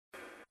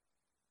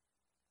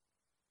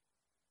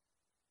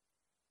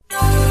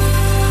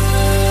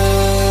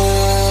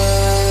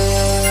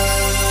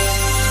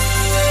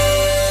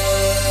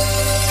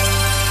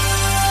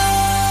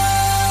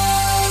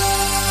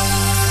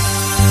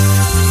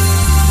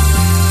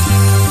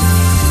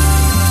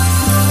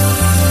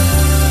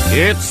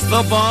It's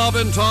the Bob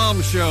and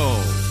Tom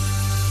Show.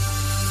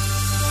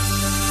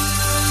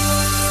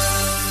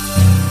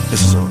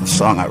 This is a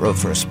song I wrote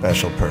for a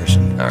special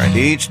person. All right.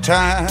 Each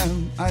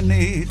time I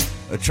need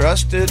a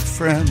trusted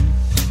friend,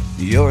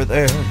 you're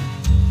there.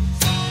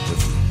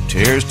 With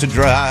tears to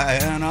dry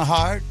and a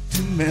heart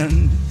to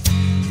mend,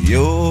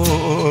 you're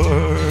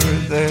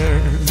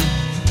there.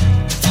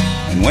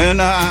 And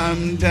when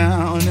I'm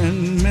down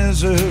in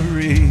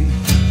misery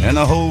and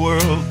the whole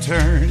world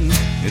turns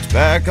its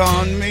back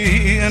on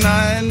me and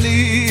I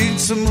need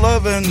some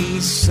love and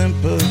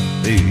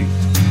sympathy,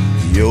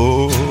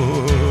 you're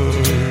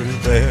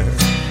there.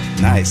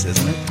 Nice,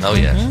 isn't it? Oh,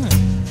 yeah.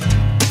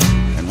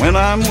 And when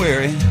I'm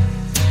weary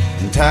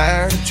and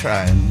tired of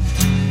trying,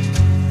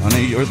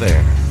 honey, you're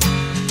there.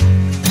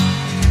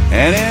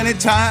 And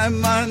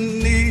anytime I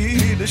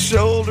need a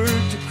shoulder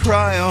to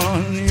cry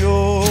on,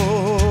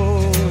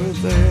 you're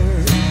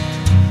there.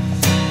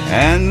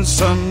 And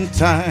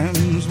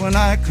sometimes when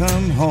I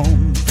come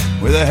home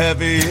with a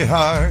heavy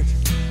heart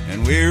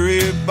and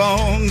weary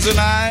bones and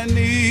I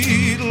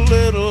need a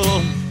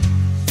little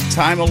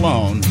time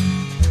alone,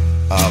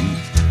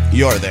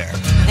 you're there.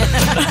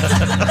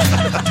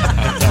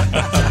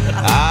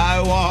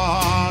 I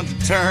want to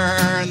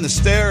turn the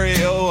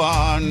stereo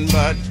on,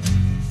 but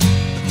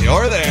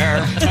you're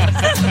there.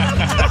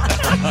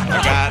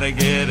 I gotta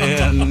get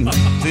in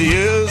to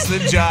use the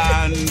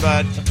John,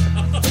 but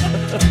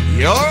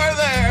you're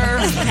there.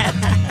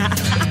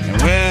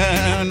 And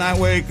when I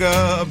wake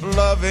up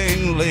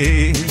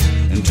lovingly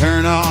and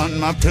turn on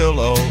my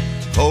pillow,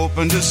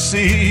 hoping to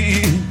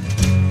see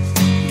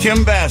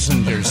Kim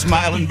Basinger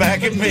smiling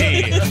back at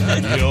me, you're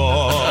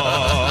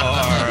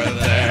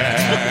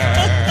there.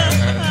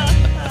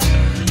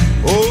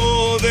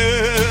 Oh,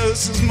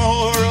 this is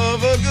more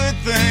of a good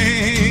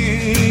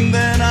thing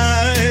than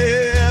I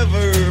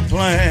ever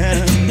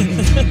planned.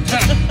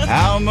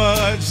 How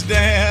much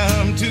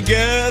damn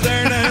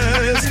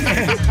togetherness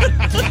can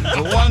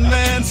the one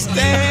man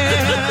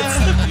stand?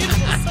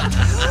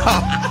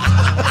 Oh.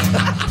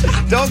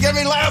 Don't get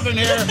me laughing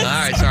here. All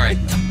right, sorry.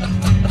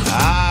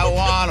 I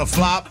want to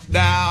flop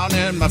down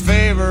in my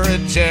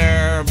favorite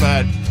chair,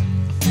 but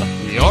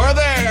you're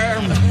there.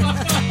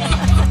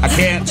 I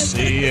can't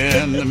see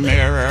in the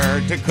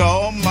mirror to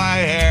comb my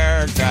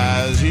hair,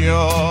 'cause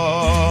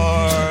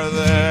you're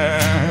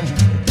there.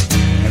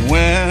 And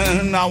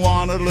when I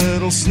want a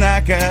little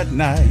snack at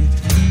night,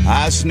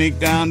 I sneak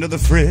down to the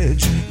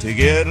fridge to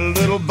get a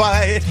little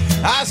bite.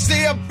 I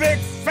see a big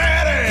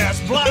fat ass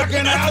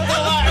blocking out the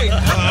light,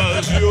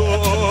 'cause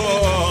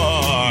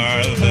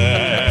you're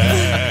there.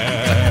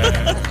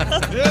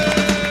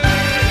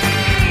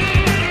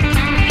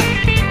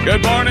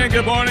 Good morning,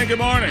 good morning, good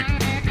morning.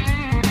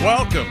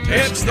 Welcome.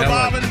 It's the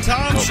Bob and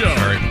Tom Show.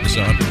 Sorry, it's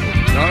on.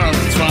 No,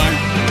 it's fine.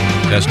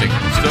 Testing.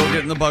 Still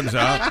getting the bugs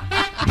out.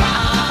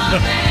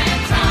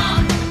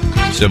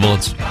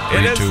 Sibilance.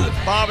 It is the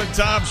Bob and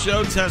Tom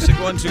Show. Testing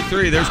 1, 2,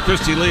 3. There's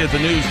Christy Lee at the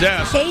news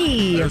desk.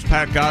 Hey. There's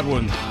Pat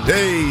Godwin.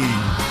 Hey.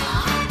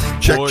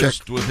 Check.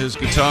 Poised with his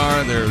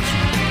guitar. There's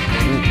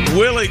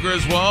Willie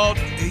Griswold.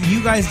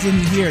 You guys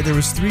didn't hear. There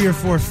was 3 or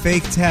 4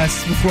 fake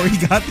tests before he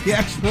got the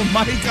actual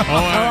mic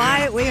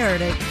on. We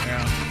heard it.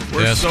 Yeah.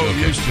 We're used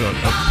to it.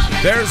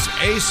 There's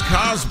Ace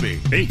Cosby.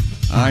 Hey.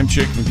 I'm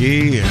Chick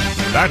McGee.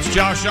 And that's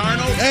Josh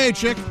Arnold. Hey,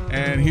 Chick.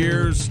 And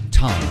here's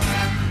Tom.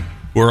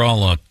 We're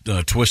all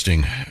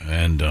twisting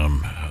and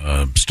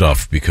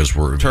stuff because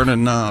we're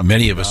turning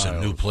many of us in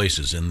new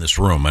places in this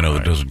room. I know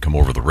that doesn't come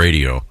over the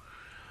radio.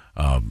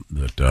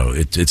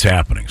 It's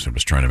happening, so I'm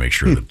just trying to make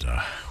sure that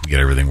we get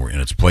everything in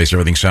its place.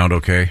 Everything sound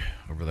okay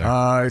over there?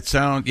 I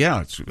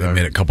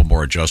made a couple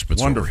more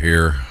adjustments over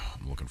here.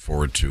 I'm looking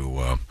forward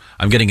to.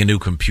 I'm getting a new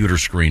computer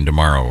screen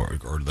tomorrow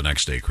or the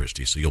next day,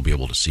 Christy, so you'll be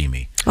able to see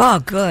me. Oh,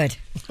 good.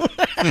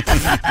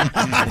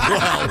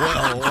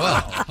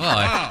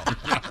 Well.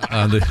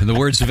 In the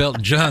words of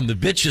Elton John, the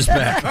bitch is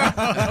back.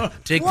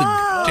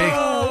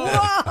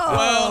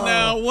 Well,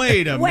 now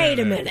wait a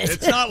minute.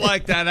 It's not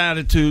like that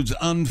attitude's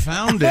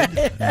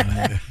unfounded.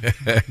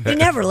 You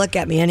never look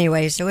at me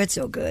anyway, so it's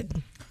so good.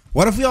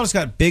 What if we all just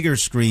got bigger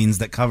screens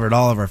that covered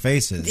all of our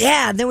faces?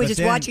 Yeah, then we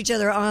watch each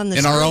other on the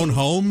screen. In our own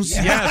homes?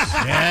 Yeah. Yes.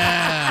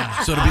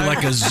 Yeah. So it'll be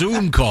like a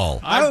Zoom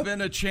call. I've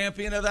been a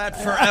champion of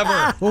that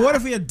forever. Well, what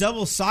if we had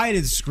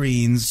double-sided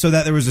screens so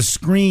that there was a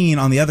screen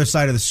on the other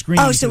side of the screen?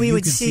 Oh, so we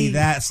would could see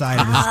that side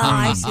of the screen.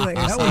 I see what you're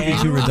saying. That wouldn't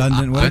be too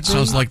redundant, would That it?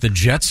 sounds like the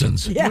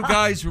Jetsons. Yeah. You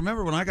guys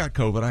remember when I got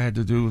COVID, I had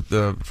to do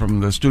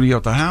from the studio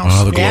at the house.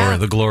 Oh,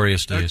 the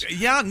glorious days.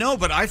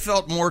 But I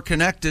felt more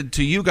connected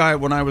to you guys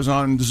when I was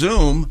on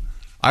Zoom.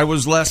 I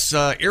was less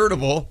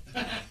irritable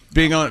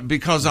being on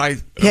because I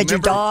had your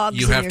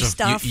dogs and your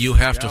stuff. You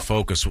have to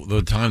focus.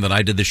 The time that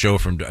I did the show I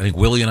think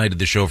Willie and I did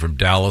the show from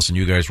Dallas, and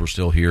you guys were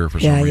still here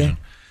for some reason.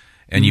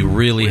 And you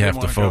really have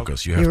to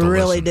focus. You have to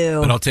really listen.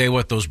 do. But I'll tell you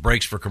what, those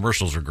breaks for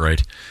commercials are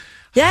great.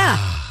 Yeah.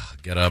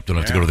 Get up, don't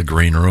have to go to the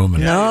green room.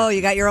 And No,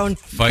 you got your own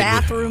Fight with-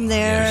 bathroom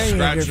there.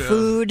 You have your Scratch,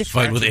 food.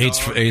 Fight with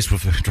Ace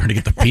with trying to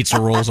get the pizza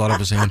rolls out of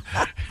his hand.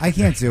 I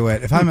can't do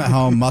it. If I'm at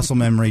home, muscle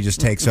memory just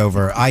takes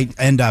over. I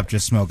end up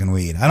just smoking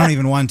weed. I don't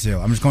even want to.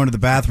 I'm just going to the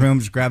bathroom,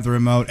 just grab the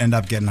remote, end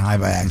up getting high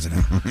by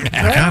accident.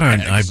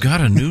 I've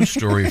got a news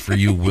story for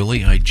you,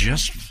 Willie. I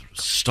just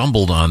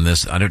stumbled on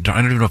this. I don't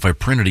even know if I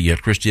printed it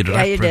yet. Christy, did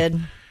I? You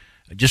did.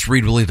 Just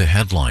read Willie the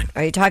headline.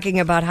 Are you talking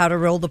about how to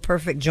roll the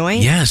perfect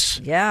joint? Yes.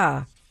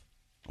 Yeah.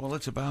 Well,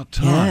 it's about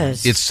time.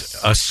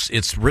 Yes.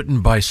 It's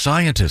written by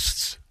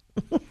scientists.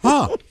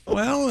 Well,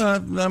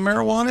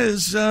 marijuana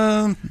is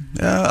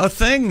a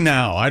thing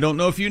now. I don't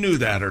know if you knew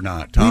that or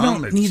not, Tom. We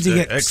don't need to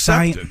get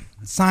accepted.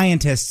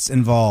 scientists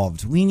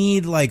involved. We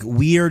need like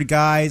weird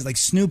guys. Like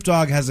Snoop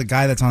Dogg has a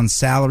guy that's on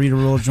salary to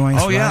roll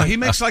joints. Oh yeah, right? he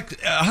makes like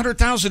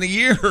 $100,000 a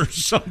year or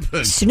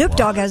something. Snoop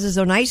Dogg has his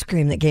own ice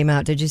cream that came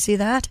out. Did you see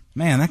that?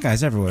 Man, that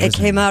guy's everywhere. It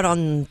isn't came he? out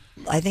on,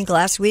 I think,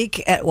 last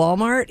week at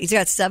Walmart. He's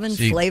got 7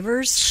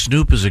 flavors.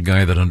 Snoop is a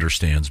guy that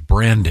understands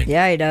branding.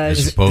 Yeah, he does.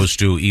 As opposed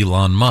to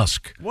Elon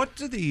Musk, What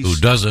do these? who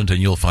doesn't, and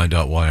you'll find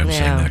out why I'm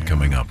saying Yeah. that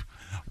coming up.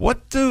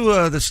 What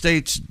do the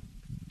states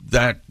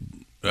that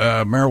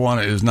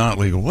marijuana is not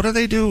legal? What do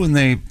they do when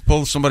they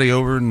pull somebody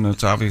over and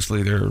it's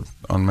obviously they're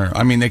on marijuana?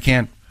 I mean, they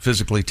can't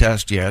physically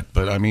test yet,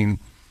 but I mean,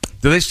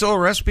 do they still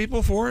arrest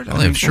people for it? Well,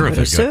 I'm sure if would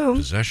they've got assume.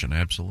 possession,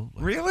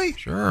 absolutely. Really?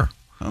 Sure.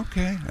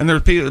 Okay. And there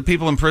are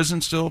people in prison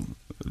still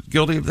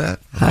guilty of that?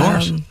 Of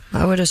course.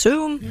 I would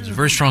assume. There's a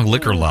very strong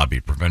liquor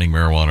lobby preventing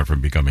marijuana from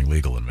becoming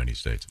legal in many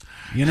states.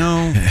 You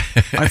know,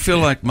 I feel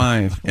like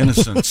my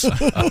innocence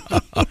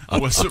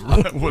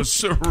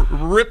was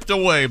ripped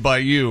away by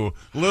you,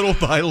 little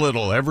by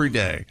little, every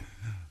day.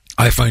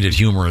 I find it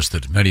humorous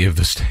that many of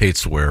the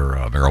states where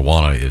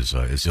marijuana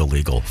is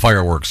illegal,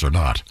 fireworks are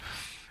not.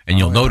 And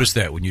you'll notice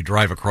that when you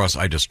drive across.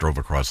 I just drove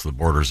across the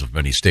borders of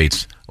many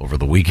states over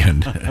the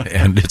weekend,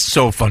 and it's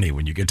so funny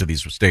when you get to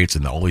these states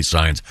and all these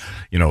signs,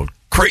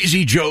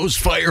 Crazy Joe's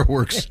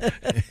fireworks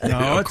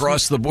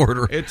across the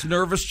border. It's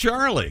Nervous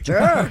Charlie. Sure.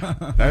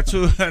 That's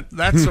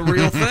a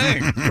real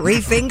thing.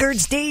 3-fingered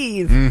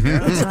Steve.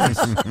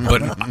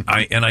 But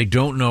I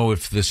don't know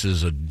if this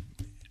is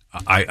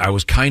I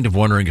was kind of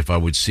wondering if I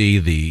would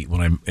see when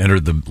I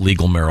entered the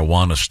legal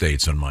marijuana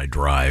states on my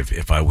drive,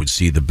 if I would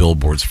see the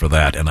billboards for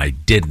that, and I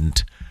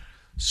didn't.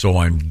 So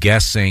I'm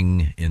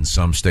guessing in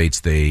some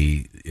states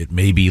it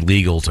may be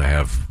legal to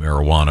have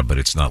marijuana, but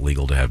it's not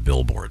legal to have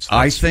billboards.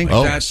 I think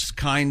that's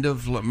kind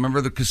of,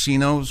 remember the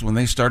casinos when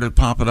they started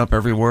popping up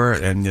everywhere,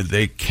 and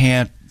they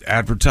can't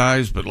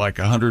advertise, but like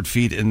 100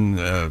 feet in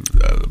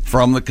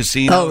from the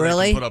casino. Oh,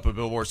 really? They can put up a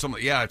billboard.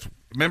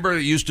 Remember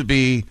it used to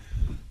be.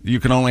 You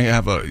can only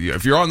have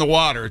if you're on the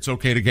water, it's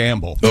okay to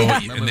gamble.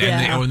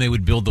 And they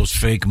would build those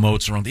fake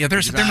moats around. Yeah,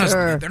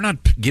 they're not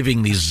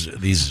giving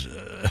these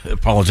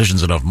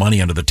politicians enough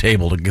money under the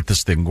table to get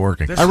this thing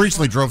working. I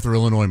recently drove through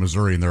Illinois,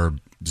 Missouri, and there are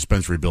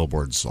dispensary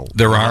billboards sold.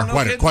 There are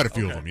quite a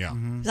few of them. Yeah,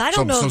 I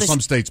don't know. So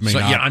some states may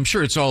not. Yeah, I'm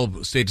sure it's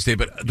all state to state.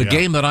 But the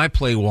game that I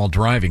play while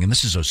driving, and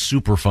this is a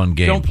super fun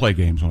game. Don't play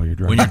games while you're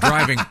driving. When you're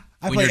driving.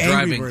 When you're play Angry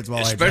driving, Birds while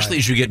I especially drive.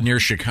 as you get near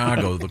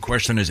Chicago, the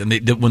question is, and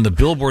when the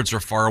billboards are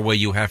far away,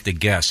 you have to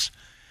guess: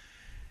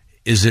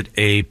 is it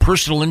a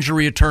personal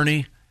injury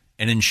attorney,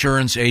 an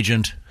insurance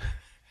agent,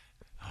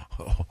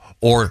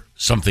 or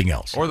something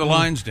else? Or the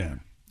Lion's Den.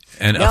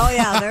 And Oh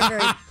yeah, they're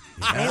very.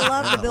 They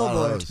love the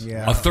billboards.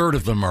 Yeah. a third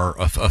of them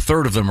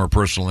are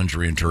personal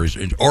injury attorneys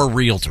or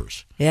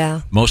realtors.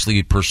 Yeah.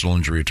 Mostly personal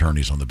injury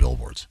attorneys on the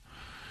billboards,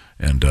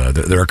 and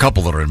there are a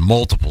couple that are in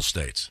multiple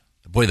states.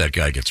 Boy, that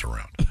guy gets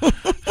around.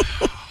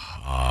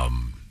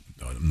 I'm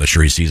not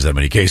sure he sees that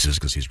many cases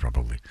because he's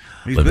probably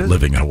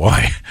living in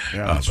Hawaii.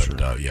 Yeah, that's true.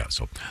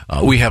 So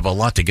we have a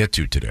lot to get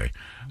to today.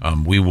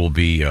 We will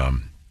be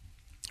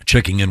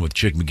checking in with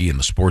Chick McGee in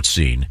the sports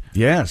scene.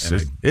 Yes,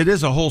 it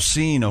is a whole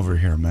scene over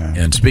here, man.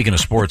 And speaking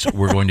of sports,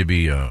 we're going to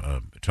be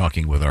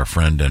talking with our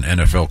friend and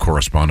NFL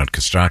correspondent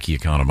Kostaki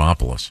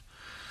Economopoulos.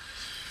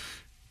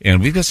 And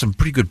we've got some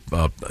pretty good,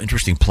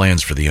 interesting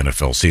plans for the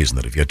NFL season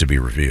that have yet to be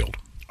revealed.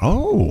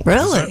 Oh,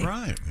 Really? Is that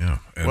right? Yeah.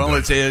 And, Well,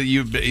 it's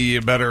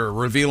you better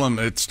reveal them.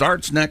 It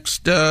starts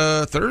next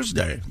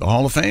Thursday, the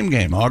Hall of Fame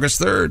game, August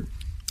 3rd.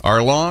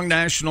 Our long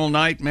national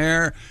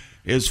nightmare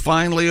is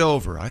finally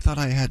over. I thought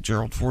I had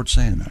Gerald Ford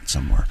saying that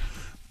somewhere.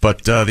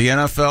 But the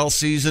NFL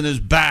season is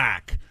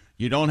back.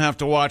 You don't have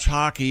to watch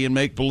hockey and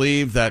make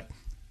believe that...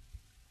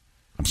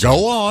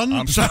 Go on.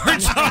 I'm sorry,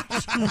 Tom.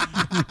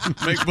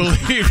 Make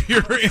believe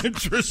you're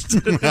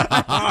interested.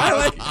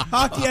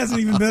 Hockey hasn't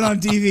even been on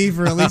TV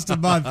for at least a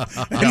month,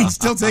 and he's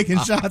still taking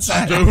shots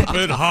at it.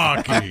 Stupid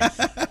hockey.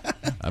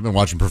 I've been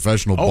watching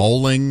professional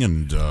bowling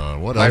and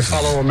what My else?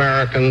 fellow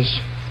Americans,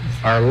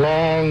 our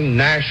long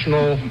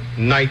national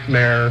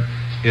nightmare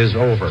is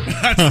over.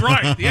 That's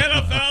right. The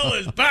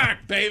NFL is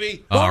back,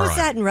 baby. What was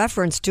that in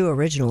reference to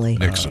originally?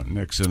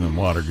 Nixon and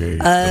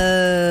Watergate.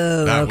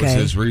 Oh, That was okay.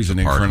 his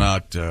reasoning for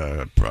not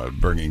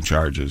bringing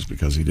charges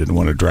because he didn't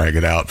want to drag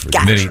it out. For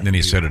then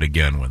he said it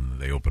again when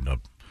they opened up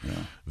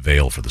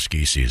Vail for the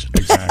ski season.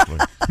 Exactly.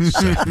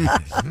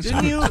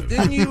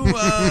 Didn't you,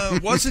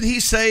 wasn't he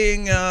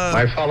saying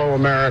My fellow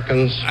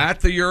Americans,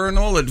 at the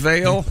urinal at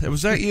Vail?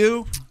 Was that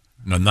you?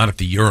 No, not at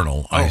the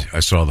urinal.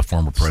 I saw the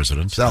former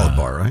president. Salad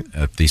bar, right?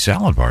 At the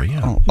salad bar,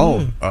 yeah.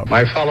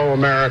 my fellow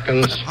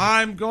Americans,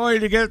 I'm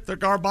going to get the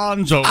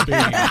garbanzo bean.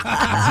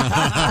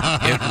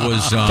 It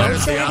was Don't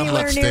say the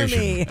anywhere omelet near station.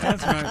 me.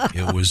 That's right.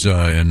 it was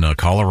in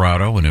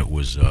Colorado, and it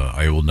was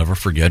I will never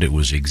forget. It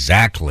was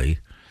exactly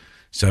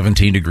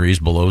 17 degrees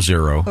below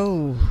zero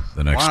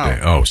the next Wow. day.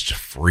 Oh, it's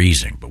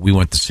freezing. But we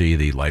went to see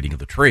the lighting of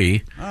the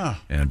tree,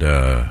 and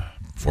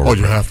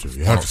You have to.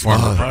 You have to.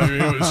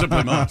 It was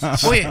simply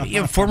must. Oh,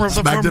 yeah, former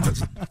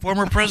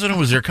president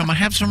was there. Come on,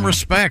 have some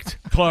respect.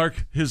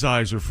 Clark, his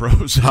eyes are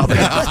frozen.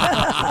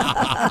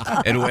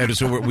 And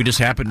so we just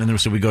happened, and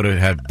so we go to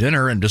have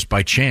dinner, and just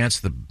by chance,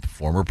 the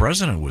former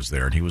president was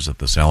there, and he was at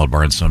the salad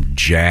bar, and some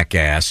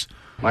jackass,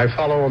 my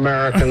fellow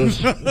Americans,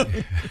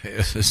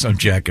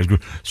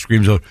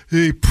 screams out,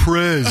 "Hey,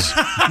 Prez!"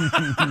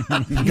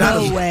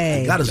 No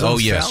way. Got his own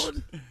yes.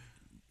 salad?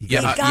 He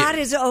got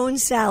his own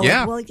salad.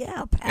 Yeah. Well,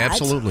 yeah, Pat.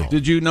 Absolutely.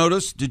 Did you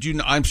notice?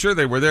 I'm sure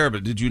they were there,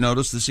 but did you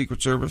notice the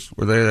Secret Service?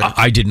 Were they there?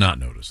 I did not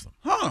notice them.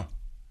 Huh.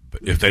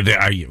 But if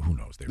who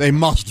knows? They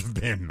must have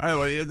been.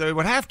 They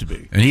would have to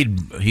be. And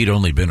he'd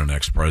only been an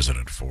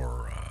ex-president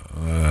for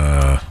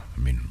a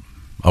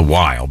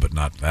while, but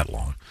not that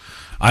long.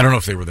 I don't know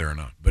if they were there or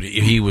not, but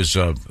he was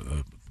a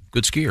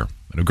good skier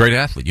and a great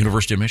athlete.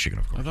 University of Michigan,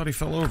 of course. I thought he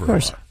fell over. Of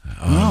course.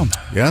 Yeah,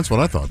 that's what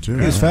I thought too.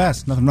 He was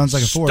fast. Nothing runs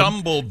like a Ford.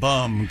 Stumble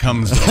bum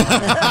comes along.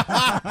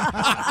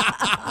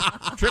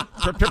 Trip.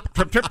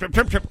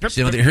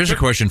 See, now, here's a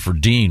question for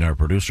Dean, our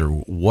producer.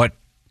 What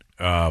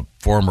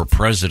former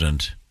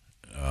president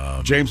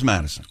James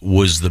Madison.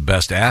 was the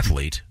best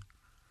athlete?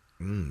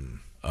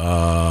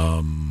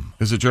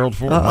 Is it Gerald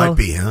Ford? Might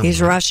be him.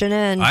 He's rushing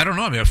in. I don't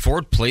know. I mean,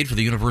 Ford played for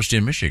the University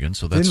of Michigan,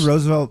 so that's... Didn't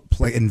Roosevelt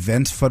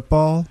invent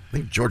football? I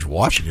think George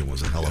Washington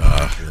was a hell of a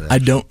athlete of that. I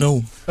don't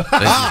know.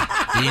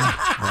 Dean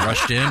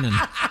rushed in, and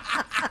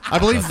I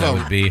believe that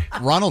would be...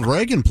 Ronald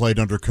Reagan played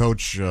under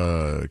Coach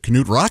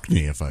Knut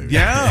Rockne, if I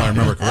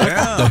remember correctly.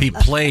 Yeah. Though he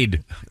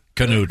played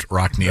Knut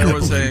Rockne. There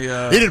was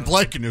a. He didn't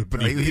play Knut,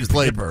 but he was the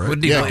played. Gipper, right?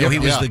 Wouldn't he play? He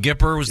was the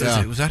Gipper. Was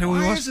that who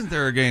he Why was? isn't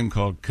there a game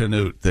called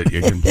Canute that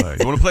you can play?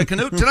 You want to play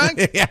Canute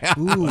tonight? Yeah.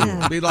 Ooh,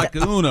 it'd be like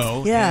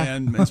Uno. Yeah.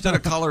 And instead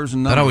of colors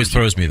and numbers. That always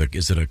throws me.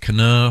 Is it a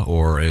canoe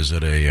or is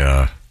it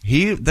a?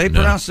 They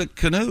pronounce it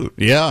Canute.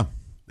 Yeah.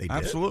 They did.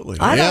 Absolutely.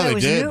 I Yeah, thought they it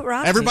was did. Newt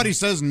Roxy. Everybody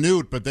says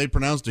Newt, but they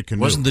pronounced it Knut.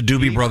 Wasn't the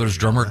Doobie Brothers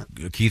drummer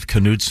Keith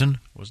Knutson?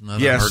 Wasn't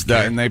that? Yes,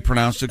 and they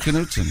pronounced it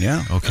Knutson.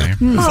 Yeah. Okay.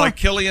 It's like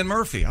Killian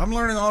Murphy. I'm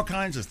learning all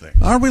kinds of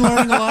things. Are we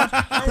learning a lot?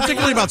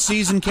 Particularly about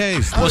season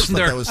K's. Wasn't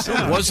there? that was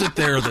silly. Wasn't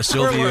there the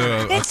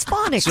Sylvia? It's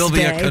Phonics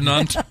Sylvia Day.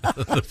 Canunt,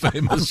 the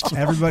famous.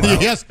 Everybody.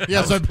 Yes,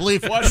 I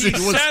believe What she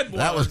he was. said was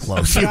That was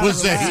close. She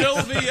was a.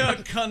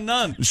 Sylvia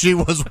Canunt. She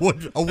was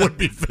a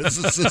would-be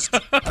physicist.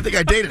 I think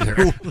I dated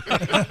her.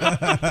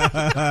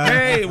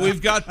 Hey,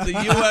 we've got the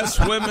U.S.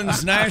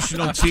 women's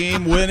national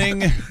team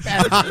winning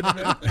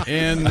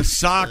in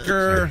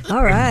soccer.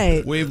 All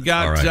right. We've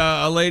got All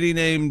right. a lady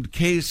named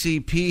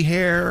KCP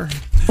Hair.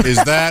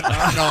 Is that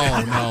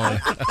no?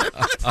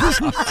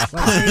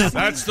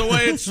 That's the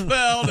way it's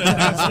spelled, and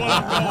that's what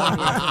I'm going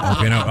with.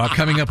 Okay, now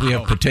coming up, we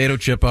have potato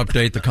chip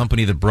update. The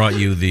company that brought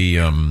you the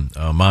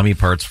mommy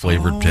parts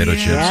flavored potato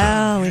chips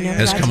Yeah, we never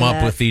has got come to up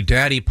that. with the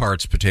daddy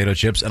parts potato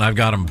chips, and I've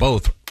got them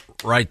both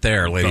right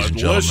there, ladies and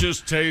gentlemen.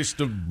 Delicious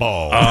taste of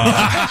balls.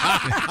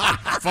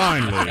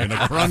 Finally, in a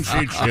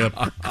crunchy chip.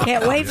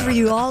 Can't wait for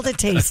you all to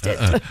taste it.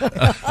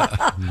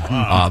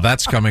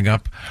 That's coming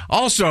up.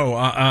 Also,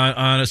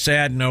 on a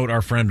sad note,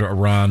 our friend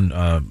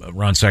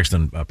Ron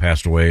Sexton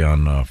passed away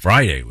on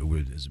Friday. It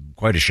was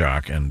quite a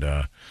shock, and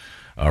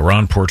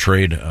Ron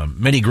portrayed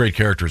many great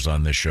characters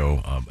on this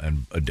show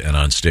and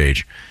on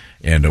stage.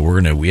 And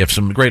we have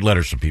some great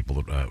letters from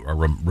people that are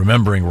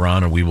remembering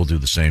Ron, and we will do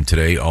the same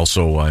today.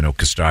 Also, I know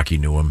Kostaki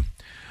knew him.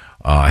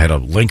 I had a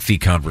lengthy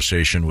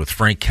conversation with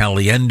Frank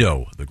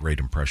Caliendo, the great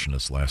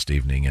impressionist, last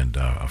evening, and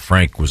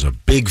Frank was a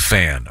big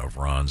fan of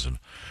Ron's and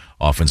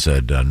often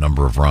said a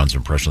number of Ron's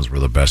impressions were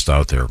the best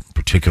out there,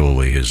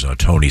 particularly his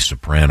Tony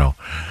Soprano.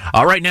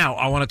 Right now,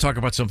 I want to talk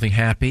about something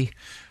happy.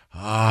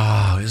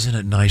 Isn't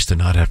it nice to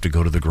not have to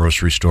go to the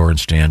grocery store and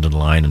stand in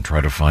line and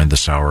try to find the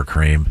sour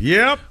cream?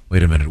 Yep.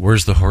 Wait a minute,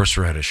 where's the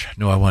horseradish?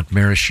 No, I want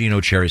maraschino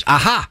cherries.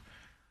 Aha!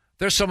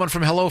 There's someone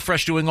from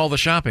HelloFresh doing all the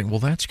shopping. Well,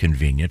 that's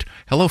convenient.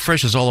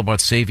 HelloFresh is all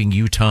about saving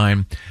you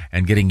time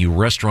and getting you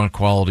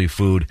restaurant-quality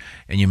food,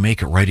 and you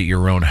make it right at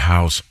your own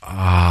house.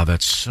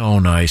 That's so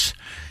nice.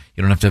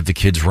 You don't have to have the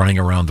kids running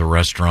around the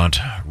restaurant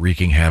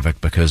wreaking havoc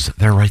because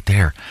they're right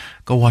there.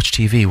 Go watch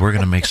TV. We're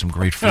going to make some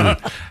great food.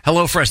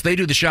 HelloFresh, they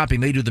do the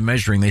shopping. They do the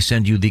measuring. They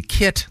send you the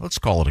kit. Let's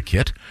call it a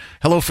kit.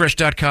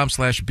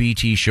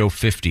 HelloFresh.com/BT Show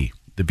 50.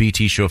 The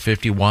BT Show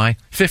 50. Why?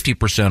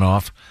 50%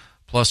 off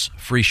plus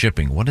free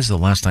shipping. When is the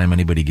last time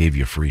anybody gave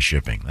you free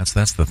shipping? That's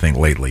the thing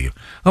lately.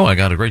 Oh, I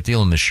got a great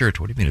deal in this shirt.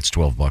 What do you mean it's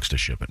 $12 to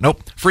ship it?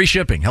 Nope. Free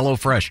shipping.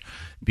 HelloFresh.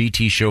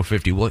 BT Show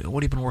 50. What have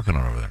you been working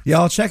on over there?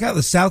 Y'all check out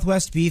the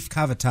Southwest Beef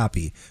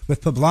Cavatappi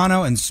with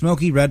poblano and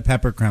smoky red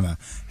pepper crema.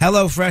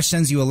 HelloFresh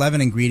sends you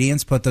 11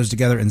 ingredients. Put those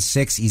together in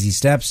 6 easy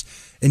steps.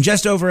 In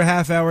just over a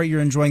half hour,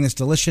 you're enjoying this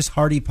delicious,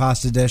 hearty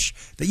pasta dish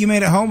that you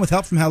made at home with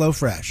help from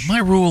HelloFresh. My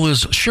rule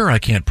is, sure, I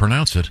can't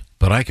pronounce it,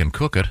 but I can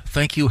cook it.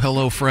 Thank you,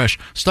 HelloFresh.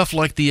 Stuff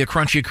like the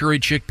crunchy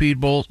curried chickpea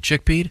bowl.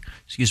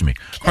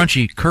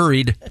 Crunchy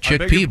curried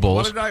chickpea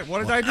bowls.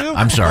 What did I do?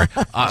 I'm sorry.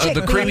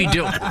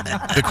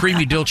 The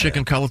creamy dill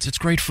chicken cutlets. It's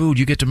great food.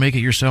 You get to make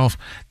it yourself.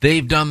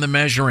 They've done the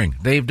measuring.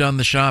 They've done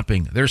the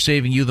shopping. They're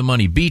saving you the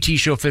money. BT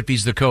Show 50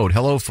 is the code.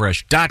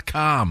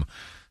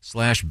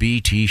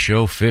 HelloFresh.com/BT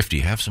Show 50.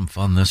 Have some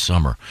fun this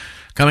summer.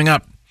 Coming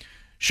up,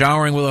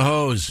 showering with a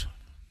hose.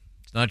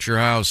 It's not your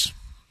house,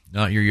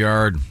 not your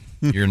yard.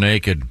 You're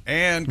naked.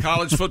 And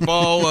college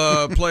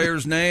football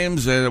players'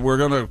 names. We're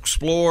going to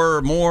explore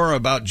more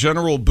about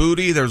General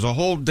Booty. There's a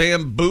whole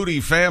damn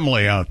Booty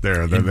family out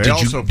there. Did you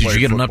get football.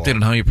 An update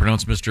on how you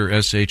pronounce Mr.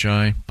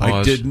 S-H-I? Pause.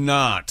 I did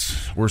not.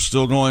 We're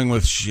still going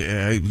with,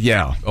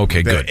 yeah.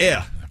 Okay, good.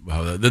 Yeah.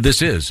 Well,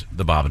 this is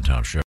the Bob and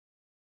Tom Show.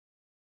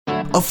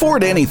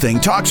 Afford Anything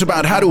talks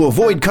about how to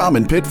avoid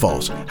common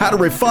pitfalls, how to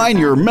refine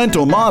your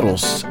mental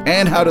models,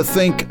 and how to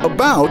think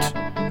about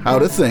how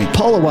to think.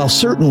 Paula, while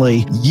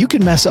certainly you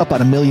can mess up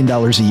on $1 million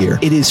a year,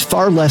 it is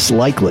far less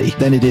likely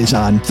than it is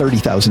on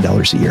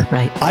 $30,000 a year.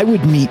 Right. I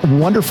would meet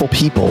wonderful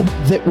people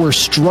that were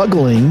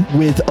struggling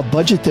with a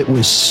budget that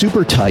was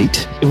super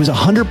tight. It was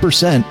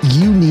 100%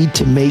 you need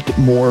to make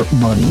more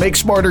money. Make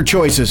smarter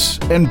choices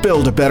and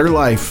build a better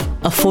life.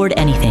 Afford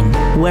Anything,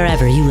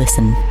 wherever you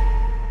listen.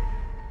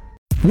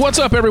 What's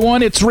up,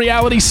 everyone? It's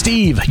Reality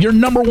Steve, your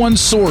 #1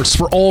 source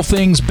for all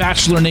things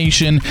Bachelor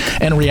Nation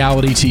and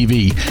reality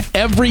TV.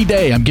 Every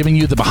day, I'm giving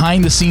you the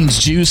behind-the-scenes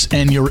juice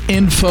and your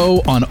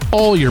info on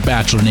all your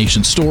Bachelor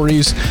Nation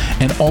stories,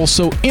 and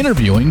also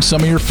interviewing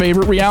some of your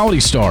favorite reality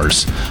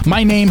stars.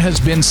 My name has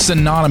been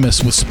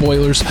synonymous with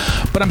spoilers,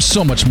 but I'm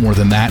so much more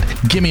than that.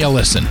 Give me a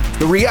listen.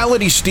 The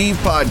Reality Steve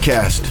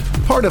Podcast,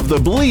 part of the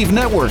Believe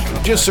Network.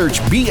 Just search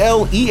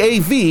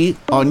BLEAV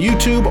on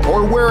YouTube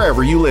or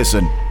wherever you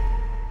listen.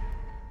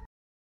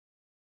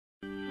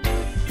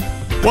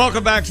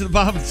 Welcome back to the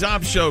Bob and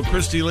Tom Show.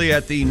 Christy Lee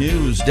at the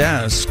news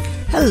desk.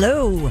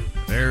 Hello.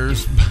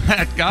 There's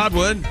Pat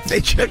Godwin.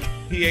 Hey, Chick.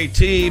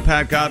 P-A-T,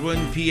 Pat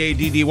Godwin,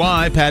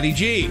 P-A-D-D-Y, Patty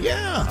G.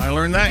 Yeah. I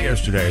learned that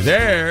yesterday.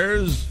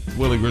 There's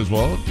Willie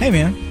Griswold. Hey,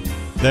 man.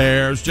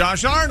 There's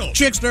Josh Arnold.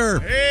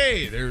 Chickster.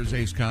 Hey, there's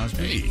Ace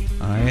Cosby. Hey.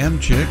 I am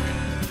Chick.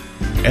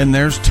 And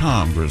there's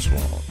Tom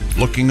Griswold,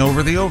 looking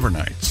over the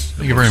overnights.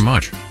 Thank you very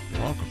much.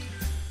 You're welcome.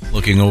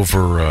 Looking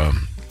over a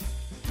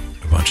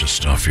bunch of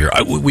stuff here.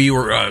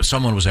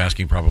 Someone was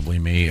asking, probably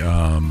me,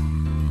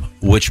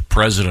 which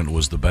president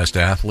was the best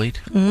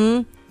athlete.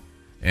 Mm-hmm.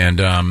 And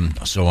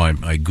so I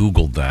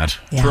Googled that.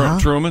 Yeah.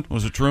 Truman?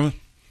 Was it Truman?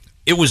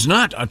 It was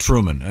not a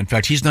Truman. In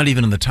fact, he's not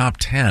even in the top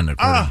 10,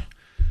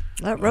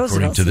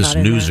 according to this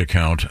news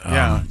account.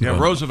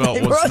 Roosevelt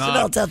was Roosevelt's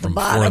not at the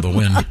bottom. For the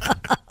win.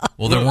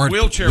 Well, there weren't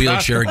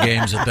wheelchair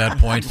games at that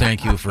point.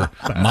 Thank you for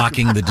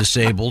mocking the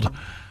disabled.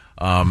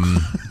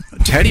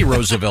 Teddy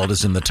Roosevelt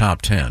is in the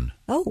top 10.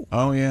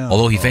 Oh yeah.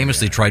 Although he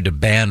famously tried to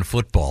ban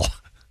football.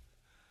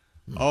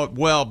 Oh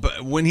well,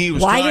 but when he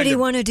was why did he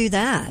want to do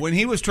that? When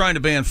he was trying to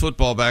ban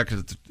football back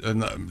in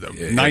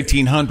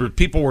 1900,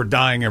 people were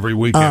dying every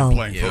weekend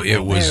playing football.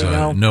 It was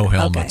no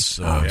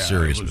helmets,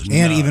 serious.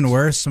 And even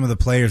worse, some of the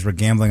players were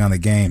gambling on the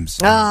games.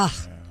 No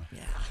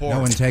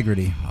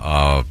integrity.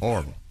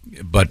 Horrible.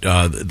 But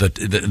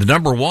the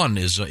number one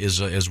is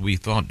as we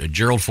thought,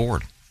 Gerald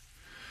Ford.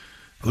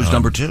 Who's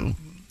number 2?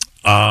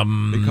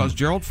 Because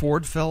Gerald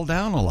Ford fell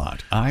down a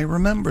lot. I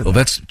remember that. Well,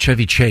 that's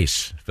Chevy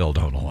Chase fell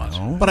down a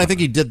lot. But I think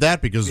he did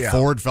that because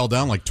Ford fell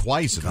down like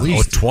twice at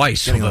least. Oh,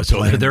 twice. So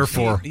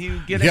therefore,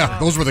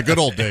 those were the good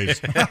old days.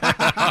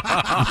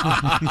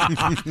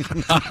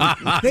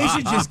 They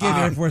should just give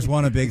Air Force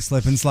One a big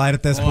slip and slide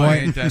at this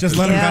point. Just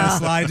let him kind of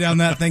slide down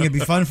that thing. It'd be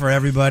fun for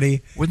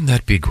everybody. Wouldn't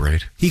that be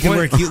great? He could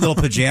wear cute little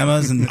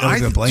pajamas and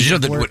a blanket. You know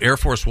that Air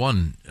Force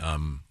One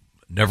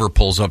never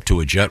pulls up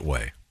to a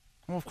jetway.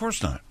 Well, of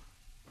course not.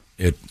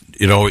 You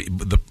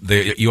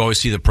always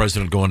see the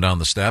president going down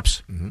the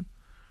steps. Mm-hmm.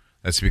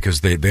 That's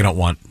because they don't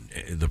want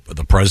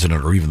the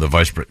president or even the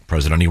vice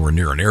president anywhere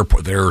near an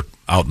airport. They're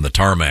out in the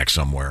tarmac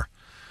somewhere,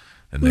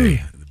 and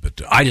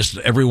But I just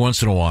every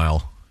once in a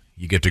while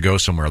you get to go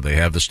somewhere. They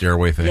have the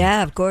stairway thing.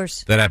 Yeah, of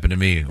course. That happened to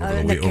me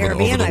over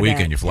the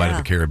weekend. You fly to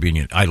the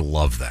Caribbean. I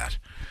love that.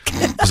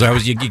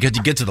 Because you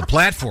get to the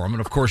platform, and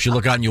of course you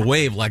look out and you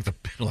wave like the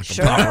paparazzis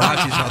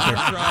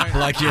out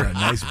there, like you're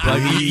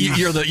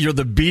you're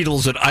the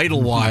Beatles at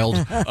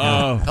Idlewild.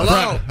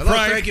 Hello,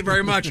 thank you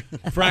very much.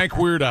 Frank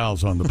Weird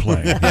Al's on the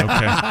plane.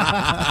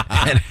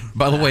 Okay. And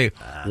by the way,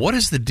 what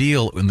is the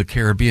deal in the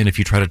Caribbean if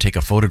you try to take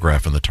a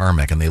photograph in the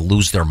tarmac and they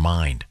lose their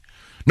mind?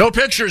 No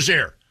pictures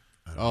here.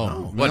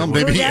 Oh, What-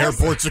 maybe Who does?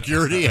 airport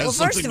security has Well,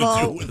 first something of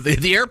to do all- with it.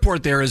 The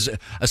airport there is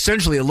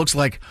essentially, it looks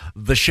like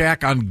the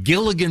shack on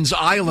Gilligan's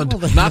Island,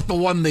 not the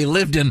one they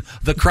lived in,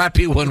 the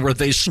crappy one where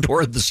they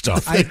stored the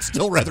stuff. I'd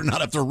still rather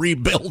not have to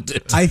rebuild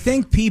it. I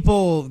think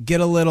people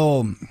get a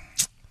little.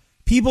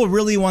 People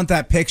really want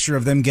that picture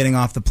of them getting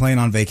off the plane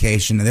on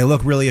vacation. They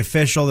look really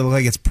official. They look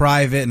like it's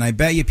private. And I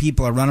bet you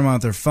people are running around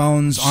with their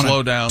phones on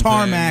Slow a down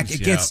tarmac.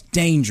 things, It gets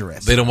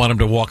dangerous. They don't want him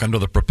to walk under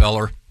the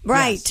propeller.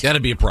 Right.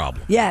 That'd be a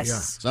problem.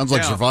 Yes. Sounds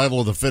like Yeah.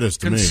 survival of the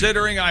fittest to me.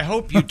 Considering I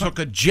hope you took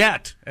a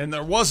jet and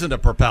there wasn't a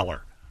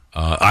propeller.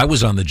 I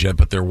was on the jet,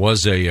 but there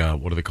was a,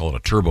 what do they call it, a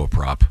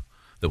turboprop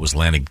that was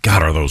landing.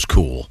 God, are those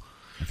cool.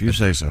 If you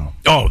say so.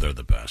 Oh, they're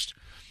the best.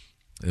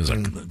 It was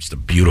just a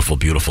beautiful,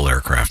 beautiful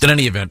aircraft. In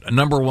any event,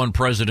 number one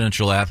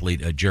presidential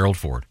athlete, Gerald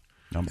Ford.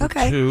 Number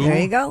Okay. two. There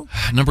you go.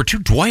 Number two,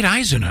 Dwight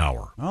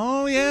Eisenhower.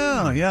 Oh,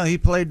 yeah. He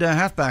played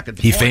halfback at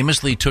the He point.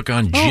 famously took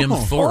on Jim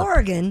Thorpe.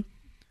 Oregon.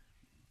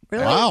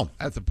 Really? Wow.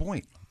 At the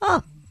point.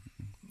 Huh.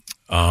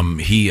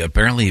 He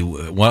apparently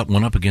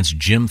went up against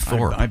Jim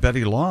Thorpe. I bet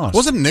he lost.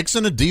 Wasn't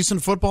Nixon a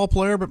decent football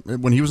player but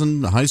when he was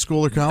in high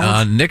school or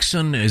college?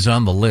 Nixon is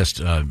on the list,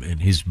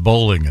 and he's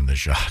bowling in the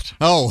shot.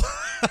 Oh.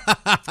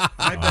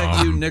 I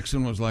bet you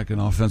Nixon was like an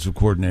offensive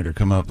coordinator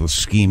coming up with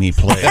schemy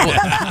plays.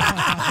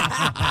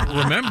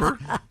 Remember?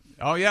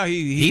 Oh, yeah.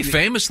 He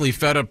famously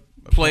fed a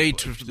play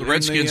to the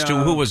Redskins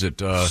to, who was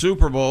it?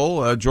 Super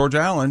Bowl, George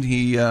Allen.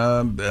 He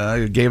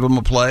gave him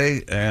a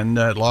play and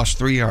lost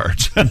 3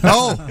 yards.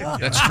 Oh,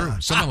 that's true.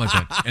 Something like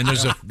that. And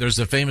there's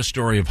a famous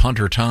story of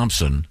Hunter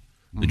Thompson,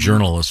 the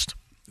journalist,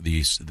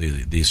 the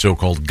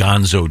so-called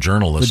gonzo the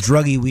journalist.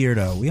 druggy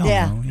weirdo. We all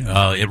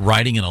know. Yeah.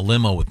 Riding in a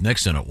limo with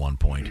Nixon at one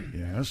point.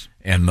 Yes.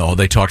 And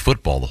they talked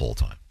football the whole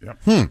time.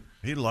 Yep.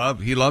 He loved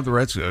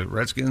the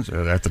Redskins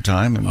at the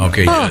time. And,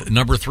 Okay,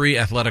 number three,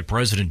 athletic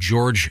president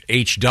George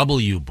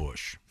H.W.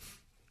 Bush.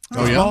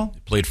 Oh, yeah?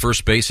 Played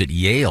first base at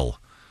Yale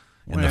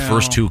in the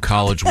first two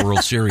College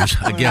World Series.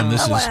 Again,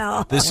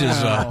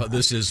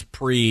 this is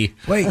pre.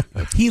 Wait,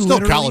 he Still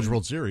literally College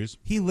World Series.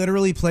 He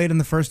literally played in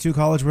the first two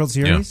College World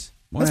Series.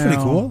 That's pretty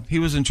cool. He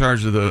was in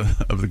charge of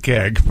the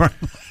keg.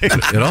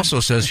 It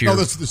also says here. No,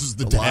 this is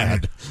the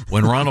dad.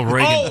 When Ronald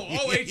Reagan.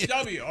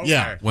 H.W. Okay.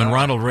 Yeah. When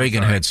Ronald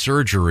Reagan had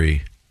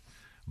surgery,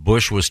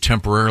 Bush was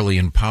temporarily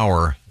in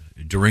power.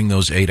 During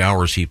those 8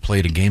 hours, he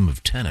played a game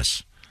of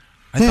tennis.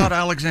 I thought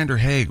Alexander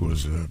Haig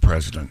was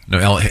president.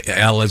 No,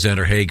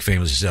 Alexander Haig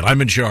famously said,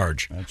 "I'm in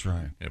charge." That's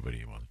right. Yeah, but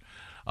he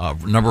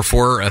wasn't. Number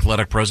four,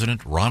 athletic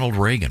president Ronald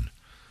Reagan,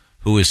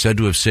 who is said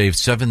to have saved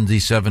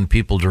 77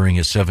 people during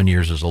his 7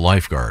 years as a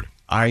lifeguard.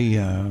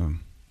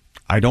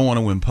 I don't want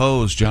to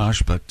impose,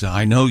 Josh, but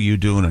I know you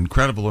do an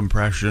incredible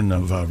impression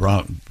of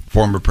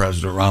former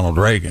President Ronald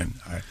Reagan.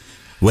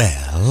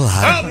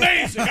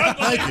 Amazing!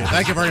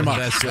 Thank you very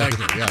much. Thank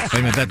you. Yes. Wait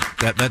a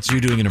minute, that's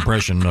you doing an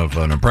impression of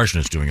an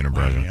impressionist doing an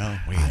impression.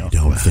 I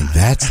don't think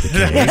that's the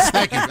case.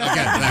 Thank you.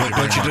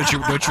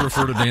 Again, Don't you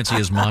refer to Nancy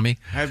as mommy?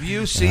 Have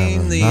you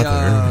seen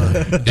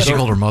Did she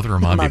call her mother or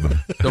mommy?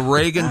 the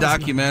Reagan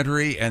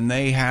documentary? And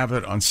they have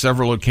it on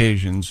several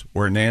occasions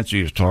where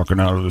Nancy is talking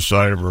out of the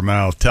side of her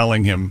mouth,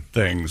 telling him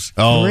things.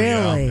 Oh,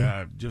 Really?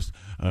 Just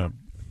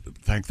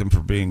thank them for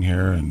being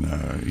here,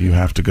 and you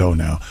have to go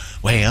now.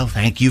 Well,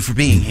 thank you for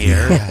being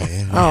here. We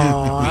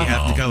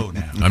have to go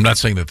now. I'm not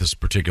saying that this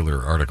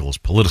particular article is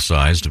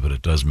politicized, but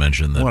it does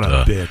mention that What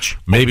a bitch.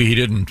 maybe he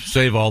didn't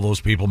save all those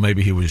people.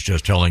 Maybe he was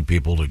just telling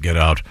people to get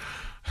out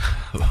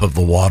of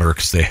the water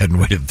because they hadn't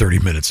waited 30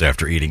 minutes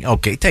after eating.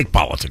 Okay, take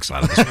politics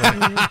out of this.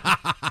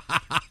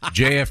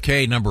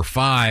 JFK, number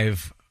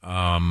five.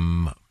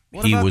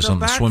 He about was the on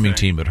the back swimming thing?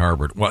 team at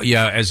Harvard. Well,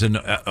 yeah, as in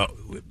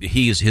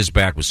his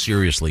back was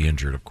seriously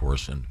injured, of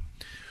course, and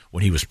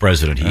when he was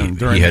president,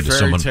 during he had the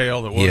fairy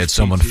tale that he had was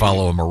someone PT.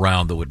 follow him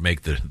around that would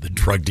make the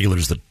drug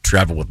dealers that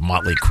travel with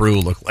Motley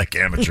Crue look like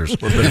amateurs.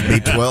 We're going to be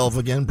 12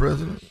 again,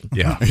 President?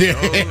 Yeah.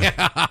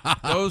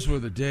 Those were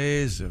the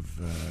days of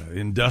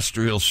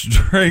industrial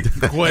strength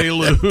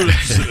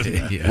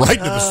Quaaludes. Yeah. right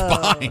to the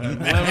spine.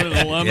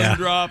 Lemon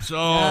drops. Oh,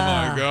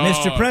 my God.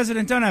 Mr.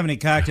 President, don't have any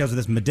cocktails with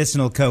this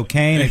medicinal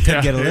cocaine. It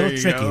could get a there little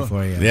you tricky go.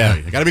 for you. Yeah,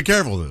 you got to be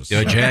careful with this.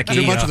 Yeah, Jackie,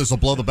 Too much of this will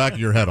blow the back of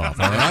your head off,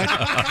 all right?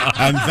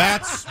 And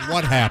that's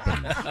what happened.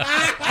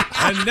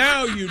 And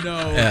now you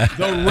know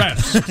the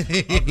rest of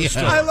the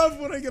story. I love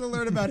when I get to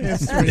learn about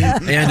history.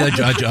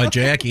 And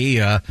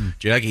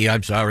Jackie,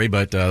 I'm sorry,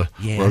 but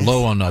we're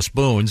low on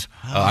spoons.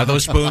 Are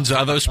those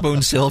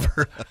spoons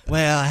silver?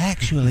 Well,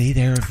 actually,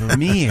 they're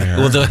Vermeer.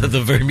 Well,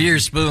 the Vermeer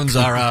spoons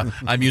are.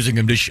 I'm using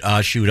them to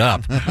shoot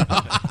up.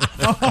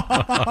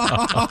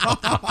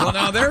 Well,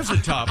 now there's a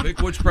topic.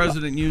 Which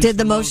president used Did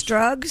the most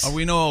drugs?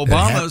 We know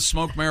Obama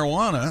smoked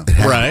marijuana.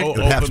 Right. It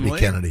would have to be openly.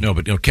 Kennedy. No,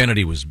 but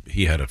Kennedy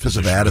he had a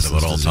physician with him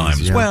Addison's at all disease,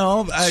 times. yeah.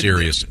 Well,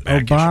 serious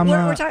back issues.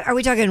 Obama. Are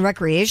we talking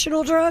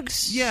recreational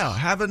drugs? Yeah,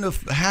 having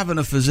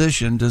a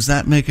physician, does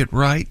that make it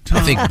right?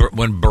 I think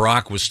when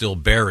Barack was still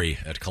Barry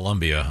at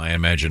Columbia, I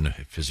imagine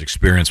if his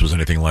experience was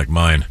anything like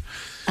mine,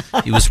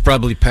 He was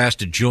probably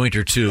past a joint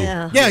or two.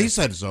 Yeah, he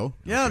said so.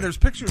 Yeah, there's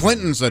pictures.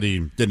 Clinton said he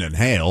didn't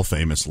inhale,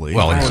 famously.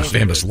 Well, he's a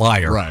famous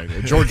liar. Right.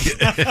 George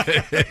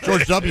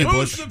W.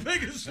 Bush. Who's the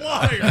biggest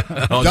liar?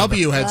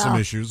 W had some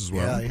issues as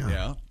well.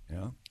 Yeah.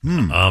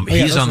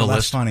 He's those on the are less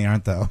list. funny,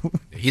 aren't they?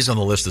 He's on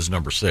the list as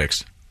number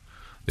 6.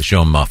 They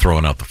show him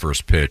throwing out the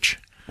first pitch.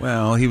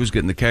 Well, he was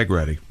getting the keg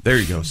ready. There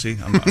you go. See,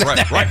 I'm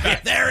right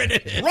back. There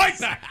it is. Right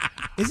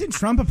back. Isn't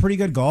Trump a pretty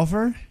good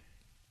golfer?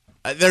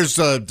 There's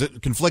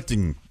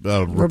conflicting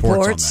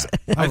reports on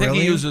that. I think really?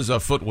 he uses a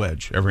foot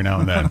wedge every now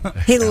and then.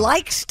 He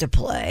likes to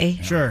play.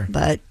 Sure.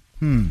 But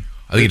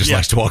I think he just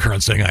likes to walk around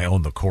saying, I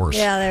own the course.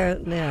 yeah.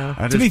 That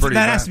To is me, pretty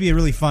that bad. has to be a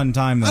really fun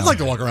time, though. I'd like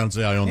to walk around and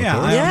say I own the Yeah,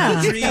 course. I own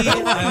the tree,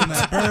 I own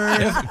the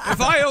bird.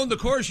 If I owned the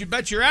course, you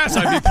bet your ass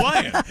I'd be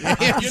playing.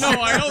 You know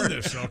I own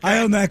this. Okay? I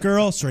own that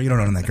girl. Sure, you don't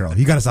own that girl.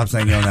 You got to stop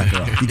saying you own that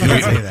girl. You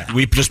can't say that.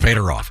 We just paid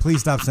her off. Please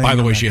stop saying By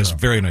the you way, own she that has girl.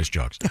 very nice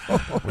jugs.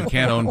 We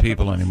can't own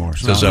people anymore.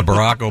 Says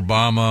Barack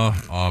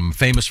Obama,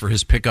 famous for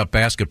his pickup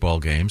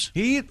basketball games.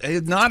 He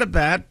is not a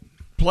bad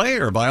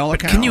player by all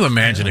accounts. Can you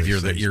imagine if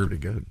you're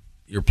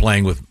you're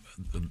playing with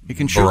He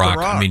can shoot Barack? the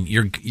rock. I mean,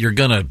 you're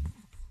gonna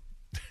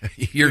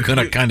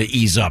kind of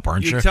ease up,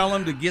 aren't you? You tell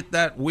him to get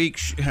that weak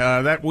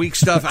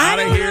stuff out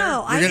of here.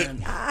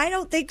 I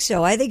don't think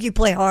so. I think you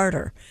play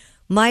harder.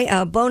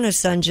 My bonus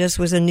son just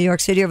was in New York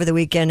City over the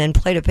weekend and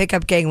played a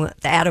pickup game with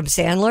Adam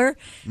Sandler,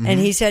 and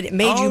he said it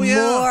made you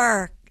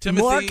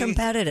more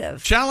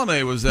competitive.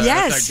 Chalamet was at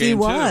Yes, that game he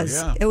was. too.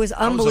 Yeah. It was That was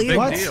a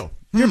unbelievable. big deal.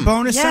 Your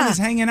bonus son Yeah. is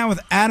hanging out with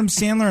Adam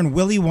Sandler and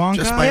Willy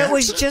Wonka? It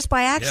was just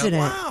by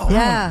accident. Wow.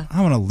 Yeah.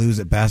 I want to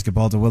lose at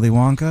basketball to Willy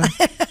Wonka.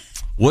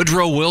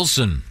 Woodrow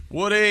Wilson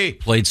Woody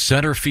played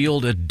center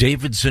field at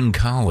Davidson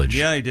College.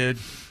 Yeah, he did.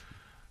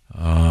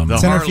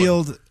 Center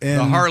field in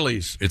the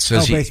Harleys. It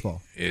says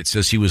baseball. It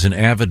says he was an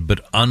avid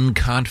but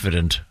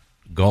unconfident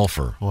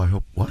golfer. Oh, I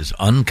hope what? Is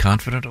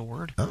unconfident a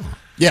word? Oh.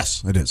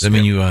 Yes, it is. Does that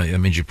mean that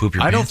means you poop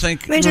your I don't pants?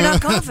 think. Means you're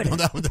not confident.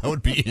 that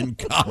would be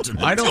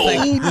incontinent. I don't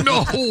think. Oh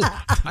no!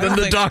 Then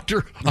the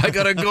doctor, I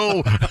gotta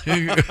go.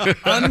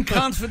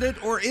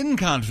 Unconfident or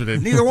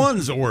inconfident. Neither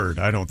one's a word,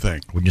 I don't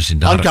think. Wouldn't you say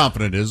not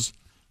Unconfident is.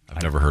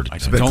 I've never heard it.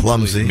 It's a bit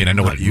clumsy. I mean, I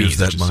know what it Not used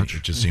means. that much.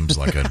 It just seems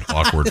like an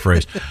awkward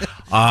phrase.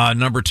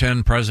 Number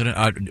 10,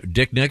 President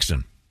Dick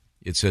Nixon.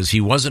 It says he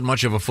wasn't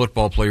much of a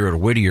football player at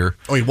Whittier.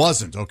 Oh, he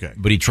wasn't? Okay.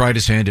 But he tried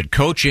his hand at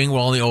coaching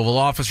while in the Oval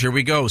Office. Here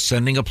we go.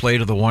 Sending a play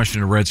to the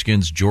Washington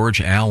Redskins, George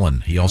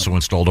Allen. He also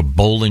installed a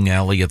bowling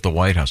alley at the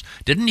White House.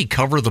 Didn't he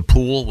cover the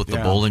pool with the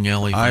bowling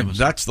alley?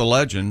 That's the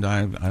legend.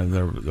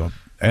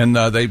 And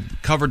they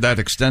covered that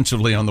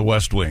extensively on the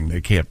West Wing.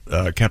 They kept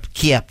mentioning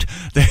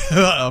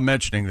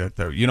that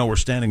we're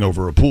standing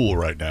over a pool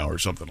right now or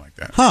something like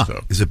that. Huh?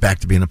 So, is it back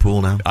to being a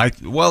pool now?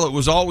 Well, it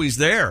was always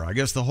there. I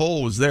guess the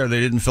hole was there. They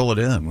didn't fill it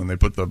in when they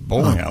put the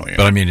bowling alley in.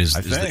 But I mean, is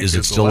the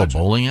it still a legend.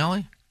 bowling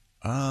alley?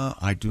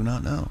 I do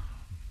not know.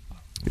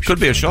 It could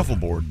be a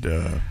shuffleboard.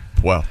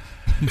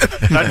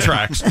 That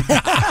tracks.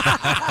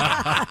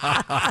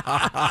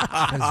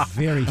 That's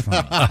very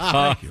funny.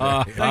 Thank you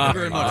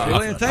very much,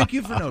 Billy, and thank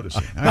you for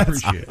noticing. I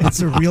appreciate it. It's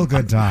a real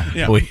good time.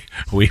 Yeah. We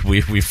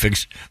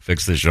fix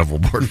the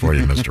shuffleboard for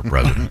you, Mr.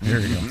 President. Here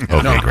you go.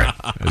 Okay, great.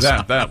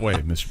 That way,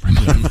 Mr.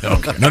 President.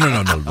 Okay. No.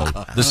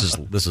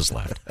 This is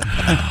left.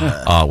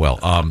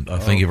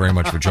 Thank you very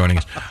much for joining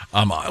us.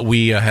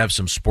 We have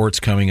some sports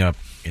coming up,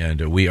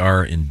 and we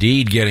are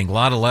indeed getting a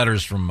lot of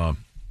letters from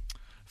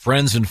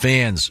friends and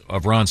fans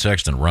of Ron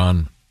Sexton.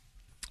 Ron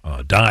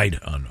died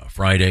on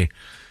Friday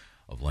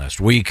of last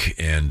week,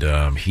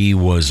 and he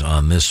was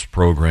on this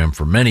program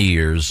for many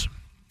years,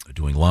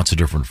 doing lots of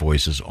different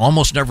voices,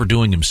 almost never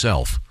doing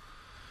himself.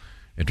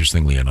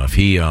 Interestingly enough,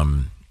 he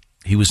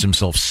was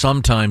himself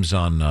sometimes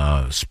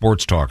on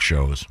sports talk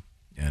shows,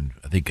 and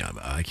I think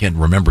I can't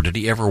remember. Did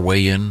he ever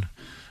weigh in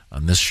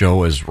on this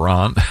show as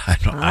Ron?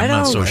 I'm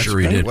not so sure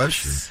he did.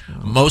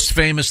 Most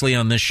famously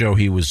on this show,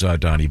 he was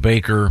Donnie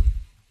Baker.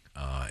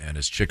 And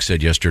as Chick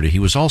said yesterday, he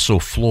was also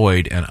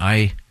Floyd, and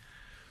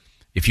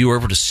if you were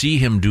ever to see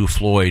him do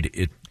Floyd,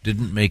 it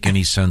didn't make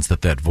any sense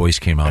that voice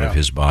came out of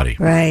his body.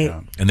 Right.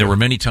 And there were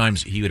many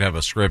times he would have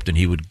a script, and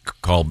he would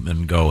call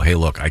and go, hey,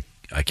 look, I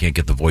can't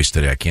get the voice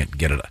today. I can't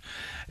get it.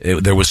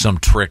 There was some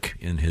trick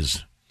in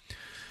his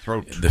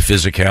throat, the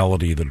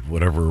physicality, that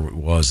whatever it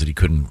was, that he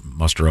couldn't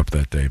muster up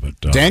that day. But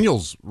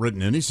Daniel's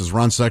written in. He says,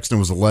 Ron Sexton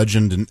was a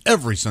legend in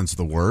every sense of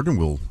the word, and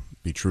will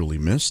be truly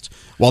missed.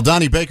 While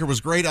Donnie Baker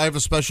was great, I have a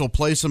special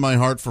place in my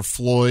heart for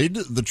Floyd,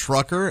 the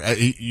trucker.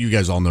 You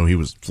guys all know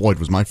Floyd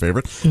was my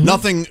favorite. Mm-hmm.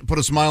 Nothing put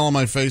a smile on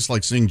my face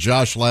like seeing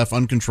Josh laugh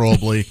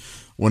uncontrollably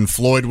when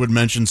Floyd would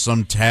mention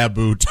some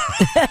taboo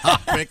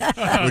topic,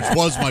 which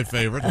was my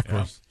favorite, of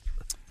course.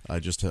 I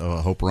just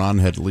hope Ron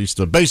had at least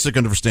a basic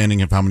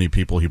understanding of how many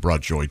people he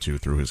brought joy to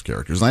through his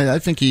characters. And I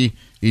think he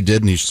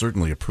did, and he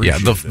certainly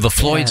appreciated it. The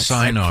Floyd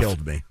sign-off.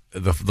 Killed me.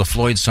 the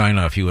Floyd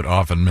sign-off, he would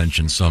often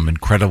mention some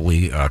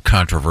incredibly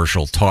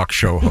controversial talk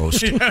show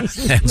host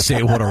and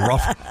say what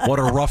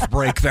a rough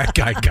break that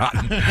guy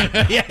gotten.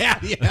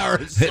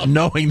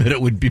 Knowing that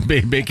it would be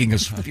making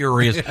us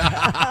furious.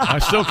 I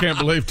still can't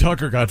believe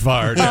Tucker got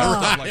fired.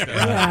 Like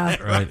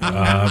that. Right.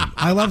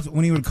 I loved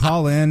when he would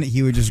call in,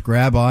 he would just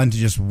grab on to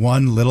just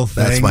one little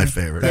thing. That's my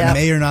favorite. That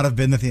may or not have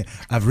been the thing.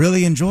 I've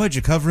really enjoyed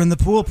you covering the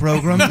pool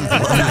program.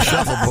 The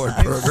shuffleboard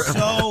program.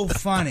 So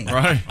funny.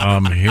 Right.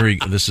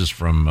 This is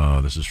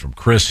from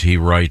Chris. He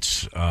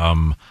writes,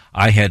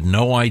 I had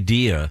no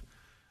idea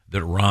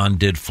that Ron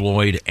did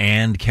Floyd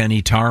and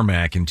Kenny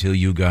Tarmac until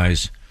you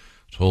guys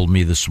told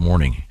me this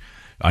morning.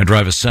 I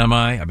drive a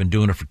semi. I've been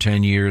doing it for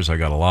 10 years. I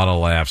got a lot of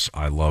laughs.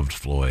 I loved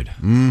Floyd.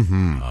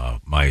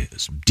 My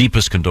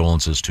deepest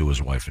condolences to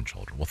his wife and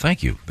children. Well,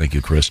 thank you. Thank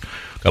you, Chris.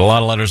 Got a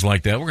lot of letters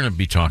like that. We're going to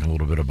be talking a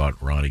little bit about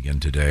Ron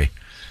again today.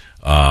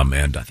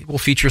 And I think we'll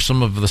feature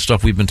some of the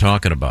stuff we've been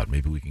talking about.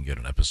 Maybe we can get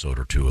an episode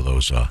or two of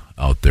those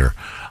out there.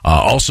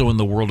 Also in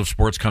the world of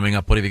sports coming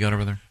up, what have you got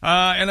over there?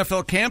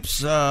 NFL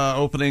camps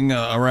opening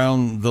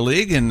around the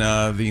league, and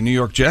the New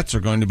York Jets are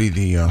going to be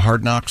the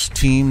Hard Knocks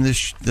team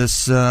this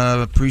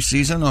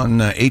preseason on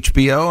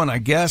HBO. And I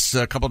guess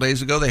a couple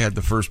days ago they had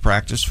the first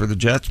practice for the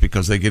Jets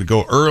because they get to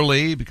go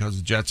early because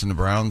the Jets and the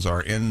Browns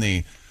are in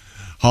the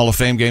Hall of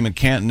Fame game in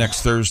Canton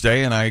next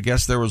Thursday, and I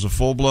guess there was a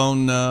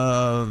full-blown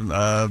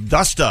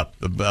dust-up,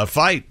 a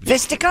fight.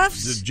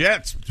 Fisticuffs? The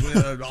Jets,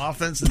 between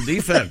offense and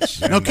defense.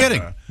 No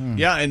kidding.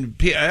 Yeah, and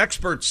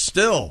experts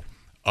still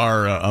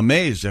are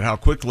amazed at how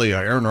quickly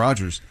Aaron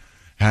Rodgers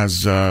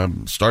has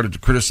started to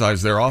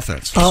criticize their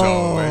offense.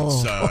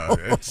 So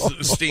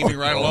it's steaming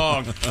right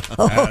along.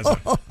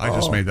 I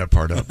just made that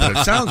part up, but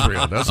it sounds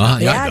real, doesn't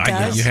it? Yeah, it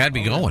does. You had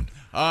me going.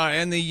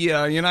 And the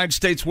United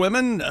States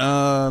women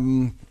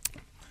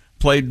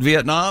played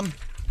Vietnam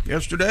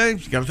yesterday.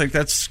 You got to think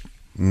that's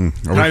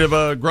kind of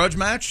a grudge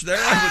match there,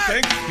 I would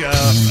think.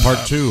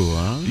 Part 2,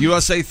 huh?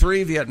 USA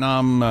 3,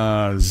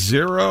 Vietnam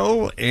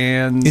 0.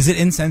 And is it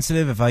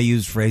insensitive if I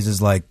use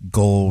phrases like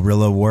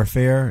guerrilla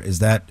warfare? Is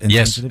that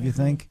insensitive, you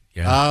think?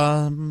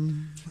 Yeah.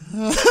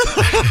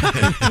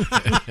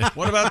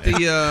 What about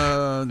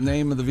the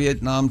name of the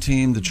Vietnam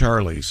team, the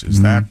Charlies?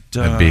 Is that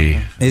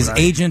is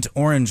Agent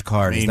Orange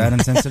Card? Is that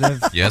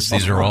insensitive? Yes,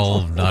 these are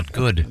all not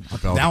good.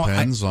 It all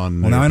depends on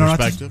now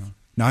perspective.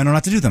 Now I know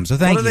not to do them. So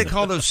thank you. What do they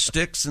call those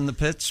sticks in the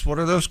pits? What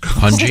are those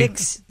called? Punji?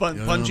 Sticks.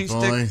 Punji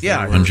sticks?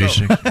 Yeah. Punji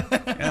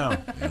sticks. Yeah.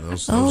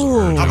 Those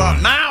How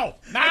about now?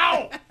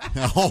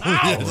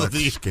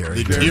 The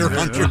scary. The deer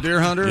hunter.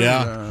 Deer hunter?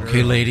 Yeah.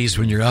 Okay, ladies,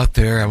 when you're out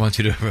there, I want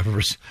you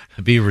to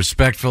be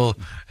respectful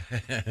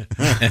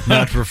and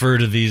not refer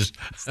to these.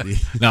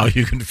 Now,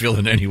 you can fill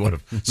in any one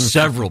of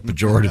several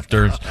pejorative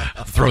terms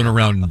thrown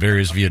around in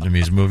various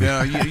Vietnamese movies.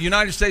 Yeah,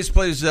 United States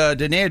plays the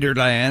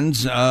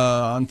Netherlands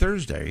on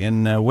Thursday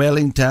in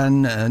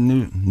Wellington,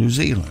 New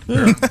Zealand.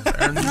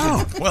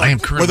 I am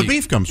currently, where the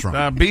beef comes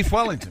from. Beef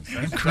Wellington.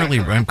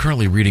 I'm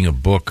currently reading a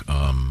book.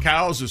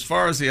 Cows as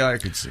far as the eye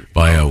could see.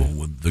 By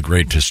the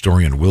great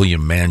historian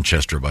William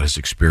Manchester about his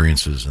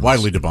experiences.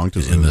 Widely debunked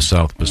as in the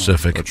South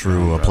Pacific. A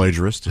true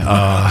plagiarist.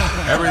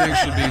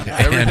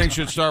 Everything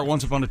should start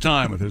once upon a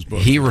time with his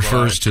book. He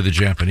refers to the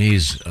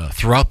Japanese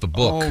throughout the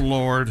book. Oh,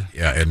 Lord.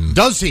 Yeah, and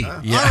does he?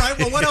 Yeah. All right,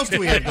 well, what else do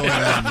we have going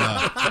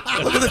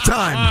on? Look at the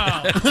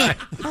time.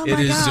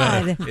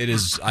 It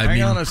is,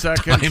 Hang on a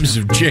second. Times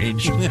have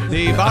changed.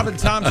 The Bob and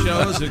Tom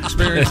Show is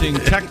experiencing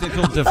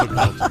technical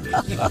difficulties.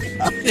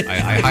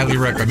 I highly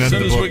recommend as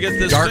soon the as book. we get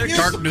this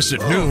Darkness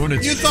at Noon.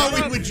 You thought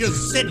we would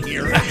just sit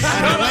here and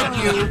let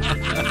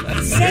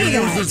you Say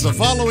uses the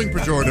following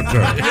pejorative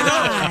term.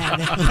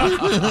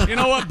 You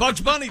know what?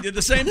 Bugs Bunny did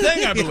the same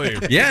thing, I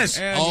believe. Yes.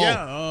 And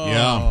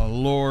yeah.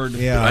 Lord.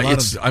 Yeah. I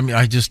just,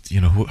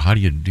 how do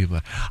you do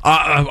that?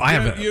 I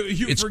have.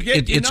 You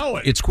forget you know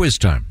it. It's quiz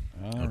time.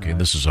 Okay,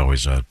 this is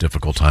always a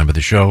difficult time of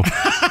the show.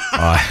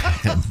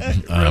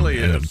 It really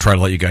is. Try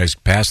to let you guys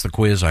pass the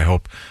quiz, I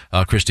hope.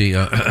 Christy,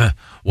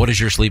 what is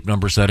your sleep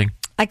number setting?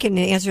 I can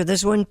answer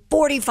this one.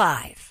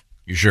 45.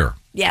 You sure?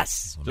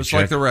 Yes. Just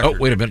like the record. Oh,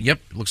 wait a minute. Yep,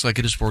 looks like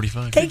it is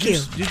 45. Thank you.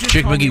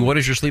 Chick McGee, what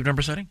is your sleep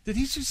number setting? Did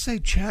he just say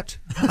Chet?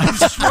 I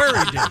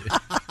swear he did.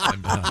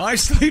 My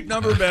sleep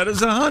number bed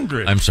is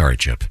 100. I'm sorry,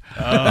 Chip.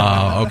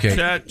 Okay.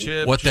 Chet,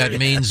 Chip, what that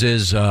means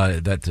is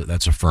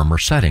that's a firmer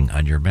setting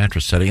on your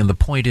mattress setting. And the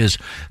point is,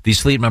 these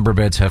sleep number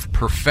beds have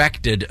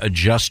perfected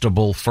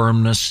adjustable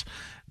firmness.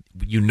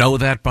 You know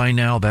that by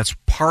now. That's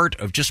part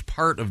of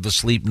the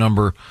Sleep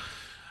Number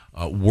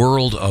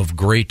world of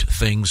great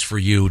things for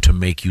you to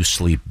make you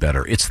sleep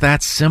better. It's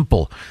that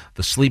simple.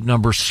 The Sleep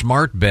Number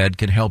Smart Bed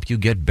can help you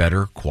get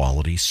better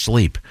quality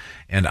sleep.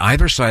 And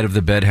either side of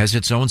the bed has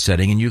its own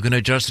setting, and you can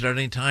adjust it at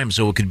any time.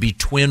 So it could be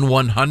twin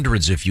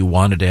 100s if you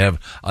wanted to have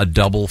a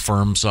double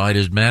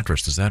firm-sided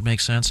mattress. Does that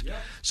make sense? Yeah.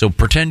 So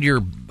pretend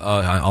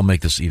I'll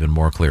make this even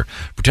more clear.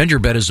 Pretend your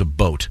bed is a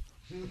boat.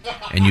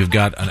 and you've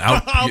got an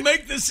out. I'll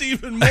make this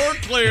even more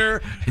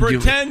clear.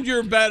 Pretend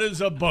your bed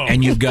is a boat.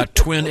 And you've got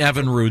twin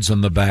Evinrudes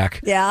in the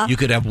back. Yeah. You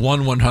could have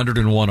one 100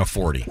 and one a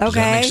 40. Does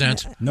that make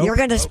sense? Nope. You're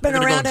going to spin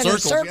around in a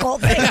circle.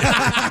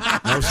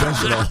 No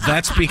sense at all.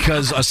 That's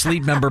because a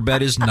Sleep Number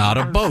bed is not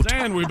a boat.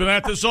 And we've been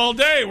at this all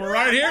day. We're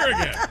right here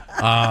again.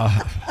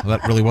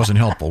 That really wasn't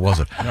helpful, was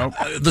it? Nope.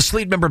 The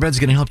Sleep Number bed's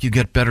going to help you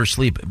get better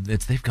sleep.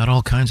 They've got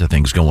all kinds of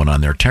things going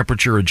on there.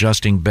 Temperature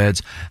adjusting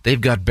beds. They've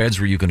got beds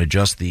where you can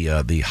adjust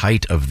the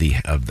height of the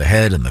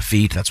head and the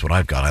feet. That's what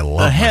I've got. I love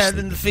the head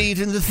and the feet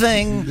and the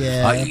thing.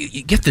 Yeah.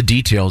 You get the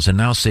details and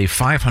now save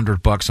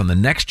 $500 on the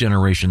next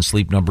generation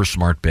Sleep Number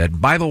smart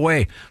bed. By the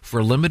way, for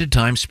a limited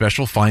time,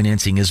 special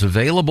financing is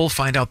available.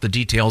 Find out the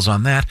details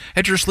on that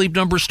at your Sleep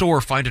Number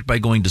store. Find it by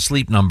going to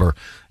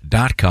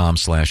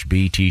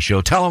sleepnumber.com/BT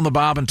show. Tell them the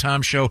Bob and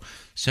Tom Show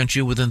sent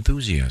you with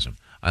enthusiasm.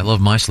 I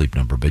love my Sleep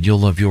Number bed. You'll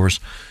love yours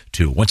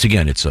too. Once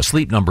again, it's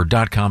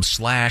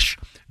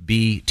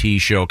sleepnumber.com/BT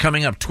show.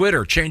 Coming up,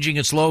 Twitter changing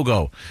its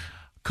logo,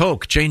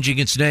 Coke changing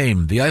its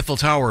name, the Eiffel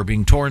Tower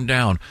being torn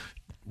down.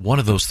 One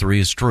of those three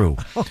is true.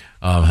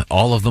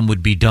 All of them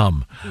would be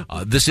dumb.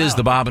 This is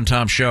the Bob and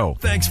Tom Show.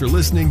 Thanks for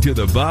listening to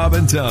the Bob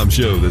and Tom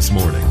Show this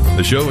morning.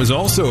 The show is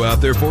also out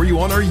there for you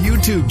on our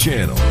YouTube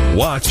channel.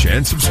 Watch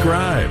and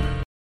subscribe.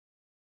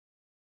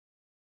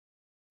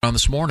 On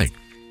this morning.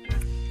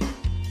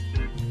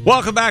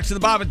 Welcome back to the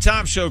Bob and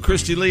Tom Show.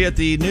 Christy Lee at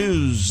the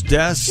news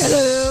desk.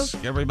 Hello.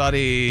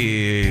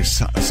 Everybody,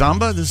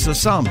 Samba? This is a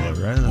Samba,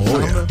 right?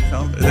 Samba.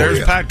 Oh, There's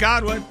yeah. Pat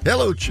Godwin.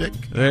 Hello, chick.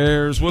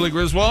 There's Willie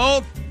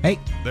Griswold. Hey.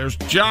 There's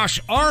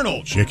Josh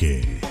Arnold.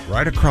 Chicky.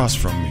 Right across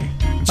from me.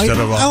 Instead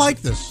of I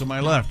like this. to my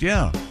left,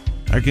 yeah.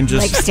 I can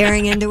just... Like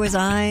staring into his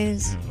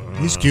eyes.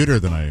 He's cuter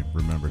than I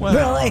remembered.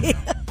 Really?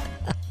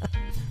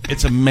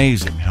 It's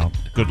amazing how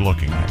good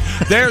looking I am.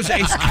 There's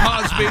Ace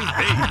Cosby.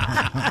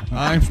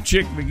 I'm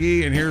Chick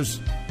McGee, and here's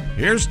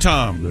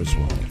Tom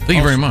Griswold. Thank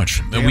you very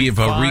much. We have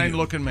fine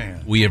looking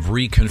man. We have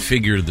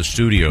reconfigured the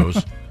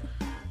studios.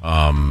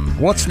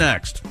 What's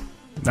next?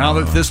 Now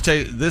that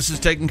this is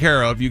taken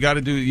care of, you got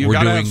to do. You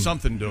got to have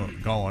something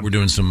going. We're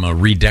doing some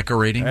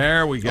redecorating.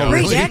 There we go.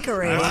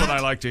 Redecorating. That's what I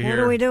like to hear. What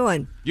are we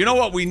doing? You know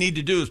what we need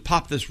to do is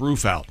pop this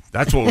roof out.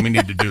 That's what we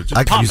need to do. Just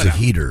I could pop use it a out.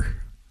 heater.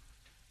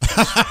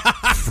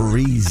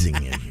 Freezing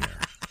in here.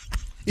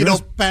 You know,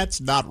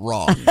 Pat's not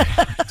wrong.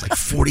 It's like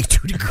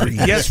 42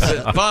 degrees. Yes,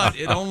 but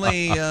it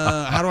only.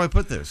 How do I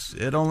put this?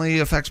 It only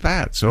affects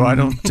Pat, so I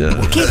don't.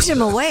 Keeps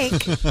him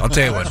awake. I'll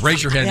tell you what.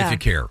 Raise your hand if you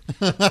care.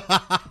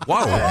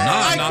 Wow,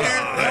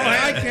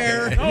 I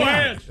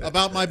care.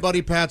 About my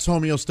buddy Pat's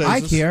homeostasis.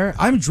 I care.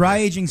 I'm dry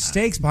aging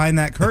steaks behind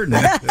that curtain.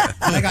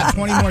 I got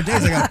 20 more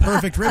days. I got a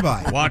perfect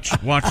ribeye.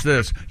 Watch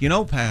this. You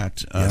know,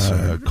 Pat,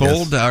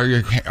 cold.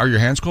 Yes. Are your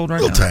hands cold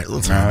right now?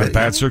 Little tiny.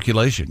 Bad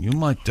circulation. You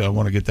might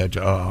want to get that.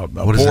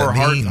 What does that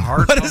mean?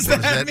 Heart What does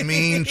that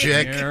mean,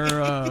 Chick?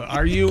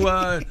 Are you?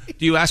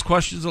 Do you ask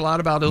questions a lot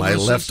about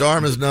illnesses? My left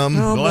arm is numb.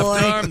 Oh, The left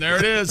boy. arm. There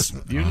it is.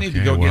 You need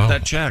to go get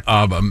that checked.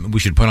 We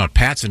should point out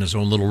Pat's in his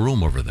own little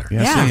room over there.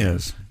 Yes, Yeah. he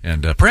is.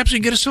 And perhaps we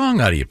can get a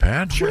song out of you,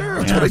 Pat.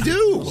 Sure, that's what I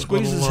do.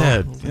 Squeeze his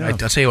head. Yeah. I'll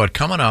tell you what,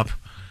 coming up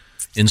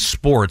in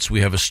sports,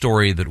 we have a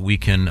story that we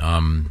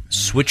can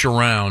switch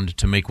around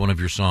to make one of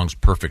your songs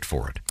perfect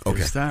for it. Okay.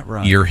 Is that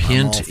right? Your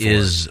hint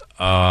is...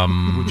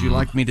 Would you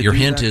like me to Your do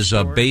hint that is a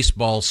story?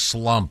 baseball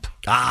slump.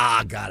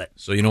 Got it.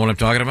 So you know what I'm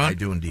talking about? I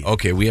do indeed.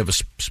 Okay, we have a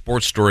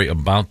sports story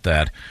about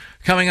that.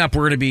 Coming up,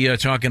 we're going to be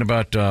talking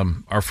about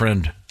our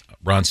friend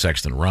Ron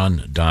Sexton.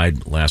 Ron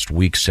died last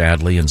week,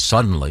 sadly and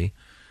suddenly.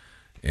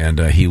 And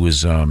he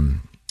was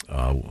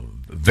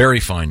very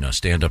fine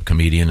stand-up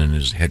comedian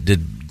and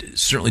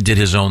certainly did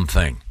his own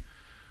thing.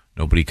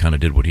 Nobody kind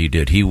of did what he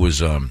did. He was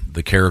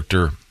the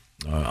character,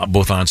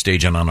 both on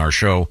stage and on our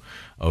show,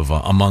 of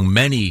among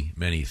many,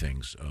 many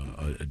things.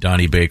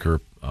 Donnie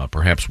Baker,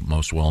 perhaps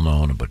most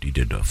well-known, but he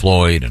did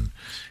Floyd and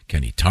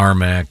Kenny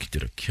Tarmac. He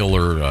did a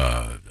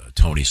killer,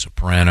 Tony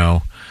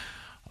Soprano.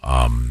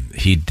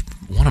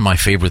 One of my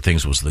favorite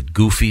things was the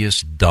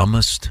goofiest,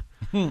 dumbest.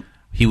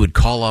 He would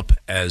call up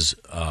as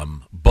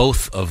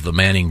both of the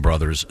Manning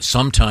brothers,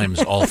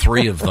 sometimes all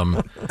three of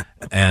them,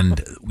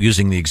 and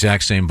using the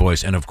exact same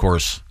voice, and of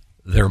course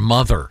their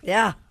mother,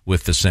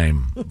 with the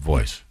same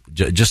voice.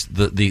 Just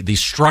the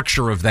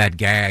structure of that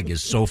gag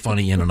is so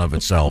funny in and of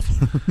itself,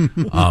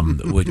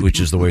 which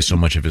is the way so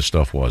much of his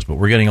stuff was. But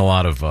we're getting a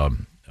lot of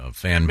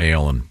fan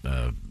mail and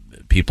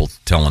people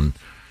telling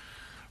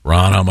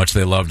Ron how much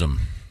they loved him.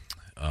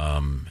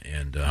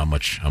 And how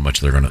much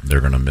they're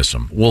gonna miss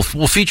him. We'll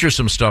feature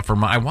some stuff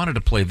from. I wanted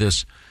to play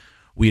this.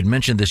 We had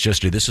mentioned this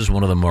yesterday. This is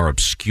one of the more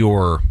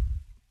obscure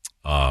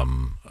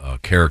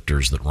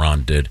characters that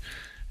Ron did.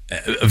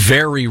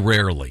 Very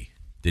rarely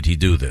did he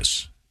do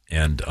this,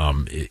 and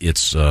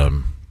it's.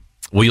 Well,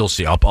 you'll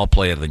see. I'll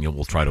play it, and then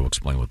we'll try to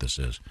explain what this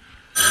is.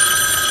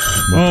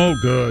 Oh,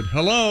 good.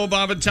 Hello,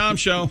 Bob and Tom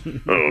Show. Hey,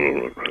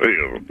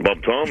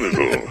 Bob Tom is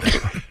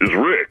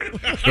Rick.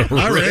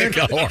 Hi, Rick.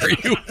 How are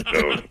you?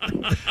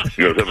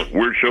 You guys have a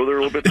weird show there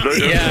a little bit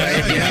today?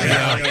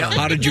 Yeah.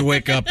 How did you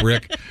wake up,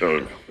 Rick?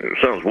 It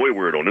sounds way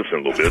weird on this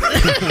end a little bit.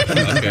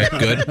 Okay,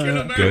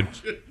 good.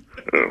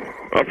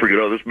 I'll forget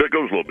how this bit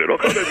goes a little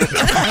bit.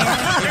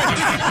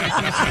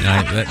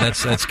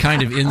 That's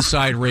kind of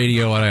inside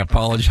radio, and I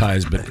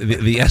apologize, but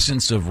the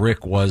essence of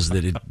Rick was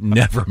that it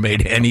never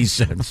made any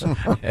sense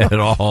at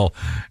all,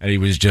 and he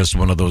was just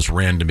one of those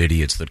random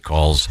idiots that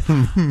calls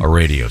a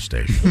radio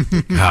station.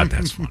 God,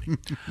 that's funny.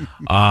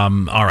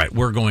 All right,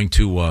 we're going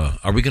to.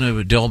 Are we going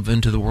to delve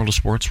into the world of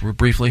sports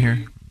briefly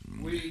here?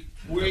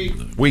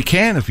 We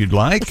can if you'd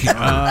like.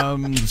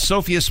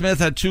 Sophia Smith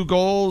had 2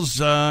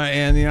 goals,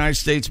 and the United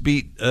States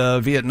beat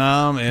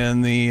Vietnam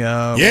in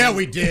the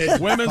we did.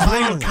 Women's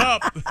World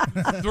Cup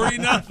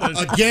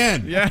 3-0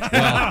 again.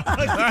 Yeah,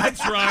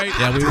 that's right.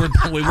 Yeah,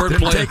 we weren't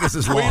playing. Take us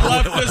as long. We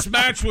left this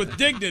match with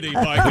dignity.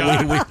 By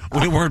God,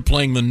 we weren't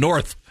playing the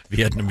North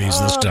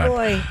Vietnamese this time.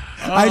 Boy.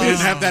 I didn't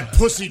have that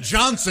pussy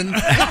Johnson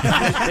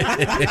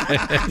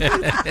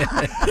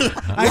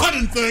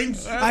running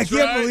things. I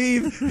can't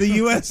believe the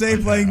USA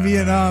playing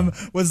Vietnam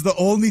was the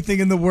only thing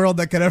in the world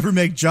that could ever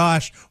make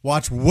Josh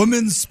watch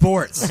women's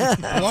sports.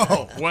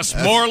 Whoa.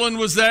 Westmoreland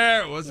was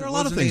there. There are a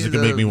lot of things that can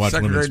make me watch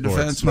women's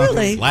sports.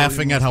 Really?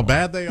 Laughing at how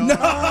bad they are. No.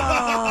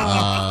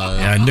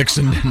 Yeah,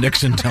 Nixon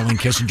telling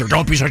Kissinger,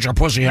 "Don't be such a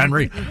pussy,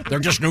 Henry. They're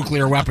just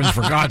nuclear weapons,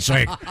 for God's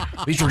sake.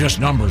 These are just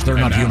numbers. They're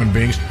not human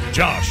beings."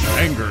 Josh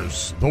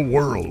angers the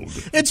world.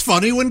 It's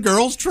funny when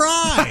girls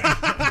try.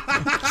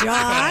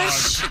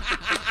 Josh.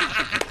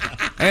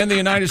 And the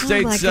United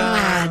States my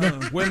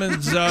God.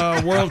 Women's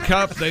World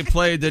Cup, they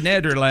played the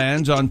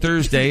Netherlands on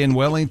Thursday in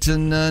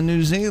Wellington,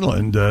 New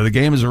Zealand. The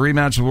game is a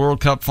rematch of the World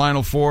Cup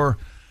Final Four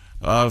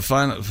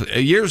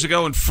years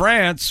ago in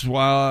France,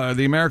 while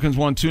the Americans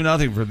won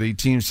 2-0 for the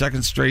team's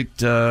second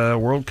straight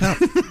World Cup.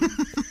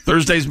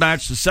 Thursday's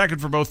match, the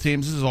second for both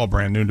teams. This is all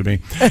brand new to me.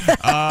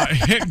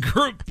 In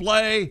group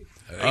play...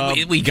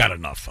 we got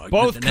enough.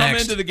 Both come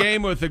into the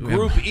game with a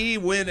Group E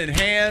win in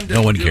hand.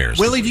 No one cares.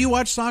 Willie, do you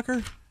watch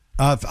soccer?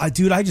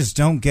 Dude, I just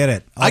don't get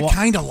it. I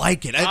kind of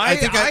like it. I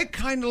think I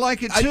kind of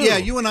like it, too. Yeah,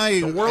 you and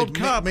I... The World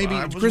Cup. Maybe,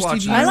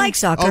 Christy, I like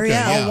soccer, okay,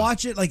 yeah. I'll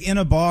watch it like in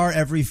a bar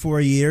every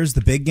 4 years,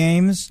 the big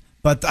games.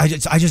 But I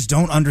just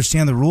don't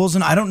understand the rules,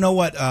 and I don't know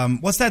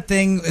what's that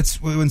thing?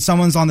 It's when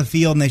someone's on the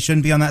field and they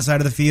shouldn't be on that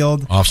side of the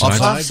field.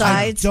 Offsides.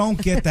 I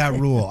don't get that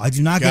rule. I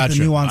do not get the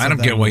nuance. I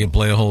don't get why you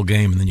play a whole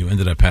game and then you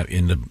end up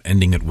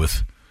ending it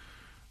with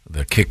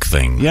the kick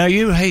thing. Yeah,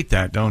 you hate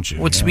that, don't you?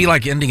 Well, it's to be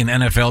like ending an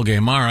NFL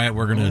game. All right,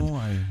 we're going to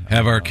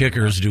have our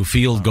kickers do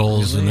field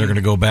goals, and they're going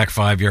to go back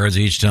 5 yards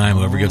each time.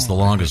 Whoever gets the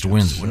longest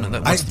wins.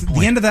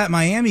 The end of that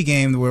Miami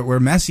game where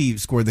Messi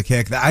scored the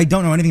kick, I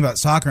don't know anything about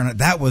soccer, and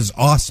that was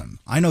awesome.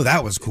 I know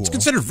that was cool. It's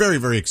considered very,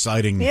 very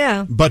exciting.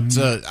 Yeah. But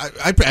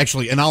I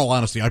actually, in all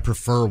honesty, I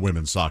prefer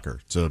women's soccer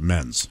to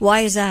men's.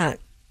 Why is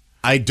that?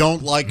 I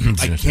don't like.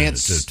 I can't.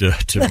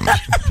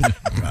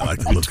 I like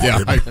to look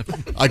at it.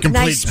 I complete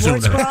Nice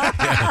sports sooner. bra.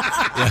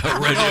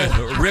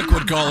 Rick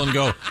would call and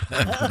go,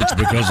 "It's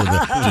because of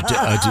the."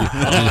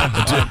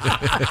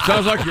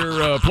 Sounds like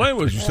you're playing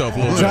with yourself a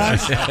little bit.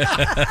 Josh,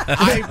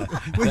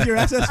 with your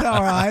SSR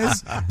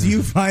eyes, do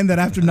you find that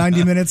after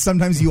 90 minutes,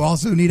 sometimes you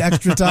also need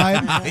extra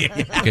time?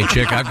 Okay,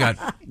 Chick, I've got.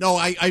 No,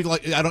 I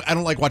like. I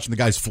don't like watching the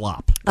guys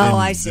flop. Oh,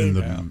 I see.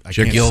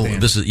 Chick, you'll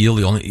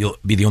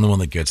be the only one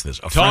that gets this.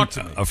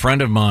 A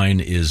friend of mine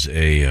is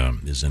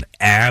an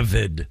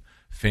avid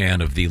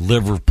fan of the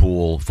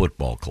Liverpool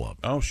Football Club.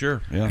 Oh,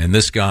 sure. Yeah. And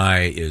this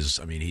guy is,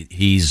 I mean,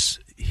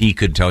 he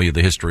could tell you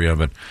the history of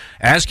it.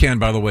 As can,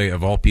 by the way,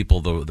 of all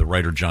people, the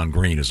writer John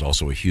Green is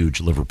also a huge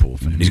Liverpool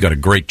fan. He's got a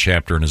great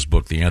chapter in his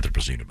book, The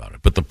Anthropocene, about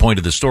it. But the point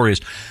of the story is,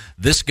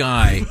 this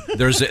guy,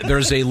 there's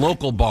a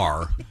local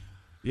bar.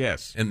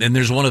 Yes. And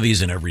there's one of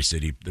these in every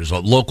city. There's a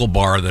local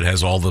bar that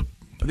has all the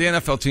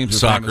NFL teams,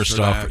 soccer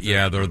stuff.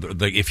 Yeah,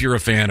 if you're a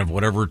fan of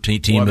whatever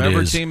team whatever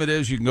it is, team it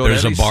is, you can go.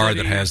 There's to a any bar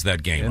city that has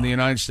that game in the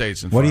United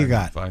States. And what do you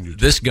got?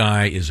 This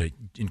guy is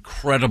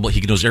incredible.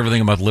 He knows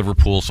everything about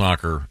Liverpool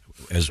soccer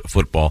as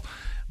football,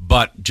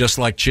 but just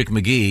like Chick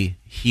McGee,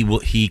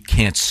 he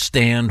can't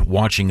stand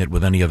watching it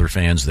with any other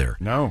fans there.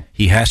 No,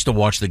 he has to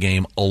watch the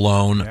game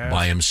alone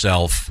by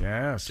himself.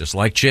 Yes, just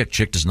like Chick.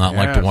 Chick does not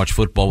like to watch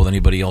football with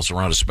anybody else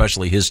around,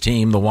 especially his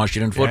team, the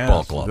Washington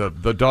Football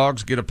Club. The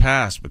dogs get a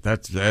pass, but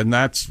that's they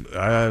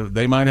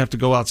might have to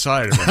go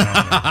outside every now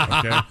and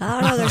then. Okay?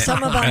 I don't know. There's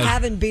something about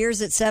having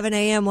beers at 7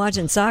 a.m.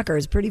 watching soccer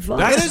is pretty fun.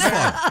 That is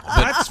fun.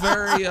 That's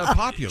very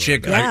popular.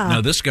 Chick,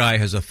 now this guy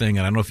has a thing,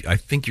 and I don't know I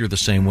think you're the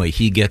same way.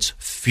 He gets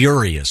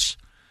furious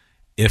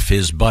if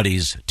his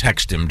buddies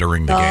text him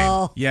during the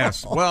game.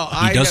 Yes. Well,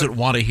 he doesn't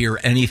want to hear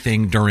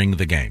anything during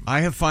the game.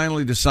 I have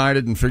finally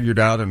decided and figured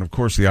out, and of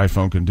course the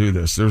iPhone can do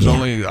this.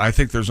 I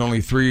think there's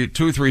only 2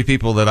 or 3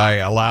 people that I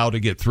allow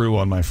to get through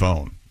on my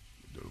phone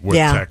with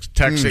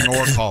texting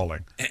or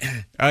calling.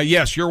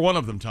 Yes, you're one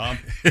of them, Tom.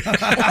 And,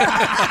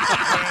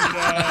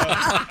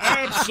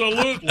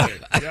 absolutely.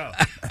 Yeah.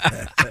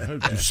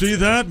 You see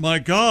that? My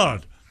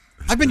God.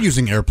 I've been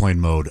using airplane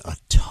mode a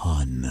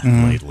ton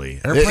lately.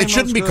 It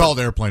shouldn't be called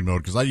airplane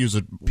mode because I use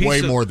it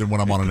way more than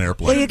when I'm on an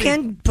airplane. Well, you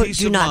can put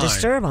Do Not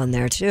Disturb on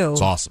there, too.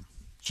 It's awesome.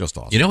 It's just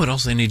awesome. You know what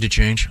else they need to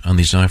change on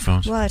these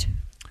iPhones? What?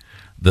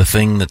 The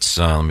thing that's,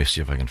 let me see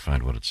if I can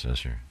find what it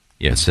says here.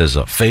 Yeah, it says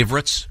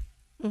favorites.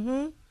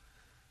 Mm-hmm.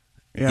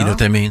 Yeah. You know what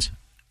that means?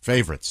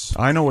 Favorites.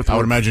 I know what I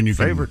would imagine you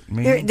favorite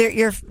means. They're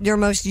your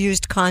most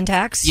used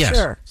contacts? Yes.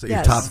 Sure. So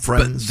your top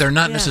friends. But they're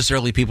not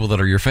necessarily people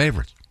that are your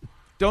favorites.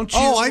 Don't you?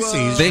 Oh, I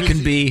see. They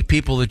can be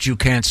people that you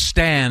can't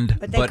stand,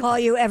 But they call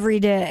you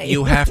every day.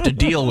 you have to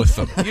deal with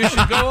them. You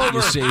should go over.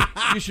 You see.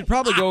 You should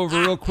probably go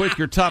over real quick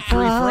your top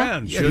 3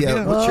 friends.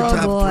 Yeah, what's your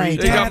top 3?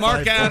 You got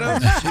Mark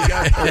Adams.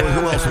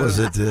 Who else was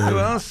it? Who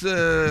else?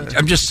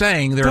 I'm just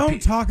saying there.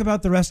 Don't talk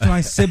about the rest of my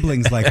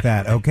siblings like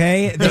that,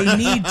 okay? They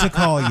need to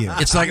call you.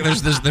 It's like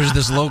there's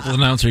this local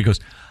announcer. He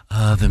goes,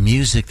 the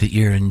music that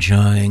you're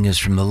enjoying is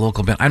from the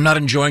local band. I'm not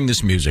enjoying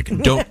this music.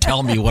 Don't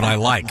tell me what I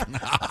like.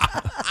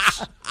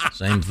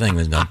 Same thing.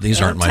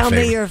 These aren't my tell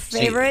favorite. me your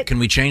favorite. See, can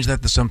we change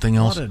that to something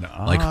else? What an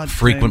Like odd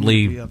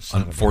frequently thing to be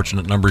upset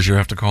unfortunate numbers you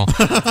have to call.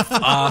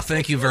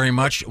 Thank you very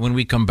much. When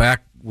we come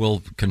back,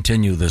 we'll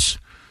continue this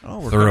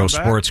thorough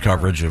sports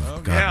coverage of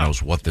God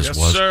knows what this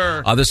was.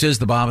 Sir. This is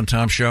the Bob and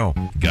Tom Show.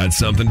 Got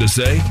something to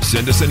say?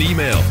 Send us an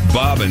email.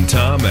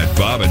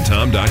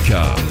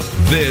 bobandtom@bobandtom.com.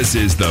 This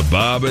is the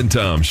Bob and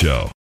Tom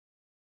Show.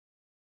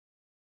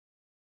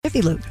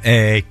 Jiffy Lube.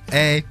 Hey.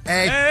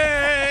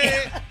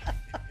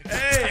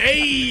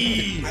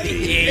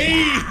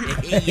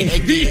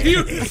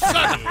 You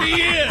sucked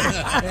me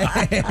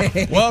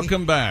in.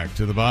 Welcome back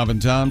to the Bob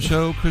and Tom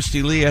Show.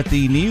 Christy Lee at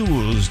the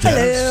news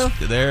desk.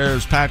 Hello.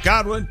 There's Pat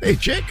Godwin. Hey,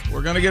 chick.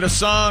 We're going to get a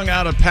song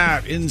out of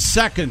Pat in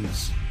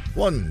seconds.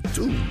 1,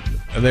 2.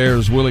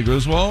 There's Willie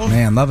Griswold.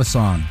 Man, love a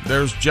song.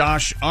 There's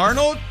Josh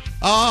Arnold.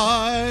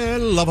 I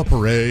love a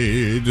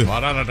parade.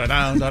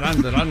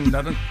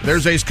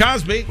 There's Ace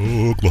Cosby.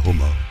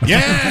 Oklahoma.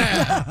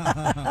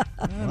 Yeah.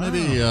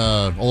 Maybe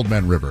Old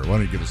Man River. Why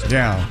don't you give us a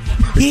Yeah.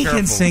 He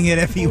can sing it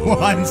if he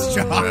wants,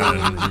 John.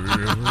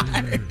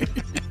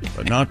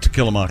 But not To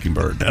Kill a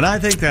Mockingbird. And I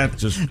think that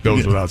just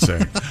goes without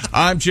saying.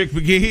 I'm Chick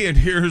McGee, and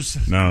here's...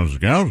 Now,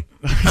 Scout.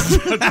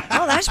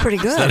 Oh, that's pretty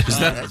good. Is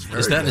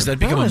that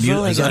become was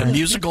really is that a good.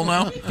 musical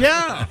now?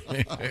 Yeah.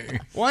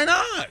 Why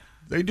not?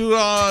 They do... Kill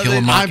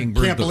a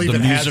Mockingbird, I can't believe the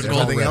it has musical.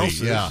 everything already. else.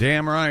 Yeah.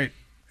 Damn right.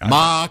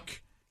 Mock.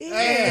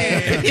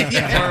 Yeah.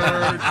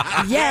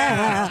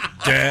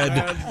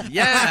 Dead.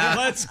 Yeah.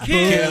 Let's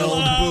kill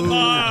a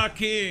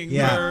mockingbird.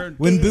 Yeah.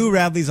 When Boo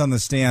Radley's on the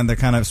stand, they're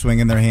kind of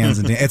swinging their hands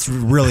and it's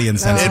really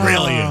insensitive. It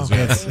really is.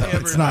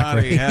 It's not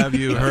Everybody, great. have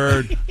you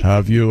heard?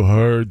 Have you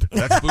heard?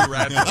 That's Boo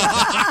Radley.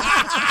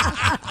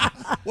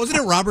 Wasn't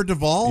it Robert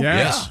Duvall?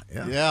 Yes.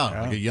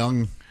 Yeah. Like a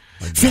young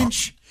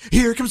Finch.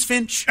 Here comes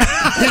Finch.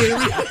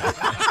 Atticus.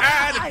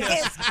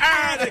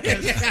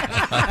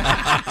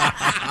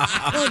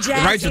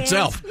 It writes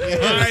itself.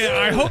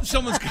 I hope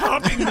someone's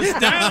copying this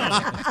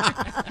down.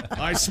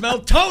 I smell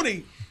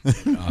Tony.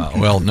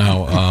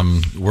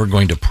 We're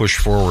going to push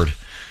forward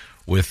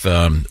with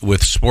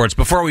sports.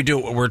 Before we do,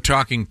 we're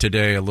talking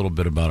today a little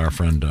bit about our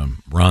friend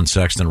Ron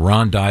Sexton.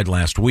 Ron died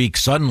last week.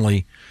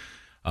 Suddenly,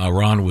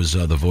 Ron was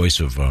the voice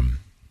of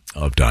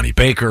Donnie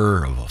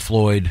Baker, of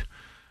Floyd,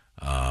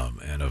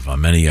 and of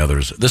many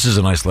others. This is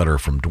a nice letter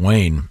from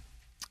Dwayne.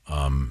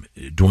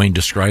 Dwayne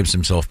describes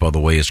himself, by the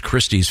way, as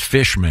Christie's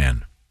fish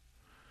man.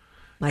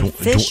 My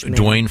fish man.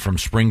 Dwayne from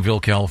Springville,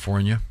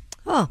 California.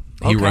 Oh,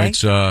 okay. He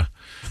writes,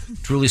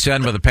 truly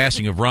saddened by the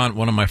passing of Ron.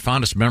 One of my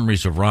fondest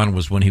memories of Ron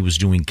was when he was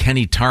doing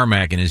Kenny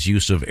Tarmac in his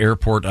use of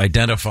airport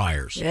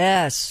identifiers.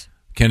 Yes.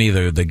 Kenny,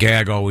 the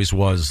gag always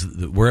was,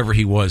 wherever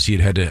he was, he'd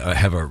had to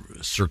have a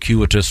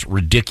circuitous,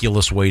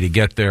 ridiculous way to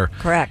get there.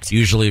 Correct.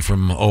 Usually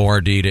from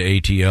ORD to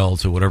ATL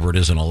to whatever it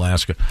is in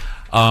Alaska.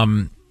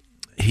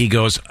 He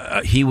goes,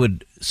 he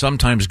would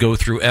sometimes go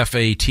through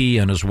FAT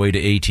on his way to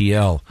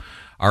ATL.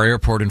 Our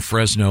airport in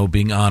Fresno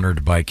being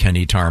honored by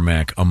Kenny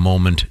Tarmac, a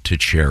moment to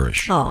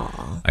cherish.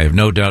 Aww. I have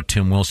no doubt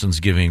Tim Wilson's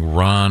giving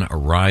Ron a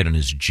ride on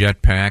his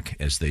jetpack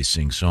as they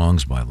sing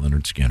songs by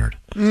Leonard Skinner.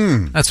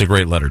 That's a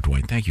great letter,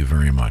 Dwayne. Thank you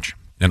very much.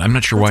 And I'm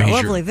not sure why That's a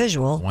he's lovely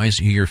visual. Why is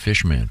he your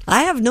fish man?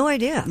 I have no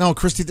idea. No,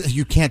 Christy,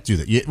 you can't do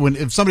that.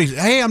 If somebody's,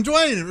 hey, I'm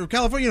Dwayne from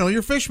California,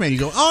 you're fish man. You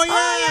go, oh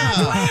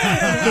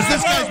yeah, because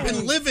this guy's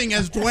been living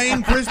as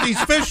Dwayne Christie's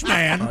fish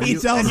man, and you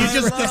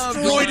just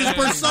destroyed his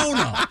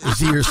persona. Is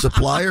he your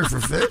supplier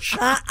for fish?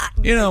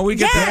 We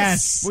get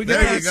Yes.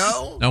 There you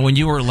go. Now, when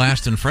you were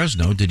last in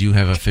Fresno, did you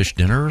have a fish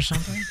dinner or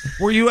something?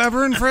 Were you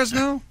ever in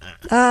Fresno?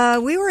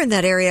 We were in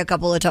that area a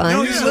couple of times.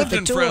 No, you lived with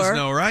in the tour.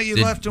 Fresno, right? You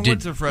left and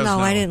went to Fresno.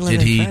 No, I didn't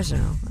live in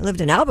Fresno. I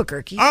lived in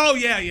Albuquerque. Oh,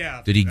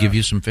 yeah. Did he give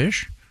you some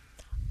fish?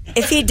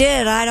 If he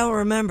did, I don't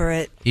remember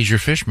it. He's your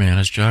fish man,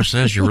 as Josh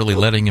says. You're really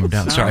letting him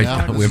down. Sorry,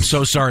 I'm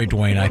so sorry,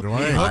 Dwayne.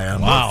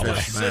 Wow.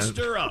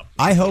 Sister up.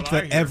 I hope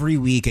that every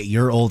week at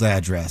your old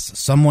address,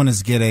 someone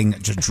is getting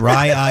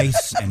dry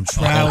ice and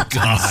trout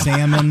and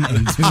salmon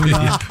and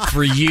tuna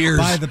for years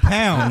by the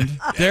pound.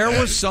 There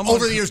was someone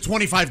over the years,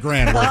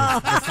 $25,000 worth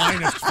of the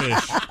finest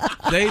fish.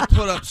 They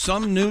put up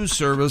some news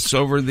service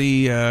over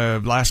the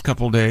last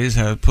couple of days.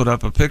 Have put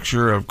up a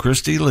picture of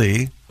Christy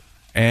Lee.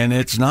 And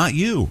it's not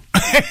you.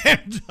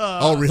 And,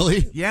 oh,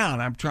 really? Yeah, and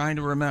I'm trying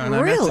to remember.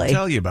 And I meant to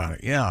tell you about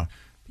it. Yeah.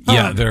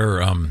 Yeah,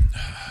 they're on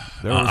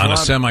a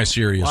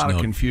semi-serious note. A lot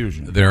of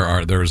confusion.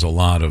 There's a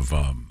lot of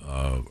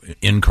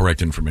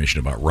incorrect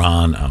information about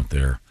Ron out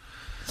there,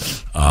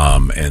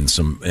 and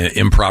some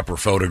improper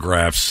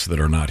photographs that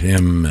are not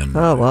him. And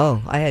oh,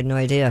 whoa! I had no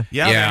idea.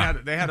 Yeah.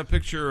 They had a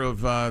picture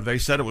of. They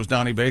said it was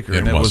Donnie Baker,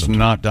 and it was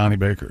not Donnie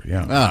Baker.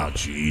 Yeah. Oh,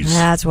 jeez.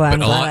 That's why I'm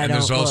glad I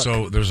don't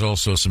look. There's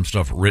also some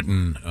stuff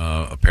written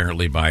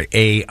apparently by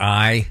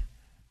AI.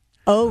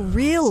 Oh,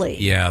 really?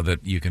 Yeah,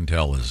 that you can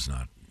tell is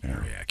not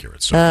very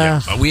accurate.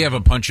 So we have a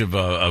bunch of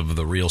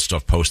the real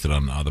stuff posted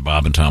on the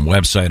Bob and Tom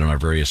website and our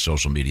various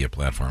social media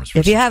platforms.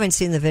 If you haven't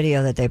seen the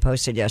video that they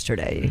posted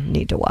yesterday, you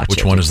need to watch it.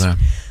 Which one is that?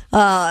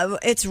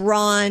 It's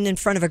Ron in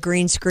front of a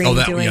green screen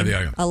doing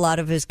a lot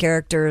of his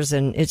characters,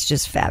 and it's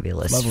just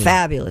fabulous. Lovely.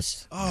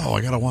 Fabulous. Oh,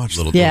 I got to watch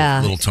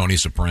little Tony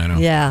Soprano.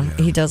 Yeah,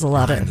 he does a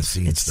lot behind the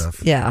scenes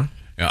stuff. Yeah.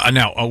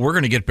 Now, we're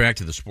going to get back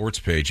to the sports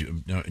page.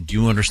 Do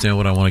you understand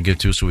what I want to get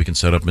to so we can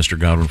set up Mr.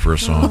 Godwin for a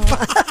song?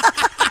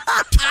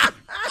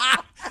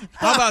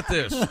 How about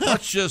this?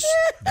 Let's just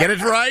get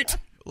it right.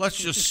 Let's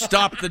just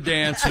stop the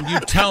dance and you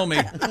tell me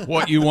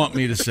what you want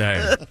me to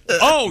say.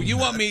 Oh, you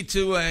want me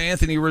to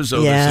Anthony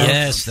Rizzo?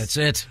 Yes, that's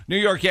it. New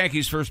York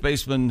Yankees first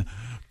baseman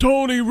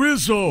Tony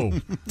Rizzo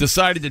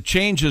decided to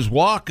change his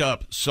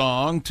walk-up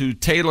song to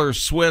Taylor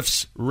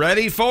Swift's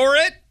 "Ready for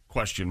It?" ?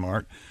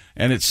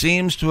 And it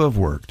seems to have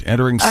worked.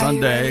 Entering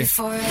Sunday.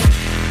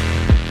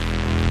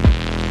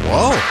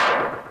 Whoa.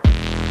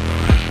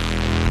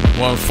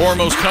 One of the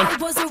foremost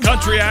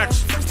country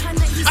acts.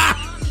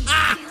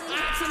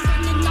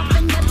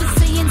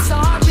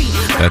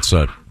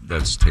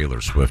 That's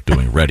Taylor Swift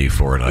doing "Ready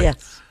for It."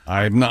 Yes.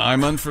 I'm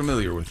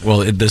unfamiliar with it.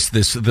 Well, it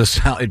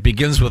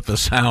begins with the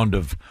sound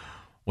of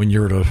when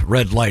you're at a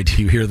red light.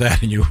 You hear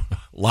that and you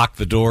lock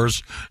the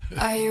doors.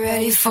 Are you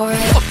ready for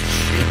it?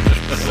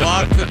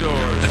 Lock the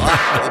doors.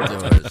 Lock the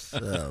doors.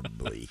 Oh,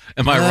 boy.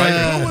 Am I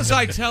right? Who was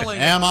I telling?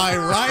 Am I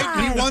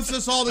right? He wants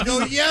us all to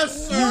go,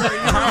 yes, sir.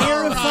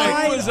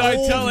 Terrified. Who was I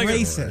telling?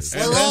 Racist.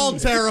 We're all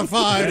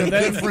terrified of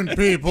different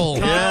people.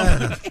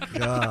 Yeah.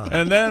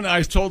 And then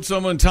I told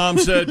someone, Tom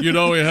said, he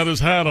had his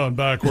hat on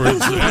backwards.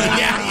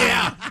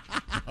 Yeah.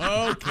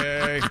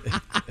 Okay.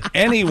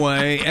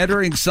 Anyway,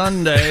 entering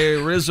Sunday,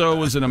 Rizzo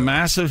was in a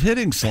massive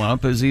hitting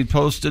slump as he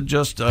posted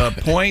just a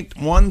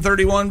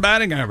 .131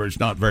 batting average.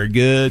 Not very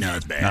good. No,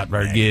 it's bad. Not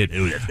very good.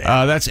 Ooh, that's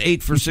bad. That's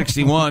 8 for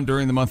 61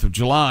 during the month of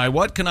July.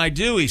 What can I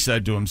do? He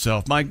said to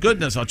himself. My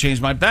goodness, I'll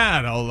change my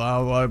bat.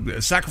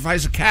 I'll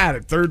sacrifice a cat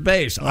at third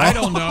base. I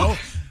don't know.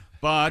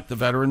 But the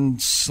veteran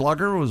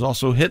slugger was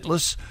also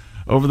hitless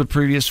over the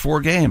previous 4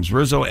 games.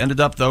 Rizzo ended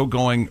up, though,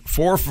 going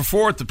 4 for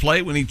 4 at the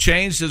plate when he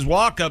changed his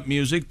walk-up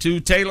music to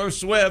Taylor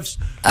Swift's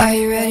Are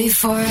You Ready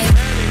for It?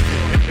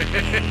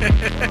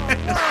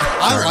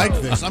 I like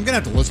this. I'm going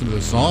to have to listen to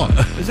this song.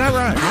 Is that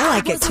right? I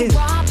like it, too.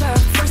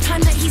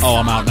 Oh,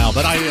 I'm out now,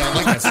 but I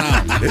like that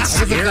sound. It's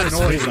that scary.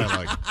 noise I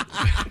like.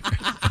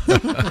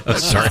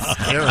 Sorry.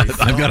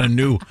 I've got a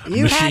new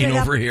You had machine it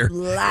up over here.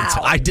 loud.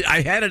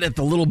 I had it at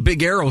the little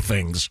big arrow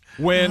things.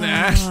 When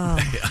asked...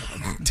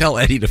 Tell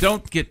Eddie to...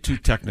 Don't get too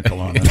technical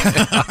on it.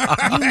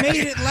 You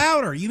made it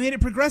louder. You made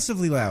it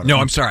progressively louder. No,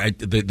 I'm sorry.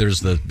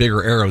 There's the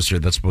bigger arrows here.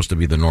 That's supposed to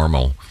be the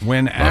normal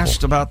When level.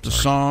 asked about the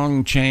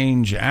song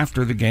change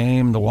after the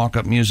game, the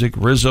walk-up music,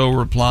 Rizzo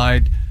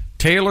replied,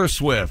 Taylor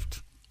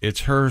Swift,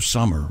 it's her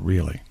summer,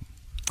 really.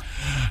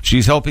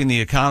 She's helping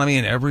the economy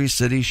in every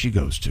city she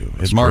goes to.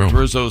 It marked true.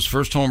 Rizzo's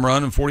first home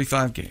run in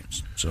 45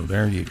 games. So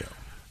there you go.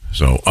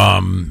 So,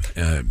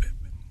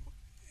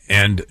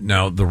 and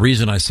now the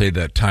reason I say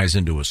that ties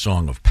into a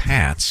song of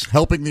Pat's.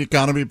 Helping the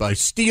economy by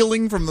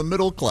stealing from the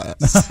middle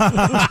class.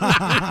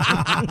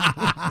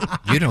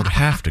 You don't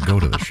have to go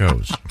to the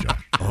shows, Josh.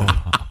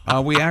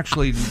 We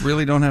actually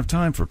really don't have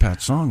time for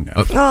Pat's song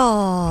now.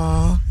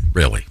 Oh.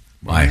 Really?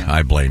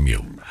 I blame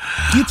you.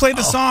 You played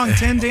the song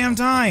 10 damn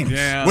times.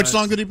 Yeah, Which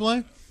song did he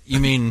play?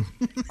 You mean,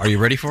 are you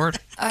ready for it?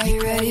 Are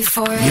you ready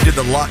for it? You did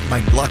the lock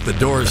the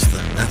doors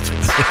thing. That's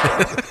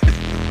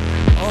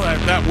Oh,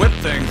 that whip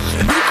thing.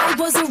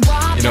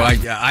 You know,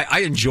 I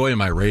enjoy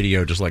my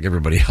radio just like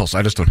everybody else.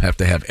 I just don't have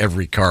to have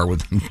every car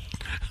within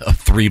a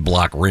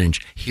 3-block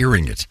range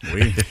hearing it.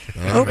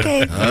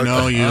 Okay. I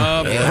know you.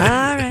 All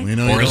right. We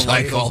know Or you as don't I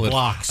like call those it,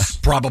 blocks.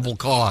 probable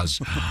cause.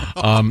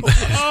 Oh,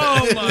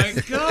 my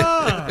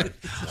God.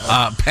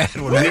 Pat,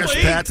 There's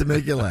Pat to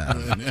make you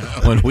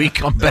laugh. when we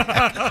come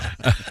back,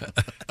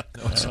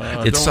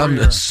 It's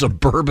some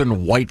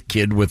suburban white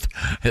kid with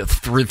a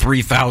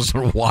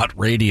 3,000 watt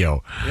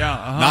radio.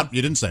 Yeah, Not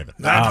you didn't save it.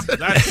 That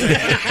saves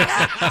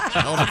it.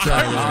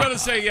 I was going to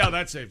say, yeah,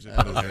 that saves it.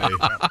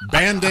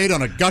 Band-Aid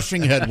on a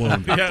gushing head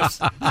wound. Yes.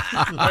 There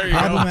you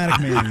Problematic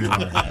go. man you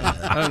are.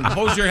 And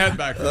hose your head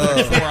back for the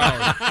next 4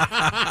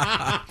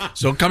 hours.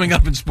 So coming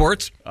up in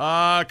sports?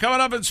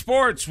 Coming up in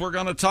sports, we're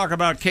going to talk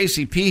about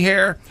KCP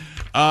hair.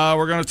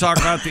 We're going to talk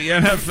about the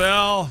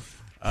NFL.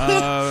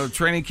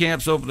 Training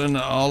camps opening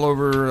all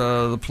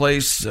over the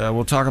place.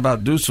 We'll talk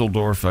about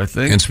Dusseldorf, I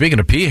think. And speaking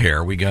of pea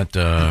hair, we got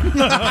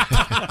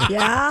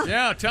Yeah?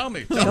 Yeah, tell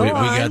me. we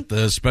got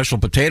the special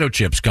potato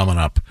chips coming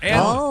up.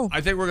 And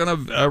I think we're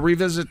going to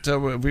revisit.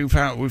 We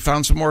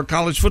found some more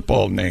college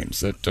football names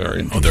that are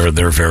in. Oh,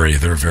 they're very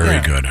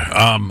good.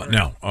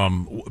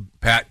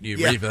 Pat, you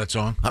ready for that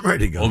song? I'm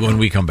ready to go. We'll go when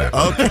we come back.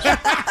 Okay.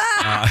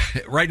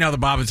 Right now, the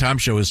Bob and Tom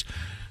Show is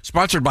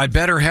sponsored by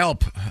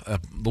BetterHelp.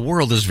 The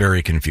world is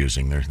very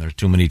confusing. There's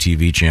too many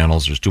TV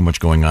channels. There's too much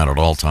going on at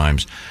all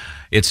times.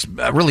 It's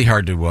really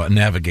hard to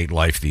navigate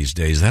life these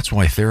days. That's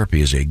why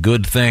therapy is a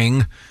good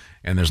thing.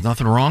 And there's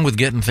nothing wrong with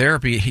getting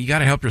therapy. You got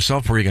to help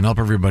yourself before you can help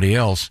everybody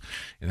else.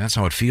 And that's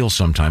how it feels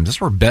sometimes.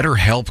 That's where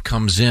BetterHelp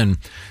comes in,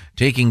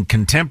 taking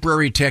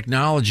contemporary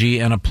technology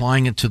and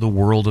applying it to the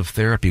world of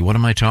therapy. What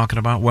am I talking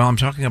about? Well, I'm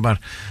talking about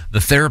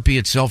the therapy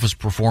itself is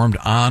performed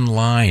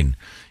online.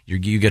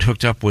 You get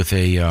hooked up with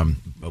a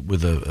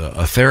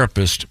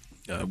therapist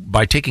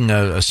by taking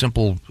a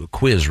simple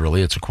quiz,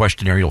 really. It's a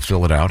questionnaire. You'll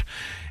fill it out,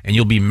 and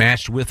you'll be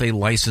matched with a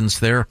licensed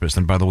therapist.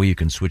 And by the way, you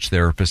can switch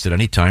therapists at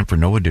any time for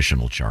no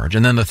additional charge.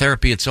 And then the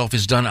therapy itself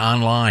is done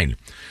online.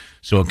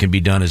 So it can be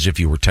done as if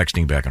you were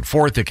texting back and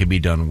forth. It can be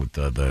done with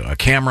a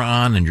camera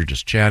on and you're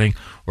just chatting,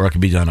 or it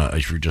can be done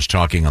if you're just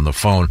talking on the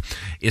phone.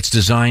 It's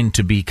designed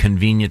to be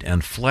convenient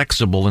and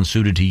flexible and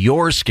suited to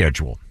your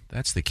schedule.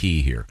 That's the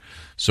key here.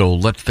 So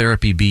let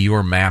therapy be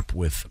your map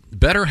with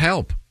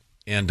BetterHelp.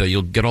 And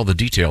you'll get all the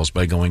details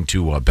by going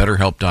to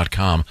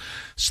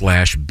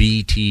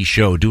betterhelp.com/BT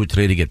show. Do it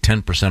today to get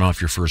 10% off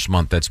your first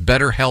month. That's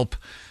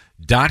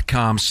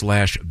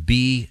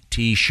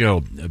betterhelp.com/BT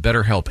show.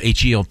 BetterHelp,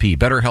 H-E-L-P,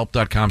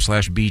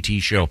 betterhelp.com/BT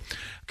show.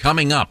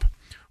 Coming up,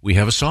 we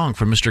have a song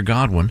from Mr.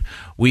 Godwin.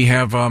 We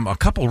have a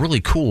couple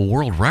really cool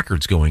world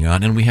records going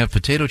on, and we have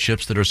potato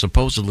chips that are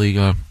supposedly,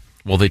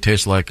 they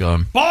taste like...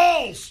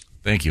 balls!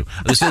 Thank you.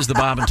 This is the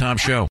Bob and Tom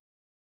Show.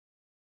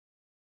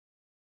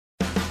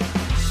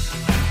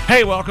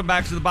 Hey, welcome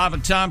back to the Bob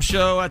and Tom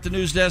Show. At the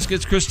news desk,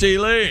 it's Christy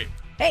Lee.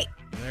 Hey.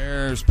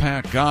 There's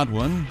Pat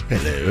Godwin.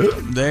 Hello.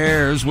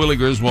 There's Willie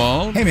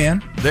Griswold. Hey,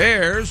 man.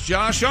 There's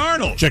Josh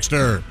Arnold.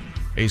 Chickster.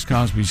 Ace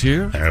Cosby's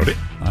here. Howdy.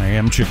 I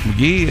am Chick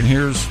McGee, and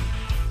here's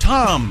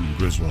Tom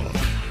Griswold.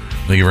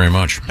 Thank you very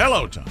much.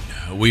 Hello, Tom.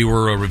 We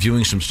were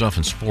reviewing some stuff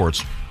in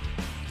sports,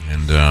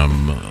 and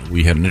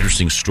we had an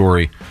interesting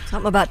story.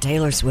 Something about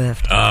Taylor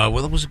Swift.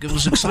 Well, it was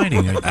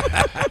exciting.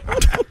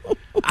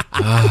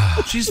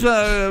 She's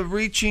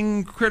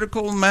reaching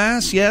critical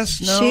mass.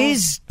 Yes, no.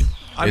 It's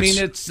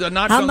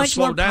not how going to much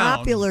slow more down.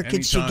 Popular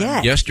could she anytime.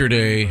 get?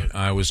 Yesterday,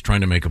 I was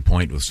trying to make a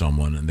point with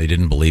someone, and they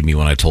didn't believe me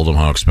when I told them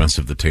how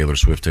expensive the Taylor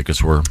Swift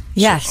tickets were.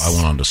 Yes. So I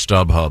went on to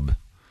StubHub,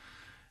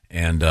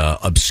 and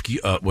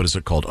what is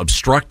it called?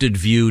 Obstructed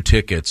view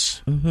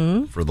tickets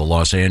for the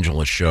Los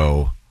Angeles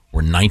show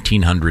were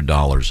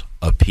 $1,900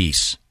 a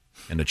piece,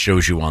 and it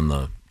shows you on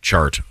the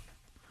chart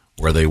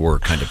where they were,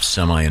 kind of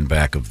semi in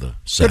back of the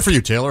set. Good for you,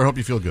 Taylor. I hope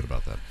you feel good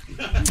about that.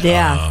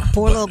 Yeah.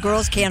 Poor little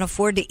girls can't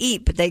afford to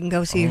eat, but they can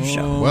go see your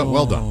show.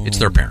 Well done. It's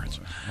their parents.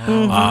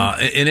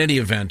 In any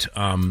event...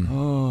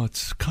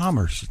 it's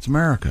commerce. It's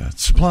America.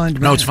 It's supply and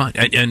demand. No, it's fine.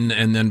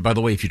 And then, by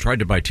the way, if you tried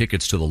to buy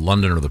tickets to the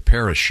London or the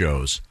Paris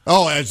shows...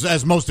 Oh,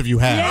 as most of you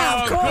have.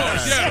 Yeah, of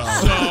course.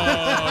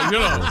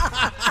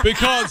 Yes.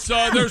 Because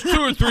there's 2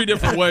 or 3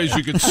 different ways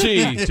you could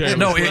see Taylor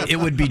No, Swift. it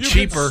would be You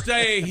cheaper could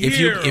stay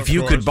here, if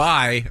you could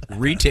buy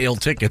retail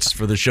tickets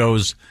for the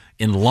shows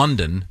in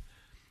London.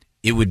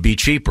 It would be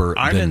cheaper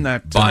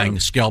than buying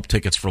scalp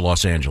tickets for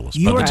Los Angeles.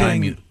 You're By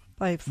getting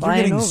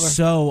flying over.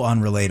 so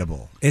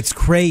unrelatable. It's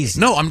crazy.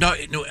 No, I'm not.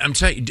 No, I'm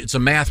telling you, it's a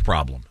math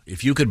problem.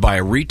 If you could buy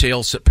a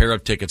retail pair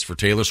of tickets for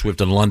Taylor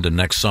Swift in London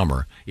next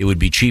summer, it would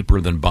be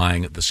cheaper than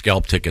buying the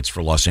scalp tickets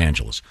for Los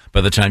Angeles by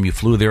the time you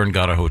flew there and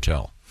got a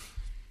hotel.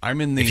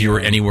 If you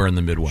were anywhere in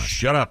the Midwest.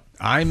 Shut up.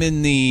 I'm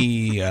in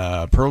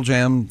the Pearl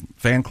Jam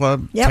fan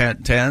club,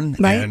 10,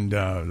 Right. and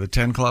the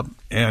 10 Club,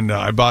 and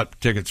I bought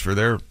tickets for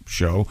their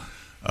show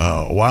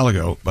a while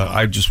ago, but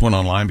I just went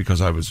online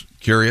because I was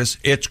curious.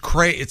 It's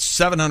It's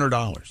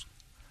 $700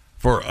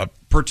 for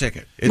per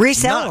ticket. It's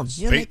Resell nuts.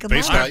 them. You'll make them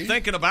Face out. value? I'm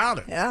thinking about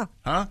it. Yeah.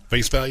 Huh?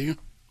 Face value?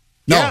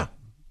 No. Yeah.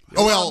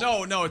 Oh,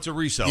 well. No, it's a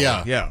resale.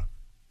 Yeah.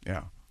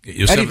 Yeah.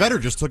 Eddie Vedder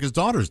just took his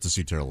daughters to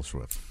see Taylor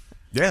Swift.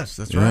 Yes,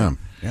 that's Yeah. right.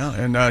 Yeah,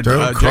 and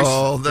Don't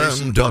call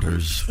Jason, them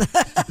daughters.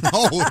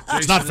 No,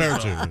 it's not fair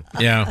to.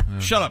 Yeah.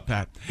 Shut up,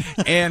 Pat.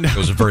 And it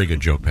was a very good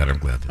joke, Pat. I'm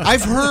glad.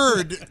 I've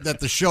heard that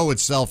the show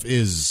itself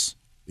is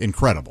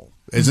incredible.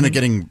 Isn't it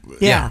getting?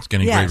 Yeah, it's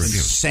getting great reviews.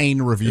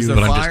 Insane reviews. Is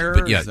there fire?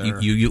 But yeah,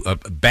 you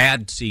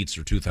bad seats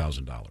are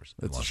 $2,000.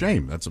 That's a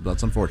shame. That's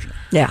unfortunate.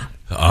 Yeah.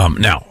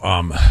 I'm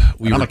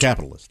a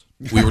capitalist.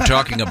 We were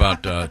talking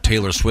about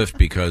Taylor Swift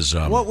because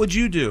what would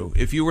you do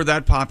if you were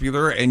that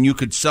popular and you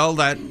could sell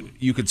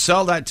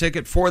that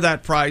ticket for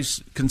that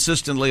price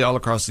consistently all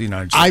across the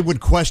United States? I would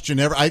question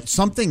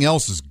something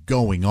else is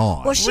going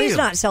on. Well, she's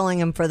not selling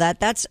them for that.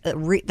 That's a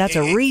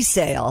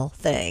resale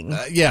thing.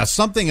 Yeah,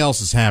 something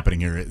else is happening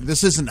here.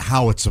 This isn't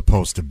how it's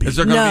supposed to be. Is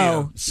there going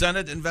to be a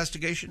Senate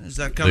investigation? Is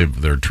that coming?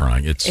 They're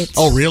trying.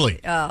 Oh, really?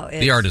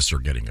 The artists are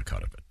getting a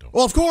cut of it.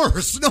 Well, of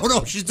course.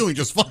 No, she's doing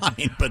just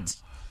fine, but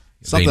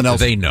something else.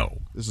 They know.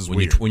 This is when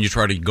weird. when you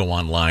try to go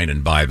online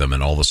and buy them,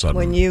 and all of a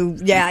sudden,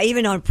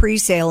 even on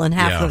pre-sale and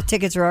half the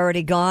tickets are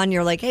already gone,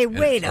 you're like, hey,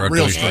 wait a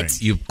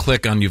minute. You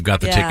click on, you've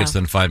got the tickets,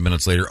 then 5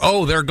 minutes later,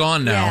 they're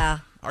gone now. Yeah.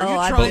 Are you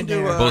trying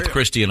to? Both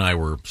Christy and I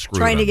were screwed.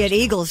 Trying to get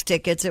Eagles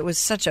tickets, it was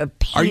such a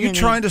pain. Are you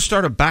trying to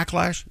start a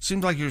backlash? It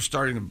seems like you're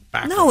starting a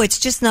backlash. No, it's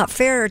just not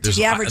fair to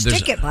the average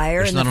ticket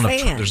buyer and the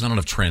fan. There's not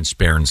enough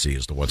transparency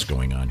as to what's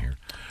going on here.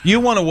 You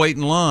want to wait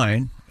in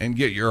line and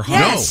get your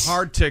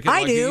hard ticket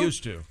like you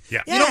used to.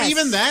 Yeah. Yes.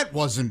 Even that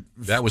wasn't.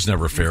 That was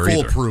never fair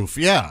foolproof.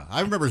 Yeah, I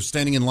remember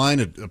standing in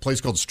line at a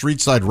place called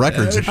Streetside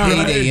Records at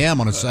 8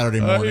 a.m. on a Saturday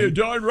morning. You're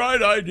darn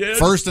right, I did.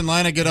 First in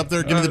line, I get up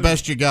there, give me the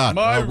best you got.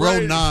 Row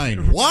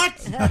 9. What?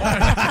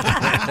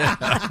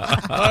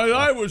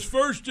 I was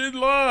first in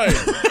line.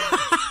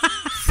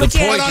 The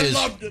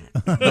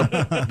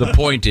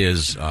point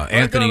is,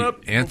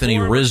 Anthony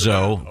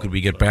Rizzo. Could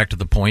we get back to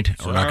the point?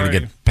 We're not going to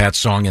get Pat's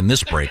song in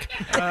this break.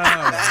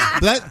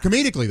 That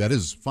comedically, that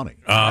is funny.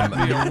 It'd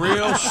be a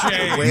real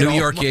shame. New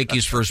York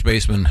Yankees first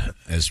baseman,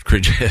 as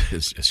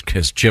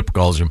Chip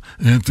calls him,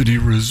 Anthony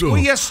Rizzo. Will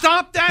you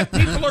stop that?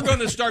 People are going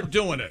to start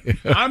doing it.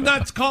 I'm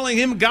not calling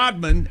him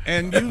Godman,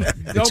 and you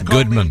don't call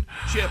Goodman. me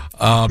Chip.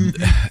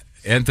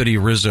 Anthony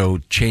Rizzo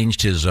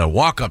changed his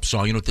walk-up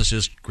song. You know what this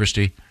is,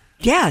 Christy?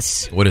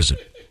 Yes. What is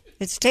it?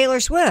 It's Taylor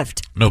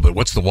Swift. No, but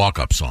what's the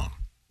walk-up song?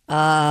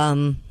 I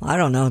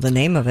don't know the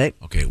name of it.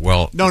 Okay,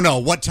 well... No,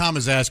 what Tom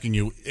is asking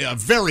you,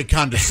 very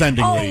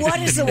condescendingly... Oh, what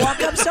is the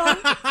walk-up song?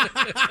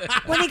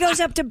 When he goes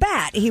up to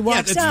bat, he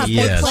walks up,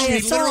 yes. they play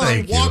a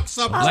song. He walks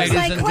up. I was Ladies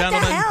like, and what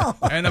gentlemen, the hell?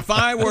 and if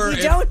I were...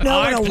 You don't know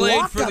I what a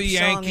played for walk-up the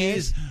song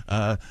Yankees,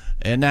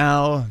 and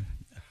now,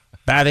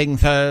 batting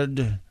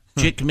third...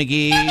 Chick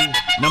McGee,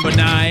 number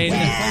 9.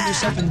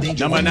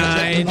 Number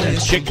 9,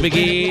 Chick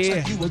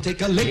McGee.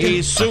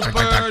 He's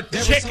super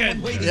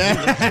chicken.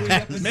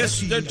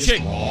 Mr.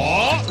 Chick.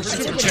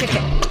 Super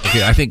chicken.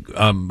 Okay, I think...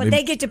 but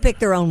they get to pick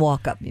their own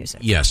walk-up music.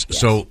 Yes.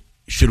 So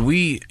should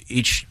we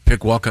each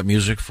pick walk-up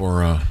music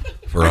for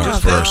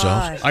ourselves?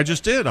 I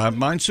just did.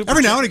 Mine's super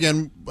Every chicken. now and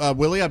again,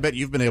 Willie, I bet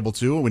you've been able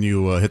to when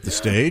you hit the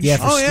stage. Yeah,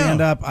 for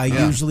stand-up, I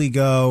usually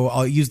go...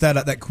 I'll use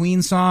that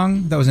Queen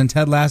song that was in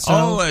Ted Lasso.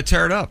 Oh,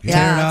 Tear It Up. Yeah,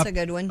 Tear It that's Up. a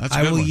good one.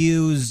 I will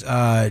use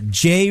Ja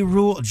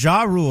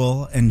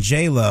Rule and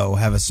J-Lo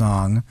have a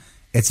song.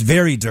 It's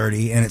very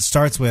dirty, and it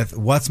starts with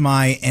 "What's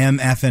my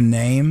MF'n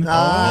name?"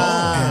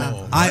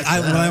 Oh, when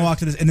I walk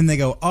to this, and then they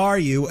go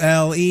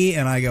R-U-L-E,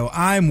 and I go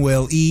I'm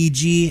Will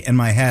E.G. In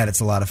my head, it's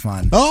a lot of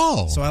fun.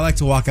 Oh, so I like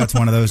to walk out to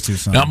one of those two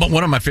songs. Now, but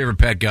one of my favorite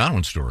Pat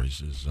Godwin stories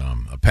is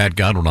Pat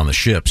Godwin on the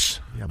ships.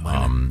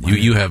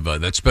 You have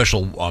that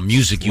special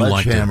music you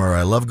like. Sledgehammer.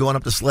 I love going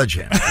up to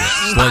Sledgehammer.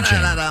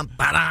 Sledgehammer.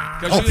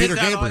 Oh, Peter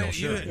Gabriel.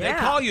 They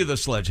call you the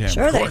Sledgehammer.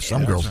 Sure, Of course,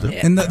 some girls do.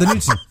 And the new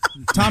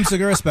Tom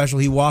Segura special,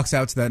 he walks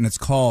out to that, and it's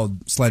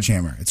called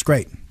Sledgehammer. It's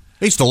great.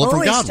 He stole it from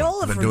he Godwin.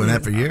 stole it I've been from doing you.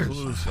 that for years.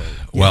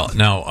 Well,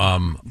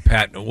 now,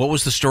 Pat, what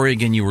was the story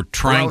again? You were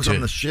trying I was to...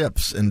 on the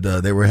ships, and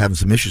they were having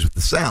some issues with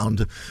the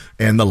sound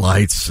and the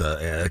lights,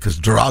 because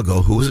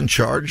Drago, who was in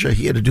charge,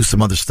 he had to do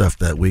some other stuff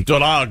that week.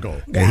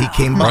 Drago. And he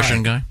came by.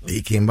 Russian guy?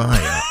 He came by.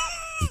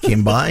 He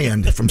came by,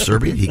 and from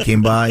Serbia, he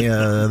came by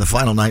the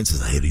final night and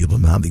says, "I hear you've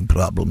been having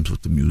problems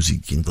with the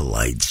music and the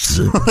lights."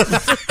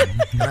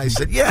 And I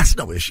said, "Yeah, it's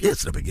no issue.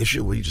 It's no big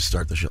issue. We just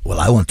start the show."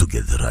 "Well, I want to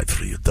get it right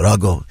for you.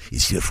 Drago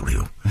is here for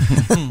you.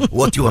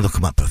 What do you want to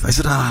come up with?" I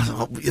said,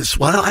 yes,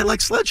 well, I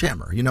like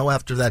Sledgehammer. You know,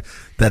 after that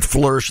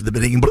flourish at the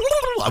beginning,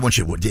 I want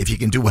you, if you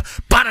can do a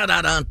get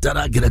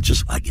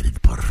it, I get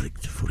it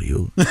perfect for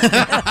you.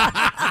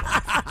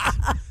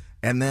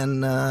 And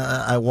then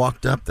I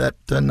walked up that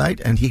night,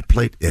 and he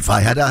played "If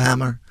I Had a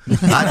Hammer, I'd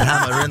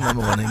Hammer in the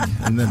Morning."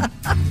 And then,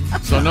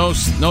 so no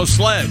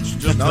sledge,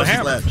 just no the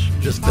hammer. sledge,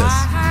 just this.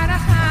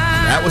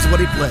 That was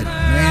what he played.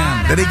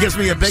 Man. Then he gives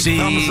me a big C,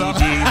 thumbs up.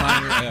 D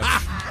minor,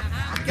 F.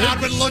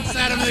 Godwin looks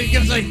at him and he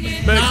gives a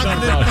Big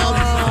thumbs up.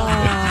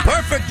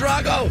 Perfect,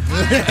 Drago.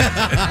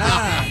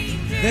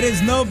 There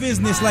is no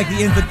business like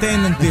the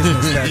entertainment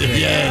business.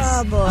 Yes.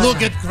 Oh, boy.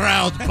 Look at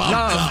crowds pumped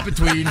Love up.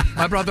 between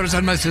my brothers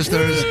and my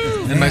sisters,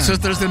 and my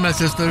sisters and my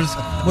sisters,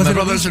 Was my it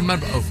brothers at and my...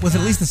 Was it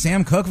at least the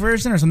Sam Cooke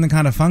version or something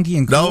kind of funky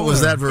and cool? No, it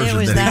was that version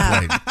was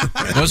that he that.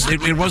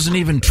 played. It wasn't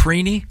even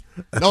Trini?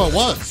 No, it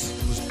was.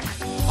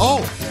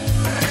 Oh.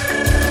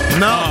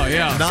 No. Oh,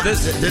 yeah.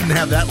 It didn't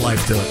have that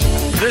life to it.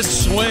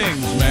 This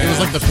swings, man. It was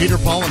like the Peter,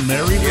 Paul, and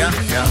Mary. Yeah.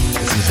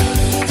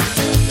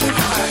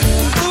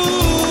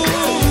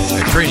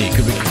 Hey, Trini,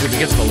 could we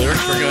get to the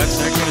lyrics for God's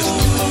sake? What is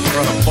this?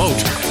 We're on a boat.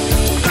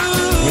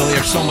 We only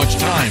have so much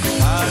time.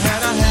 I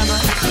had a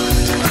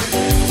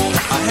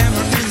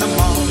hammer in the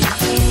morning.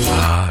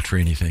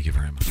 Trini, thank you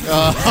very much.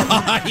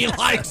 He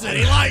likes it.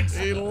 He likes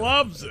it. He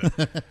loves it.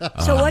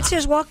 So what's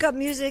his walk-up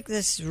music?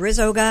 This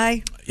Rizzo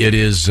guy? It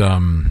is.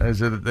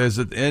 Is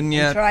it in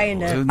yet? I'm trying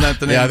to. Isn't that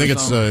the name Yeah, I of think the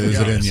it's. song? Is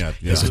it in yet?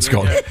 Yes, it's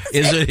called.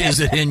 Is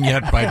it in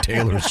yet by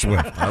Taylor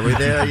Swift? Are we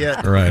there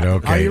yet? Right.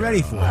 Okay. Are you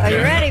ready for it? Are you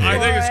ready for I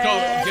think it? it's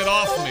called "Get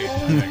Off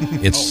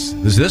Me." It's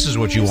this is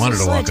what you wanted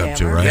to walk up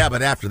to, right? Yeah,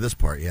 but after this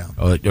part, yeah.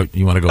 Oh,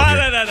 you want to go here?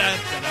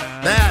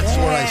 That's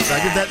where I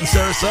did that in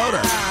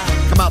Sarasota.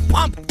 Come out,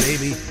 pump,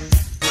 baby.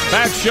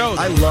 Bad show.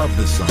 I love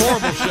this song.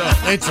 Horrible show.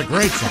 It's a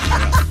great song.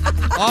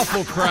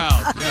 Awful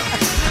crowd.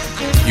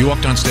 Yeah. You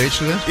walked on stage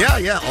to this?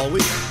 Yeah, all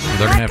week.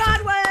 They're gonna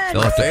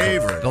They'll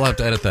have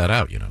to edit that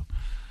out, you know.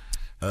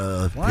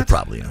 You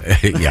probably know.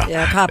 Yeah.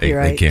 Yeah,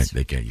 copyright.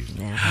 They can't use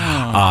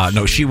it.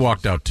 No, she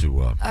walked out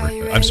to. Are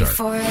you ready I'm sorry.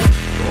 for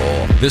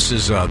it? This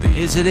is the.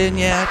 Is it in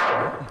yet?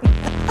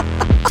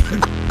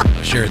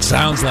 Sure, it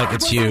sounds like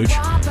it's huge.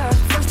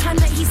 First time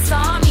that he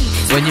saw me.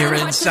 When you're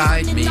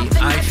inside me,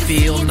 I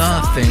feel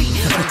nothing.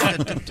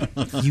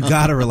 You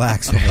gotta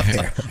relax over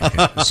there.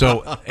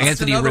 So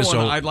Anthony Another Rizzo,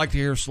 one I'd like to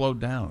hear slowed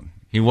down.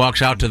 he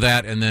walks out to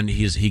that, and then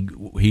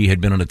he had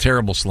been in a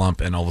terrible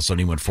slump, and all of a sudden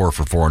he went 4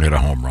 for 4 and hit a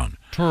home run.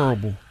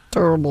 Terrible.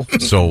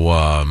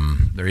 So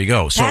there you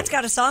go. So Pat's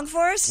got a song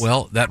for us?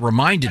 well, that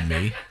reminded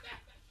me.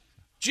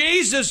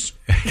 Jesus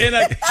in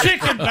a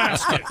chicken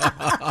basket.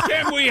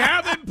 Can we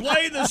have him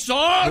play the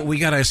song? We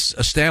got to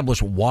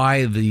establish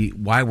why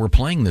we're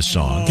playing this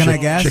song. Can I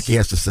guess? Chicky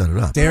has to set it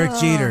up. Derek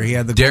Jeter. He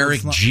had the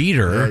Derek gold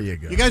Jeter. There you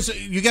go. You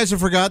guys have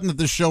forgotten that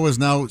this show is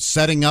now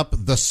setting up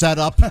the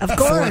setup for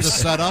the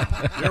setup.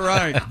 You're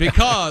right.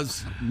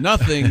 Because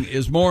nothing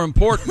is more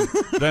important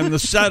than the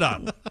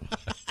setup.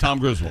 Tom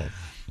Griswold.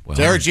 Well,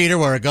 Derek Jeter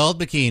wore a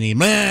gold bikini.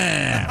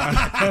 Man.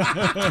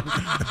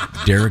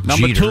 Derek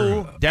Number Jeter.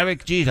 2,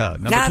 Derek Jeter.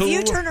 Number Now, 2. if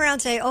you turn around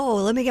and say, "Oh,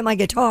 let me get my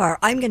guitar,"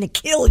 I'm going to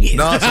kill you.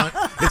 No,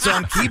 it's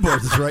on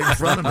keyboards. It's right in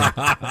front of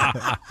me.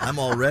 I'm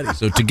all ready.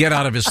 So to get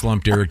out of his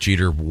slump, Derek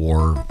Jeter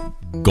wore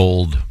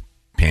gold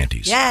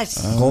panties. Yes.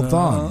 Gold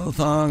thong.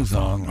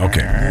 Thong.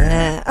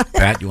 Okay.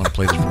 Pat, you want to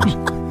play this for us?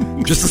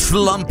 Just a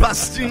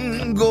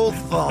slump-busting gold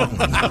thong.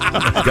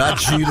 Got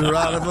Jeter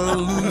out of a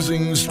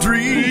losing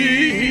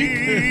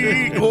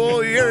streak.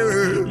 Oh,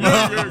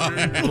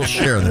 yeah. Little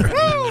share there.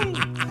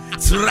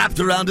 It's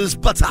wrapped around his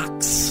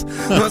buttocks,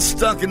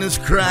 stuck in his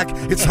crack.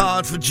 It's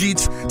hard for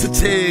Jeets to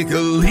take a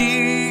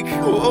leak.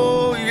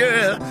 Oh,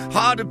 yeah.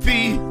 Hard to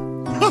pee.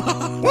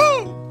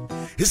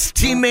 His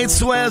teammate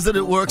swears that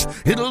it works.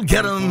 It'll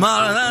get him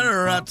out of that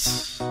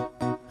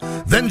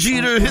rut. Then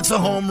Jeter hits a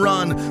home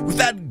run with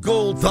that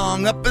gold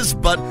thong up his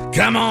butt.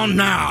 Come on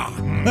now.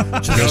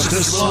 Just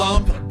a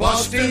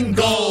slump-busting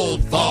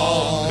gold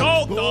thong.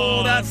 Gold thong.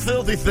 Oh, that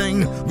filthy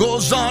thing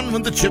goes on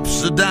when the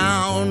chips are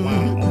down.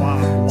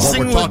 What Sing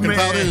we're with talking me.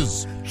 about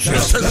is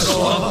Just a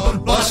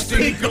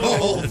slump-busting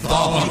gold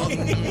thong.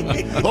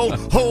 Oh,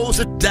 hose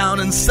it down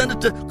and send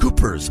it to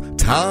Cooper's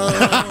Town.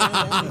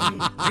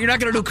 You're not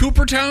going to do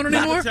Coopertown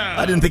anymore?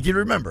 I didn't think you'd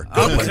remember.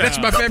 Oh, that's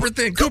my favorite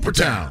thing,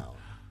 Coopertown.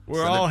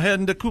 We're all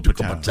heading to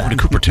Coopertown. Over to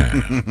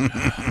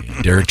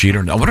Coopertown. Derek Jeter.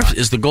 I wonder if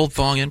is the gold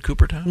thong in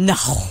Coopertown? No.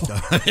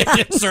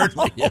 It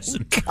certainly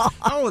isn't.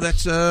 Oh,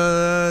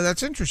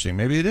 that's interesting.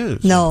 Maybe it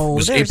is. No, It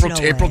was there's April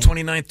no April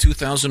way. 29th,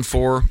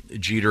 2004.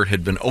 Jeter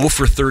had been 0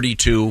 for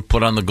 32,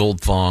 put on the gold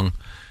thong,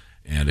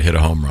 and hit a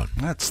home run.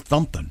 That's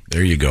thumping.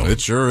 There you go.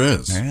 It sure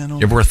is. Man,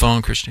 You ever wear a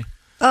thong, Christy?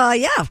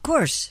 Yeah, of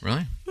course.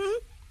 Really?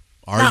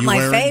 Are Not you my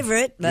wearing,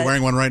 favorite, but- You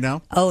wearing one right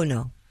now? Oh,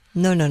 no.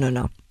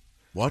 No.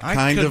 What I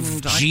kind of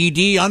couldn't-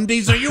 GD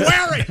undies are you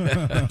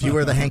wearing? Do you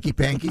wear the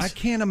hanky-pankies? I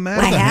can't I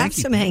imagine. have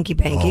some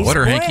hanky-pankies. Oh, what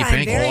are Boy, hanky-pankies?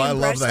 I'm very Oh, I love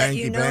impressed the that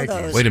you know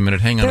hanky-pankies. those. Wait a minute,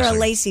 hang on a They're a second.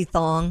 lacy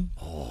thong.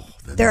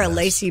 They're They're a the best.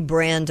 lacy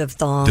brand of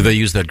thong. Do they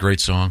use that great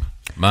song?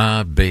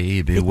 My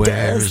baby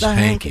wears Does the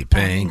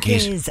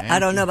hanky-pankies. I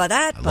don't know about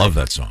that. I but love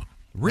that song.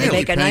 Really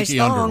make a nice panky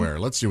thong. underwear.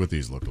 Let's see what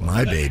these look like.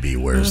 My baby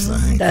wears the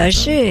hanky. Does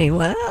she?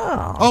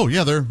 Wow. Oh,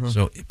 yeah, they're...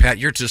 So, Pat,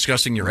 you're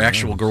discussing your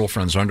actual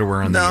girlfriend's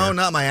underwear on the No, air?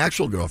 not my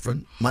actual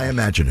girlfriend. My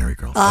imaginary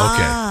girlfriend.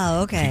 Ah,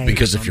 okay.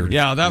 Because if you're...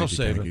 Yeah, that'll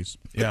save it.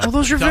 Yeah. Oh,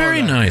 those are Tell her very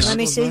that. nice. Let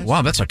me see.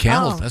 Wow, that's a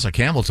camel. Oh. That's a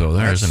camel toe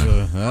there, That's, isn't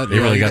it? that-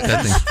 You really yeah, got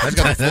that thing. That's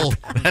got a full...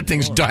 That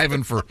thing's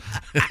diving for.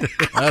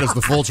 That is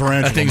the full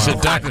tarantula. That thing's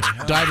mouth.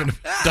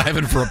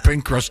 diving for a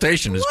pink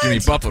crustacean, as Jimmy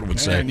Buffett would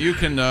say. And you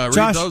can read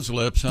Josh, those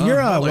lips, huh? You're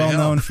Holy well hell.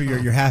 known for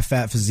your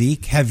half-fat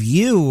physique. Have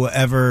you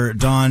ever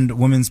donned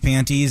women's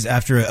panties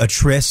after a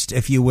tryst,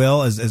 if you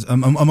will, as a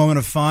moment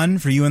of fun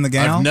for you and the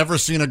gal? I've never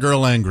seen a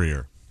girl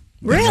angrier.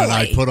 than Really? When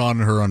I put on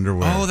her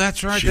underwear. Oh,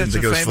 that's right. She That's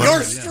a didn't think it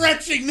was famous. funny. You're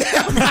stretching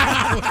them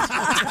out.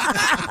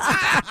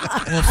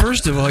 Well,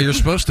 first of all, you're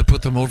supposed to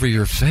put them over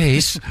your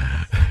face.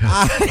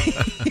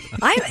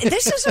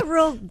 This is a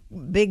real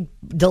big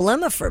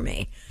dilemma for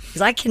me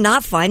Because I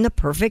cannot find the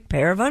perfect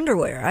pair of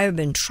underwear. I have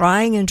been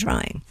trying and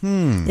trying.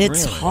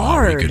 It's Really?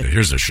 hard.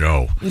 Here's a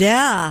show.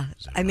 Yeah.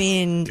 I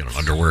mean, Get an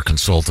underwear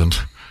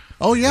consultant.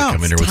 Oh, yeah. They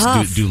come in here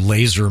with do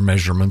laser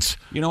measurements.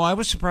 You know, I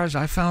was surprised.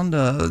 I found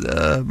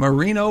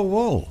merino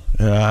wool.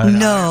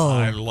 No.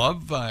 I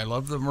love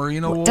the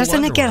merino wool.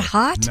 Doesn't it get underwear.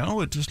 hot?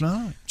 No, it does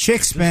not.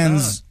 Chick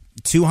spends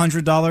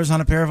 $200 on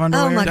a pair of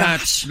underwear. Oh, my gosh.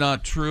 That's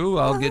not true.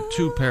 I'll get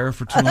 2 pair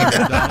for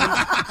 $200.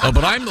 Oh,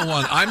 but I'm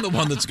the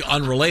one that's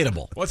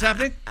unrelatable. What's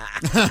happening?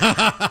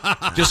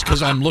 Just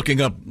because I'm looking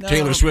up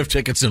Taylor Swift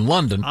tickets in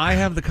London. I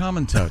have the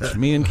common touch.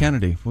 Me and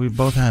Kennedy, we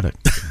both had it.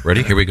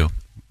 Ready? Here we go.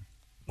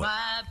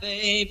 My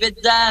baby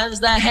does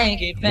the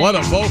hanky panky. What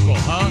a vocal,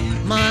 huh?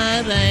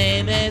 My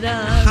baby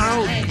does.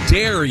 How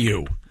dare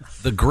you?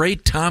 The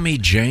great Tommy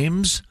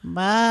James?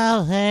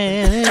 My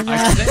baby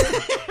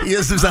He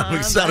doesn't sound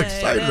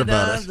excited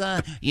about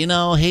it. You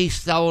know, he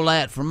stole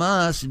that from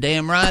us.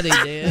 Damn right he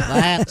did.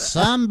 That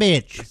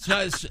sumbitch.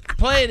 So,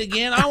 play it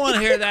again. I want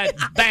to hear that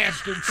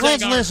bastard sing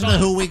Let's our listen song.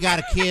 to Who We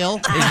Gotta Kill.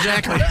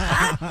 Exactly.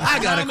 I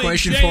got a Tommy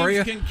question James for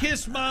you. Can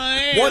kiss my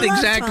ass. What love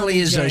exactly Tommy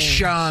is a James.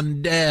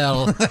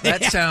 chandelle?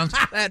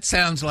 That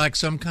sounds like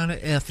some kind of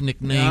ethnic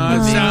name.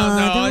 No,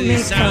 to me. it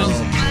sounds.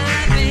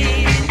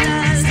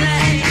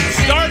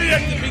 Started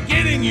at the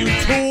beginning, you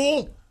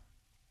tool.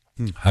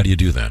 How do you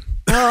do that?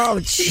 Oh,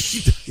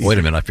 gee. Wait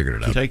a minute, I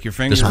figured it out. Take your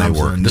finger. This may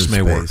work. This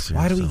may work.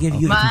 Why do we give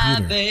you the My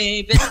computer?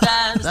 baby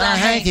does the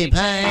hanky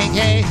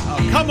panky.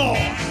 Oh, come on.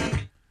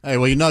 Hey,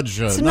 well, you nudge.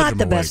 It's nudge not him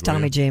the away, best will you?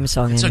 Tommy James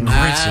song. It's a anymore.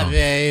 great song.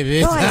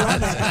 Baby. Oh, I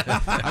love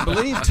it. I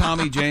believe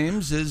Tommy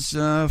James is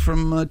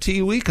from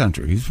TUE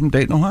country. He's from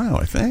Dayton, Ohio,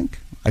 I think.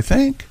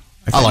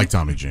 I like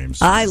Tommy James.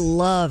 I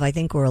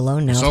Think We're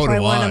Alone Now. So it's probably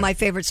do one I. of my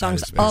favorite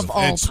songs It's of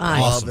all it's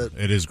time. Awesome.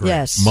 It is great.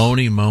 Yes.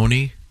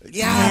 Moni.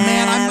 Yeah,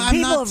 man, I'm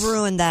people not. have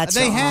ruined that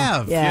They song.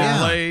 have. Yeah.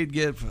 Played,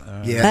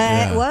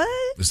 What?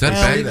 Is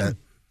that back?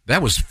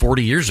 That was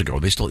 40 years ago.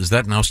 Is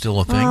that now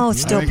still a thing? Oh,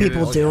 still I think it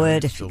people is. do Yeah,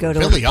 it. If you still go to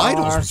Billy a bar.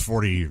 Idol was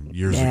 40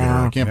 years Yeah.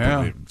 ago. I can't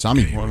believe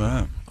Tommy. Well,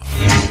 that.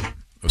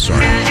 Oh,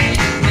 sorry.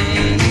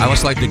 I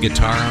always like the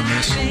guitar on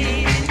this.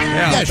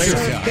 Yeah, Yeah, sure.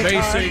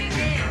 basic.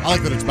 I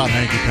like that it's about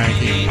hanky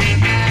panky.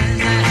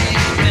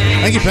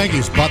 Hanky panky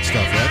is butt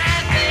stuff, right?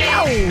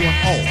 Oh.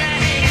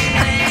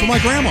 That's what my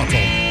grandma told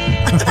me.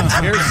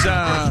 Here's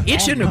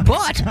It's in the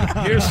butt.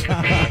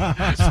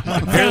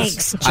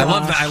 Thanks, I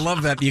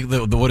love that.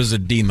 The what is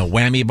it, Dean? The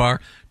whammy bar.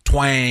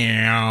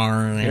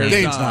 Twang.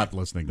 Dean's not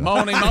listening to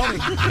Moni.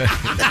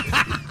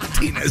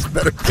 Tina's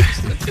better.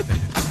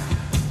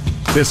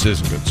 This is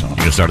a good song. You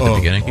can start at the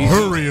beginning.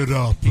 Hurry it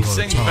up. He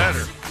sings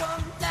better.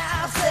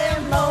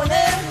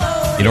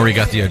 You know where you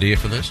got the idea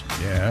for this?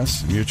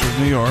 Yes, Mutual of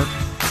New York.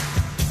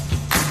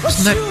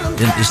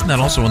 Isn't that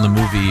also in the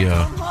movie?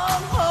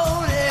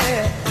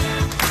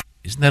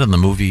 Isn't that in the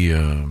movie? You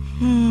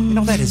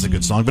know, that is a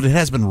good song, but it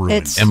has been ruined.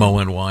 It's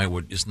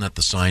MONY. Isn't that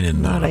the sign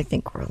in? not. I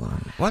think we're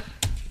alone. What?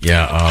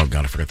 Yeah. Oh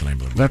God, I forgot the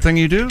name of it. That thing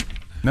you do?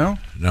 No?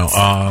 No.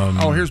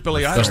 Oh, here's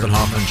Billy Idol. Dustin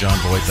Hoffman, John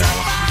Voight. That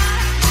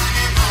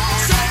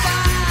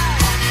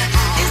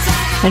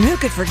And who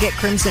could forget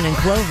Crimson and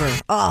Clover?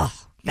 Oh,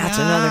 that's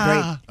another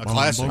great. A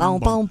classic. Boom,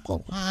 boom,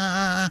 boom.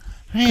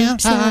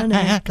 Crimson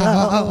and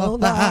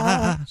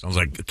Clover. sounds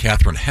like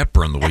Katharine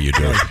Hepburn the way you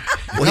do it.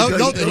 No, Well, it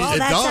Well,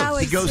 that's how does.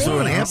 He it goes through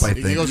an amp, I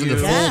think. He goes into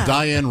full Yeah.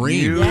 Diane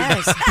Reed.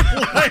 Yes.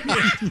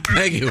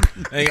 Thank you.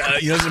 Hey,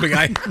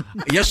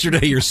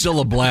 yesterday, your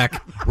Cilla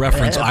Black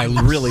reference I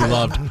really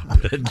loved.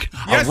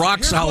 Yes, A rock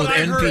here's solid what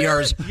I heard.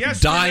 NPR's Yesterday.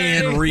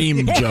 Diane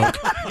Ream joke.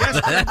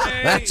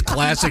 That's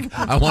classic.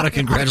 I want to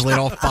congratulate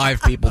all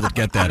 5 people that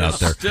get that out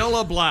there. Still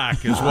a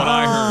black is what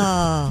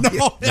I heard.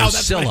 No,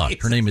 Scylla.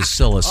 Her name is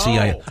Scylla.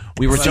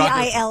 We were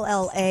talking.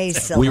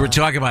 Cilla. We were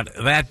talking about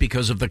that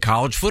because of the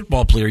college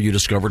football player you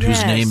discovered,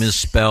 whose Yes. name is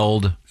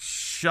spelled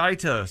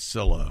Shita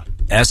Scylla.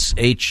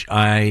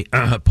 SHI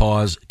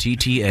pause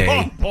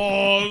TTA.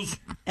 Pause.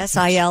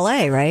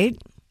 SILA, right?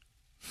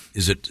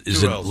 Is it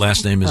Two L's.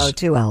 last name is? Oh,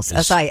 2 L's.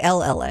 is-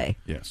 SILLA.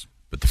 Yes.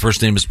 But the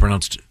first name is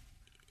pronounced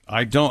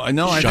I don't. I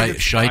know. I think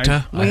it's-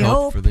 Shaita. I We hope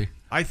hope. for the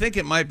I think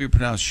it might be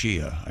pronounced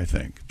Shia. I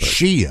think but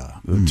Shia.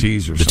 the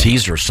T's are the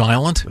T's are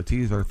silent. The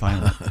T's are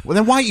silent. Well,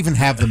 then why even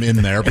have them in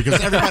there? Because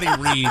everybody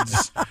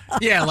reads.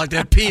 Yeah, like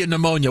that P in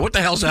pneumonia. What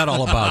the hell's that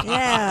all about?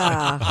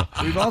 Yeah.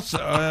 We've also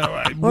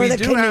Or the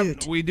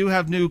Canute. we do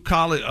have new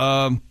college.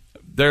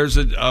 There's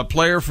a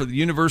player for the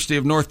University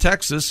of North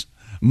Texas,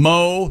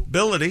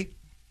 Mobility.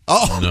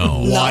 Oh,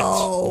 No.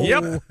 what?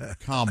 Yep.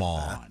 Come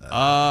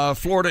on.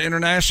 Florida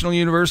International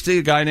University,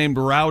 a guy named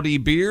Rowdy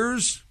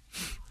Beers.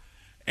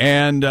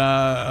 And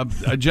a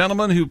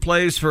gentleman who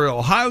plays for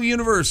Ohio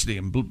University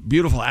in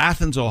beautiful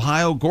Athens,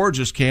 Ohio,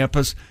 gorgeous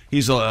campus.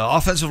 He's an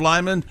offensive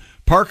lineman,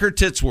 Parker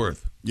Titsworth.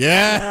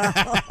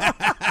 Yeah.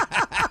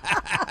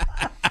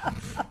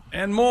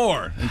 And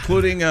more,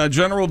 including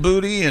General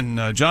Booty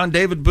and John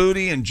David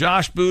Booty and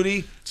Josh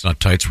Booty. It's not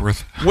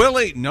Tightsworth.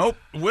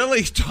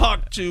 Willie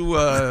talked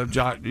to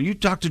Josh. You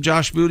talked to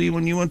Josh Booty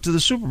when you went to the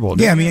Super Bowl.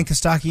 didn't Yeah, you? me and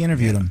Kostaki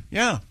interviewed him.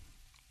 Yeah.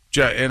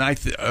 And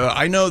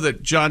I know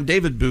that John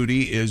David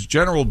Booty is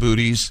General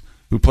Booty's,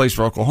 who plays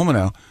for Oklahoma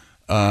now.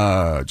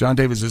 John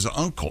David's his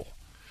uncle.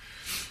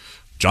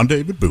 John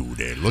David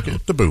Booty. Look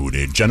at the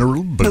booty.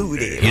 General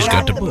Booty. He's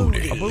got the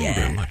booty.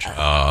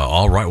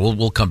 All right.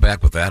 We'll come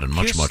back with that and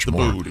much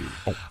more. Booty.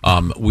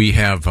 We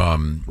have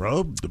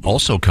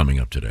also coming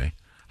up today,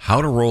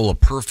 how to roll a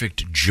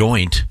perfect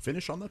joint.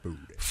 Finish on that booty.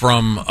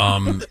 From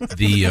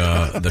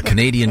the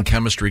Canadian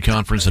Chemistry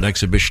Conference and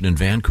Exhibition in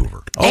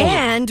Vancouver.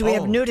 And we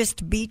have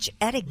nudist beach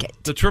etiquette.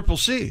 The Triple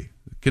C.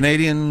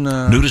 Canadian...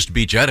 Nudist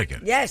beach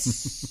etiquette.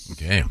 Yes.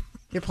 Okay.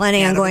 You're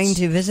planning on going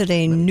to visit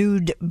a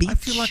nude beach? I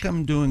feel like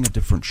I'm doing a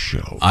different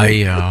show.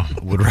 I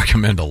would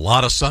recommend a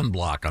lot of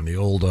sunblock on the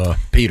old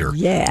Peter.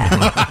 Yeah.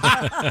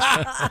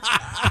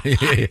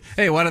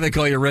 Hey, why do they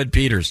call you Red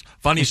Peters?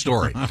 Funny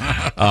story.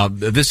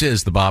 This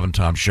is the Bob and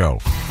Tom Show.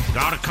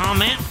 Got a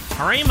comment?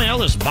 Our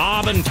email is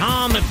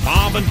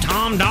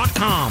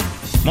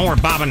bobandtom@bobandtom.com. More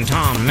Bob and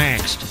Tom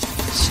next.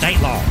 State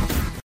law.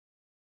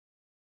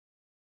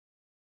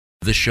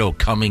 The show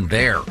coming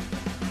there.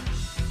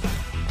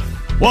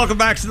 Welcome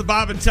back to the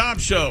Bob and Tom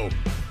Show.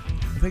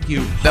 I think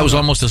you... That was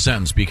almost a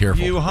sentence. Be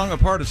careful. You hung a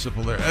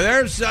participle there.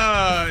 There's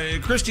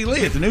Christy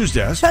Lee at the news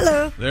desk.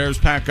 Hello. There's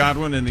Pat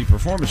Godwin in the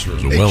performance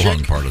room. It's a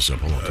well-hung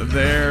participle.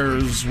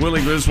 There's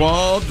Willie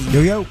Griswold.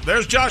 Yo.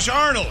 There's Josh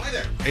Arnold. Hi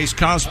there. Ace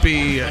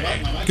Cosby.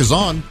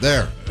 Kazan.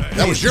 There.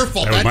 That was your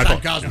fault. That was my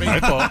fault. Cosby. My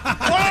fault.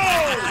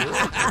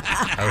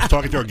 I was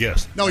talking to our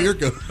guest. No, you're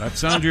good. That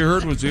sound you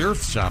heard was the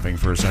earth stopping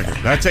for a second.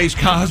 That's Ace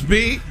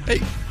Cosby. Hey.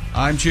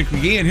 I'm Chick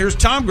McGee, and here's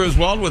Tom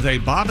Griswold with a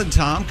Bob and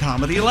Tom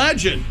comedy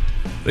legend.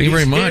 Thank you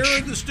very much. Here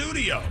in the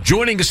studio.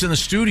 Joining us in the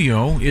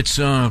studio, it's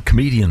a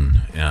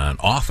comedian and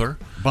author.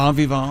 Bon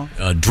vivant.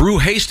 Drew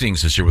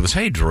Hastings is here with us.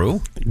 Hey,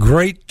 Drew.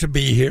 Great to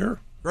be here.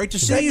 Great to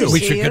see you.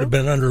 Wish it could have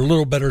been under a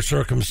little better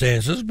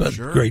circumstances, but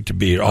great to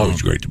be here.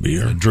 Always great to be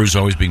here. Drew's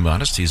always being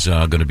modest. He's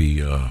going to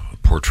be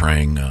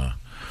portraying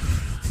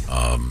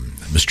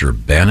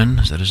Mr. Bannon.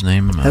 Is that his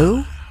name?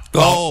 Who?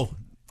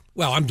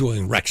 Well, I'm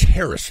doing Rex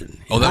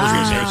Harrison. Oh, that was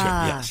Rex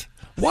Harrison. Yes.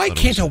 Why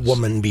can't a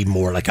woman be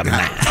more like a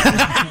man?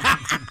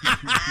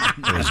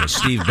 There's a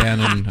Steve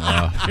Bannon.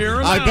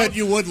 I bet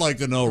you would like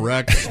to know,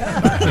 Rex.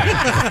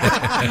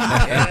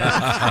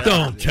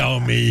 Don't tell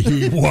me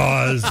he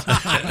was.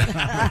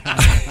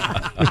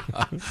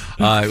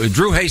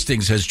 Drew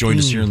Hastings has joined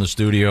us here in the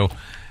studio,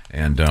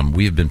 and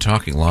we've been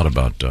talking a lot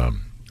about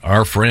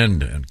our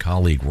friend and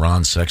colleague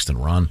Ron Sexton.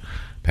 Ron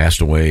passed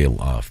away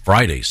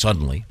Friday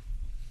suddenly.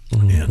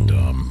 And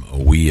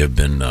we have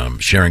been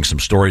sharing some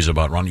stories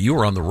about Ron. You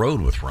were on the road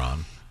with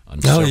Ron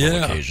on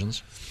several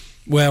occasions.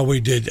 Well,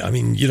 we did. I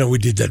mean, we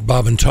did that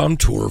Bob and Tom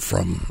tour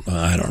from,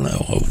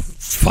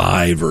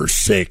 5 or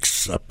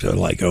 6 up to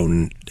like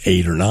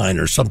 8 or 9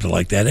 or something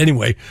like that.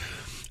 Anyway,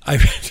 I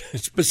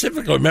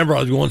specifically remember I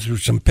was going through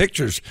some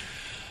pictures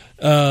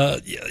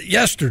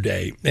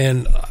yesterday,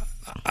 and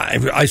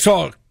I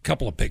saw a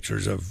couple of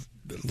pictures of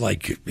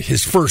like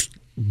his first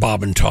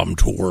Bob and Tom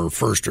tour,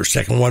 first or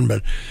second one,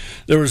 but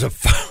there was a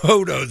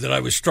photo that I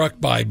was struck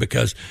by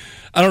because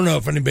I don't know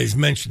if anybody's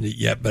mentioned it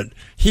yet, but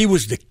he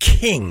was the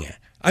king.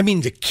 I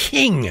mean, the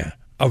king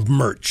of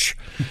merch.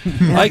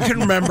 I can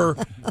remember,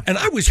 and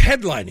I was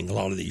headlining a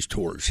lot of these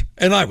tours,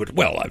 and I've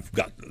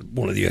got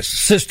one of the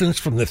assistants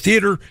from the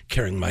theater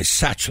carrying my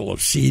satchel of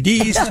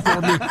CDs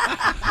for me,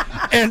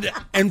 and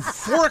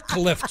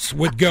forklifts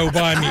would go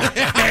by me.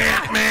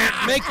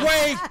 Make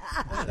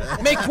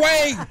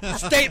way,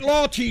 state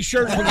law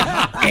T-shirts.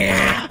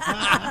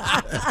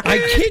 I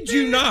kid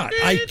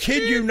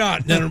you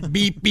not. Then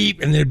beep, beep,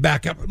 and then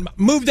back up.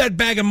 Move that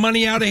bag of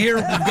money out of here.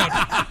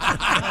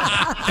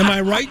 Am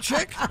I right,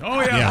 Chick? Oh,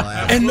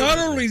 yeah. And not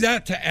only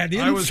that, to add in,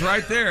 I was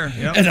right there.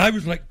 Yep. And I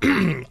was like,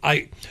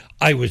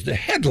 I was the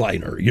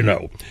headliner,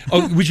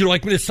 Oh, would you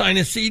like me to sign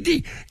a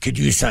CD? Could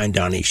you sign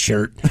Donnie's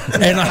shirt?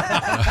 And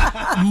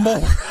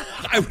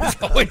I was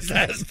always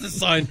asked to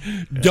sign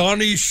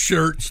Donnie's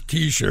shirts,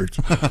 T-shirts,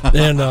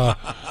 and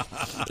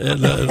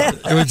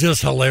it was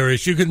just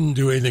hilarious. You couldn't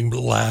do anything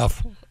but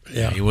laugh.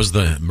 Yeah, he was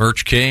the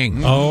merch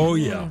king. Oh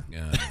yeah.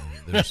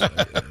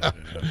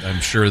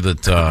 I'm sure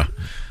that.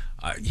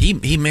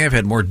 He may have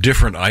had more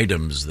different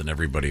items than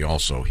everybody.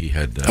 Also, he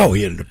had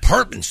he had a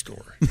department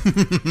store.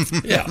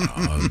 Yeah,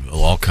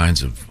 all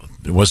kinds of.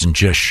 It wasn't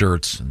just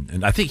shirts,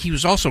 and I think he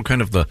was also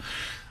kind of the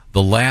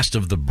last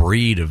of the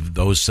breed of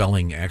those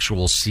selling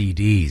actual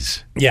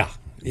CDs. Yeah.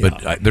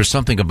 But there's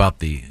something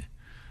about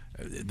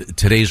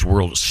today's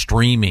world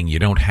streaming. You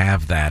don't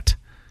have that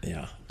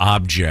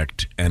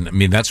object, and I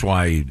mean that's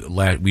why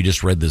we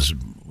just read this.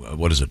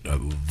 What is it?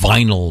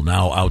 Vinyl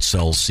now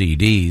outsells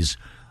CDs.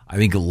 I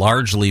think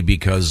largely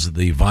because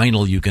the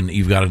vinyl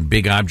you've got a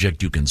big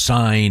object you can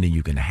sign and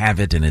you can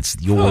have it and it's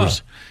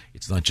yours.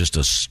 It's not just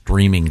a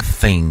streaming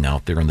thing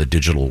out there in the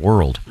digital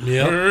world.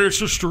 Yeah, it's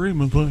a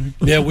streaming thing.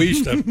 Yeah, we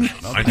used to.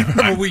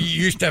 We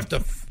used to have to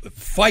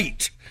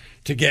fight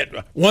to get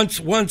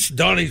once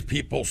Donnie's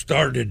people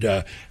started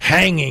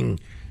hanging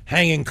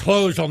hanging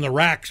clothes on the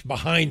racks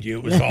behind you.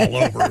 It was all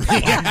over. It was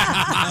like,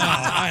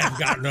 I have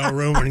got no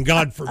room, and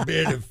God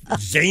forbid if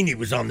Zany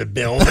was on the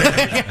bill.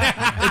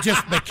 It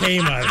just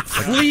became a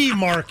flea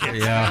market.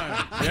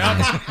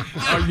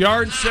 A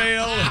yard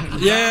sale.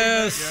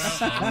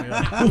 Yes.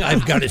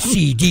 I've got a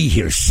CD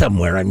here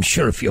somewhere. I'm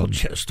sure if you'll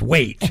just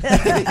wait.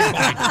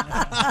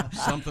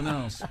 Something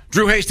else.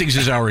 Drew Hastings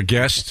is our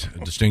guest, a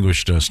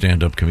distinguished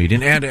stand-up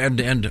comedian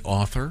and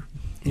author.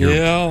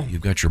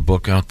 You've got your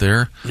book out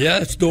there. Yeah,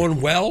 it's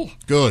doing well.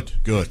 Good.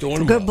 It's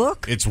doing Good well.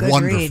 book. It's Good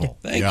wonderful.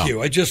 read. Thank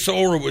you. I just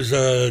saw it was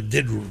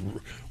did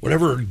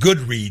whatever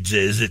Goodreads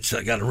is. It's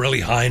got a really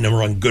high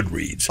number on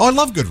Goodreads. Oh, I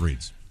love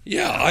Goodreads.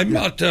 Yeah, I'm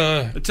not.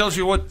 It tells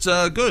you what's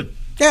good.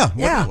 Yeah.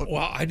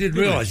 Well, I didn't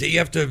realize that you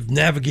have to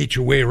navigate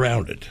your way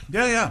around it.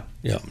 Yeah.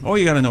 Yeah. Oh,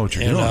 you got to know what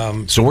you're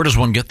doing. So where does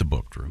one get the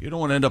book, Drew? You don't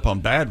want to end up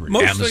on bad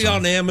reviews. Mostly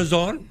on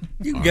Amazon.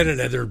 You can get it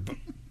at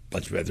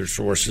bunch of other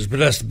sources, but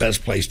that's the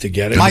best place to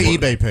get it. My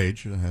eBay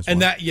page has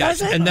one. And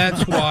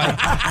that's why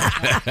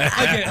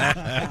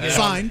I get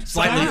signed,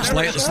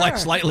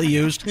 slightly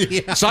used,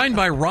 signed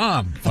by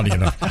Ron. Funny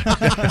enough.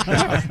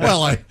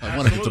 Well, I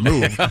wanted it to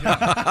move.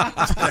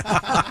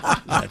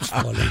 That's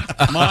funny.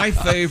 My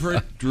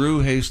favorite Drew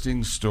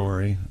Hastings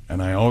story,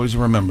 and I always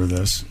remember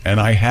this,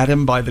 and I had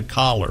him by the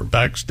collar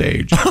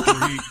backstage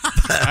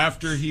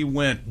after he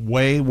went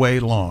way, way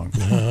long.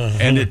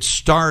 And it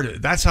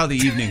started, that's how the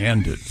evening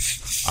ended.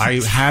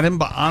 I had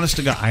him, honest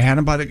to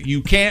God,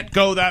 you can't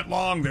go that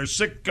long. There's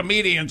sick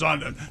comedians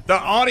on it. The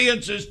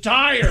audience is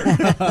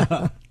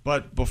tired.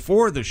 But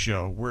before the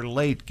show, we're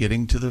late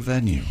getting to the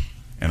venue.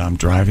 And I'm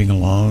driving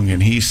along,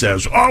 and he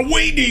says,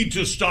 we need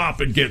to stop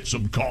and get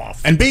some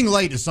coffee. And being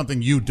late is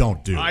something you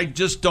don't do. I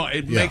just don't.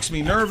 It makes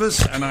me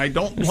nervous, and I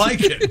don't like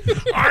it.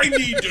 I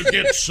need to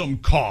get some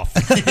coffee.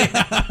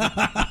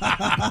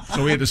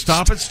 So we had to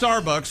stop at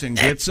Starbucks and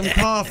get some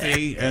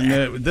coffee.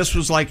 And this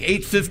was like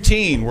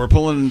 8:15. We're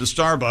pulling into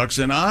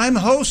Starbucks, and I'm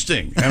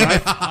hosting. And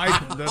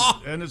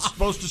and it's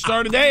supposed to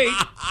start at 8.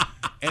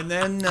 And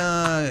then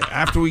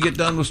after we get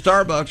done with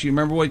Starbucks, you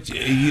remember what?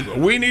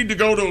 We need to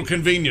go to a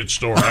convenience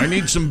store. I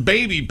need some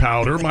baby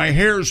powder. My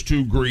hair's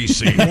too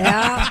greasy.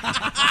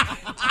 Yeah.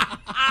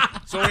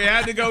 So we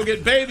had to go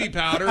get baby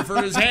powder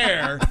for his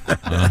hair.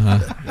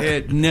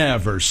 It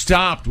never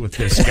stopped with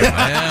this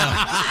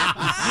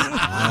guy.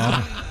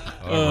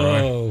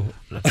 Oh.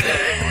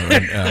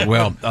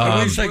 Well,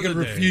 I wish I could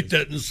refute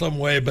that in some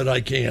way, but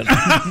I can't.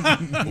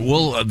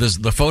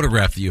 The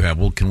photograph that you have.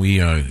 Can we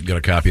get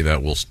a copy of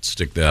that? We'll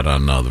stick that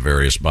on the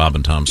various Bob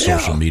and Tom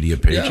social media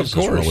pages, as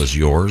well as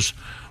yours.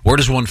 Where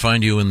does one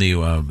find you in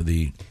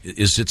the?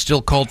 Is it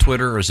still called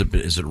Twitter, or is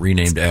it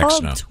renamed X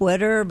called now?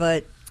 Twitter,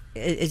 but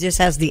it just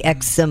has the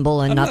X symbol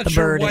and not the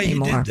bird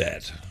anymore. You did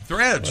that.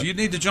 Threads. You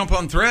need to jump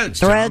on Threads.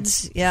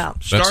 Threads, Tom. yeah.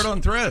 Start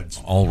on Threads.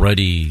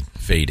 Already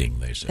fading,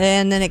 they say.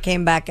 And then it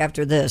came back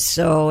after this,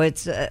 so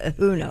it's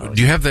who knows.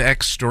 Do you have the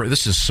X story?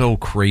 This is so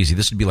crazy.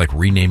 This would be like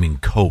renaming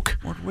Coke.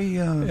 What we?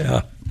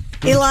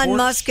 Elon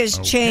Musk has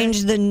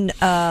changed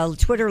the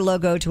Twitter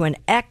logo to an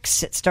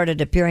X. It started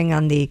appearing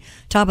on the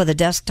top of the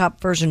desktop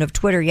version of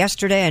Twitter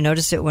yesterday. I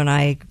noticed it when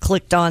I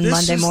clicked on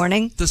Monday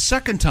morning. The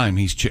second time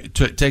he's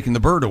taking the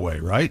bird away,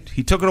 right?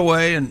 He took it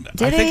away, and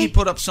I think he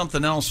put up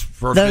something else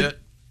for a bit.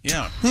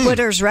 Yeah.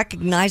 Twitter's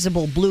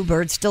recognizable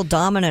bluebird still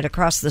dominant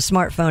across the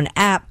smartphone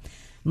app.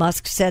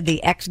 Musk said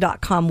the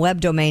X.com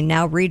web domain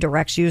now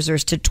redirects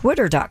users to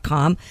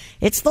Twitter.com.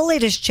 It's the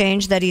latest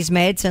change that he's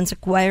made since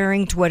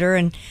acquiring Twitter,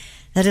 and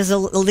that has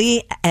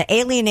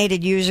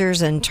alienated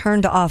users and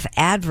turned off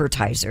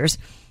advertisers.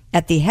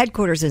 At the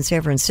headquarters in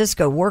San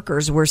Francisco,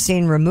 workers were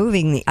seen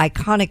removing the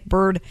iconic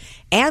bird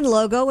and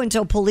logo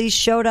until police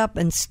showed up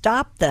and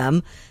stopped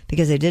them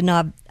because they did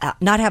not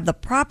have the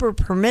proper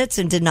permits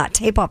and did not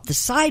tape off the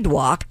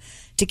sidewalk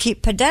to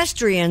keep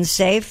pedestrians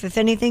safe if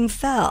anything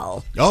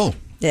fell. Oh.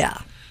 Yeah.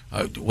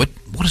 What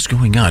is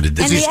going on?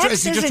 Is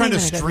he just trying to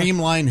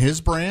streamline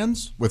his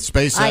brands with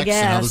SpaceX? And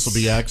now this will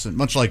be X,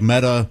 much like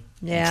Meta.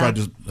 Yeah.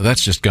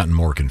 That's just gotten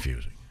more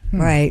confusing.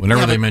 Right.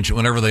 Whenever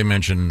they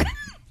mention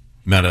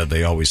Meta,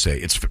 they always say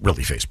it's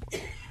really Facebook.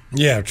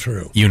 Yeah,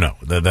 true. You know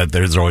that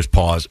there's always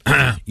pause.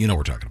 You know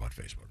we're talking about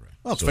Facebook, right?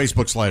 Well, it's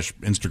Facebook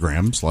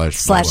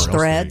 /Instagram /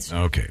 Threads.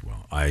 Okay,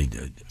 well, I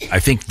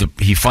think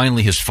he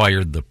finally has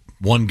fired the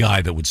one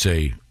guy that would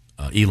say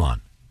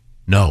Elon.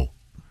 No.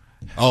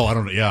 Oh, I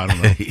don't know.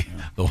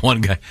 The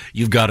one guy.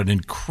 You've got an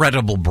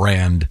incredible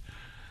brand.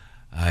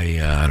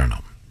 I don't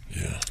know.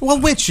 Yeah. Well,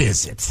 which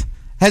is it?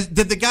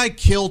 Did the guy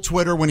kill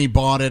Twitter when he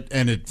bought it,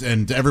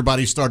 and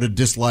everybody started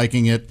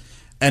disliking it,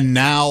 and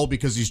now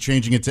because he's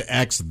changing it to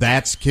X,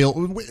 that's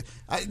killed?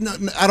 I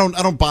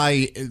don't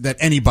buy that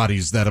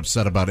anybody's that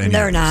upset about anything.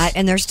 They're not,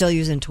 and they're still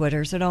using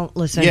Twitter, so don't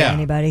listen to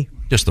anybody.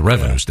 Just the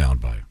revenue's down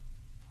by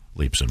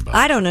leaps and bounds.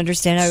 I don't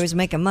understand. I was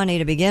making money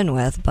to begin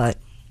with, but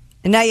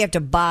and now you have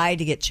to buy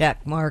to get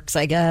check marks,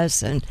 I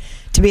guess, and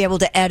to be able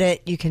to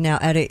edit, you can now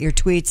edit your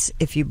tweets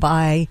if you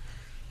buy.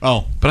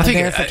 Oh, but I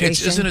think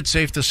isn't it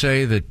safe to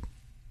say that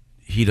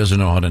he doesn't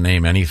know how to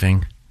name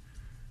anything?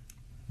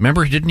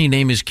 Remember, didn't he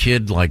name his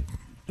kid like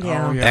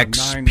Yeah. Oh, yeah.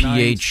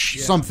 XPH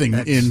something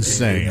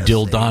insane.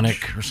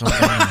 Dildonic or something.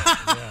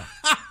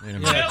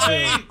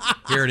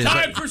 Here it is.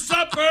 Time for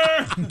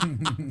supper.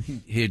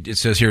 It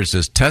says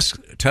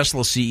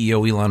Tesla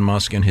CEO Elon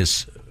Musk and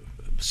his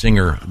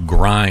singer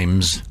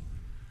Grimes.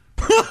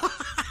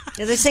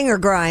 Yeah, the singer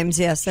Grimes,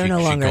 yes, they're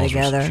no longer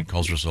together. She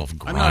calls herself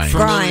Grimes.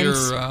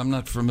 I'm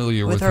not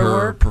familiar with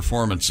her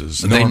performances.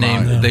 They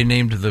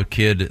named the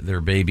kid,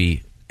 their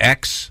baby,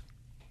 X,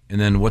 and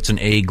then what's an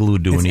A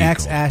glued to an E?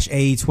 It's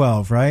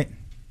X-AE12, right?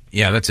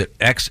 Yeah, that's it.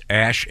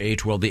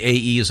 X-AE12. The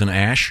AE is an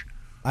ash.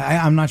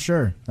 I'm not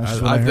sure. That's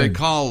what I heard. They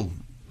call.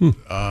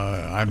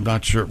 I'm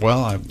not sure.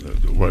 Well,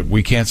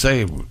 we can't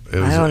say if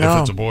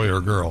it's a boy or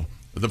a girl.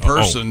 The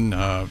person,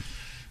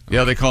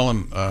 they call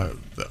him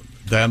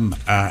them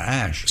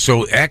Ash.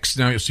 So X.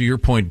 Now, so your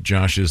point,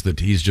 Josh, is that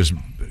he's just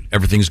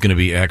everything's going to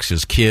be X.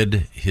 His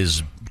kid,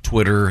 his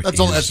Twitter,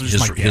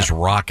 his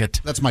rocket.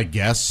 That's my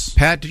guess.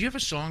 Pat, did you have a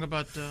song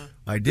about?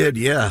 I did.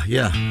 Yeah.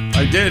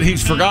 I did.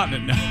 He's forgotten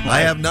it now.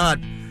 I have not.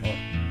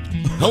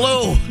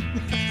 Hello,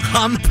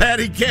 I'm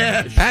Patty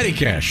Cash. Patty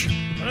Cash.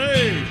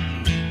 Hey.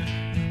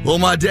 Well,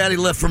 my daddy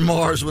left for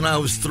Mars when I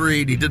was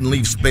 3, and he didn't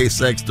leave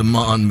SpaceX to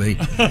mon me.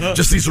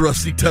 Just these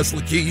rusty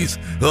Tesla keys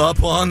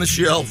up on the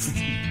shelf.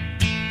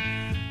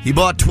 He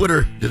bought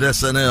Twitter, did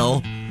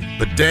SNL,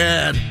 but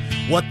Dad,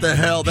 what the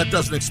hell? That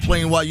doesn't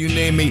explain why you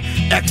named me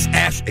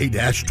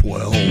X-A-12.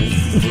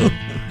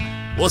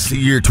 What's the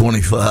year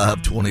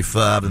 25,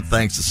 and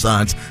thanks to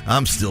science,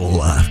 I'm still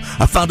alive.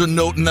 I found a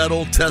note in that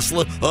old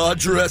Tesla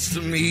addressed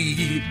to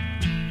me.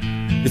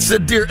 It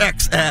said, Dear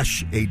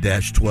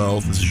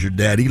X-A-12, this is your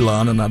dad,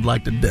 Elon, and I'd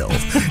like to delve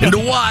into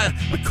why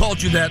I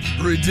called you that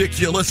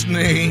ridiculous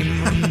name.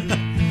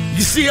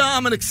 You see,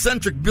 I'm an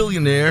eccentric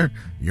billionaire.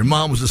 Your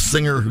mom was a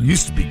singer who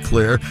used to be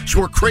Claire. She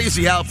wore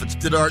crazy outfits,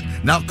 did art,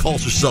 now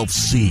calls herself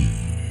C.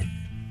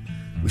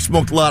 We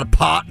smoked a lot of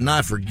pot, and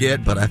I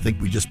forget, but I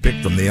think we just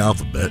picked from the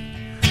alphabet.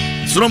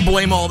 So don't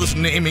blame all this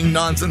naming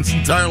nonsense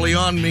entirely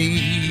on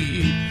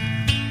me.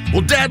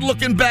 Well, Dad,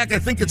 looking back, I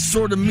think it's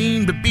sort of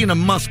mean, but being a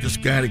Musk is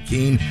kind of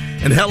keen.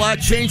 And hell, I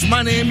changed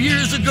my name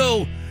years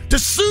ago to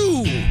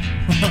Sue.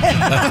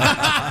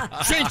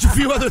 Changed a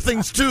few other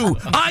things, too.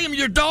 I am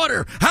your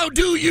daughter. How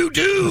do you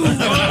do? All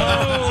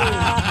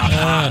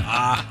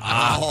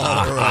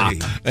right.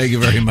 Thank you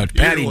very much.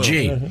 Patty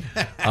G.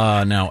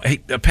 Now, hey,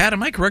 Pat,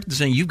 am I correct in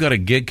saying you've got a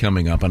gig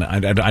coming up? And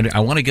I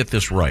want to get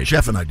this right.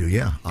 Jeff and I do,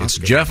 yeah. It's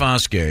Jeff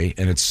Oskey,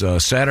 and it's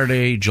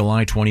Saturday,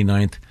 July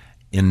 29th.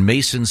 In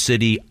Mason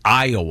City,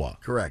 Iowa.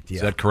 Correct, yeah.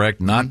 Is that correct?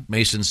 Not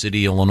Mason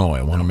City, Illinois.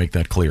 I want to make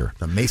that clear.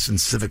 The Mason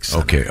Civic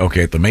Center.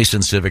 Okay, at the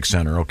Mason Civic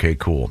Center. Okay,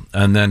 cool.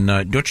 And then,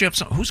 don't you have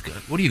some...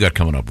 what do you got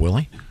coming up,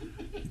 Willie?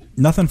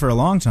 Nothing for a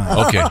long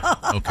time. Okay.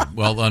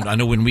 Well, I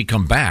know when we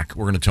come back,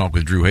 we're going to talk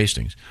with Drew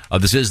Hastings.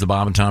 This is the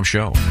Bob and Tom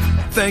Show.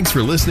 Thanks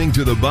for listening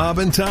to the Bob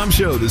and Tom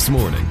Show this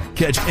morning.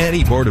 Catch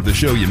any part of the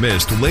show you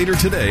missed later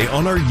today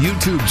on our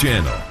YouTube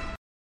channel.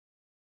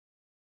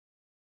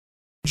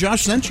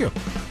 Josh sent you.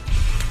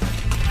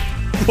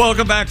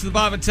 Welcome back to the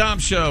Bob and Tom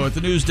Show. At the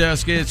news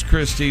desk, it's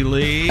Christy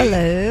Lee.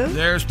 Hello.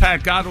 There's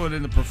Pat Godwin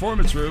in the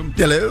performance room.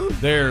 Hello.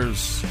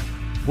 There's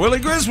Willie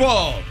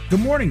Griswold. Good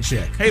morning,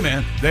 Chick. Hey,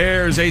 man.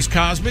 There's Ace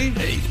Cosby.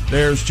 Hey.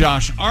 There's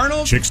Josh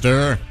Arnold.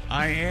 Chickster.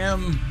 I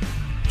am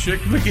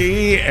Chick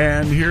McGee,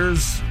 and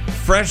here's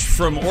fresh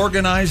from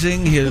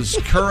organizing his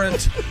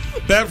current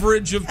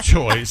beverage of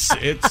choice.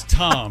 It's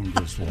Tom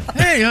Griswold.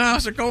 Hey,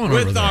 how's it going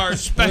with over there? Our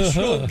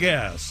special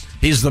guest.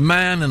 He's the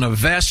man in a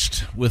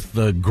vest with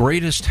the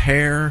greatest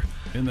hair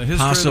in the history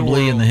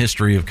possibly of in the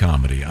history of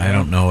comedy. Yeah. I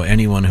don't know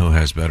anyone who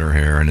has better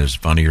hair and is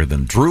funnier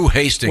than Drew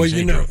Hastings.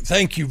 Well,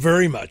 thank you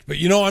very much. But,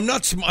 I'm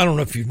not, I don't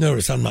know if you've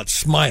noticed, I'm not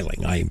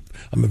smiling. I'm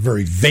a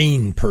very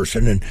vain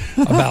person. And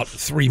about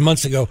 3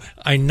 months ago,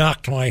 I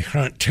knocked my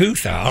front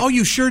tooth out. Oh,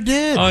 you sure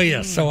did. Oh,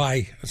 yeah. So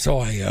I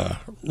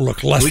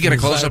look less. Can we get a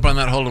close up on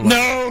that? Hold on.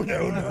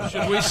 No.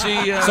 Should we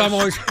see?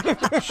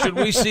 Should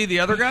we see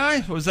the other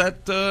guy? Was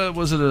it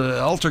an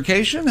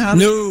altercation?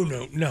 No.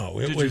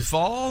 Did you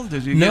fall?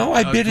 Did you? No,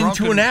 I bit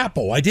into an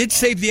apple. I did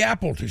save the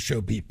apple to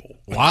show people.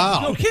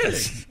 Wow. No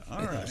kidding.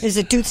 All right. Is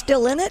the tooth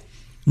still in it?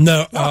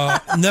 No,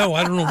 no,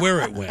 I don't know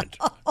where it went.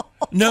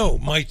 No,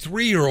 my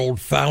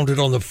 3-year-old found it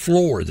on the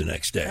floor the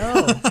next day.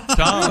 Oh.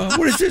 Tom,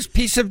 what is this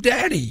piece of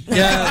daddy?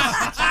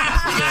 Yeah.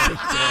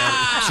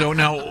 So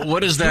now,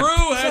 what is that?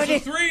 Drew has a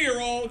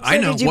 3-year-old. I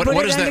know. Did you put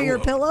what it is under that? Your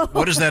pillow?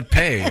 What does that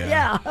pay?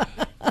 Yeah.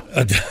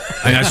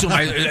 I assume,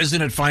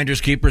 isn't it finder's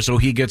keeper? So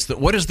he gets the.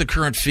 What is the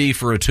current fee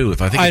for a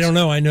tooth? I don't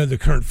know. I know the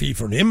current fee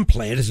for an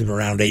implant is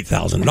around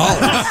 $8,000.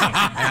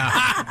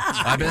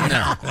 I've been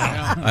there.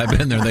 I've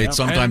been there.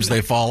 Sometimes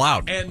they fall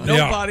out, and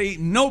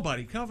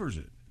nobody covers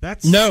it.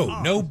 That's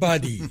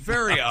nobody.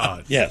 Very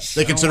odd. Yes,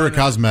 they consider it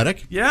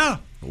cosmetic. Yeah.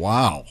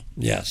 Wow.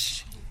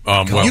 Yes.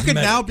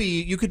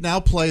 you could now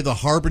play the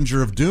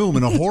harbinger of doom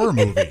in a horror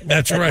movie.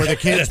 That's right. Where the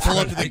kids pull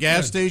up to the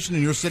gas station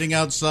and you're sitting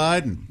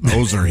outside, and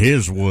those are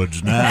his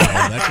woods now.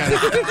 That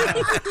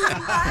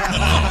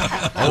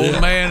kind of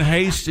Old man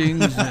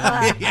Hastings.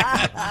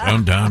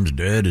 Sometimes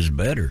dead is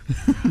better.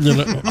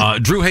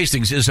 Drew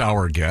Hastings is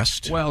our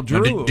guest. Well,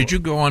 Drew, did you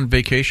go on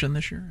vacation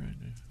this year?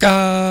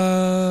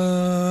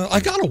 I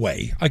got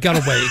away. I got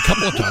away a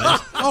couple of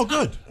times. Oh,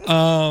 good.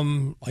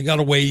 I got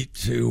away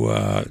to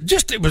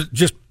it was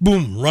just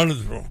boom,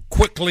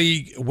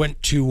 quickly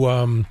went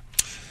to.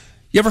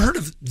 You ever heard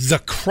of the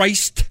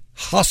Christ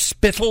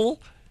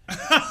Hospital?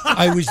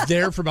 I was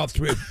there for about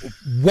 3.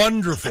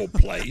 Wonderful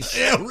place.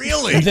 Yeah,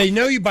 really. And they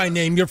know you by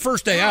name. Your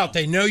first day out,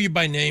 they know you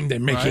by name. They're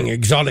making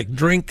exotic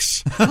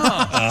drinks.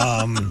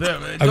 I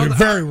was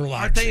very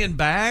relaxed. Aren't they in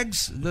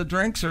bags? The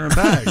drinks are in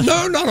bags.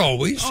 No, not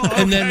always. Oh,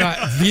 okay. And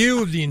then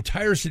view of the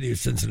entire city of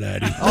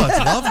Cincinnati. Oh,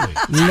 that's lovely.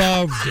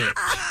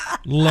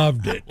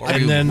 Loved it. What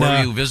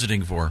were you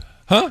visiting for?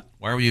 Huh?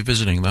 Why were you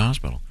visiting the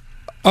hospital?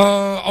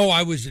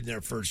 I was in there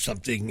for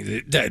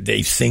something that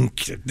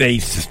they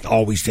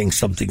always think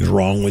something's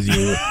wrong with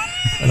you,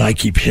 and I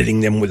keep hitting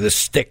them with a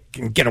stick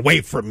and get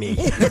away from me,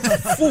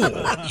 fool!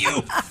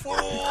 You fool!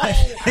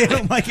 I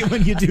don't like it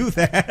when you do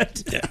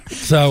that. Yeah.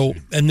 So,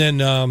 and then,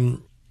 I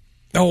don't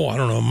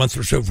know, a month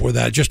or so before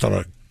that, just on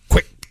a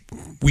quick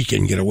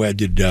weekend getaway, I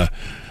did.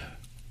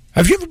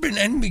 Have you ever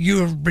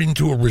been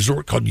to a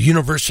resort called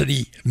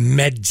University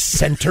Med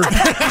Center?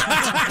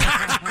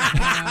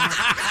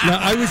 Now,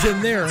 I was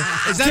in there.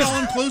 Is that all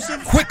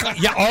inclusive? Quickly,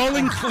 yeah, all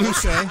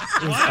inclusive.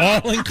 It was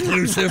all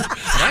inclusive.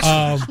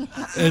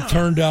 It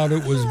turned out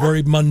it was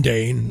very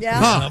mundane. Yeah.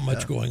 Not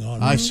much going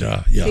on. I see.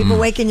 Yeah. People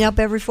waking you up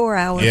every 4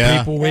 hours. Yeah.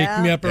 People wake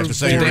me up every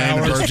 4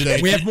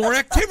 hours. We have more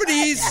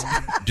activities.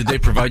 Did they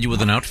provide you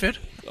with an outfit?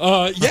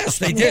 Yes,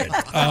 they did.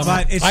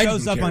 But it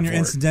shows up on your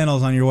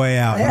incidentals on your way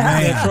out.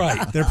 Yeah. That's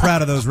right. They're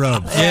proud of those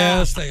robes.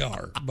 Yes, they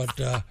are.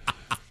 But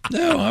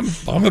no,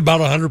 I'm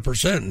about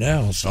 100%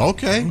 now. So.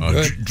 Okay.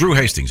 Drew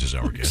Hastings is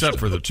our guest. Except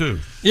for the two.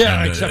 Yeah,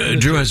 And, except for the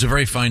Drew two. has a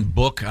very fine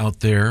book out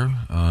there,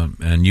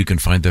 and you can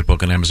find that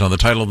book on Amazon. The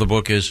title of the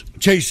book is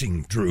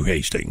Chasing Drew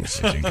Hastings.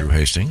 Chasing Drew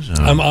Hastings.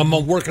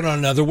 I'm working on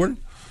another one.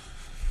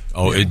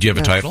 Oh, do you have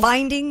a title?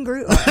 Finding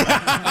Drew.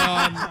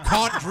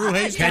 Caught Drew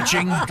Hastings.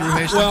 Catching Drew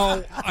Hastings.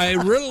 Well, I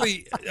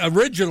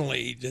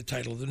originally the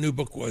title of the new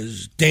book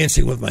was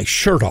Dancing with My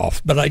Shirt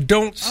Off, but I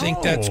don't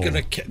think that's going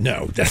to.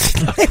 No, that's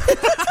not.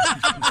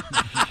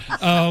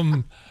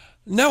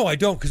 No, I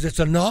don't, because it's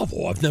a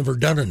novel. I've never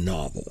done a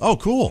novel. Oh,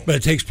 cool. But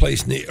it takes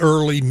place in the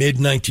early,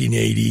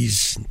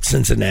 mid-1980s,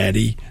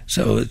 Cincinnati.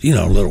 So, a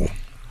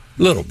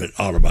little bit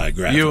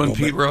autobiographical. You and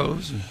Pete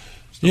Rose?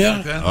 Yeah.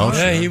 Like that? Oh,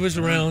 yeah, sure. he was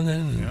around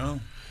then. Yeah.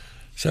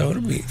 So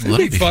it'll be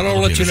fun. I'll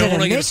let you know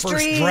when I get the first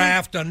mystery?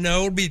 draft. I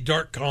know it'll be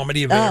Dark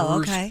Comedy of Oh,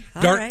 Errors. okay.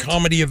 All Dark right.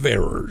 Comedy of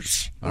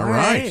Errors. All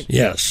right.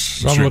 Yes.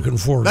 So I'm looking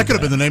forward That to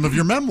could have been the name of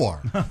your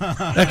memoir.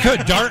 That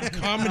could. Dark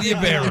Comedy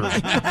of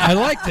Errors. I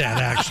like that,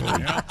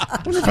 actually.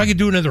 I wonder if I could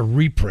do another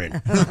reprint.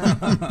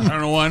 I don't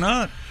know why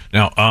not.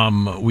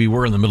 Now, we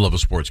were in the middle of a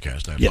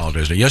sportscast. I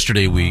apologize. Now,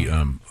 yesterday, we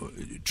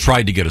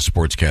tried to get a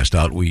sportscast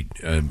out.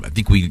 I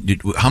think we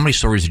did. How many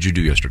stories did you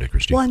do yesterday,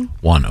 Christine?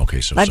 One.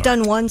 Okay, so I've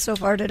done one so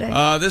far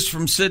today. This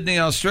from Sydney,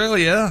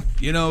 Australia.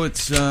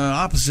 It's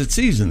opposite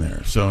season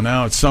there. So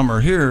now it's summer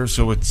here,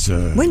 so it's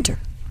winter.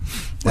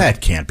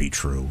 That can't be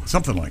true.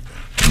 Something like that.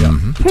 Yeah.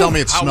 Tell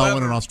me it's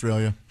snowing in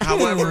Australia.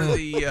 However,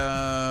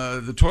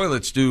 the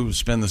toilets do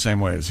spin the same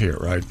way as here,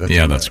 right?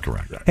 That's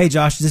correct. Hey,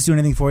 Josh, does this do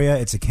anything for you?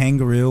 It's a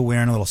kangaroo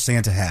wearing a little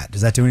Santa hat.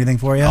 Does that do anything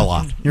for you? A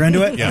lot. You're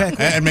into it? Yeah. Okay,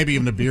 cool. And maybe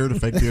even a beard, a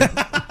fake beard.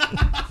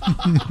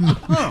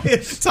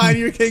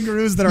 Tinier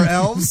kangaroos that are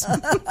elves.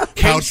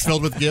 Couch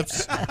filled with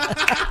gifts.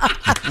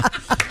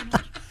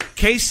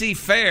 Casey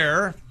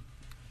Fair,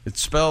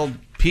 it's spelled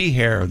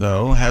P-Hair,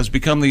 though, has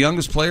become the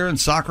youngest player in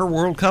soccer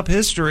World Cup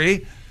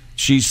history.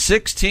 She's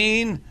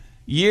 16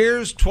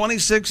 years,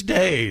 26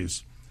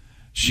 days.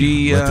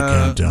 She let the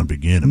countdown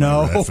begin.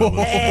 No.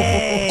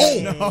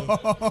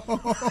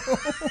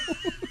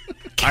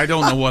 I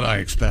don't know what I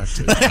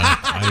expected.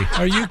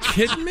 Are you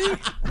kidding me?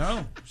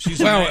 No.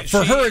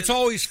 For her, it's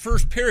always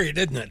first period,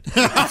 isn't it?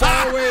 It's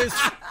always.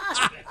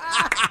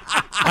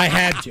 I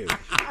had to.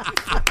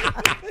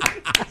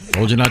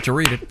 Told you not to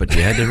read it, but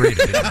you had to read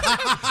it.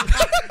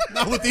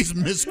 Not with these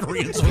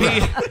miscreants.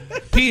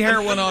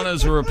 P-Hair went on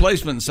as a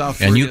replacement in South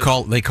Korea.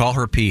 And they call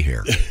her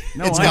P-Hair.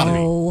 No, It's got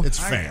to be. It's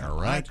fair,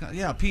 right?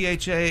 Yeah,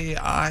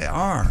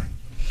 P-H-A-I-R.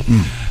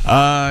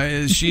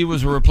 She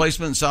was a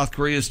replacement in South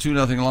Korea's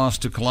 2-0 loss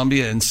to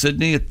Colombia in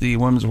Sydney at the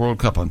Women's World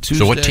Cup on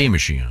Tuesday. So what team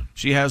is she on?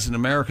 She has an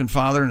American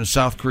father and a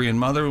South Korean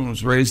mother and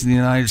was raised in the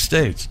United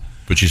States.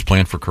 But she's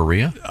playing for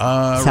Korea?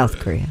 South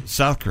Korea.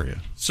 South Korea.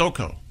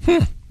 SoCo.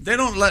 They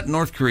don't let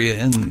North Korea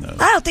in, though.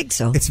 I don't think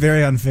so. It's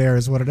very unfair,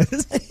 is what it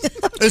is.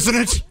 Isn't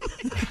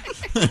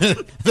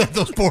it?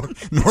 Those poor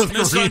North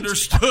Koreans.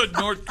 Misunderstood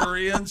North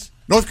Koreans.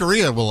 North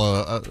Korea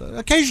will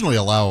occasionally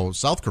allow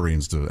South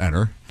Koreans to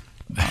enter.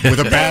 with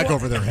a bag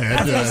over their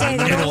head in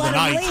the middle of the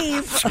night.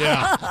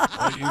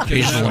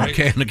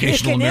 An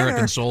occasional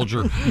American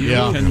soldier.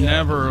 You can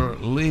never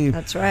leave.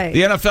 That's right.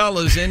 The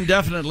NFL has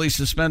indefinitely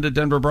suspended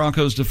Denver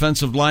Broncos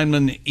defensive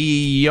lineman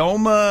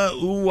Ioma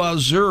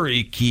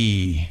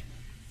Uwazurike.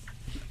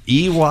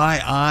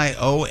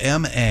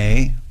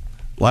 Eyaioma.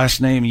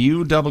 Last name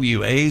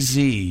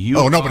Uwaz.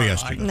 Oh, nobody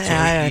has to. I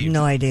have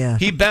no idea.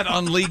 He bet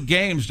on league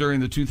games during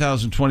the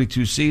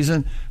 2022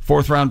 season.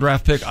 Fourth-round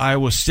draft pick,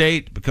 Iowa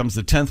State, becomes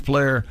the 10th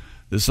player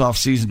this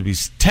offseason to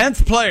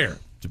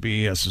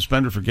be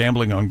suspended for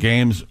gambling on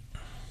games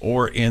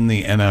or in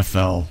the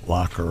NFL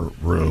locker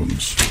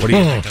rooms. What do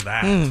you think of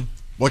that?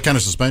 What kind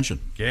of suspension?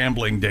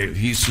 Gambling day.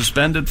 He's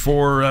suspended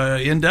for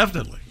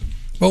indefinitely.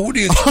 Well, what do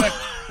you expect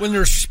when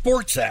there's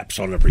sports apps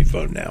on every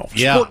phone now?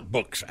 Sport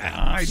books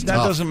apps. That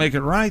doesn't make it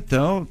right,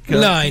 though.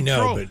 No, I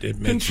know, but it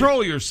makes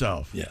control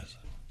yourself. Yes.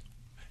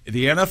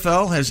 The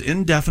NFL has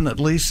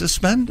indefinitely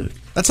suspended.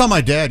 That's how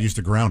my dad used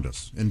to ground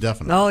us,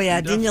 indefinitely. Oh,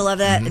 yeah. Didn't you love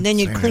that? And then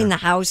you'd clean the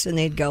house, and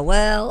they'd go,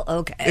 well,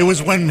 okay. It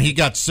was when he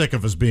got sick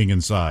of us being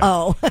inside.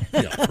 Oh.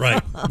 Yeah,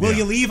 right. Will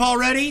you leave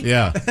already?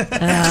 Yeah.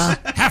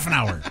 Half an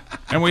hour.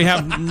 And we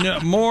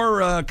have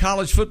more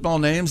college football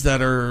names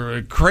that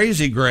are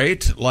crazy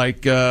great,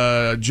 like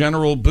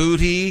General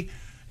Booty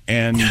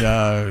and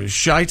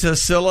Shita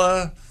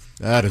Silla.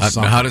 That is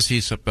something. How does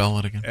he spell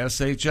it again?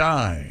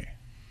 SHITTA.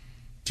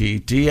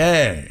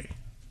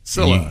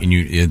 Silla.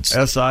 It's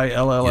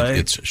SILLA.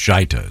 It's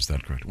Shita, is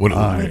that correct?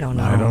 I don't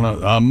know. I don't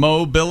know.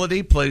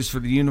 Mobility plays for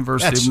the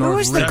University of North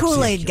Who's the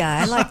Kool-Aid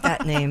guy? I like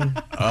that name.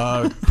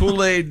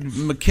 Kool-Aid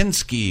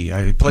McKinsky.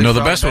 I played the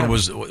best one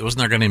wasn't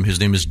there a guy named, his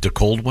name is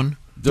DeColdwan?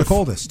 The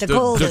coldest.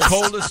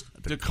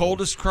 The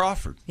coldest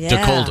Crawford. Yeah.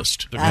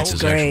 DeColdest. That's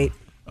great.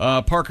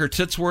 Parker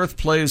Titsworth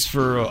plays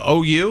for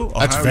OU,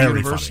 That's Ohio very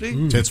University.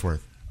 funny. Titsworth.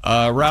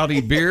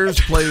 Rowdy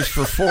Beers plays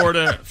for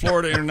Florida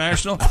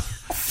International.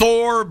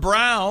 Thor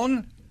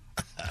Brown.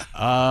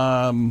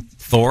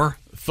 Thor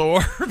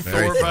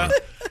Brown.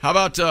 How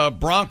about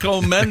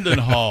Bronco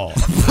Mendenhall?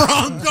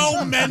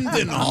 Bronco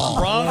Mendenhall.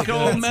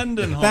 Bronco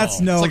Mendenhall. That's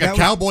It's like a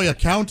cowboy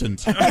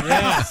accountant.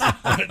 Yes.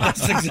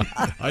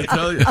 I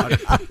tell you.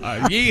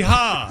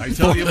 Yeehaw. I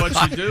tell you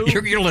what you do.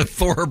 You're going to let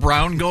Thor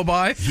Brown go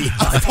by?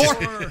 Thor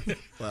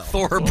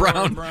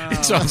Brown.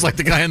 It sounds like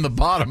the guy in the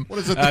bottom. What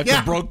is it? At the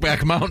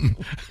Brokeback Mountain.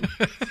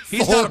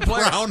 He's not a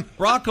player.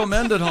 Bronco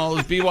Mendenhall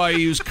is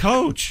BYU's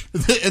coach.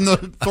 And the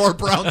Thor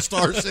Brown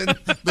stars in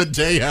the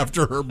day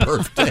after her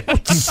birthday.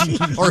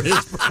 Or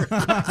his birthday.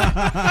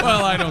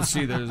 Well, I don't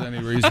see there's any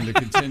reason to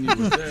continue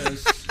with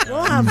this.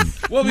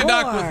 We'll be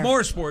back with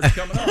more sports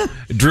coming up.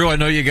 Drew, I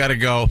know you got to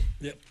go.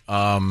 Yep.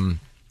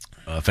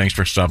 Thanks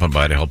for stopping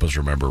by to help us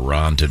remember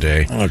Ron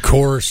today. Of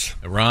course.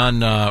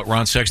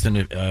 Ron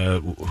Sexton,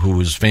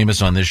 who is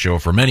famous on this show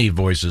for many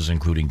voices,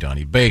 including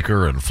Donnie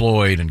Baker and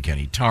Floyd and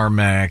Kenny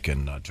Tarmac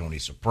and Tony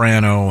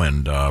Soprano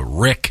and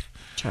Rick.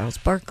 Charles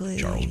Barkley.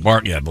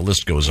 Yeah, the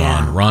list goes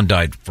on. Ron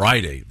died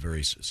Friday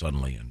very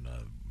suddenly and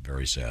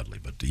very sadly.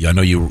 But I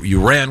know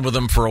you ran with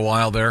him for a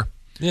while there.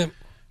 Yep.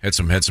 Had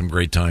some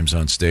great times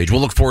on stage.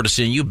 We'll look forward to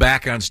seeing you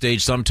back on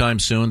stage sometime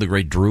soon. The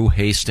great Drew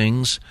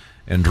Hastings,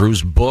 and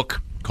Drew's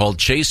book called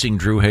Chasing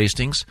Drew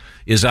Hastings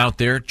is out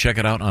there. Check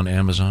it out on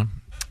Amazon.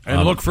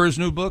 And look for his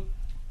new book,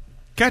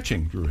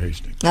 Catching Drew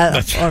Hastings.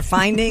 Or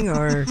Finding,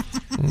 or...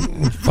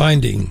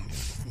 Finding.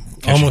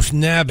 Almost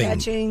nabbing.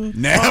 Catching.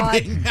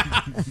 Nabbing.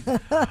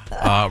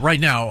 Right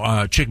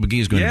now, Chick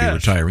McGee is going to be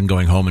retiring,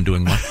 going home and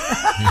doing what?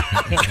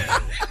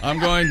 I'm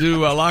going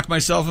to lock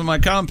myself in my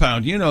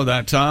compound. You know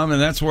that, Tom,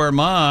 and that's where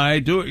my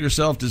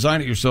do-it-yourself,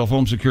 design-it-yourself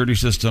home security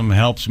system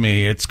helps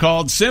me. It's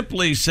called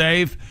Simply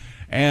Safe,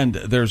 and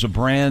there's a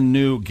brand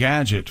new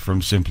gadget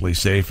from Simply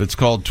Safe. It's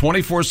called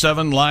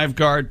 24/7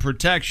 LiveGuard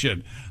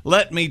Protection.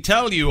 Let me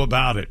tell you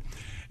about it.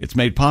 It's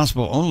made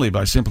possible only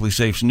by Simply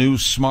Safe's new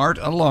Smart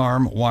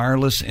Alarm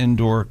wireless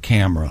indoor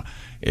camera.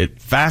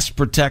 It Fast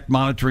Protect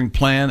monitoring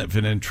plan. If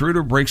an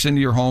intruder breaks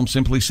into your home,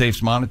 Simply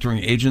Safe's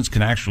monitoring agents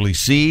can actually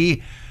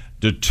see,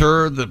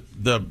 deter the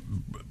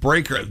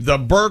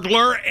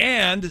burglar,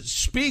 and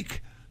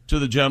speak to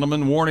the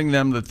gentleman, warning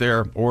them that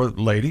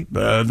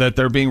that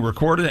they're being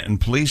recorded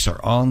and police are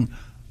on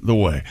the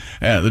way.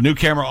 The new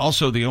camera,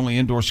 also the only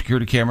indoor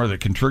security camera that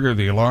can trigger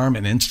the alarm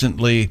and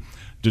instantly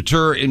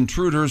deter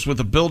intruders with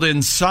a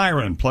built-in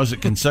siren. Plus,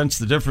 it can sense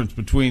the difference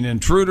between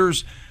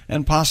intruders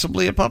and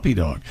possibly a puppy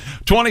dog.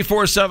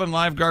 24/7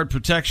 LiveGuard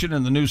protection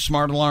and the new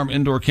Smart Alarm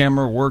indoor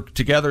camera work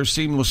together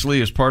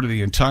seamlessly as part of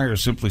the entire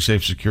Simply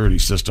Safe security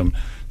system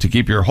to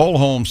keep your whole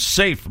home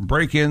safe from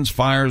break-ins,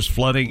 fires,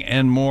 flooding,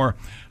 and more.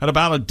 At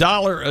about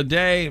 $1 a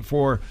day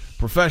for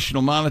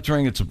professional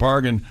monitoring, it's a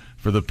bargain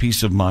for the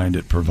peace of mind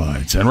it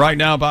provides. And right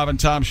now, Bob and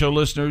Tom Show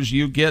listeners,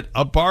 you get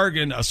a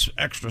bargain, an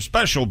extra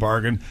special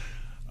bargain,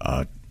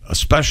 a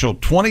special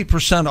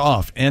 20%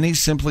 off any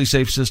Simply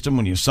Safe system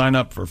when you sign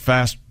up for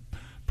Fast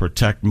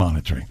Protect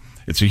monitoring.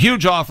 It's a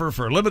huge offer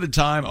for a limited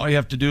time. All you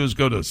have to do is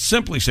go to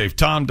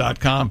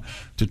simplysafetom.com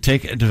to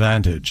take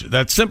advantage.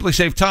 That's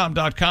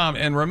simplysafetom.com.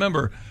 And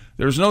remember,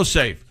 there's no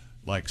safe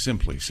like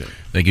Simply Safe.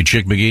 Thank you,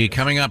 Chick McGee.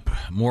 Coming up,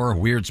 more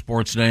weird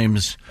sports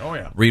names. Oh,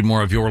 yeah. Read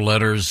more of your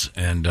letters.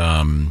 And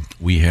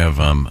we have,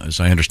 as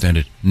I understand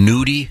it,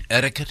 nudie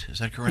etiquette. Is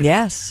that correct?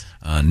 Yes.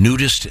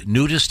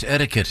 Nudist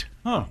etiquette.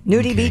 Huh.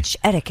 Nudie beach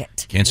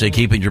etiquette. Can't say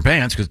keep in your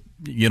pants because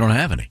you don't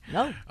have any.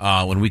 No.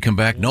 When we come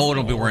back, no one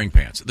will be wearing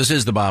pants. This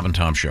is the Bob and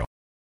Tom Show.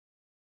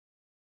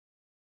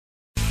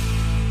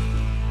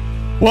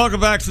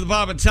 Welcome back to the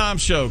Bob and Tom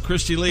Show.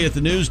 Christy Lee at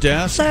the news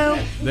desk.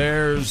 Hello.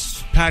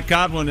 There's Pat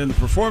Godwin in the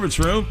performance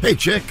room. Hey,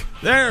 Chick.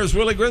 There's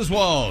Willie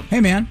Griswold.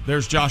 Hey, man.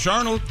 There's Josh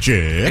Arnold.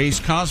 Chick.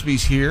 Ace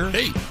Cosby's here.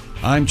 Hey.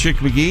 I'm Chick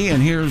McGee,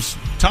 and here's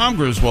Tom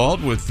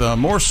Griswold with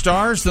more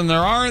stars than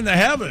there are in the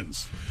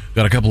heavens.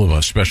 Got a couple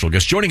of special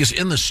guests. Joining us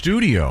in the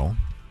studio,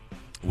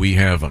 we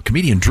have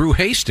comedian Drew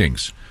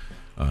Hastings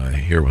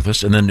here with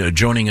us. And then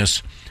joining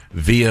us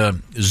via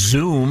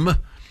Zoom,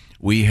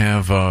 we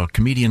have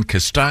comedian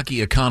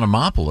Kostaki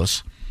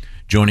Economopoulos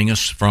joining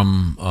us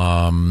from...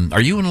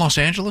 are you in Los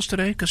Angeles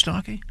today,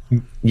 Kostaki?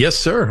 Yes,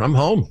 sir. I'm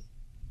home.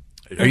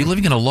 Are you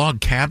living in a log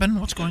cabin?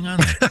 What's going on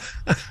there?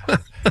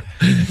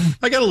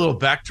 I got a little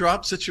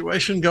backdrop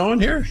situation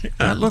going here.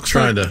 That looks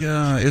like...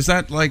 is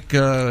that like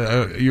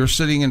you're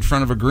sitting in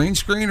front of a green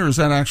screen, or does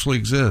that actually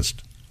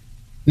exist?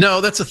 No,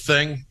 that's a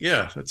thing.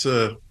 Yeah, that's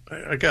a...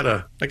 I got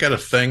a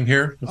thing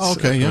here. It's,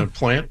 a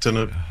plant and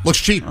a...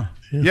 Looks cheap.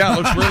 Yeah, it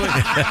looks really...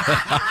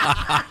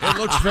 it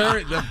looks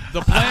very...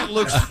 The plant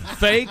looks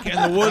fake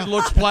and the wood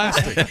looks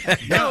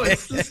plastic. No,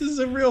 this is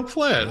a real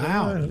plant.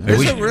 Wow.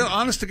 Is it real?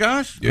 Honest to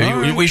gosh?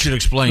 We should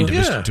explain to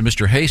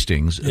Mr.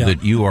 Hastings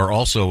that you are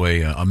also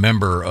a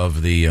member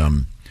of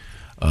the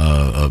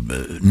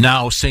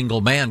Now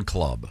Single Man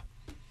Club.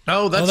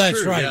 Oh,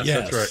 that's true. Right.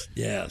 Yes, that's right.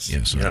 Yes.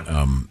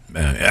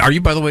 Yeah. Are you,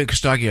 by the way,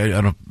 Kostaki,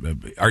 I don't,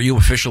 are you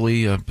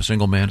officially a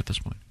single man at this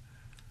point?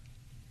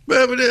 Boy.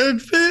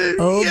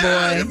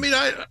 I mean,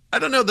 I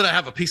don't know that I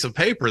have a piece of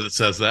paper that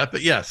says that,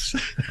 but yes.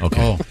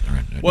 Okay. All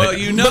right. Well,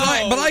 you know.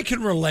 But I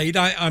can relate.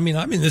 I mean,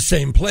 I'm in the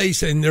same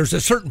place, and there's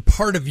a certain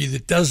part of you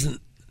that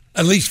doesn't,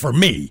 at least for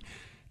me,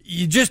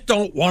 you just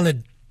don't want to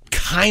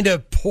kind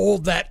of pull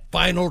that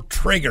final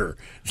trigger.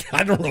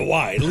 I don't know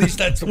why. At least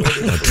that's the way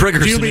it is. Trigger.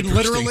 Do you mean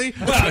literally?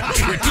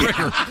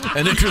 Trigger.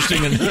 An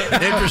interesting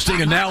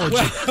analogy.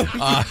 You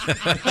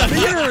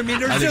know what I mean?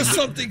 There's just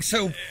something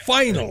so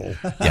final.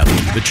 Yeah,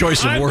 the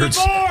choice of words.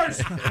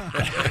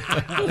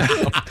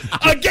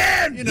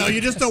 Again. You know,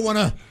 you just don't want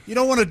to. You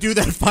don't want to do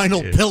that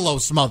final pillow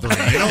smothering.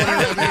 You know what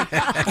I mean?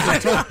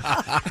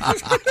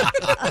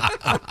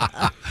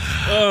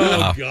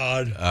 Oh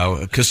God.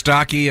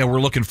 Kostaki,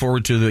 we're looking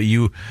forward to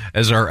you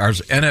as our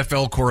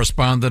NFL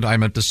correspondent. I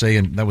meant to say,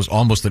 and that was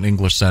almost an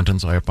English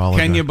sentence. I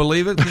apologize. Can you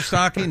believe it,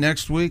 Kostaki?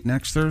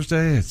 Next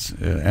Thursday, it's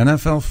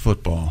NFL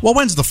football. Well,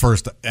 when's the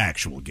first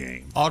actual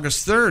game?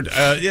 August 3rd.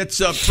 It's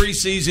a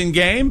preseason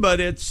game, but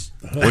it's...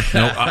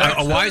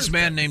 a wise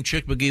man named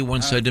Chick McGee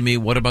once said to me,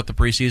 what about the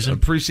preseason?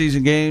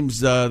 Preseason games,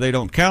 they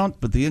don't count,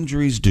 but the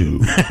injuries do.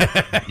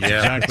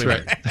 Yeah, exactly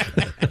right.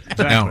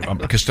 Now,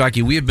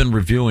 Kostaki, we have been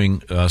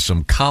reviewing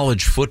some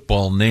college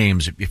football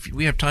names. If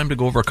we have time to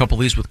go over a couple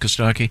of these with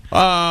Kostaki?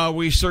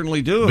 We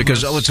certainly do.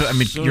 Because,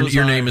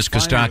 your name is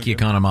Kostaki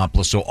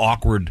Economopoulos, so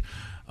awkward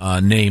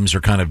names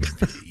are kind of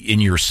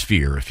in your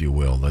sphere, if you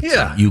will.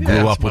 You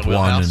grew up with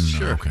one.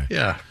 Sure. Okay.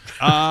 Yeah.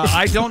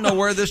 I don't know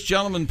where this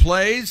gentleman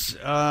plays.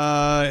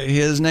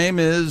 His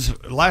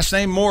last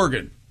name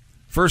Morgan.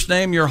 First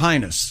name, Your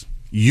Highness.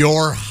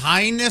 Your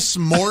Highness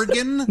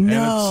Morgan? No. And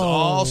it's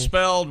all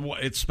spelled,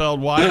 Yourhighness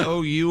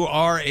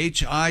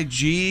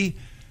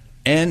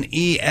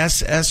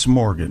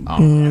Morgan.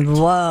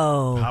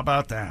 Whoa. How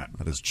about that?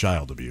 That is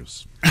child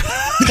abuse.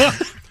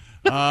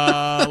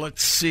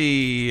 Let's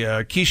see.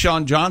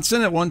 Keyshawn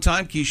Johnson. At one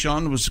time,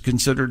 Keyshawn was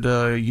considered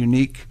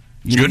unique.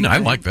 Good. I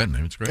like that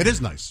name. It's great. It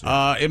is nice.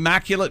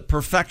 Immaculate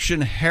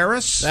Perfection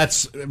Harris.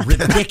 That's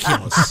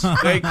ridiculous.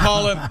 They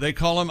call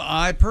him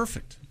I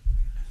Perfect.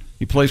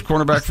 He plays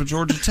cornerback for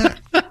Georgia Tech.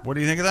 What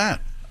do you think of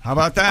that? How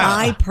about that?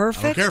 I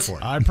Perfect? I don't care for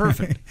it. I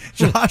Perfect.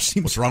 Josh,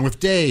 what's wrong with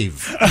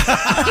Dave?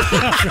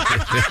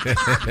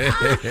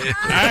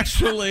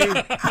 Actually,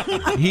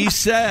 he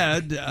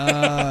said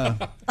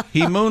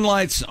he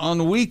moonlights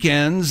on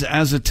weekends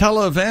as a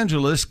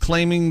televangelist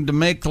claiming to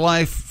make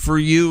life for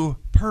you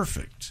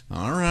perfect.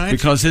 All right.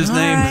 Because his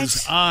name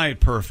is I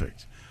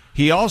Perfect.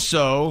 He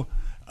also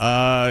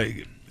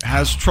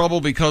has trouble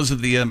because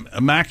of the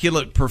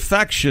Immaculate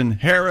Perfection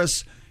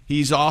Harris.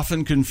 He's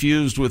often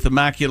confused with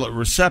Immaculate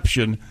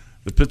Reception,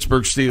 the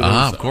Pittsburgh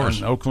Steelers, of course,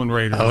 and Oakland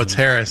Raiders. Oh, it's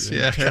Harris.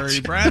 Yeah, Terry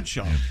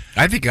Bradshaw.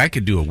 I think I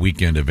could do a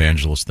weekend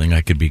evangelist thing.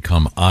 I could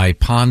become I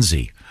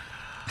Ponzi,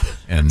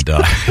 and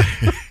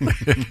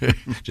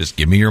just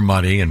give me your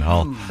money, and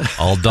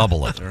I'll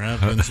double it. There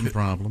have been some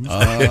problems.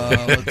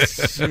 Let's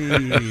see.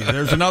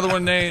 There's another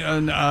one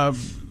named a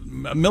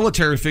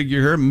military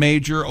figure here,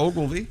 Major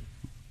Ogilvy.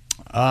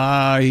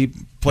 He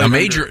played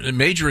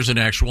Major is an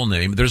actual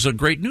name. There's a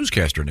great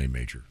newscaster named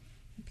Major.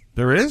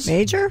 There is?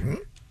 Major?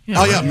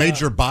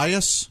 Major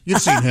Bias.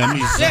 You've seen him.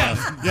 He's,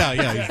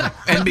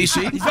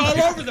 NBC. He's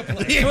all over the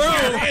place.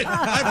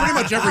 Pretty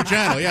much every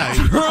channel, yeah.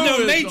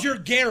 No, Major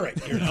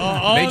Garrett.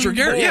 Major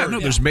Garrett. Yeah, no,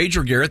 there's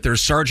Major Garrett.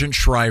 There's Sergeant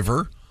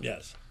Shriver.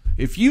 Yes.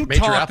 If you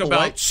Major talk Applewhite.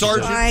 about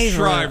Sergeant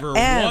Shriver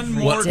one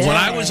more time. When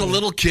I was a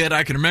little kid,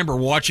 I can remember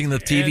watching the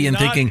TV and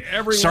thinking,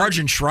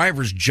 Sergeant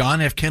Shriver's John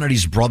F.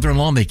 Kennedy's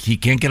brother-in-law, and he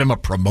can't get him a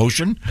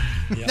promotion?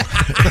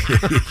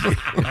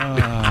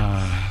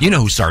 You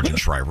know who Sergeant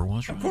Shriver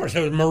was, right? Of course,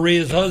 it was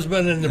Maria's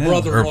husband and the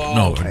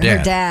brother-in-law. Her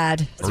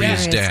dad.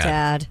 Maria's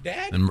dad.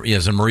 And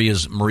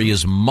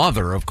Maria's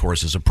mother, of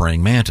course, is a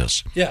praying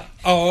mantis. Yeah.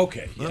 Oh,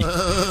 okay.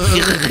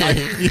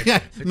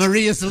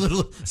 Maria's a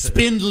little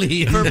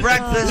spindly. For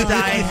breakfast,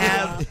 I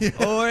have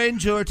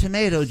orange or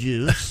tomato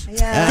juice.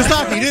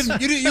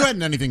 Kostaki, you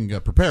hadn't anything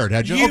prepared,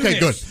 had you? Eunice. Okay,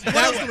 good.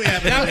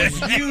 That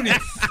was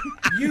Eunice.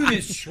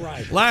 Eunice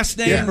Shriver. Last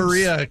name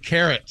Maria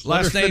carrot.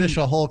 Let her finish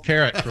a whole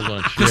carrot for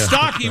lunch.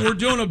 Kostaki, we're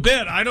doing a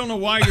bit. I don't know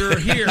why you're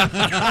here.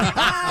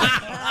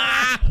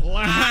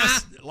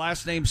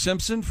 Last name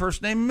Simpson,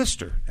 first name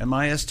Mr.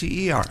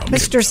 M-I-S-T-E-R.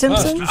 Mr.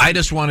 Simpson? I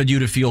just wanted you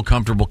to feel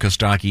comfortable,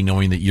 Kostaki,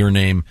 knowing that your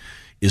name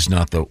is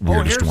not the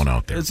weirdest one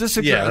out there. Is this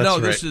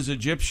this is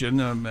Egyptian.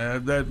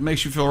 That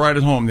makes you feel right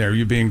at home there,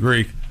 you being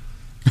Greek.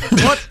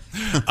 What?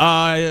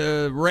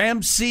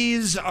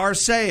 Ramses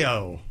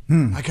Arceo.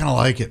 I kind of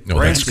like it. No,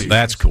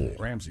 that's cool.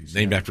 Ramses.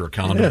 Named after a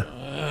condom.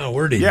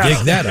 Where did he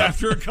dig that up?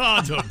 After a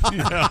condom.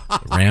 Yeah.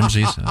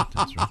 Ramses.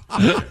 That's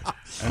right.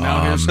 And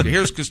now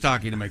here's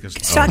Kostaki to make us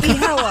laugh. Kostaki,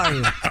 how are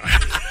you?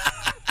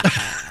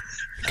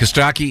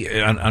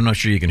 Kostaki, I'm not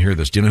sure you can hear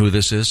this. Do you know who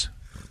this is?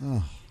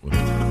 Oh.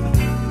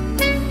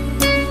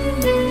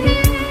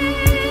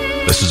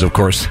 This is, of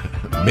course,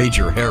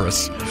 Major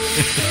Harris.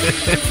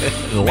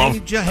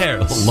 Major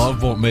Harris.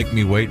 Love Won't Make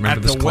Me Wait. Remember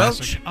At this the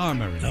classic? Welch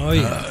Armory. Oh,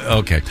 yeah.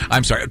 Okay.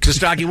 I'm sorry.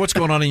 Kostaki, what's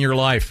going on in your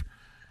life?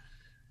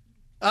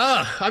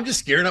 I'm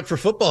just gearing up for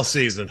football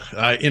season.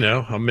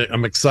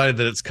 I'm excited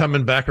that it's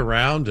coming back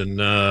around. And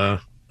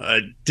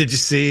did you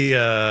see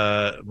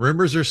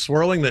rumors are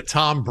swirling that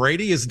Tom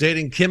Brady is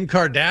dating Kim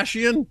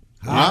Kardashian?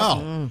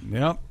 Wow.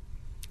 Yep.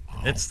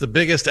 It's the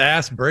biggest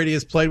ass Brady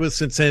has played with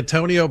since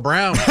Antonio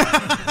Brown.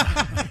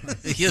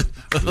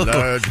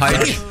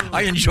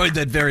 I enjoyed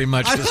that very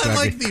much. I don't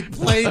like the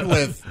played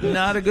with.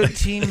 Not a good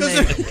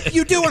teammate.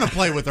 You do want to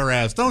play with her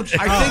ass, don't you?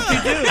 I think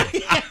you do.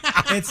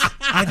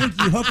 I think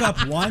you hook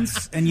up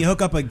once and you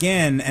hook up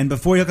again, and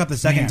before you hook up the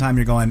second time,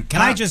 you're going,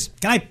 can I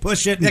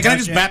push it? Can I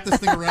just bat this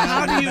thing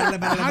around?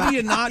 How do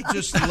you not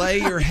just lay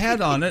your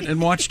head on it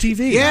and watch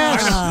TV?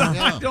 Yes.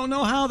 I don't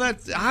know how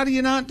do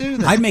you not do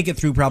that? I'd make it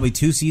through probably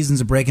 2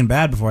 seasons of Breaking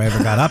Bad before I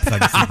ever got up. So I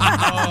could see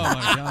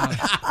my God.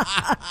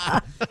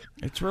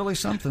 It's really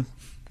something.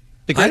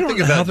 The great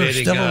thing about they're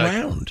dating, still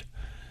around.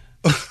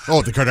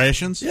 Oh, the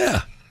Kardashians?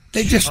 Yeah.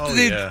 They just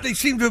they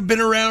seem to have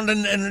been around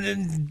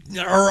and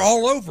are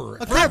all over.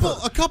 A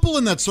couple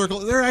in that circle.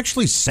 They're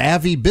actually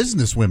savvy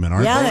businesswomen,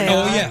 aren't Yeah, they? they Oh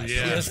are. yeah,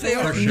 yes they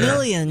are.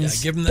 Millions,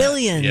 Yeah, give them that.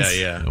 billions.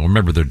 Yeah. Well,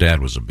 remember, their dad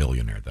was a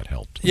billionaire. That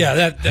helped. Yeah,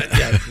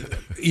 that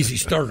easy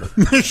starter.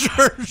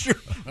 Sure.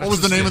 What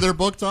was the name of their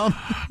book, Tom?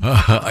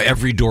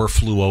 Every door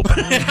flew open.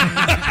 Back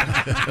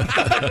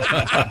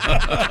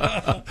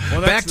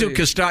to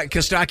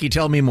Kostaki.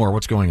 Tell me more.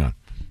 What's going on?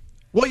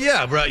 Well,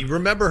 yeah, right.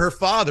 Remember her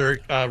father,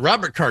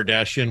 Robert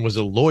Kardashian, was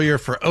a lawyer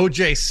for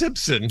O.J.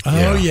 Simpson.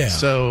 Oh, yeah.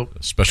 So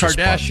Special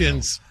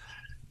Kardashians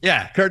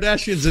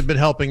have been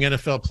helping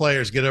NFL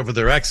players get over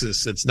their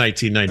exes since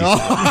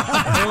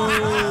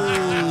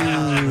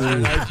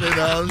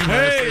 1992.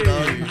 Hey,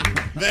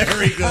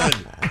 very good.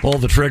 Pull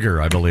the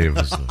trigger, I believe.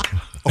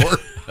 Or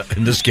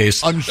in this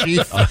case,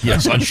 unsheath.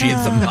 Yes,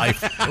 unsheath the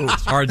knife.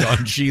 It's hard to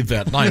unsheath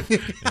that knife. They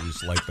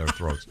just like their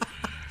throats.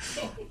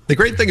 The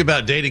great thing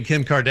about dating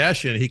Kim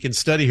Kardashian, he can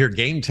study her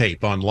game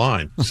tape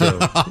online. So,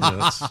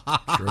 that's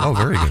true. Oh,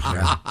 very good.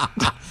 Yeah.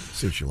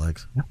 See what she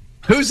likes.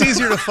 Who's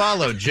easier to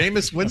follow,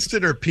 Jameis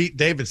Winston or Pete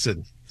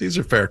Davidson? These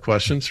are fair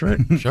questions, right?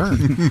 Sure.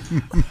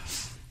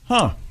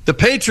 Huh. The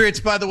Patriots,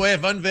 by the way,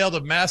 have unveiled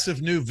a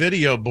massive new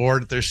video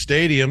board at their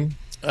stadium.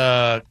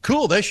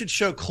 Cool. They should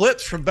show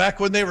clips from back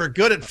when they were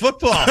good at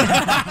football.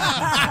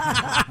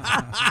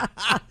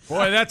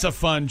 Boy, that's a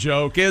fun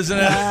joke, isn't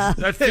it?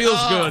 That feels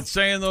good,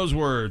 saying those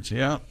words.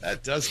 Yeah.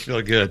 That does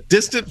feel good.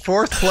 Distant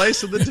fourth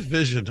place in the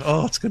division.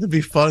 Oh, it's going to be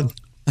fun.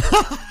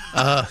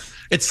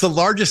 It's the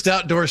largest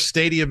outdoor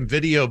stadium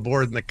video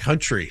board in the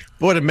country.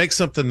 Boy, to make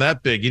something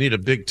that big, you need a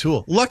big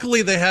tool.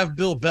 Luckily, they have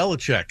Bill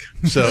Belichick.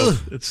 So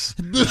it's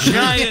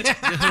giant.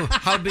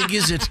 How big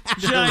is it?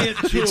 Giant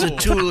tool. It's a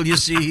tool. You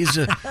see, he's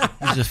a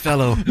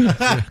fellow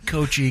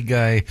coachy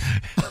guy.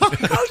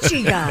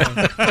 Coachy guy.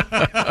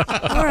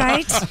 All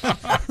right.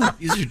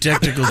 These are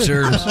technical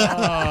terms.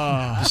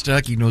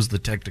 Kostaki knows the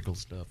technical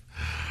stuff.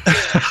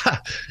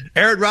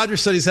 Aaron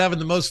Rodgers said he's having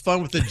the most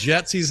fun with the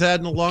Jets he's had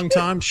in a long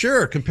time.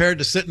 Sure, compared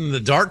to sitting in the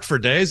dark for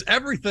days,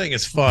 everything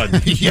is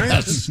fun.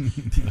 Yes.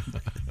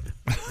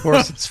 Of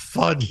course, it's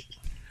fun.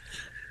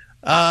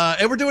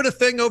 And we're doing a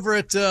thing over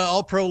at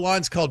All Pro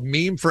Lines called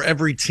Meme for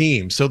Every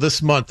Team. So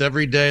this month,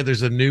 every day,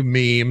 there's a new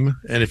meme.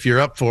 And if you're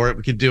up for it,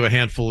 we could do a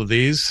handful of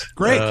these.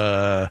 Great.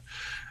 The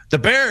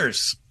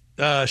Bears,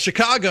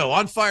 Chicago,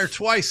 on fire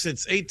twice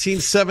since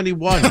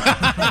 1871.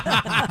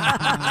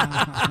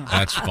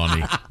 That's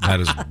funny. That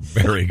is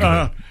very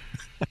good.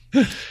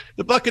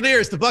 The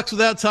Buccaneers, the Bucs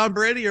without Tom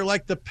Brady are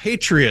like the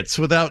Patriots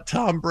without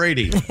Tom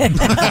Brady.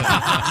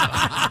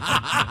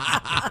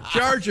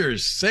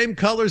 Chargers, same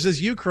colors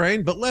as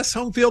Ukraine, but less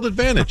home field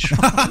advantage.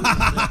 I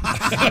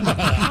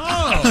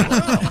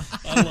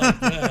like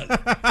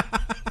that.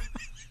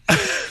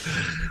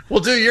 We'll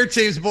do your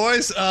teams,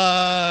 boys.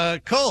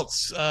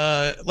 Colts,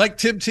 like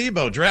Tim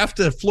Tebow, draft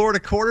a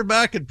Florida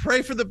quarterback and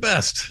pray for the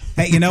best.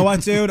 Hey, you know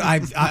what, dude?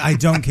 I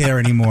don't care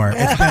anymore.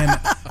 It's been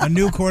a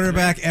new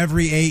quarterback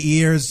every 8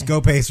 years.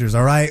 Go Pacers,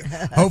 all right?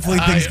 Hopefully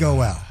things go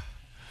well.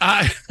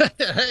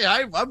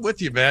 I'm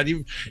with you, man.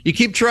 You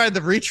keep trying the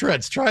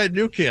retreads. Try a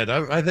new kid.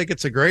 I think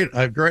it's a great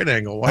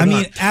angle. Why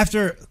not?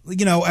 After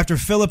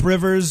Phillip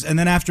Rivers and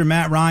then after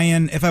Matt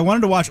Ryan, if I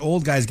wanted to watch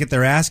old guys get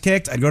their ass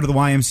kicked, I'd go to the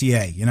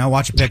YMCA.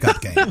 Watch a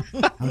pickup game.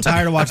 I'm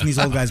tired of watching these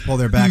old guys pull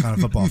their back on a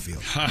football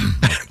field.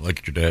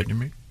 Like your dad, you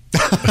mean?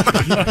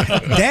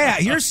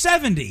 Dad, you're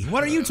 70.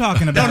 What are you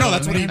talking about? No,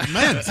 that's what he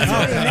meant. That's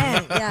what he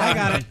meant.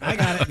 Yeah. I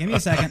got it. Give me a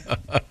second.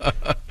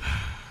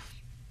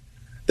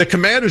 The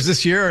Commanders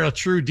this year are a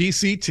true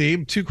DC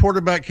team. 2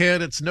 quarterback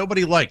candidates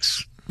nobody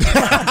likes.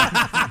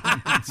 I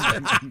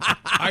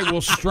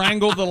will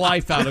strangle the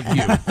life out of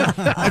you.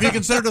 Have you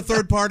considered a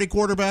third-party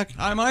quarterback?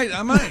 I might.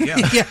 Yeah.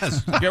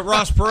 Yes. Get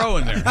Ross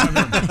Perot in there.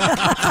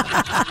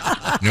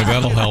 No,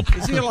 that'll help.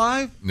 Is he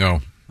alive? No.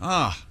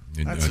 Ah,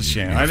 that's a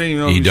shame. I didn't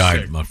even know he he was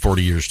died sick. about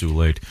 40 years too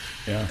late.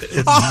 Yeah.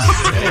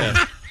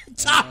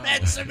 Tom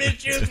had some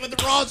issues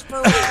with Ross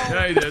Perot.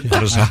 Yeah, he did.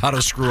 How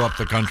to screw up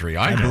the country.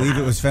 I know. believe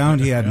it was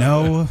found he had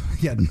no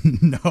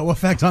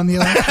effect on the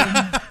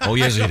election. Oh,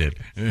 yes, he did.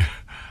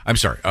 I'm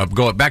sorry.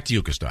 Go back to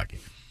you, Kostaki.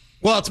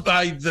 Well,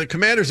 the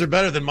Commanders are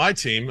better than my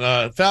team.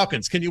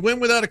 Falcons, can you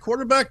win without a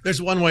quarterback?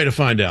 There's one way to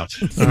find out.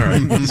 All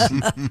right.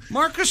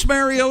 Marcus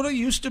Mariota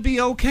used to be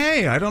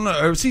okay. I don't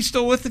know. Is he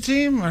still with the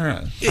team?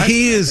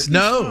 He's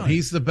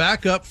the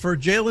backup for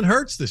Jalen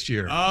Hurts this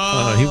year.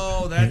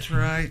 Oh, that's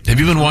right. Have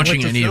you been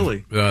watching any of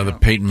the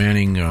Peyton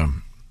Manning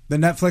the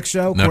Netflix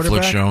show?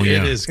 Netflix show,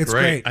 yeah. It's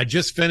great. I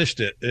just finished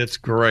it. It's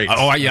great.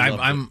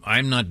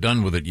 I'm not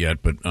done with it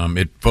yet, but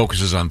it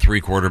focuses on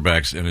 3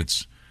 quarterbacks, and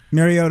it's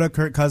Mariota,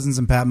 Kirk Cousins,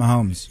 and Pat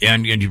Mahomes.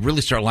 And you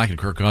really start liking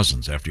Kirk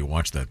Cousins after you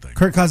watch that thing.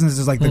 Kirk Cousins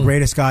is like the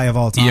greatest guy of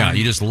all time. Yeah,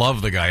 you just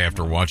love the guy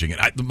after watching it.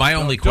 My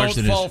only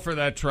question don't fall for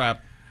that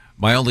trap.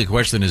 My only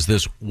question is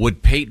this: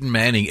 would Peyton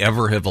Manning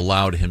ever have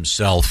allowed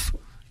himself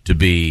to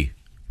be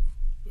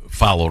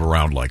followed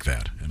around like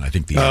that? And I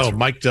think the answer,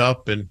 mic'd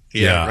up and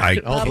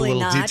all the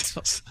little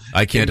details.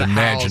 I can't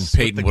imagine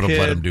Peyton would have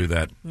let him do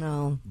that.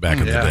 No, back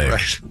in the day.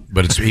 Right.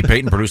 But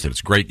Peyton produced it.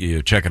 It's great.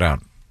 You check it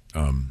out.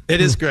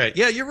 It is great.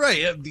 Yeah, you're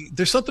right.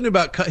 There's something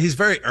about he's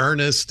very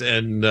earnest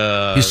and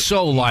he's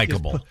so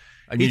likable.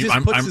 He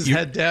just puts his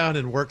head down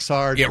and works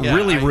hard. Yeah,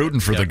 really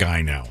rooting for the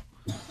guy now.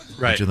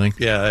 Right. Don't you think?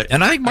 Yeah.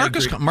 And I think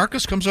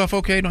Marcus comes off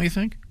okay, don't you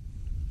think?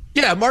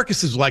 Yeah,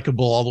 Marcus is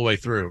likable all the way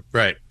through.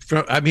 Right.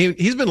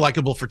 He's been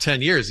likable for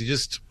 10 years. He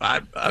just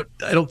I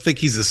don't think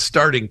he's a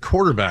starting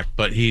quarterback,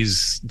 but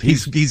he's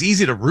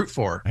easy to root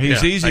for.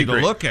 He's easy to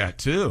look at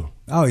too.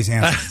 Oh, he's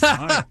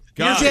handsome.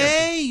 You're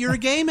gay. You're a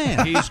gay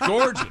man. He's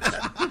gorgeous.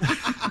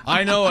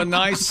 I know a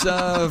nice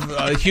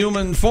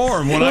human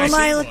form. Who am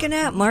I looking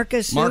at?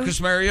 Marcus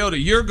Mariota.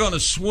 You're going to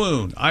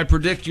swoon. I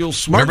predict you'll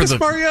swoon.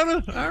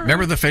 Mariota? All right.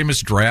 Remember the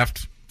famous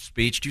draft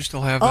speech? Do you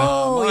still have that?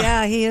 Oh,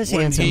 yeah, he is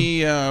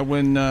handsome.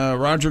 When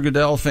Roger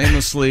Goodell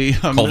famously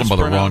called him by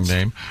the wrong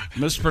name,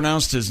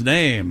 mispronounced his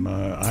name,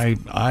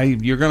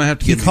 you're going to have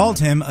to. He called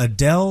him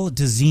Adele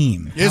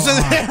Dazeem. Wasn't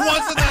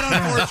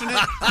that unfortunate?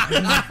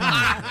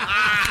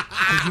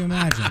 Could you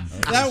imagine?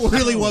 That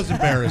really was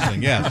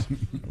embarrassing. Yes,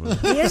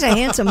 he is a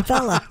handsome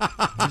fella.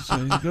 He's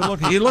good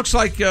looking. He looks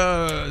like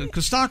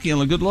Kostaki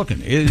and good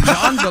looking. It's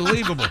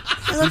unbelievable.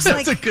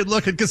 That's a good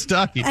looking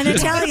Kostaki. An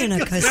Italian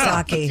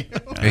Kostaki.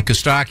 Hey,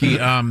 Kostaki.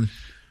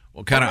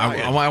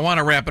 I want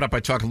to wrap it up. I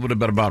talked a little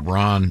bit about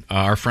Ron,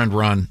 our friend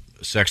Ron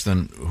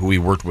Sexton, who we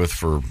worked with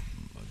for a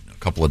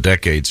couple of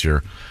decades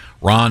here.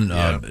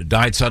 Ron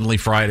died suddenly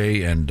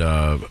Friday, and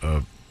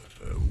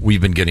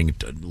we've been getting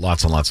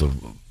lots and lots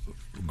of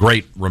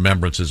great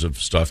remembrances of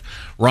stuff.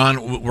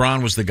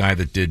 Ron was the guy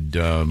that did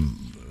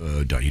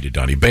he did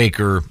Donnie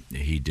Baker,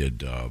 he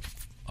did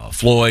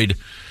Floyd,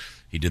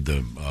 he did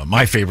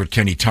my favorite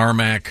Kenny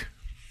Tarmac,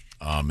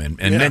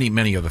 and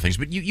many other things.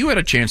 But you had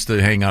a chance to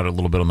hang out a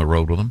little bit on the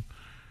road with him.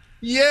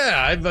 Yeah,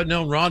 I've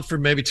known Ron for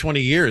maybe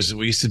 20 years.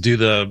 We used to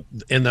do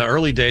in the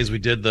early days, we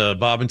did the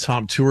Bob and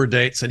Tom tour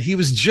dates, and he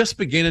was just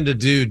beginning to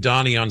do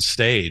Donnie on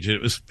stage. It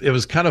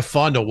was kind of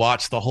fun to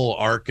watch the whole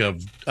arc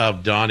of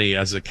Donnie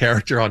as a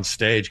character on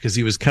stage, because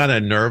he was kind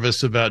of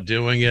nervous about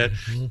doing it.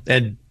 Mm-hmm.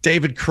 And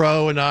David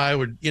Crow and I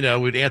would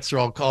answer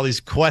all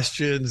these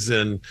questions,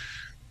 and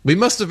we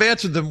must have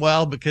answered them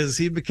well because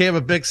he became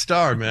a big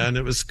star, man.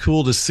 It was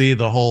cool to see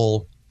the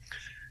whole.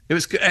 It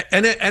was,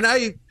 and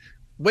I,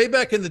 way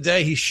back in the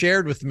day, he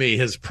shared with me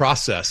his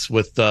process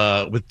with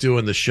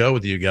doing the show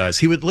with you guys.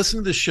 He would listen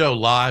to the show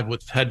live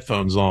with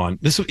headphones on.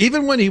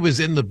 Even when he was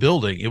in the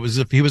building, it was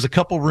if he was a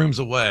couple rooms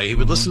away. He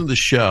would listen to the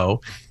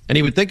show, and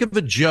he would think of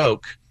a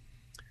joke,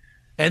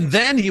 and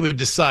then he would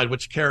decide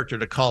which character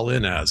to call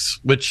in as,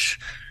 which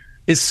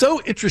is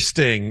so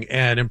interesting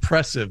and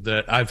impressive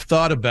that I've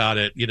thought about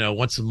it,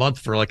 once a month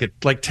for like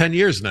 10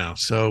 years now.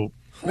 So,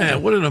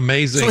 man, what an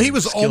amazing. So he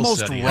was skill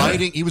almost set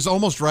writing. He was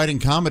almost writing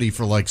comedy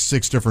for like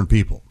 6 different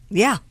people.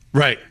 Yeah.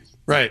 Right.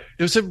 It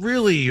was a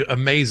really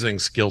amazing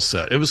skill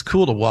set. It was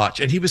cool to watch,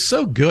 and he was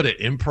so good at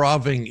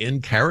improving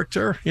in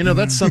character.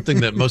 That's something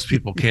that most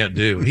people can't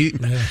do. He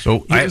was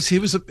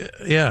amazing.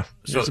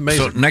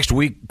 So next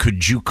week,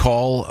 could you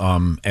call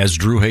as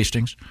Drew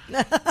Hastings?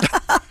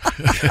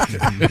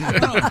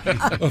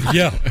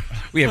 Yeah,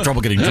 we have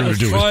trouble getting Drew to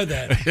do it. Try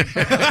that.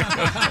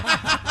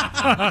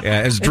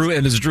 Yeah, as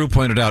Drew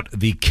pointed out,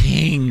 the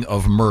king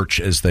of merch,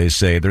 as they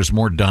say. There's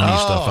more Donnie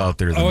stuff out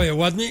there.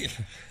 Wasn't he?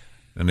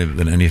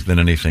 Than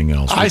anything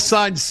else. I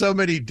signed so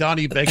many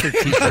Donnie Baker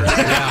T-shirts.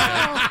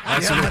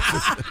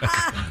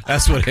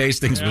 That's what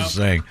Hastings was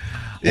saying.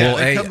 Yeah,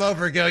 they come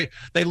over and go.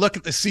 They look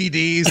at the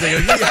CDs. They go,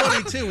 "You're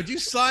 22. Would you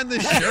sign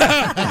this shirt?"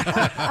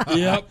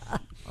 Yep.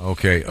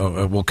 Okay.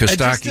 Well,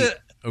 Kostaki.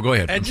 Go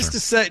ahead. And just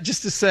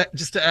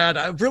to add,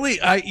 I've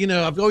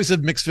always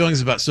had mixed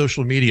feelings about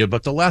social media,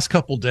 but the last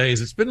couple of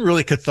days, it's been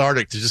really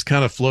cathartic to just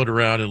kind of float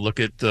around and look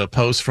at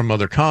posts from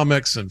other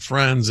comics and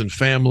friends and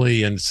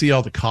family and see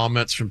all the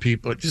comments from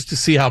people, just to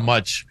see how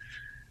much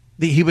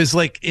he was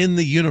like in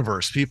the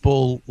universe.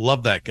 People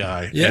love that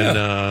guy.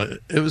 Yeah. And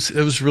it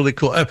was really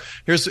cool.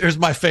 Here's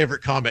my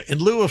favorite comment. In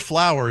lieu of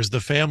flowers, the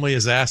family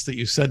has asked that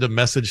you send a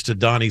message to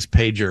Donnie's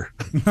pager.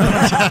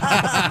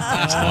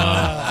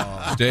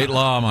 State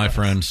law, my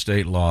friend.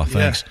 State law.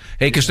 Thanks. Yeah.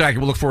 Hey, Kostaki,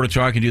 we'll look forward to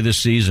talking to you this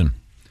season.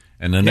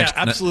 And the next,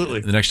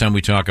 absolutely. The next time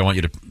we talk, I want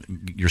you to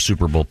your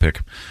Super Bowl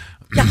pick.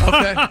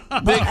 Okay.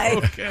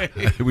 Okay.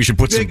 We should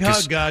put big some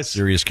hug, guys.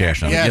 serious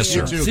cash on it. Yes,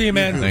 sir. See you,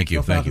 man. Thank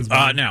you.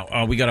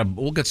 Now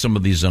we'll get some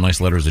of these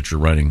nice letters that you're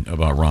writing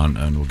about Ron,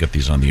 and we'll get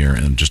these on the air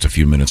in just a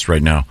few minutes.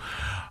 Right now,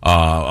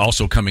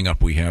 also coming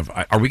up, we have.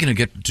 Are we going to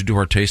get to do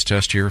our taste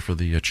test here for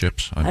the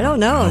chips? I don't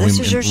know. This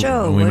is your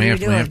show. We may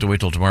have to wait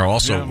till tomorrow.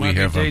 Also, we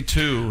have day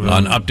 2.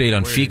 An update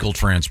on fecal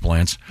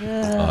transplants.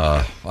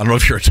 I don't know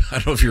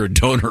if you're a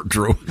donor,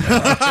 Drew.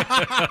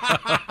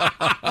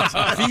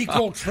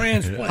 Fecal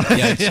transplant.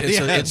 Yeah,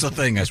 it's a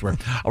thing, I swear.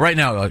 Right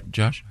now,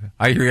 Josh,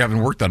 I hear you haven't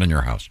worked on in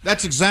your house.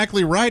 That's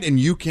exactly right, and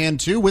you can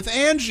too with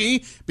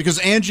Angie, because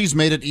Angie's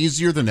made it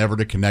easier than ever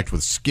to connect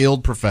with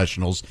skilled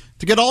professionals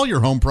to get all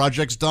your home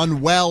projects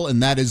done well,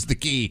 and that is the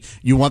key.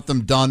 You want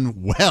them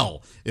done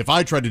well. If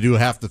I tried to do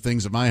half the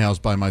things at my house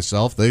by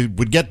myself, they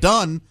would get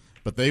done,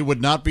 but they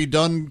would not be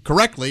done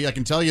correctly, I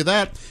can tell you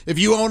that. If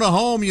you own a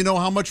home, you know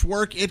how much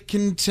work it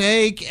can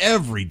take.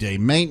 Everyday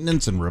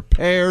maintenance and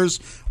repairs,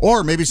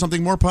 or maybe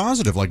something more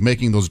positive like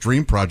making those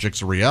dream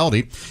projects a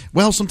reality.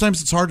 Well,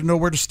 sometimes it's hard to know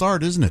where to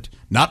start, isn't it?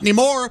 Not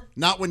anymore.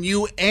 Not when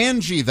you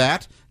Angie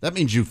that. That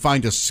means you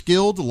find a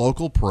skilled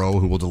local pro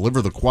who will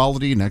deliver the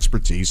quality and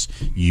expertise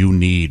you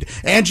need.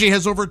 Angie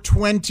has over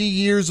 20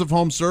 years of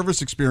home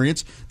service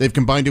experience. They've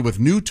combined it with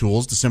new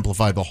tools to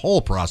simplify the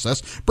whole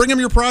process. Bring them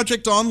your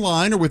project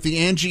online or with the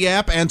Angie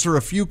app. Answer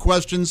a few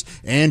questions.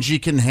 Angie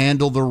can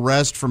handle the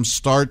rest from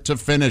start to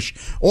finish.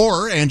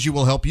 Or Angie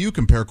will help you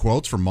compare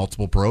quotes from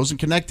multiple pros and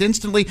connect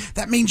instantly.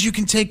 That means you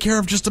can take care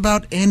of just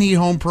about any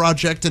home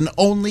project in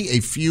only a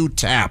few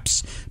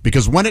taps.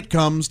 Because when it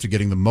comes to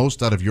getting the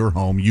most out of your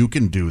home, you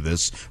can do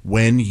this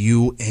when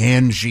you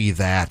Angie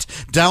that.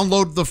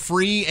 Download the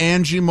free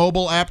Angie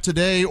mobile app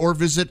today or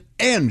visit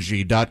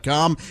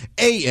Angie.com,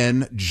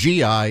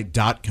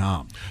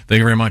 ANGI.com. Thank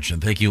you very much,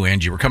 and thank you,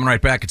 Angie. We're coming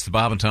right back. It's the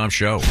Bob and Tom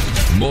Show.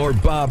 More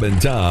Bob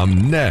and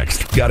Tom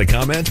next. Got a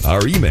comment?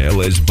 Our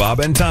email is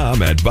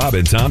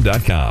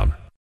bobandtom@bobandtom.com.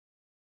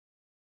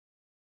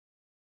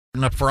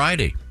 Up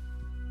Friday.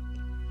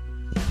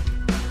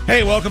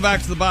 Hey, welcome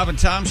back to the Bob and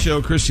Tom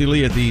Show. Christy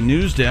Lee at the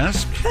news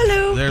desk.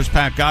 Hello. There's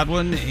Pat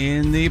Godwin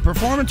in the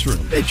performance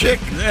room. Hey,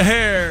 chick.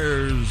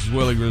 There's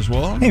Willie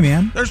Griswold. Hey,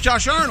 man. There's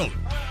Josh Arnold.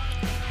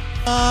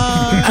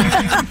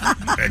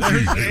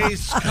 There's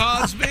Ace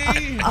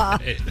Cosby.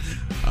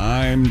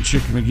 I'm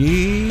Chick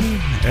McGee.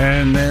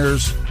 And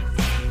there's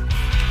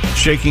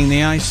shaking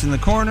the ice in the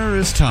corner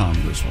is Tom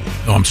Griswold.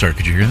 Oh, I'm sorry.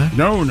 Could you hear that?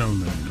 No.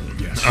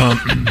 Yes.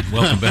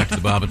 Welcome back to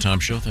the Bob and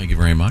Tom Show. Thank you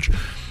very much.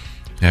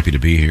 Happy to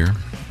be here.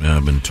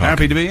 I've been talking.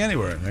 Happy to be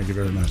anywhere. Thank you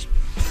very much.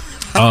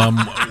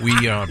 We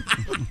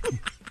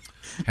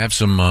have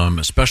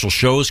some special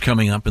shows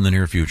coming up in the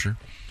near future.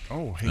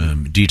 Oh, hey.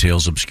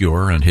 Details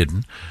obscure and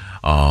hidden,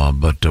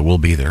 but we'll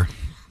be there.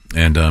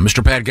 And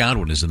Mr. Pat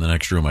Godwin is in the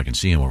next room. I can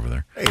see him over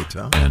there. Hey,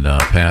 Tom. And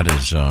Pat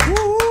is.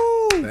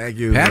 Thank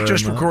you. Pat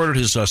just recorded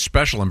his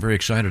special. I'm very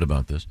excited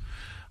about this.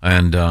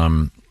 And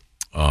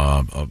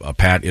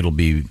Pat, it'll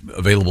be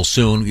available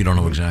soon. You don't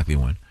know exactly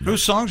when.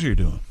 Whose songs are you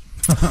doing?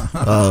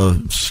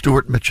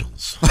 Stuart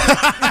Mitchell's.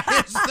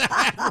 Is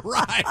that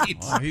right?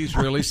 Oh, he's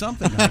really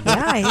something.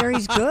 Yeah, I hear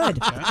he's good.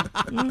 Yeah.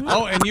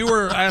 Oh, and you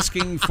were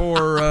asking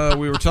for,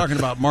 we were talking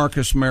about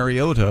Marcus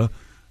Mariota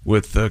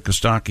with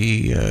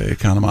Kostaki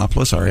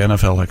Economopoulos, our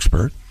NFL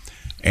expert.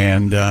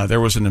 And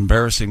there was an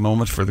embarrassing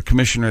moment for the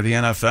commissioner of the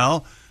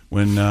NFL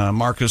when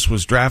Marcus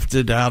was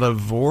drafted out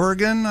of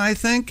Oregon, I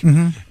think.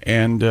 Mm-hmm.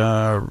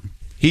 And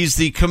he's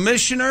the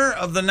commissioner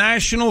of the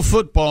National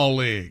Football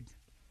League.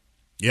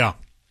 Yeah.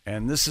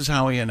 And this is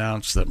how he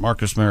announced that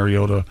Marcus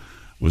Mariota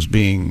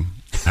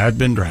had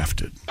been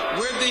drafted.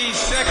 With the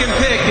second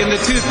pick in the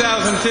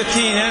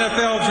 2015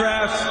 NFL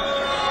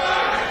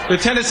Draft, the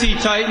Tennessee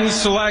Titans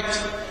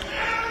select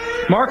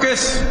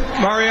Marcus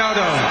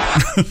Mariota.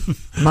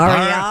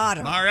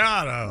 Mariota.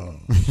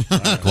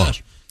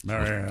 Close.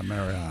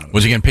 Mariota.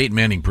 Once again, Peyton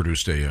Manning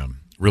produced a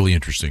really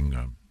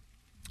interesting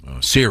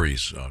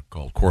series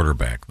called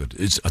Quarterback.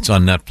 It's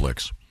on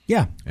Netflix.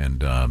 Yeah.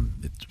 And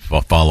it's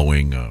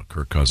following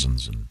Kirk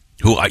Cousins, and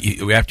who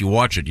after you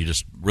watch it, you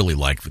just really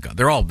like the guy.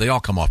 They all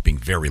come off being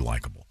very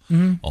likable,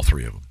 all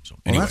three of them. So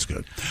anyway, well, that's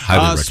good.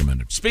 Highly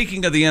recommended.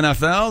 Speaking of the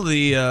NFL,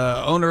 the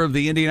owner of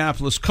the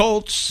Indianapolis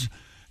Colts,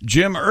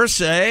 Jim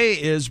Irsay,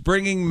 is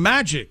bringing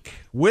magic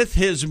with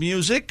his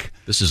music.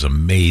 This is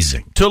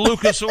amazing. To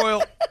Lucas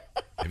Oil.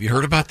 Have you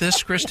heard about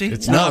this, Christy?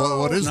 It's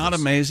not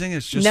amazing.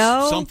 It's just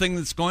something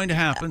that's going to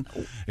happen.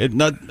 It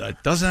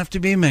doesn't have to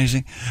be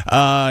amazing.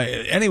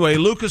 Anyway,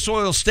 Lucas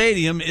Oil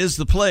Stadium is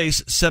the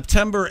place.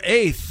 September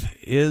 8th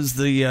is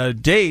the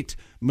date.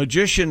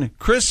 Magician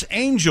Chris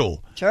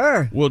Angel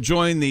will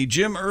join the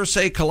Jim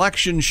Irsay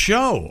Collection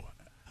show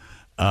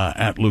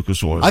at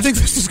Lucas Oil. I think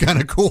this is kind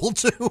of cool,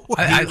 too.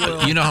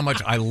 You know how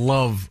much I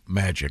love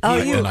magic. Oh,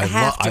 and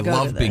I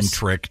love being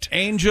tricked.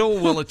 Angel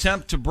will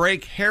attempt to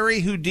break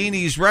Harry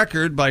Houdini's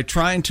record by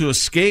trying to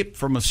escape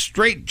from a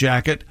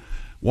straitjacket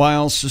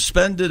while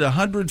suspended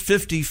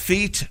 150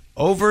 feet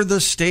over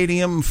the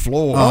stadium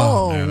floor.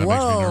 Oh, man, that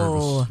makes me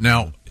nervous.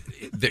 Now,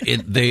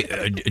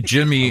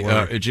 Jimmy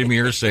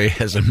Irsay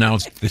has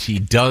announced that he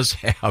does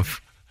have,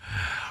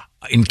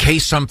 in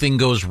case something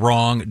goes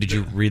wrong. Did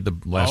you read the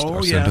last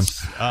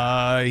sentence?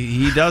 Yes.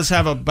 He does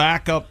have a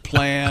backup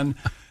plan.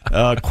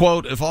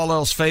 Quote, if all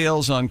else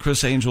fails on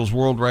Chris Angel's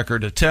world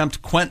record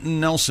attempt, Quentin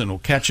Nelson will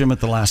catch him at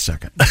the last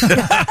second.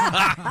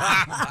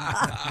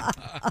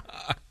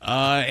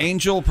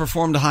 Angel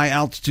performed a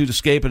high-altitude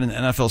escape at an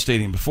NFL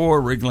stadium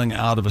before, wriggling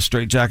out of a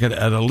straitjacket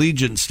at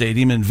Allegiant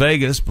Stadium in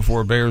Vegas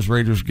before a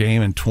Bears-Raiders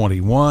game in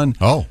 21.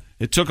 Oh.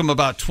 It took him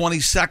about 20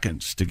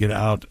 seconds to get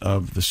out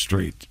of the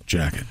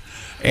straitjacket.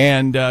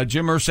 And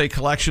Jim Irsay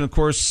Collection, of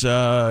course,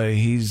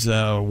 he's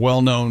a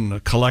well-known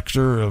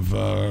collector of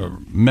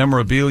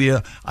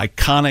memorabilia,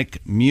 iconic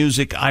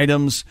music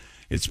items.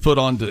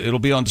 It'll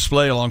be on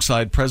display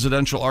alongside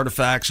presidential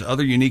artifacts,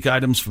 other unique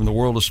items from the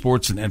world of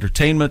sports and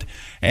entertainment.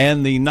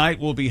 And the night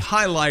will be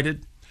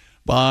highlighted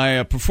by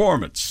a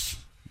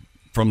performance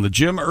from the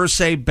Jim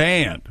Irsay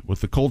Band,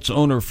 with the Colts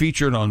owner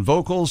featured on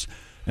vocals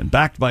and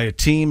backed by a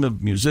team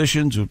of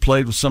musicians who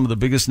played with some of the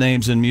biggest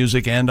names in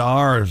music and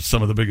are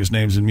some of the biggest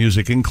names in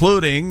music,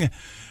 including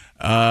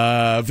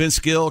Vince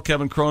Gill,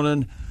 Kevin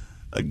Cronin,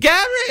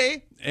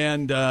 Gary,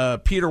 and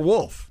Peter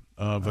Wolf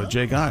of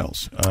Jay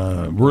Giles,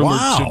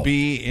 rumored to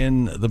be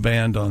in the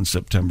band on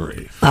September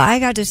 8th. I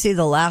got to see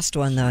the last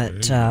one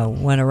that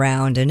went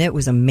around, and it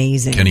was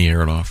amazing. Kenny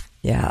Aronoff.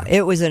 Yeah,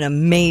 it was an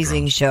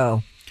amazing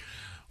show.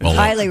 Well,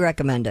 highly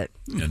recommend it.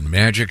 And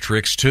magic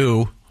tricks,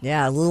 too.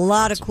 Yeah, a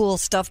lot of cool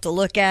stuff to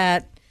look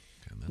at.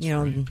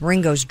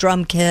 Ringo's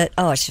drum kit.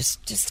 Oh, it's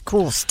just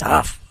cool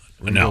stuff.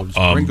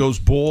 Ringo's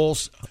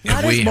Bulls.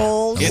 Not his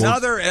Bulls. In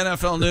other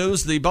NFL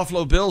news, the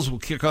Buffalo Bills will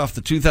kick off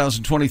the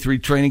 2023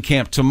 training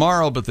camp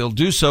tomorrow, but they'll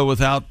do so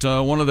without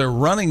one of their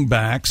running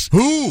backs.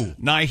 Who?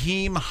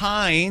 Nyheim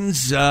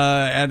Hines.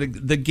 At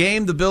the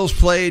game the Bills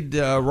played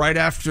right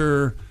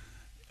after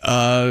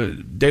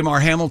Damar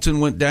Hamilton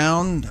went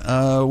down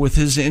with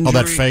his injury.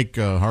 Oh, that fake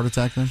heart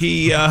attack thing?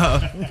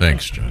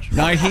 Thanks, Judge.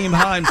 Nyheim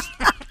Hines.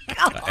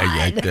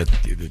 I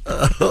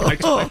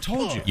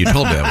told you. You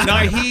told me.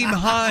 Nyheim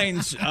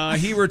Hines,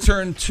 he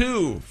returned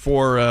two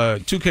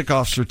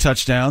kickoffs for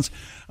touchdowns.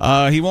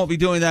 He won't be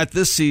doing that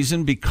this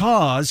season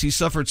because he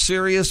suffered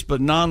serious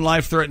but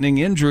non-life-threatening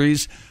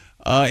injuries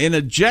in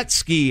a jet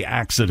ski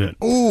accident.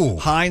 Ooh.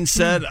 Hines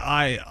said,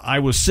 I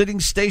was sitting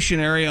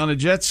stationary on a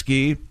jet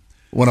ski.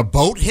 When a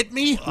boat hit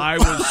me?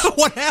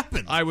 What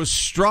happened? I was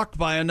struck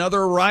by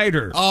another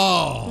rider.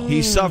 Oh.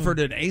 He suffered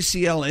an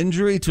ACL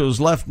injury to his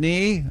left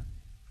knee.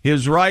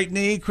 His right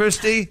knee,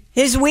 Christy?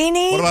 His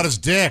weenie? What about his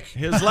dick?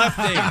 His left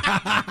knee.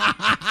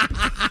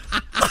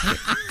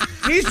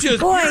 He's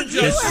just. Boy,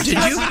 you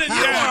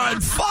are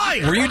on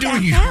fire. Were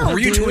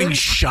you doing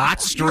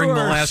shots during the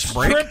last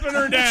break? Stripping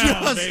her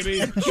down,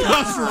 baby.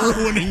 Just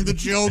ruining the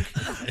joke.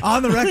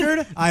 On the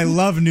record, I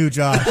love New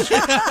Josh.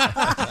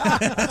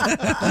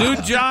 New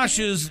Josh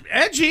is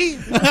edgy.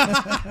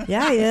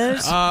 Yeah, he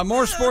is.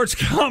 More sports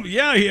coming.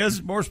 Yeah, he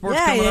is. More sports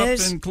coming up,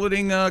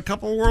 including a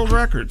couple world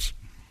records.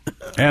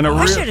 And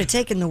I should have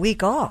taken the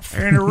week off.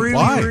 And a really,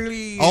 Why?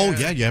 really. Oh,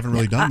 yeah, you haven't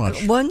really done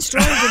much. One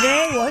story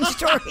today, one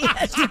story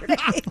yesterday.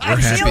 I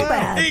feel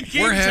bad.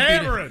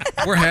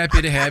 We're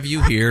happy to have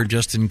you here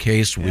just in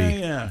case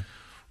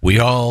we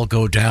all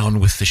go down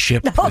with the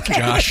ship with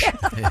Josh.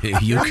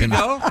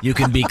 You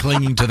can be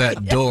clinging to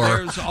that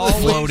door,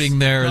 floating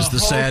there as the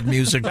sad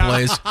music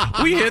plays.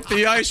 We hit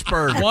the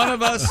iceberg. One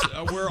of us,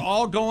 we're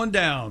all going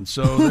down.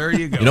 So there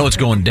you go. You know what's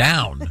going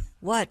down?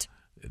 What?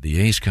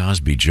 The Ace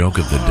Cosby joke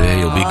of the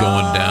day will be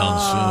going down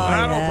soon.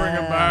 That'll bring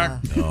him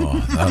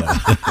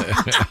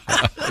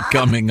back.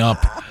 Coming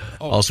up.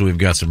 Also, we've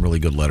got some really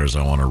good letters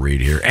I want to read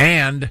here.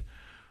 And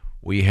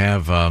we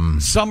have...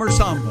 Summer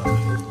Samba.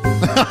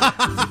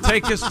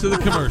 Take us to the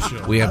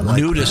commercial. We have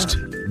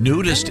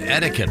nudist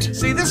etiquette.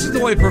 See, this is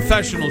the way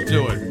professionals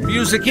do it.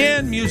 Music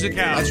in, music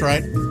out. That's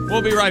right.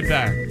 We'll be right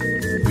back.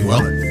 We will.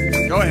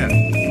 Go ahead.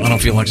 I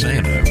don't feel like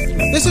saying it.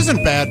 This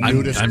isn't bad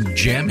nudist. I'm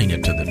jamming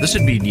it to the... This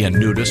would be,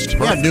 nudist.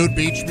 Yeah, nude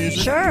beach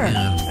music. Sure.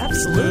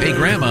 Absolutely. Hey,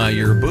 Grandma,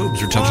 your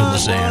boobs are touching the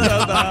sand.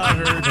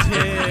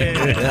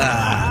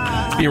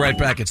 Be right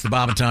back. It's the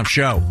Bob and Tom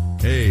Show.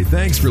 Hey,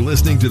 thanks for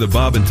listening to the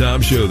Bob and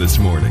Tom Show this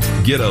morning.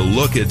 Get a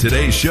look at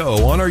today's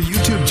show on our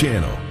YouTube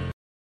channel.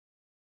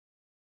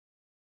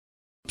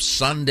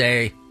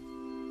 Sunday.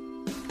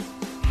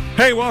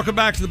 Hey, welcome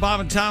back to the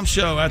Bob and Tom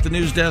Show. At the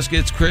news desk,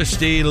 it's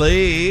Christy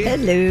Lee.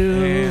 Hello.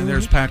 And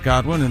there's Pat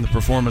Godwin in the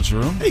performance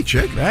room. Hey,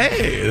 Chick.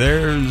 Hey,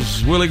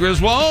 there's Willie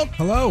Griswold.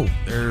 Hello.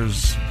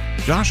 There's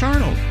Josh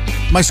Arnold.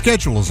 My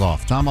schedule is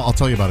off, Tom. I'll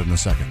tell you about it in a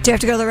second. Do you have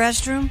to go to the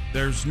restroom?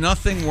 There's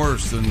nothing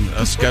worse than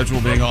a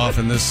schedule being off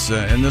in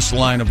this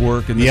line of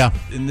work, in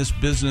this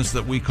business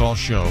that we call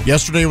show.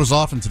 Yesterday was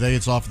off, and today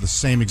it's off at the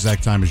same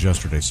exact time as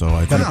yesterday. So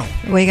I think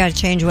Well, you got to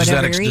change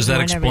whatever you're eating. Does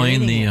that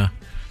explain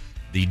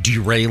the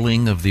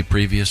derailing of the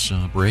previous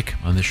break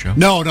on this show?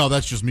 No,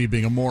 that's just me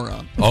being a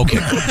moron. Okay.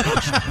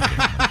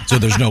 So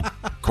there's no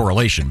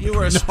correlation You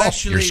were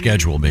especially your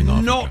schedule being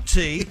off.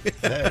 naughty.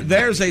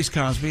 There's Ace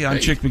Cosby. I'm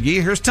Chick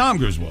McGee. Here's Tom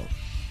Griswold.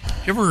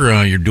 You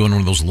ever you're doing one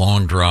of those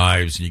long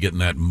drives and you get in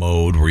that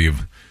mode where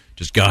you've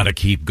just got to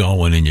keep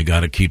going and you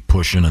got to keep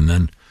pushing, and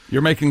then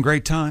you're making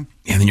great time.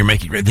 And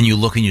then then you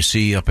look and you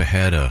see up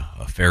ahead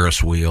a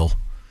Ferris wheel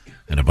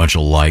and a bunch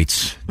of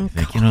lights. You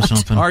think, you know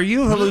something? Are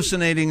you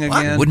hallucinating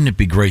again? Wouldn't it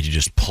be great to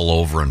just pull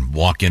over and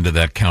walk into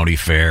that county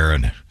fair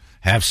and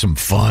have some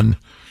fun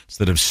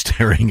instead of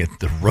staring at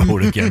the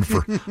road again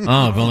for,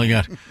 I've only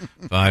got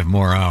 5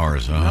 more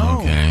hours. Oh,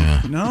 okay.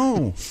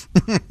 No.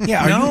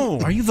 Yeah,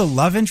 are you the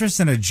love interest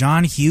in a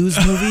John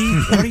Hughes movie?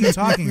 What are you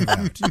talking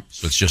about?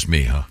 So it's just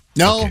me, huh?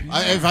 No,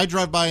 if I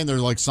drive by and there are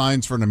like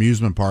signs for an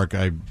amusement park,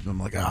 I'm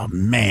like, oh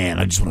man,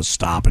 I just want to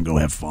stop and go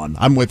have fun.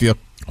 I'm with you.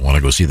 I want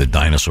to go see the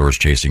dinosaurs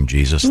chasing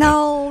Jesus.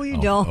 No,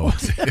 you don't.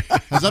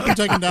 Has that been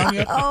taken down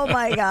yet? Oh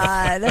my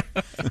God!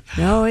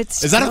 No,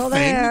 it's Is that still a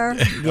thing? there.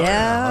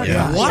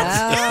 Yeah. What?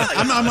 Yeah.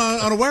 I'm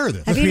unaware of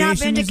this. Have you not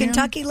been to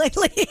Kentucky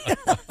lately?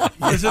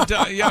 Is it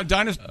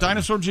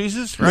Dinosaur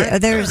Jesus? Right. Yeah,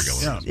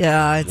 there's.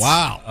 It's,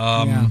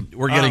 wow.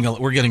 We're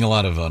getting a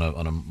lot of on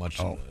a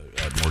much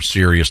more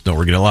serious note.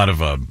 We're getting a lot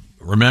of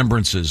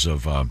remembrances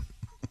of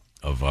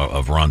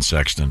Ron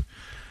Sexton.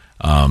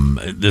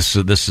 This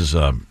is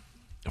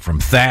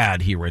from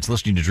Thad. He writes,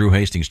 listening to Drew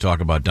Hastings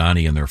talk about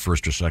Donnie and their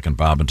first or second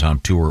Bob and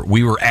Tom tour.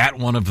 We were at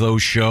one of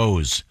those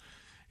shows.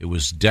 It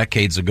was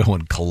decades ago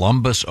in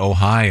Columbus,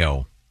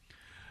 Ohio.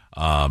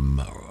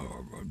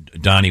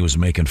 Donnie was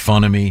making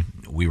fun of me.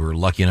 We were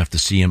lucky enough to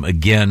see him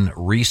again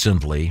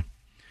recently.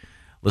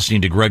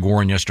 Listening to Greg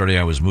Warren yesterday,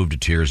 I was moved to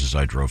tears as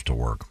I drove to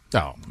work.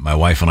 Oh. My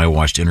wife and I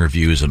watched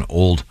interviews and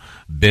old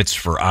bits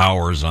for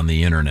hours on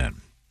the internet.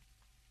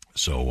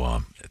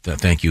 So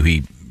thank you.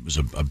 He was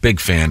a big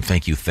fan.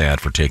 Thank you, Thad,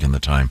 for taking the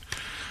time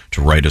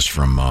to write us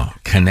from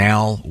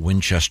Canal,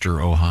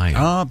 Winchester, Ohio.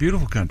 Oh,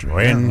 beautiful country.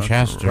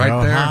 Winchester,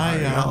 right there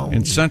Ohio.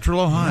 in central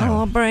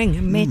Ohio. Oh,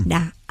 bring me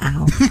now.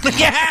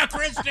 Yeah,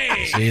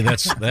 Christy! See,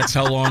 that's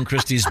how long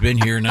Christy's been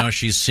here. Now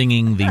she's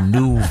singing the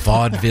new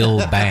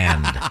vaudeville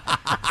band.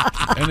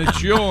 And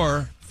it's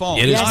your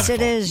fault. Yes,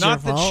 it is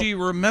Not your that fault. she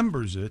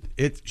remembers it.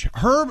 It's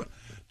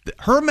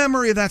her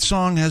memory of that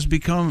song has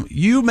become,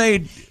 you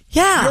made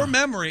your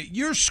memory,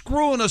 you're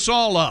screwing us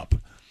all up.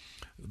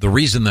 The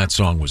reason that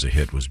song was a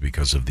hit was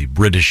because of the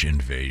British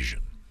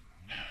invasion.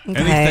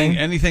 Okay.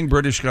 Anything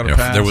British got to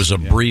pass. There was a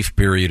brief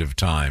period of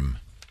time.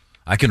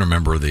 I can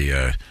remember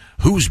the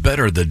who's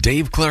better, the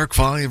Dave Clark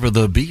Five or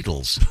the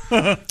Beatles?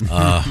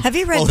 Have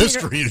you read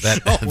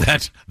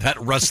that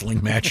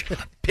wrestling match?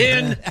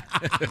 Pin.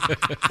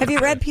 Have you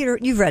read Peter?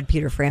 You've read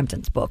Peter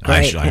Frampton's book,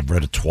 right? Actually, I've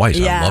read it twice.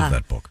 Yeah. I love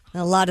that book.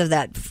 A lot of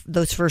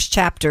those first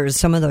chapters,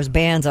 some of those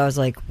bands, I was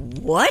like,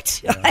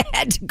 what? I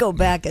had to go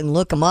back and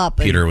look them up.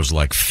 Peter was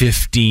like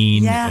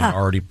 15 Yeah. and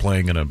already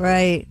playing in a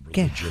Right.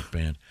 legit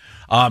band.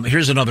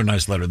 Here's another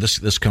nice letter.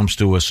 This comes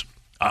to us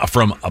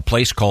from a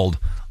place called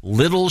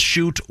Little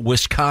Chute,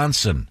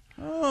 Wisconsin.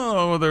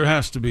 Oh, there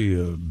has to be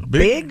a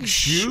big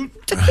shoot.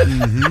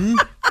 A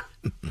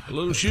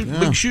little shoot,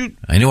 big shoot.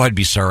 I knew I'd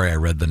be sorry I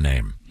read the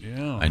name.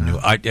 Yeah. I knew.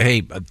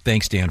 Hey,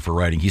 thanks, Dan, for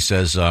writing. He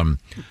says,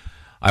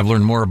 I've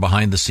learned more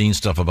behind-the-scenes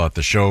stuff about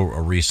the show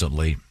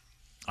recently.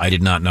 I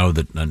did not know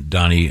that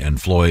Donnie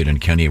and Floyd and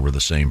Kenny were the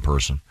same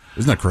person.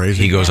 Isn't that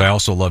crazy? He goes, I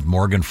also loved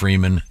Morgan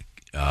Freeman,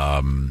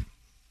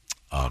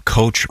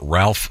 Coach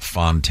Ralph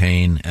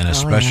Fontaine, and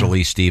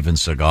especially Steven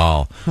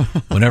Seagal.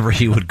 Whenever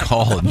he would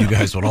call, and you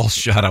guys would all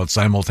shout out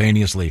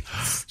simultaneously,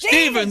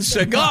 Steven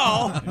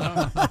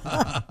Seagal!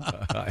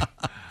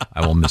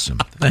 I will miss him.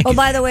 Thank you.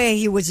 By the way,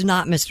 he was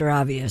not Mr.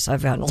 Obvious.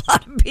 I've gotten a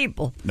lot of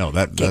people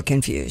get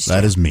confused.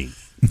 That is me.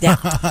 Yeah.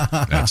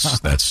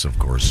 That's of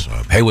course,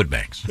 Haywood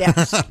Banks.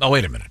 Yes. Oh,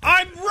 wait a minute.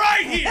 I'm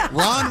right here.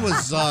 Ron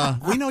was,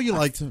 we know you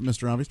liked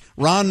Mr. Obvious.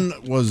 Ron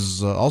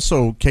was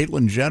also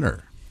Caitlyn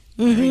Jenner.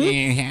 Mm-hmm.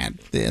 He had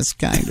this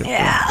kind of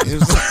Yeah. thing. It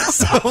was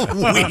so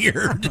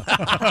weird.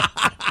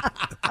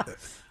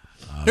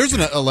 Here's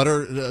a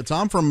letter,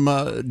 Tom,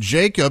 from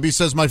Jacob. He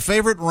says, my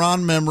favorite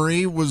Ron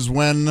memory was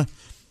when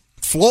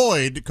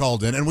Floyd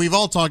called in, and we've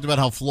all talked about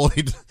how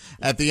Floyd,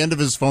 at the end of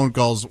his phone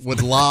calls,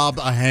 would lob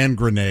a hand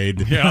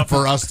grenade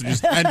for us to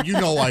just, and you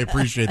know I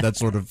appreciate that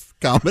sort of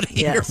comedy.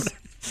 Yes.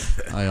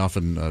 I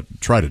often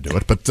try to do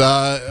it. But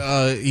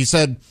he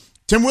said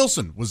Tim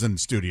Wilson was in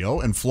studio,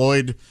 and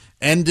Floyd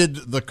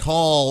ended the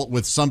call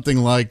with something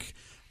like,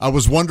 I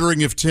was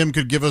wondering if Tim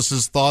could give us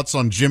his thoughts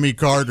on Jimmy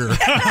Carter.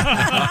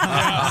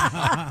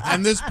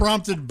 And this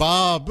prompted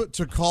Bob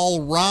to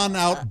call Ron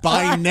out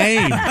by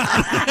name.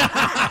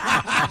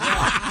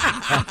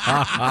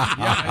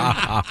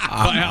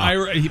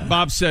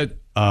 Bob said,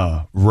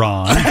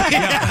 Ron. Exactly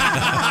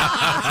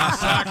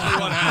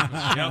what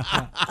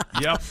happened.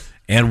 Yep.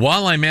 And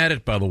while I'm at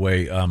it, by the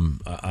way,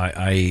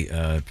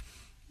 I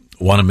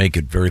want to make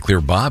it very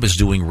clear, Bob is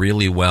doing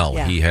really well.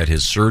 Yeah. He had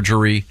his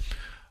surgery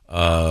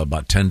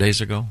about 10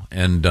 days ago,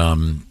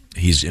 and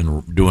he's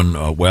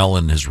doing well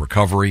in his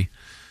recovery.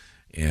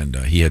 And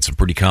he had some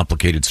pretty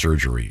complicated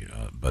surgery,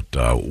 but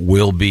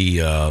we'll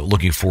be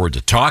looking forward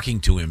to talking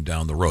to him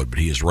down the road. But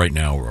he is right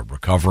now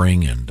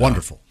recovering and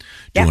wonderful,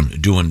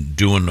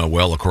 doing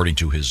well according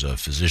to his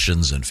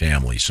physicians and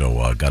family.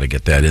 So got to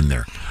get that in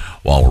there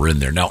while we're in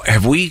there. Now,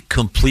 have we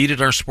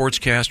completed our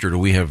sportscast, or do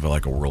we have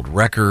like a world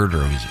record,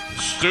 or is it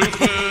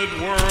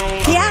stupid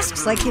world? He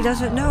asks like he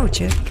doesn't know,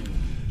 Chip.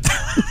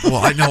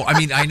 Well, I know. I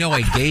mean, I know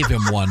I gave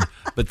him one,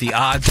 but the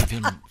odds of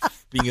him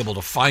being able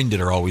to find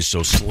it are always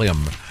so slim.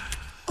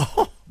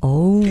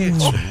 Oh,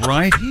 it's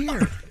right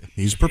here.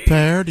 He's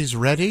prepared. He's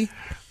ready.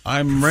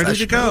 I'm ready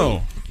to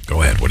go.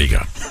 Go ahead. What do you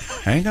got?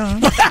 Hang on.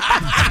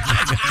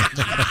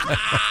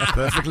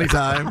 Perfectly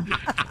timed.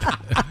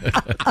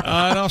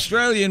 An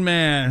Australian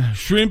man,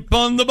 shrimp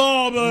on the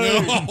barbie,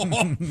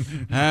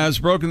 has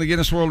broken the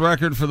Guinness World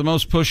Record for the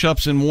most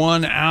push-ups in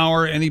 1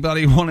 hour.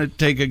 Anybody want to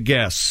take a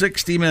guess?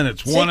 60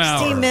 minutes, 1 hour.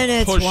 60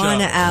 minutes, push-ups.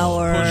 1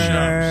 hour.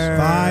 Push-ups.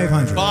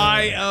 500.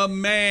 By a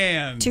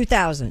man.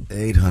 2,000.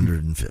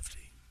 850.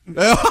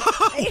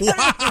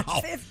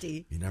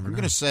 850. You never know. I'm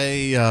going to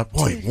say,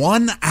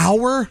 1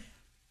 hour?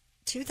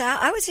 2,000.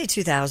 I would say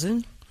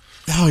 2,000.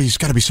 Oh, he's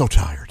got to be so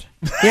tired.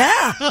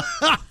 Yeah.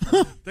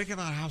 Think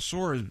about how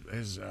sore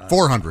his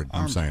 400,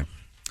 I'm saying.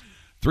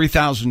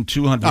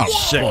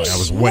 3,206. Oh, that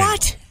was way.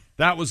 What?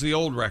 That was the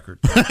old record.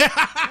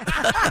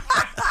 The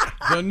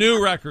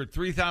new record,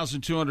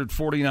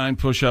 3,249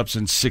 push-ups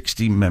in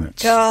 60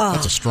 minutes. God.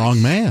 That's a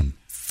strong man.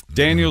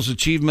 Daniel's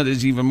achievement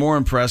is even more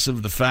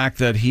impressive. The fact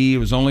that he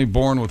was only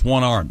born with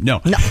one arm. No.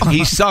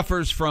 He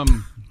suffers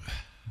from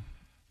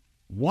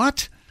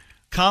what?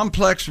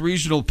 Complex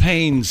regional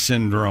pain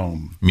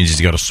syndrome. Means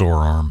he's got a sore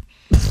arm.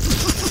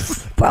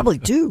 Probably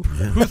do.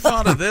 Who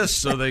thought of this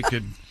so they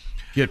could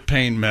get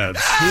pain meds?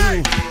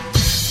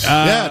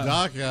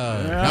 Doc.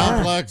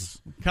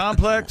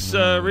 Complex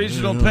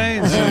regional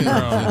pain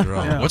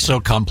syndrome. Yeah. What's so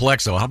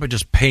complex, though? How about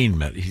just pain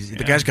med?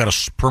 The guy's got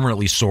a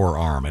permanently sore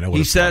arm. I know.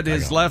 He said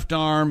his left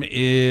arm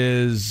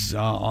is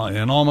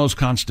in almost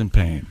constant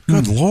pain.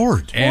 Good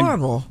Lord. And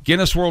horrible.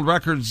 Guinness World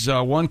Records,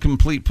 one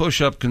complete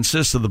push-up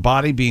consists of the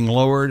body being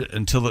lowered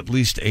until at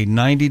least a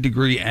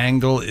 90-degree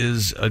angle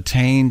is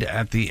attained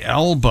at the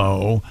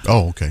elbow.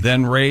 Oh, okay.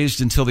 Then raised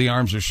until the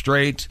arms are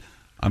straight.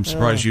 I'm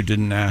surprised you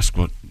didn't ask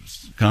what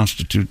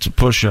constitutes a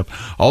push-up,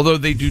 although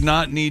they do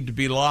not need to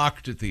be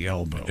locked at the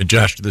elbow. And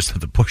Josh,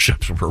 the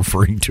push-ups we're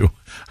referring to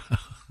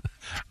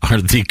are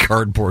the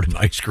cardboard and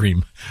ice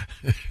cream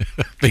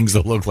things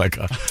that look like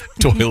a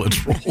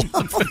toilet roll.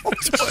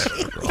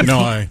 No,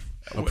 I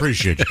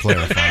appreciate you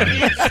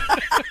clarifying.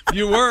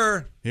 You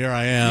were. Here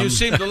I am. You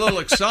seemed a little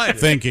excited.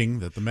 Thinking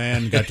that the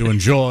man got to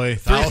enjoy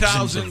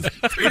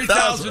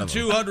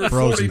 3,249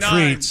 frozen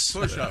treats.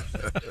 push-ups.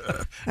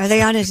 Are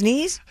they on his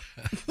knees?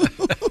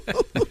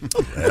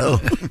 Well,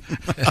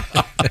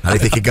 I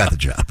think he got the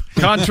job.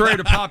 Contrary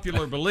to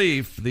popular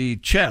belief, the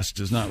chest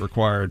is not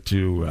required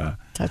to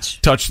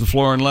touch the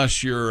floor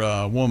unless you're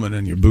a woman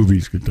and your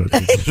boobies can touch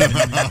it.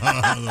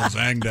 Those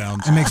hang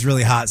downs. It makes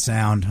really hot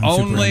sound. I'm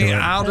super Only into it.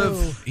 out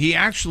of he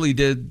actually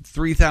did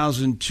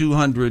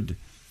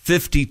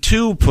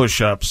 3,252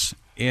 push-ups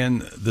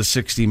in the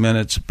 60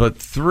 minutes, but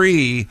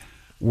 3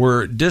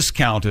 were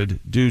discounted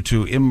due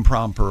to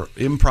improper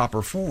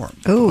form.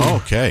 Ooh.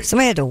 Okay.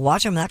 Somebody had to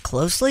watch him that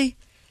closely?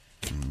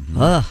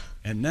 Ugh.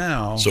 And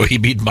now... So he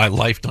beat my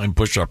lifetime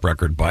push-up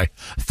record by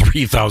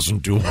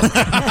 3,200.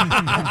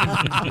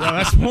 Yeah,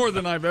 that's more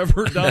than I've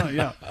ever done,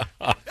 yeah.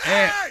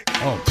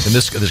 And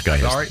this guy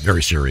has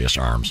very serious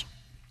arms.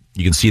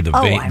 You can see the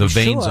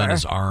veins on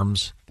his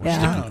arms.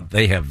 Yeah.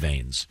 They have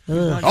veins.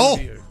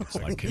 It's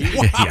like,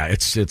 yeah,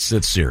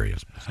 it's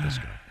serious. This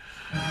guy.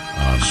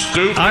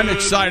 I'm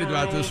excited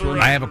about this one.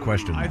 I have a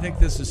question. I think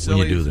this is silly.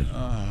 When you do this,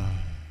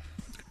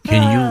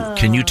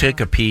 can you take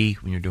a pee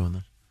when you're doing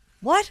this?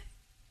 What?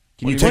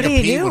 Can you What take are a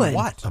you pee doing? when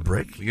what? A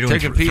break? You're doing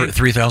Take a pee.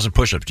 3,000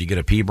 push-ups. Do you get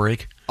a pee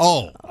break? In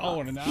an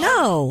hour?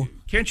 No.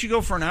 Can't you go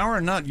for an hour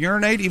and not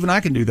urinate? Even I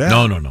can do that.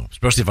 No.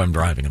 Especially if I'm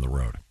driving on the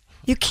road.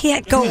 You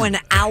can't go an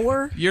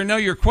hour?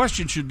 Your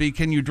question should be,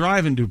 can you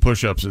drive and do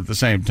push-ups at the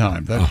same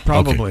time? That's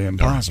probably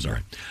impossible.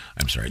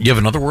 I'm sorry. You have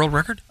another world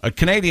record? A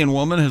Canadian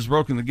woman has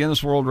broken the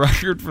Guinness World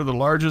Record for the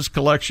largest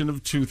collection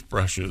of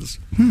toothbrushes.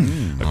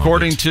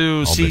 According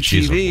to CTV,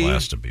 she's a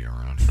blast to be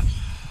around.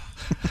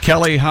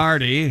 Kelly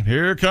Hardy,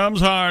 here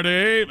comes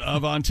Hardy,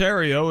 of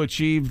Ontario,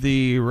 achieved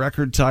the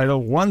record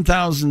title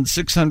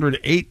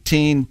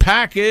 1,618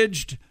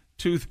 packaged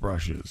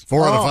toothbrushes.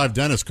 4 out of 5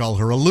 dentists call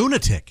her a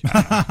lunatic.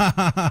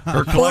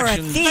 Her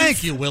collection.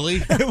 Thank you,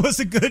 Willie. It was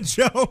a good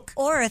joke.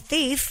 Or a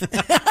thief.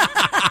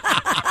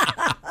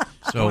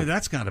 So Boy,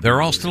 that's gotta be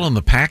they're all weird. still in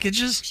the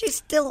packages? She's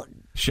still...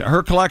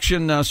 Her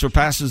collection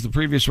surpasses the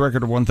previous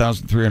record of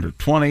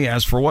 1,320.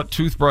 As for what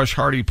toothbrush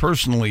Hardy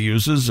personally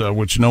uses,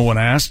 which no one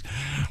asked,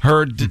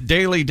 her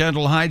daily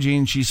dental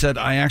hygiene, she said,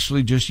 I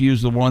actually just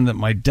use the one that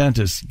my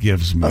dentist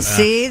gives me. Well,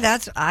 see, I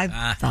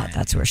thought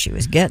that's where she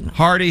was getting.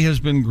 Hardy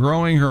has been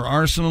growing her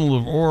arsenal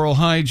of oral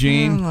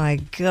hygiene. Oh, my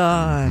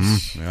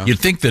gosh. You'd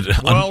think that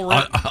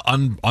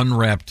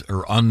unwrapped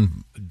or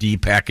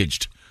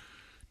undepackaged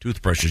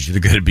toothbrushes,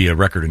 you're going to be a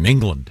record in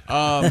England.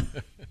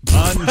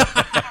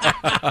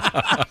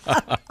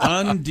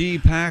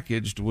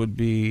 Undepackaged would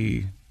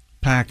be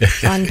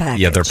packaged. Unpackaged.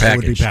 Yeah, they're They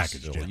would be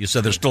packaged. packaged, yeah. You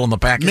said they're still in the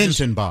package?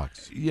 Mint in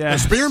box. Yeah. A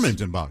spearmint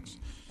in box.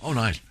 Oh,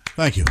 nice.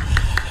 Thank you.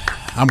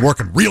 I'm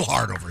working real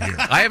hard over here.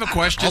 I have a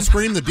question. I'll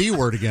scream the D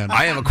word again.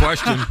 I have a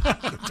question.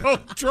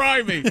 Don't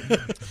try me.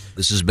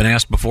 This has been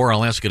asked before.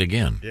 I'll ask it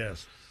again.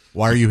 Yes.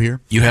 Why are you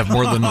here? You have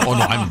more than... Oh,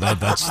 no,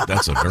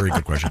 that's a very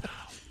good question.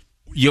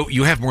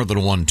 You have more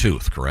than one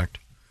tooth, correct?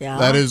 Yeah.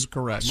 That is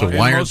correct. So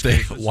why aren't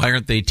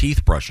they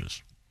teeth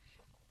brushes?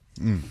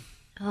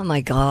 Oh,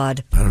 my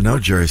God. I don't know,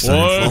 Jerry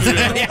Seinfeld.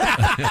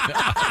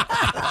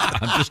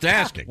 I'm just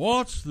asking.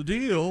 What's the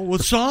deal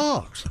with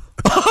socks?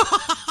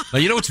 Now,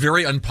 you know what's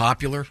very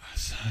unpopular?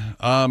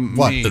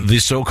 What? The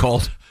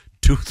so-called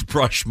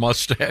toothbrush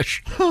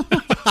mustache.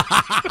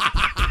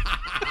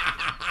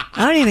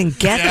 I don't even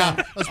get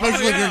that.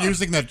 Especially if you're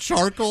using that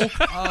charcoal.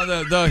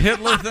 The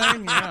Hitler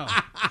thing?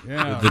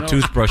 Yeah. The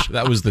toothbrush,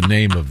 that was the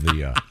name of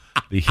the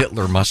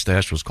Hitler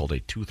mustache was called a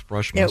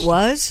toothbrush mustache. It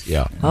was?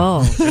 Yeah.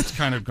 Oh. It's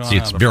kind of gone See,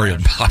 it's out of very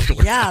fashion.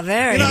 unpopular. Yeah,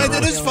 very.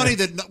 It is funny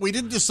that we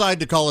didn't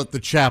decide to call it the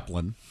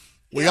Chaplain.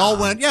 We all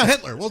went,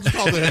 Hitler. We'll just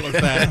call it the Hitler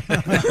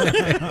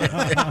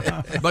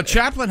fad. But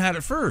Chaplin had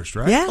it first,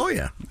 right? Yeah. Oh,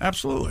 yeah.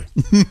 Absolutely.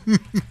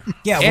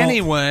 Yeah. Well,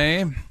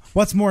 Anyway,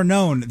 what's more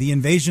known, the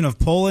invasion of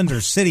Poland or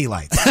city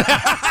lights?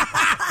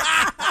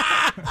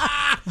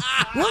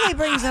 Willie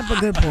brings up a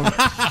good point.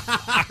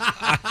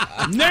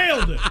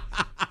 nailed it.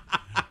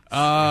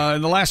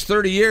 In the last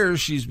 30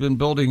 years, she's been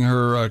building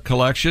her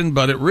collection,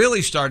 but it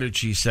really started,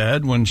 she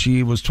said, when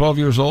she was 12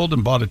 years old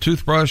and bought a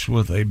toothbrush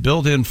with a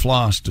built-in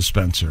floss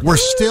dispenser. We're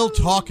still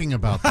talking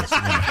about this.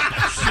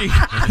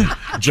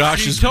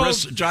 Josh is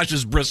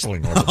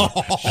bristling over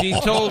that. She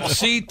told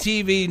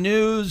CTV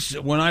News,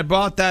 when I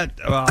bought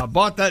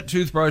that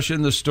toothbrush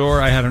in the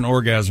store, I had an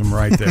orgasm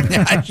right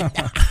there.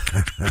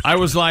 I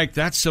was like,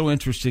 that's so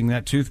interesting,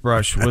 that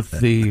toothbrush with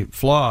the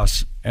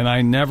floss, and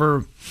I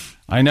never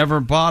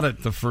bought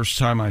it the first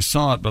time I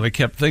saw it, but I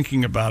kept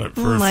thinking about it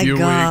for a few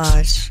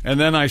weeks. And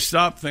then I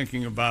stopped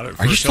thinking about it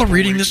for Are you a still couple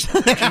reading weeks.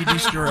 this TV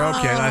story?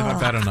 Okay, I've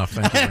had enough.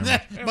 Thank you very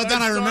much. But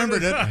then I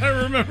remembered it. I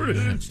remembered it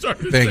and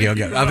started Thank you.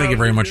 thinking Okay. Thank you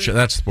very much.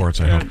 That's sports,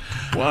 I hope.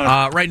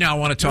 Right now, I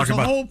want to talk There's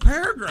about... a whole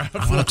paragraph.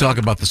 I want to talk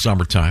about the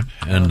summertime.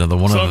 And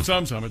one of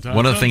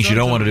the things you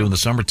don't want to do in the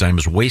summertime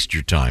is waste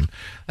your time.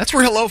 That's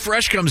where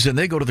HelloFresh comes in.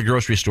 They go to the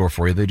grocery store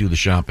for you. They do the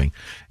shopping.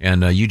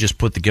 And you just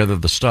put together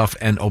the stuff.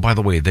 And, oh, by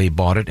the way, they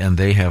bought it, and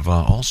they have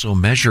also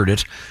measured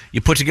it.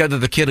 You put together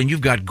the kit, and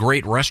you've got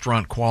great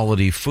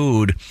restaurant-quality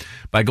food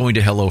by going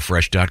to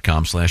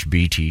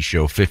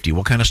HelloFresh.com/BTShow50.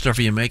 What kind of stuff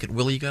are you making?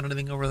 Willie, you got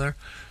anything over there?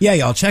 Yeah,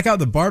 y'all. Check out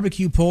the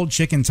barbecue pulled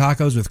chicken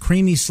tacos with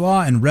creamy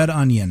slaw and red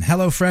onion.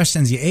 HelloFresh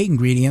sends you 8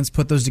 ingredients.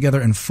 Put those together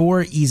in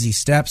 4 easy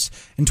steps.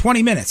 In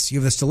 20 minutes, you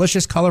have this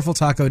delicious, colorful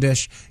taco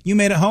dish you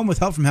made at home with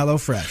help from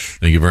HelloFresh.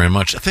 Thank you very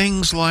much.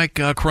 Things like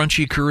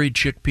crunchy curried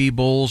chickpea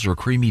bowls or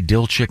creamy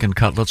dill chicken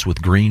cutlets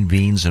with green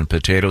beans and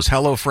potatoes.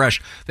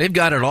 HelloFresh, they've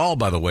got it all,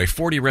 by the way.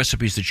 40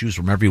 recipes to choose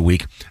from every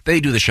week.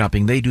 They do the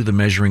shopping. They do the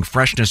measuring.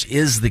 Freshness is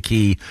is the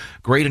key.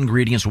 Great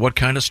ingredients. What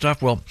kind of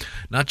stuff? Well,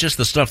 not just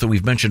the stuff that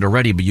we've mentioned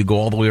already, but you go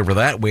all the way over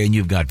that way and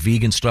you've got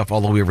vegan stuff.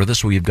 All the way over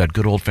this way, you've got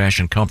good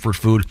old-fashioned comfort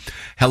food.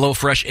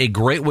 HelloFresh, a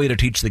great way to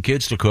teach the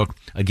kids to cook.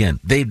 Again,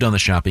 they've done the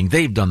shopping.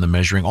 They've done the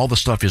measuring. All the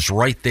stuff is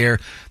right there.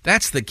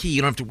 That's the key.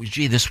 You don't have to,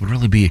 gee, this would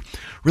really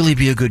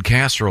be a good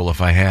casserole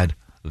if I had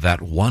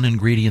that one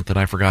ingredient that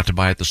I forgot to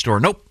buy at the store.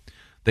 Nope.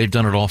 They've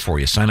done it all for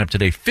you. Sign up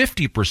today,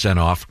 50%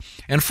 off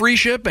and free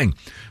shipping.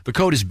 The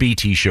code is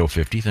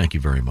BTShow50. Thank you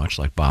very much,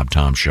 like Bob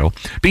Tom Show.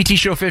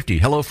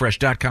 BTShow50,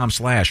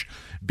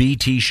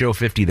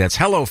 HelloFresh.com/BTShow50. That's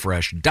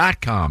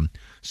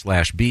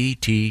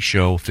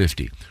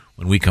HelloFresh.com/BTShow50.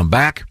 When we come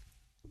back,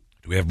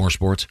 do we have more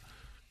sports?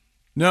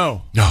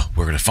 No. No,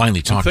 we're going to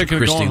finally talk to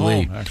Christy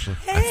Lee. Home, actually.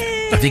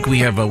 I think we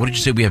have, what did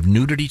you say? We have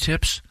nudity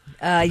tips?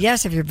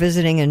 Yes, if you're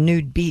visiting a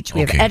nude beach,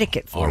 we have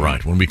etiquette for you. All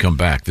right, when we come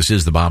back, this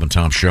is the Bob and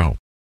Tom Show.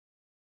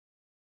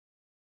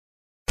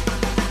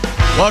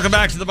 Welcome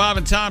back to the Bob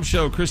and Tom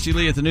Show. Christy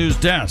Lee at the news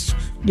desk.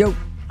 Yo.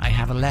 I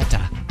have a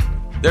letter.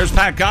 There's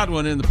Pat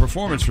Godwin in the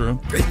performance room.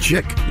 Great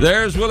chick.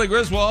 There's Willie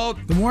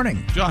Griswold. Good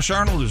morning. Josh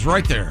Arnold is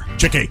right there.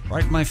 Chicky.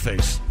 Right in my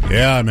face.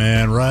 Yeah,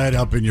 man, right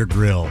up in your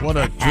grill. What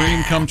a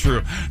dream come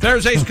true.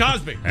 There's Ace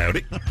Cosby.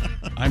 Howdy.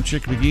 I'm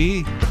Chick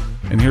McGee.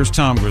 And here's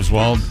Tom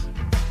Griswold.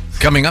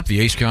 Coming up,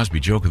 the Ace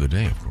Cosby joke of the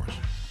day, of course.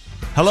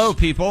 Hello,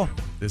 people.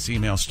 This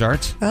email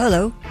starts.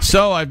 Hello.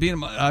 So I've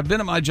been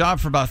at my job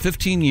for about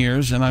 15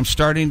 years, and I'm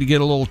starting to get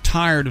a little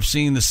tired of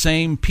seeing the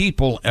same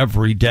people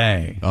every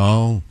day.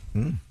 Oh.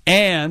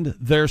 And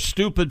their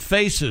stupid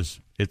faces,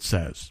 it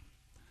says.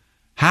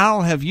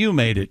 How have you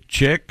made it,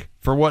 Chick?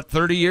 For what,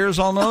 30 years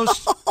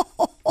almost?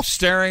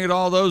 Staring at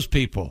all those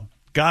people.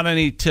 Got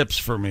any tips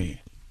for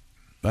me?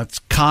 That's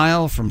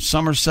Kyle from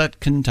Somerset,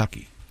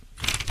 Kentucky.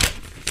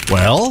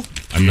 Well,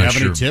 do you have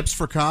sure. any tips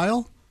for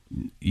Kyle?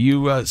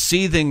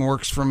 Seething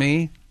works for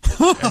me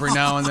every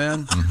now and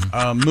then.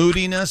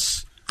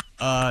 Moodiness,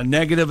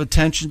 negative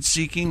attention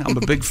seeking. I'm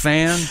a big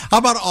fan. How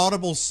about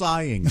audible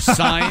sighing?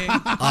 Sighing.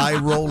 Eye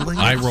rolling.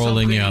 Eye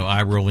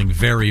rolling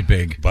very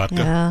big.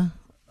 Yeah.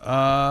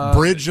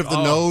 Bridge of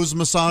the nose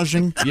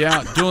massaging.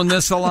 Yeah, doing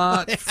this a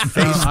lot.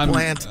 Face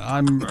plant.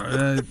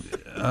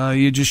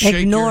 You just shake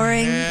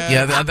ignoring. Your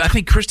head. Yeah, I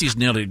think Christy's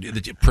nailed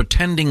it.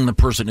 Pretending the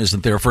person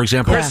isn't there. For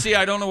example, Christy,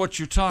 I don't know what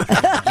you're talking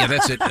about. Yeah,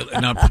 that's it.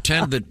 Now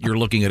pretend that you're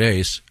looking at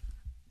Ace.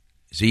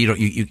 See, you don't.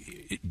 Do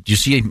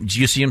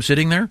you see him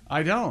sitting there?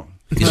 I don't.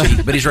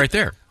 But he's right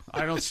there.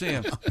 I don't see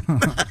him.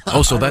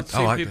 Oh, so I don't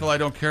see people I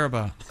don't care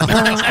about.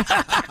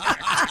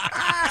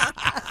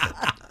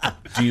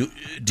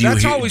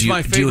 That's always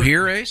my favorite. Do you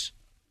hear Ace?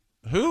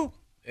 Who?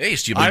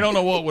 Ace. I don't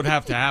know what would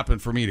have to happen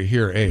for me to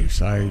hear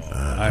Ace. Well.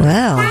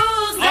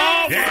 Oh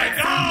my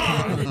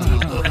God!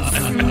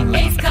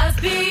 Ace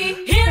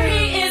Cosby, here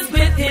he is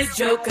with his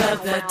joke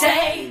of the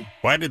day.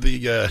 Why did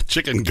the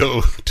chicken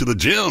go to the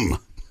gym?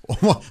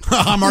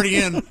 I'm already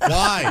in.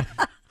 Why?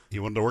 He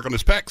wanted to work on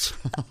his pecs.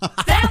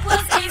 That was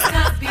Ace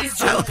Cosby's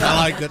joke. I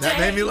like that. That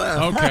made me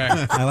laugh.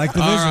 Okay. I like the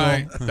visual. All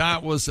right.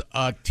 That was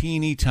a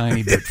teeny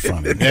tiny bit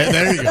funny. Yeah,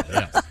 there you go.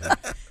 Yeah.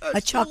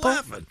 A chuckle.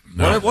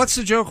 No. What's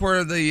the joke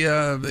where the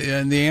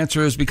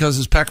answer is because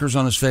his pecker's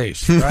on his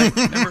face, right?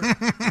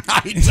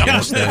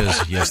 Yes,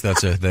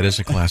 that is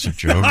a classic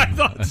joke. I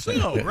thought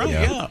so. Right?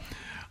 Yeah.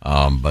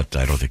 But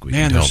I don't think we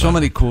can tell there's so that.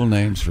 many cool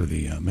names for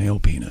the male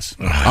penis.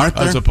 Aren't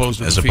there? As opposed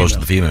to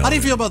the female. How do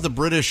you feel about the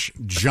British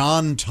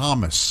John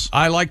Thomas?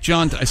 I like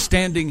John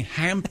Standing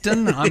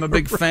Hampton. I'm a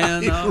big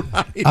fan of.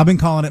 Right. I've been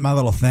calling it my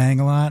little thing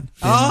a lot.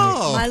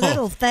 Oh, My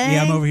little thing.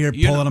 Yeah, I'm over here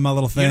pulling on my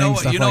little thing. You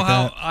know like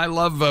how that. I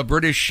love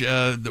British.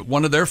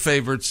 One of their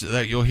favorites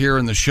that you'll hear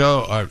in the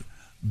show are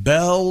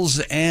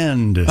Bell's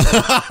End.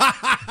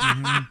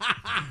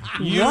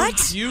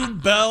 What? You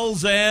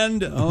Bell's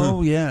End?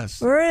 Oh,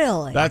 yes.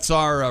 Really? That's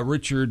our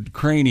Richard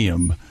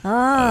Cranium.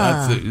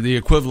 Ah. That's the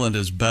equivalent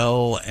is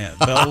Bell's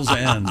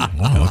End. Wow,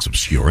 that's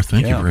obscure.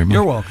 Thank you very much.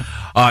 You're welcome.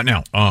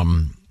 Now,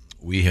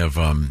 we have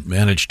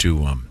managed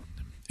to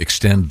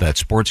extend that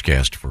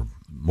sportscast for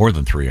more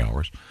than 3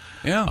 hours.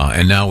 Yeah.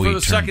 And now for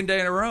the second day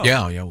in a row.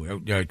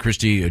 Yeah.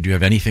 Christy, do you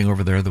have anything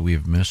over there that we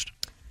have missed?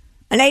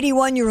 An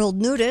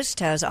 81-year-old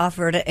nudist has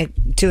offered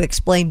to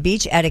explain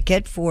beach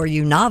etiquette for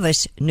you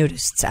novice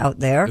nudists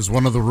out there. Is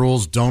one of the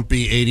rules don't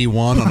be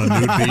 81 on a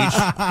nude beach?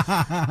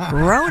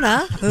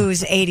 Rona,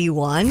 who's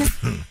 81,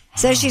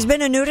 says she's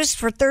been a nudist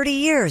for 30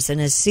 years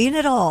and has seen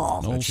it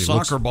all. Old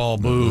soccer ball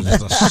boobs,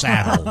 the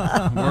saddle.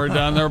 We're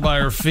down there by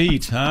her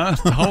feet, huh?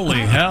 Holy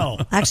hell.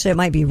 Actually, it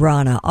might be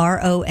Rana,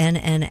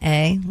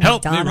 R-O-N-N-A.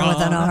 Help Donna me, Rana.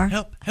 with an R.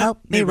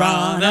 Help me,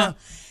 Rana.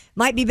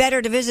 Might be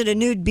better to visit a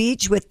nude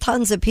beach with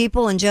tons of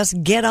people and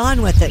just get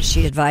on with it,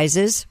 she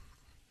advises.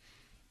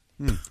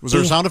 Was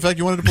there a sound effect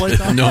you wanted to play,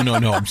 Tom?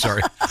 No. I'm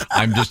sorry.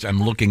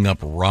 I'm looking up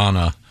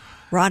Rana.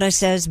 Rana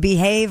says,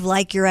 behave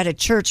like you're at a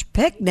church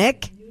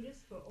picnic.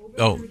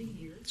 Oh,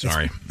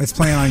 Sorry. It's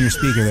playing on your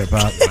speaker there,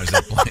 Pop. Why is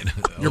that playing?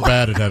 You're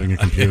bad at having a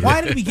computer.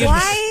 Why did we give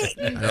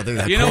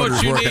You know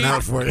what you need?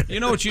 You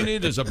know what you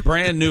need is a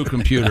brand new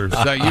computer.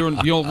 So that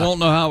you won't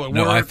know how it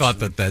No, works. I thought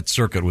that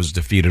circuit was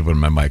defeated when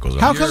my mic was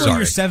on. How come when Sorry.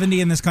 you're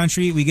 70 in this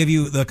country, we give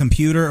you the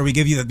computer, or we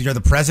give you you're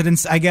the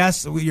president's? I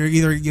guess you're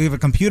either you have a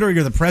computer, or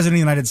you're the president of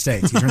the United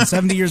States. You turn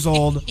 70 years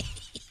old.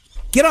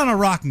 Get on a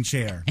rocking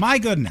chair. My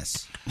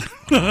goodness.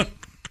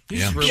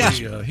 He's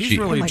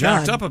really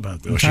jacked up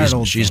about this.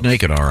 She's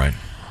naked, all right.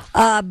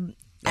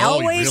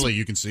 Always, really?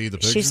 You can see the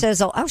picture? She says,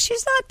 oh,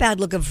 she's not bad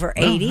looking for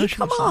 80.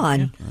 Come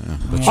on.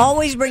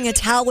 Always bring a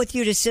towel with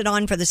you to sit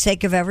on for the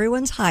sake of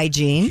everyone's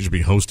hygiene. She should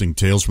be hosting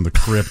Tales from the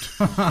Crypt.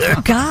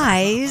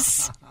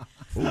 Guys,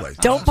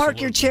 don't park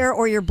your chair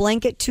or your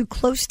blanket too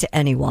close to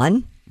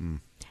anyone.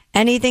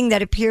 Anything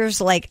that appears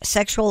like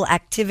sexual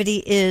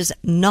activity is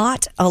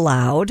not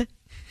allowed.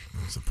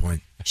 What's the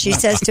point? She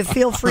says to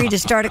feel free to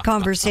start a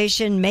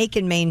conversation, make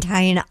and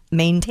maintain eye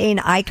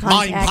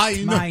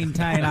contact.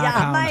 Maintain eye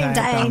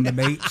contact on the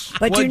beach.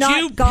 But do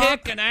not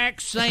pick an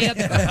accent.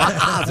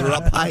 They're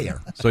up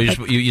higher. So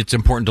it's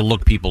important to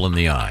look people in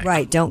the eye.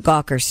 Right, don't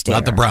gawk or stare.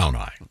 Not the brown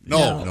eye.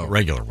 No.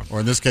 Regular one. Or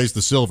in this case,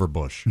 the silver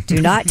bush.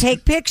 Do not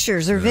take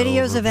pictures or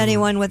videos of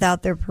anyone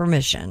without their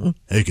permission.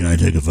 Hey, can I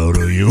take a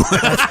photo of you?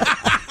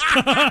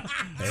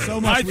 So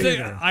much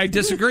I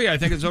disagree. I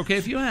think it's okay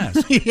if you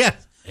ask. Yeah.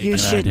 You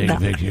should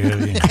not.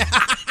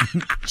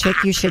 Chick,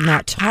 you should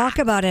not talk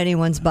about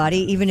anyone's body,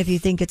 even if you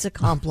think it's a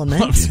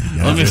compliment.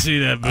 Let me see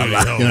that booty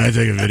hole. Can I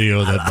take a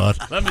video of that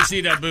butt? Let me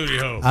see that booty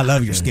hole. I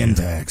love your skin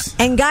tags.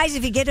 And guys,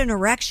 if you get an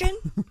erection,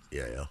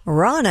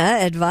 Rana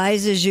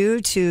advises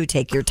you to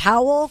take your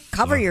towel,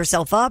 cover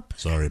yourself up,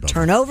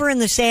 turn over in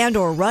the sand,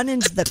 or run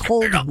into the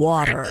cold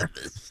water.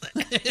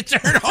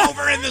 Turn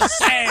over in the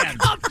sand.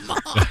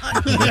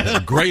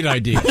 Great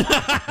idea.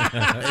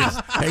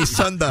 Hey,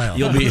 sundial.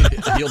 You'll be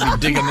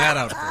digging that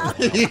out.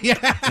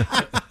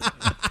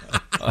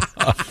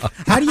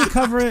 How do you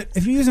cover it?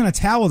 If you're using a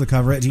towel to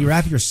cover it, do you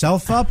wrap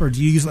yourself up, or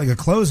do you use like a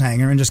clothes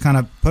hanger and just kind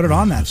of put it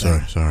on that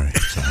thing? Sorry.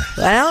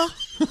 Well,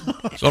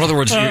 So in other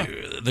words,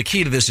 the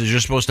key to this is you're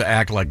supposed to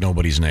act like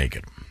nobody's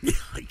naked.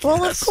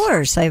 well, of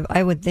course.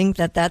 I would think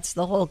that that's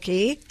the whole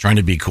key. Trying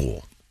to be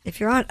cool. If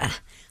you're on...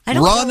 I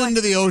don't Run know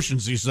into the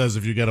oceans, he says,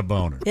 if you get a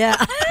boner. Yeah.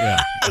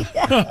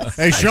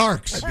 Hey,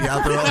 sharks. I'd be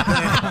out there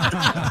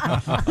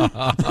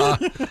all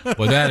day.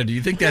 Well, Dad, do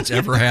you think that's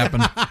ever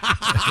happened?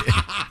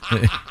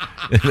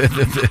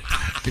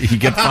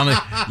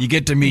 You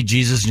get to meet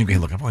Jesus, and you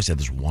go, look, I've always had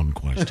this one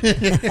question.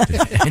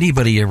 Did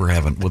anybody ever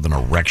have with an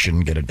erection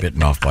get it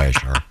bitten off by a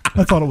shark?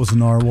 I thought it was a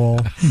narwhal.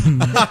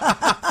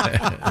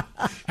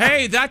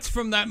 Hey, that's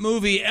from that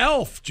movie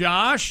Elf,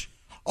 Josh.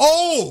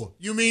 Oh,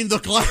 you mean the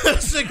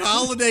classic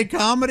holiday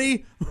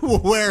comedy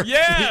where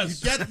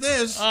yes, get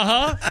this,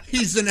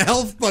 he's an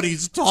elf but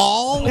he's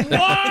tall. What?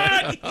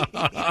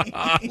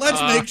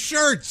 Let's make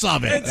shirts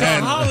of it. It's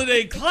a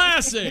holiday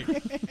classic.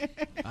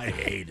 I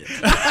hate it.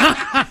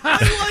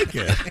 I like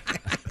it.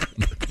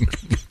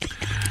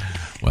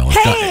 Well,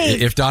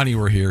 if Donnie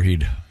were here,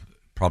 he'd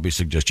probably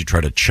suggest you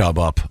try to chub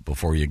up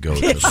before you go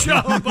to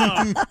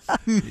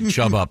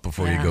chub up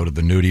before you go to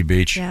the nudie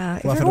beach.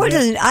 Yeah,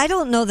 I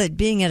don't know that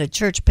being at a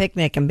church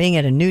picnic and being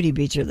at a nudie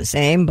beach are the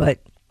same, but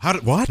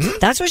what?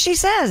 That's what she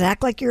says.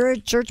 Act like you're at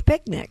a church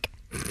picnic.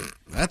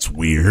 That's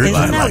weird.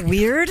 Isn't that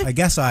weird? I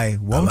guess I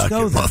won't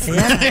go there.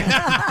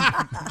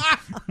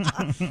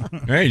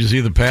 Hey, you see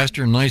the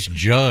pastor? Nice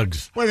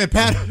jugs. Wait a minute,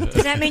 Pat.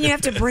 Does that mean you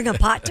have to bring a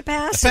pot to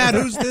pass? Pat,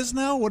 who's this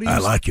now? What do you? I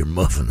like your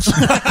muffins.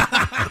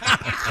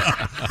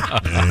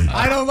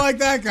 I don't like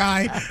that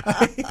guy.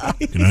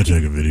 Can I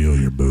take a video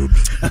of your boobs?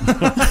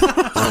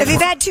 If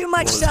you've had too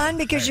much sun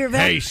because you're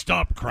Hey,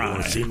 stop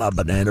crying. See my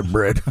banana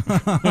bread?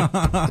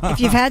 If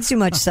you've had too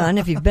much sun,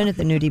 if you've been at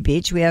the nudie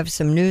beach, we have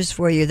some news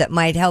for you that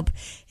might help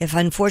if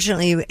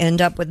unfortunately you end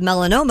up with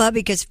melanoma,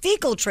 because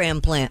fecal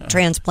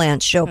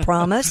transplants show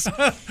promise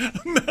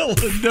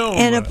Melanoma.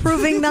 in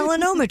approving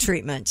melanoma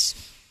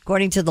treatments.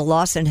 According to the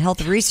Lawson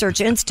Health Research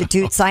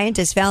Institute,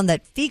 scientists found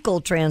that fecal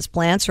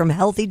transplants from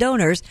healthy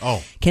donors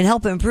can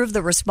help improve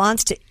the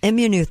response to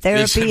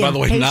immunotherapy By the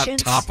way,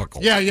 patients not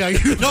topical. Yeah,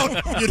 you don't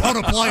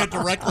apply it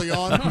directly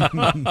on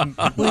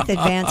with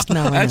advanced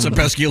melanoma. That's a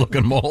pesky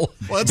looking mole.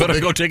 Well, Better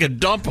go take a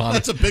dump on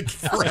That's it. a big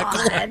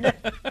freckle.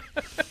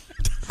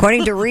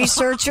 According to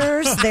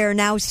researchers, they're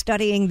now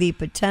studying the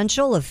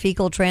potential of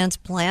fecal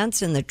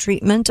transplants in the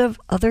treatment of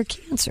other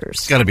cancers.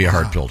 It's got to be a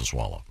hard pill to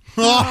swallow.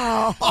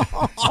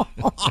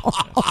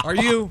 Are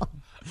you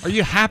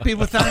happy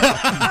with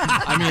that?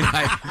 I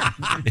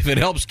mean, if it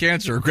helps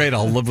cancer, great.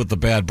 I'll live with the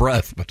bad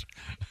breath. But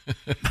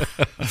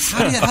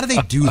How do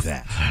they do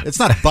that? It's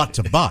not butt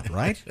to butt,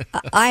 right?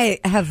 I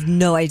have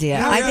no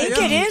idea. I think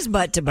it is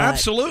butt to butt.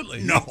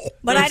 Absolutely. No.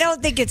 But I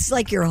don't think it's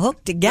like you're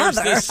hooked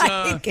together. There's this,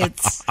 I think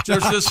it's...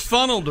 There's this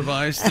funnel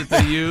device that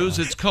they use.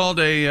 It's called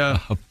a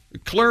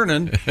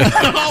Klurnan.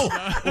 Well,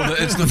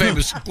 it's the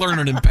famous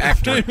Klurnan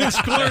impactor. Famous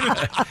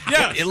Klurnan.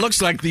 Yeah. It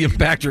looks like the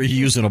impactor you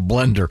use in a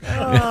blender.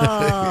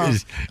 Oh.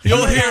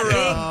 You'll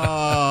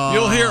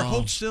hear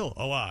hold still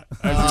a lot.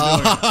 As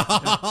you're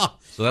doing it.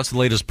 So that's the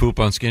latest poop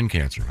on skin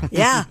cancer.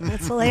 Yeah,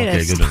 that's the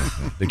latest. Okay,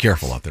 good. Be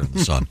careful out there in the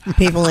sun.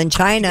 People in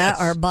China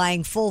are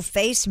buying full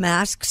face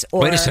masks.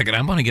 Or Wait a second.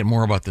 I want to get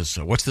more about this.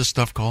 What's this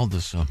stuff called?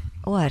 This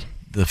what?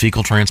 The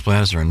fecal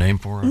transplant? Is there a name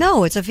for it?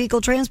 No, it's a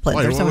fecal transplant.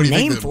 Wait, There's what no do you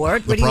think name for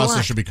it. The What do you process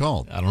want? should be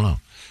called. I don't know.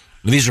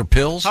 These are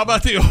pills? How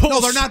about the old...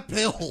 No, they're not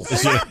pills.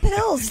 They're not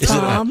pills, Is it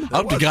Tom.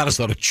 up to God, it's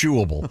not a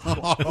chewable.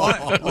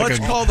 Let's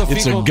call the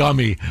It's fecal... a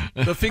gummy.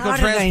 The fecal How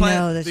did I transplant,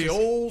 know this the is-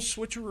 old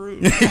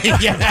switcheroo.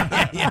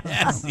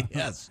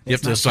 Yes. You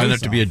have to sign up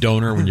to be a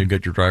donor when you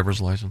get your driver's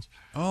license?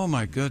 Oh,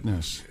 my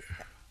goodness.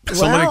 Well-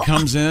 Somebody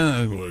comes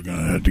in, we're going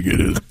to have to get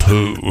his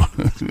poo.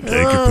 Take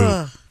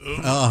your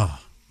poo.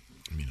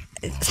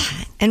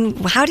 And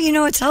how do you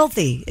know it's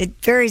healthy? It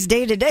varies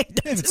day to day.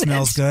 If it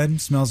smells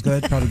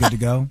good, probably good to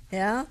go.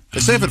 Yeah. They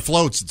say if it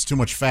floats, it's too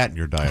much fat in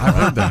your diet. I've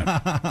heard that.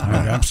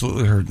 I've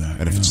absolutely heard that.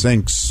 And if it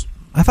sinks...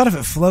 I thought if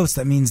it floats,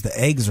 that means the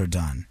eggs are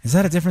done. Is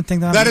that a different thing?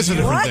 That is a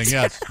different What? thing,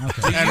 yes.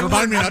 Okay. And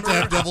remind me not to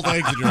have deviled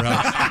eggs in your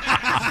house.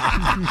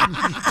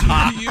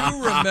 Do you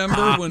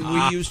remember when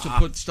we used to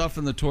put stuff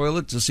in the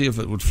toilet to see if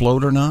it would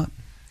float or not?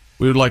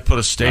 We would like put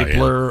a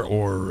stapler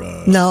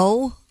or...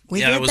 No. We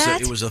did it was that?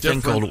 it was a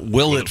thing Different- called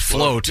Will It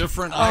Float?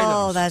 Different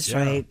Oh, items. that's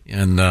right.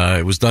 And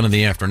it was done in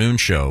the afternoon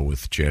show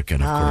with Chick,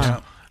 and of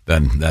course,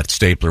 then that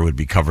stapler would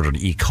be covered in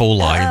E.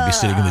 coli and be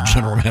sitting in the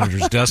general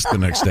manager's desk the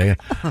next day.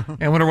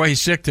 I wonder why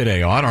he's sick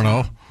today. Oh, I don't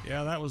know.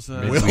 Yeah, that was...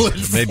 Maybe we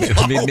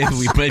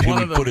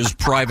put his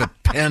private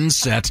pen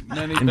set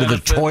many into the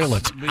benefits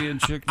toilet. Being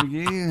Chick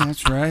McGee,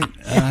 that's right.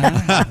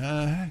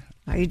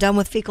 Are you done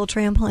with fecal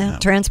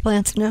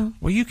transplants now?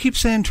 Well, you keep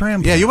saying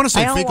trampoline. Yeah, you want to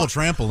say I don't fecal wa-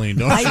 trampoline,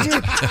 don't I you?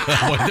 do.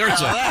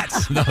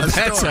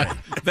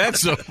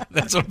 That's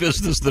a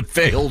business that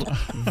failed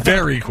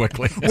very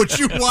quickly. Would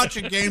you watch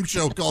a game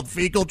show called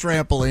Fecal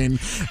Trampoline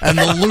and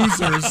the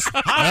losers?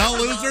 Well,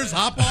 losers,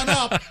 hop on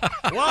up.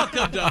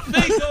 Welcome to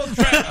Fecal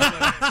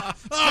Trampoline.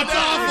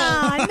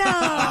 Oh,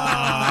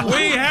 no.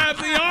 We have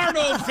the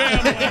Arnold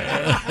family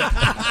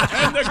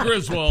and the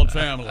Griswold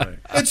family.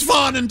 It's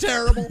fun and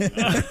terrible.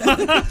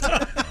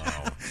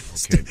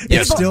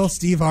 It's still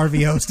Steve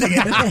Harvey hosting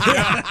it.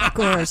 Yeah, of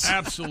course.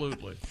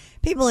 Absolutely.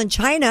 People in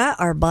China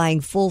are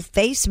buying full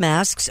face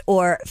masks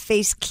or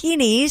face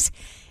kinis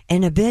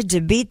in a bid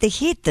to beat the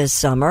heat this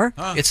summer.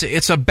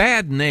 It's a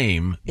bad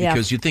name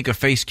because you'd think a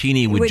face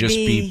kini would just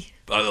be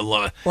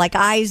like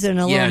eyes and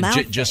a little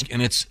mouth.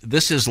 And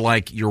this is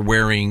like you're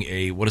wearing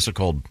a, what is it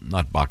called?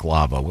 Not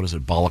baklava. What is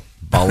it?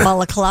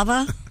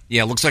 Balaclava?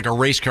 Yeah, it looks like a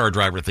race car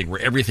driver thing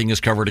where everything is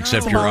covered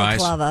except your eyes.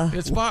 Balaclava.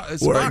 It's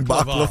wearing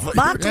baklava.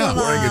 baklava. Yeah,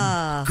 wearing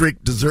a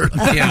Greek dessert.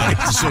 Yeah,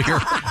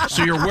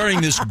 so you're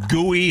wearing this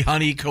gooey,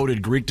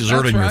 honey-coated Greek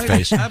dessert That's on your right.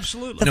 face.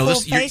 Absolutely. The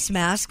full face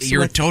masks.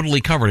 You're with, totally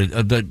covered.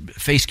 The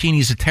face kini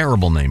is a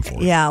terrible name for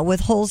it. yeah,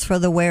 with holes for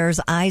the wearer's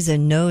eyes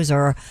and nose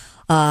are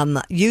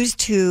used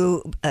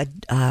to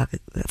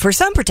for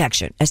sun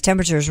protection as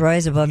temperatures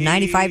rise above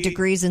 95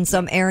 degrees in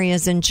some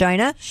areas in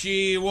China.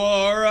 She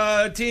wore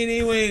a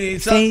teeny weeny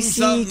Face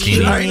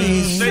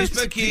bikini. face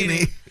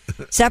bikini.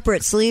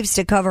 Separate sleeves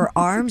to cover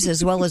arms,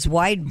 as well as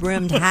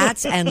wide-brimmed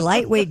hats and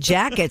lightweight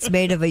jackets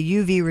made of a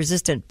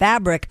UV-resistant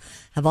fabric,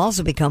 have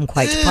also become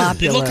quite They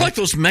popular. look like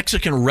those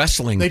Mexican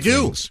wrestling They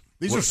do. things.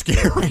 These are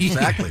scary.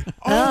 Exactly.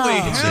 Holy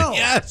hell.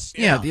 Yes.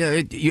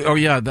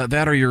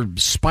 That or your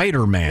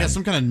Spider-Man. Yeah,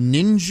 some kind of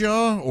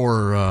ninja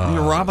or...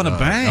 You're robbing a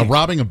bank.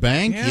 Robbing a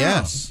bank, Yeah.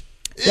 yes.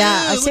 Yeah, a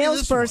look at this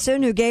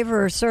salesperson who gave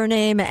her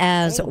surname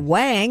as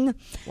Wang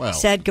Well.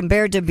 said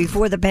compared to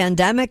before the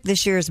pandemic,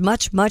 this year is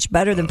much, much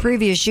better than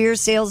previous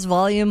years. Sales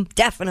volume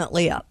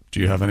definitely up.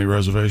 Do you have any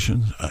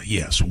reservations?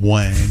 Yes,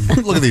 Wang.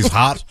 Look at these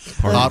hot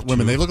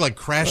women. They look like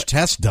crash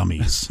test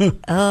dummies.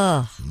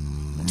 Ugh.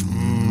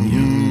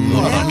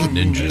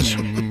 Ninjas.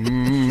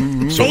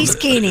 Face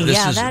kini,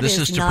 that this is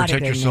is to not a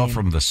protect good yourself name.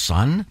 from the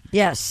sun?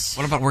 Yes.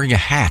 What about wearing a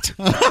hat?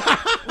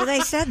 Well, they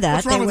said that.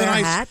 What's wrong They with wear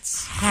an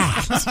ice-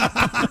 hats.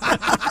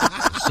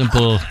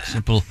 Simple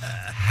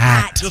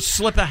hat. Just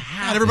slip a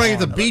hat. God, everybody at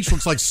the beach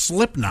looks like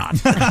Slipknot.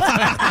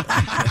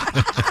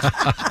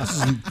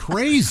 This is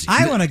crazy.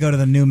 I want to go to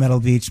the new metal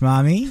beach,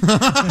 mommy.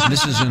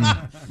 This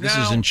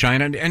is in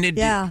China, and it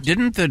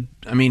didn't the.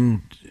 I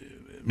mean,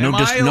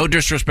 no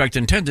disrespect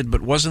intended,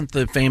 but wasn't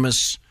the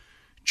famous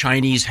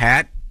Chinese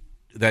hat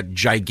that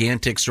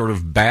gigantic sort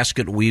of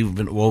basket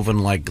woven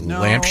like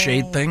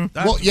lampshade thing?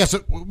 Well, yes.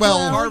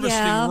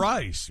 Harvesting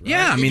rice. Right?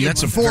 Yeah, I mean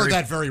that's for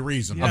that very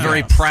reason. A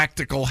very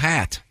practical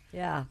hat.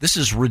 Yeah. This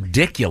is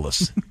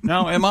ridiculous.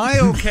 Now, am I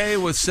okay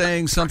with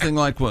saying something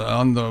like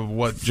on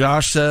what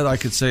Josh said? I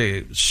could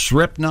say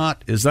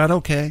Slipknot. Is that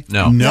okay?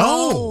 No.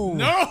 No.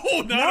 No,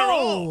 not at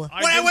all.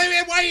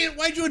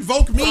 Why'd you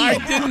invoke me?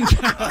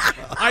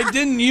 I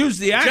didn't use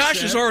the accent.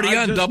 Josh is already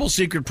on double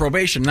secret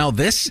probation. Now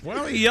this?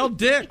 Well, he yelled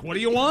dick. What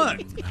do you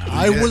want?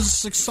 I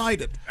was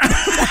excited.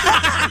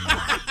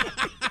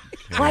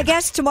 Well, I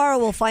guess tomorrow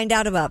we'll find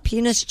out about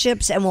penis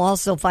chips, and we'll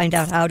also find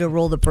out how to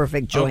roll the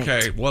perfect joint.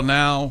 Okay, well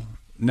now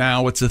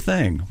it's a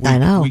thing. I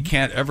know. We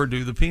can't ever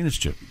do the penis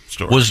chip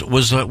story.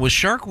 Was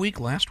Shark Week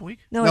last week?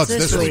 No, it's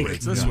this week.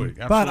 It's this week.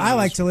 But I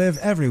like to live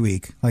every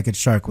week like it's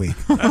Shark Week.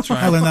 That's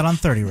right. I learned that on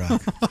 30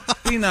 Rock.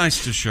 Be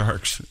nice to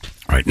sharks.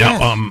 All right,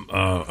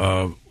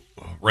 now,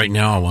 right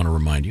now I want to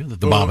remind you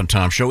that the Bob and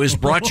Tom Show is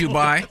brought to you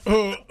by...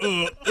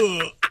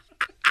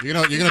 You're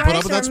gonna put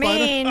up with that,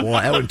 Spider? Well,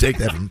 I would take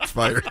that from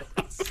Spider.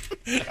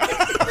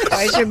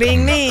 Guys are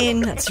being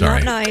mean. That's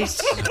Sorry. not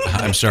nice.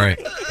 I'm sorry.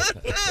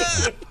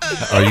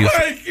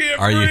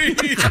 Are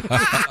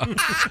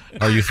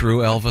you through,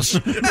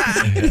 Elvis?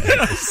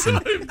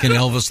 Can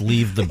Elvis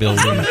leave the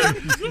building?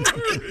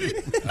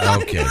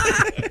 Okay.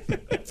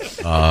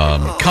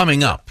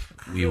 Coming up,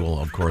 we will,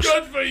 of course,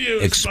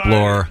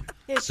 explore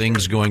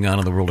things going on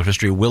in the world of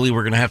history. Willie,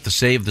 we're going to have to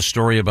save the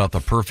story about the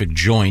perfect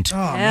joint.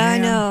 I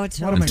know. It's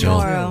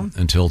tomorrow.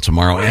 Until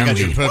tomorrow. I got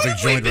your And perfect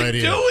joint right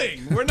here.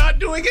 We're not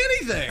doing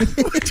anything.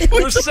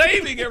 We're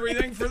saving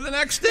everything for the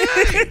next day.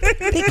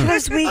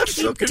 Because we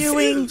keep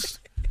doing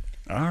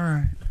All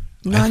right.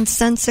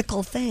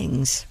 nonsensical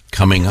things.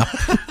 coming up,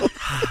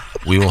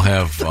 we will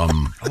have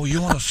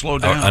you want to slow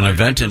down? an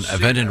event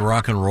in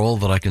rock and roll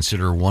that I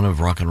consider one of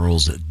rock and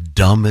roll's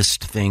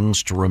dumbest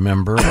things to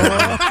remember.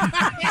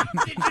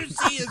 Did you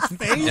see his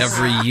face?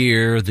 Every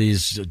year,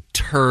 these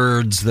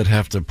turds that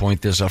have to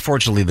point this out.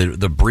 Fortunately,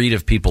 the breed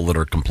of people that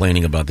are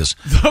complaining about this,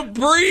 The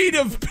breed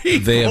of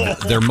people.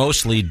 they're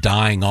mostly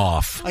dying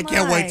off. I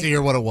can't wait to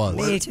hear what it was.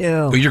 Me too.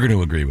 Well, you're going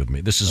to agree with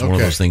me. This is one of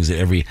those things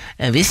that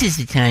this is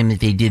the time that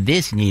they did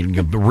this. And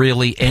you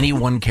really,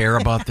 anyone care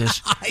about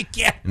this? I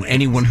can't. And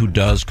anyone who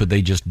does, could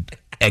they just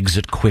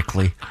exit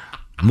quickly?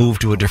 Move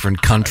to a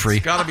different country.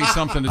 It's got to be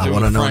something to do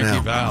with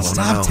Frankie Valli.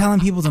 Stop telling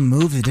people to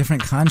move to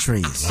different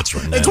countries. That's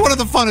right. It's one of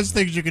the funnest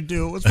things you can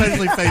do,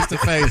 especially face to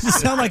face. You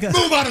sound like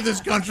move out of this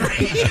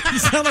country. You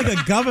sound like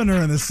a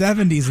governor in the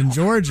 70s in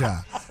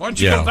Georgia. Why don't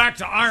you go back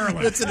to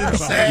Ireland? It's an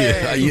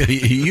insane.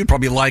 You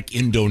probably like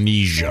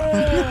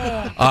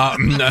Indonesia.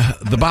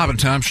 The Bob and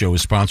Tom Show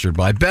is sponsored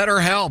by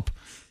BetterHelp.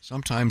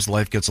 Sometimes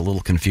life gets a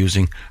little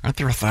confusing. Aren't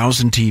there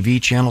 1,000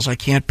 TV channels? I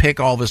can't pick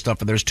all this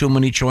stuff, and there's too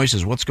many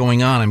choices. What's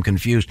going on? I'm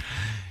confused.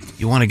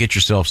 You want to get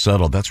yourself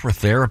settled. That's where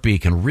therapy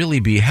can really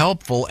be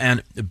helpful,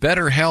 and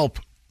BetterHelp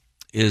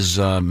is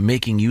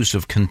making use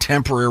of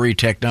contemporary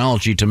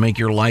technology to make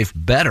your life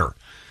better.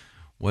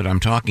 What I'm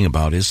talking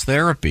about is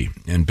therapy.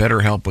 And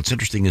BetterHelp, what's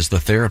interesting is the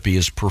therapy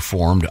is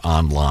performed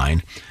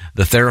online.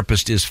 The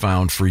therapist is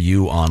found for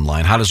you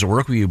online. How does it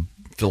work? Well, you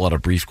fill out a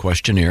brief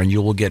questionnaire, and you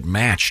will get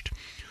matched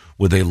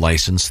with a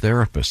licensed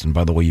therapist. And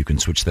by the way, you can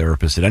switch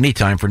therapists at any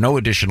time for no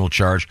additional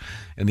charge.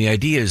 And the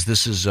idea is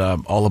this is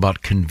all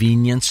about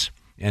convenience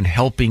and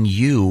helping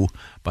you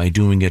by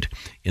doing it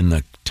in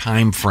the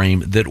time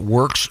frame that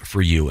works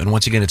for you. And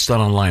once again, it's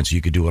done online, so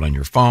you could do it on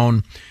your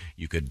phone.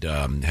 You could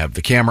have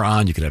the camera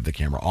on. You could have the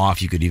camera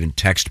off. You could even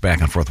text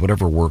back and forth,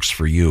 whatever works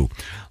for you.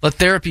 Let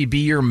therapy be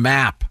your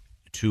map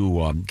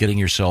to getting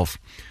yourself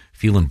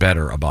feeling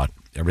better about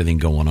everything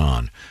going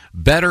on.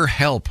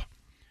 BetterHelp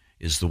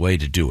is the way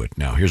to do it.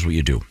 Now, here's what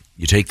you do.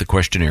 You take the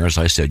questionnaire, as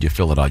I said, you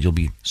fill it out. You'll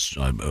be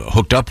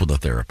hooked up with a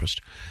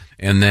therapist.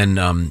 And then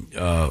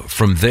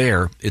from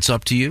there, it's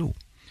up to you.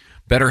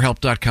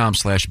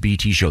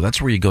 BetterHelp.com/BT Show.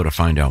 That's where you go to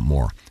find out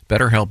more.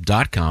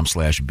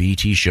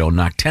 BetterHelp.com/BT Show.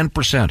 Knock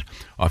 10%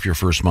 off your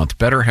first month.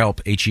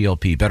 BetterHelp,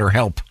 H-E-L-P,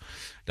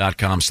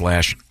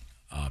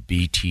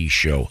 BetterHelp.com/BT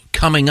Show.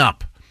 Coming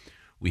up,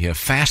 we have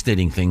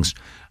fascinating things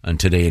on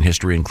Today in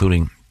History,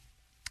 including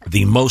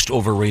the most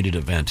overrated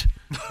event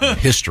in the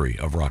history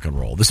of rock and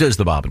roll. This is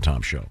the Bob and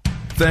Tom Show.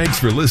 Thanks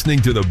for listening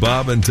to the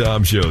Bob and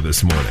Tom Show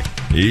this morning.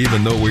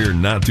 Even though we're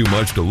not too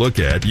much to look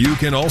at, you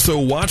can also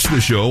watch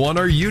the show on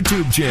our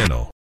YouTube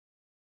channel.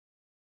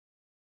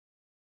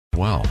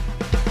 Wow.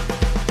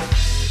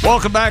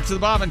 Welcome back to the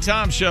Bob and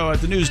Tom Show.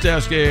 At the news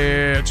desk,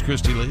 it's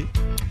Christy Lee.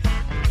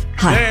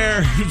 Hi.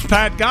 There's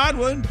Pat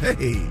Godwin.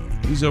 Hey.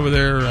 He's over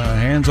there,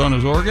 hands on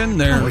his organ.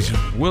 There's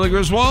Willie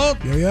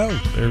Griswold. Yo.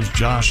 There's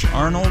Josh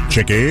Arnold.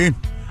 Chicky.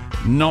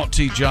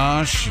 Naughty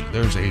Josh.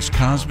 There's Ace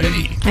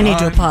Cosby. I need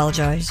to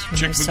apologize for my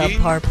Chick McGee.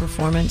 subpar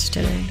performance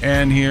today.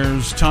 And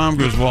here's Tom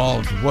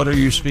Griswold. What are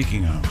you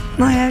speaking of?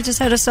 I just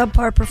had a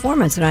subpar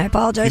performance, and I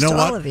apologize You know to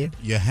what? all of you.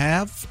 You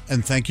have,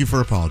 and thank you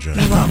for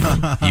apologizing.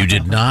 You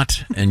did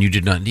not, and you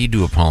did not need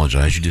to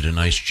apologize. You did a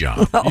nice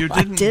job. You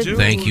didn't do.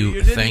 Thank you.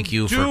 You didn't Thank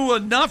you do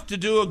enough to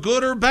do a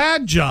good or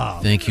bad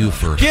job. Thank you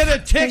for. Get a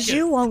ticket. Because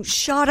you won't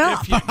shut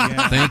up.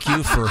 Thank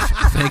you for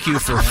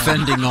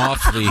fending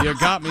off You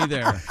got me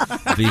there.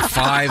 the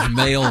 5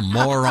 male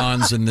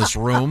morons in this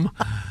room.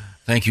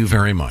 Thank you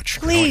very much.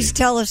 Please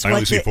tell us I what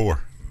only see you... 4.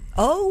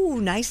 Oh,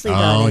 nicely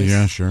done. Oh, Ace.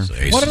 yeah, sure.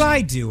 What did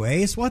I do,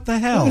 Ace? What the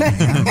hell?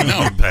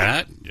 No,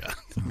 Pat. Yeah.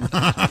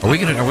 Are we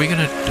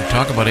gonna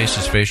talk about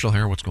Ace's facial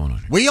hair? What's going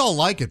on? We all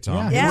like it,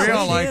 Tom. Yeah, we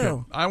all we like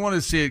do. it. I want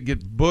to see it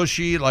get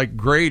bushy like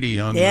Grady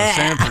on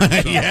Yeah. the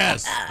Sanford.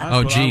 Yes.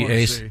 Oh, gee,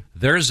 Ace,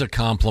 There's a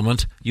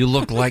compliment. You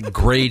look like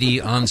Grady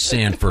on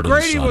Sanford.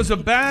 Grady and Son. was a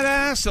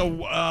badass,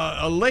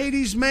 a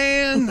ladies'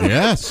 man.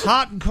 Yes.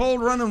 Hot and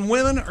cold running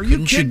women. Are you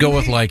Couldn't kidding you go me?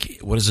 with, like,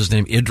 what is his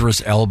name?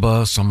 Idris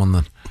Elba? Someone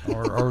that...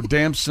 Or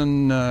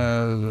Damson,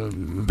 the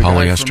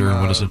Polyester, guy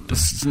from, what is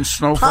it?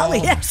 Snowfall.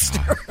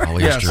 Polyester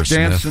Yes, Smith.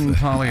 Damson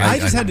Polyester. I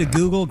just had to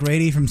Google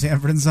Grady from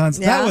Sanford and Sons.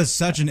 Yeah. That was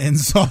such an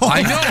insult.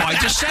 I know. I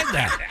just said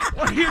that.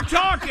 What are you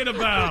talking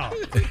about?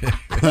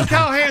 Look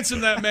how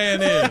handsome that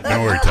man is.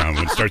 Don't worry, Tom.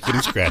 When it starts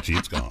getting scratchy,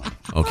 it's gone.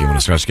 Okay, when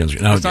it starts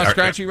getting... Now, It's not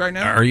scratchy right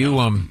now? Are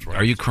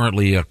you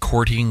currently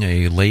courting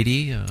a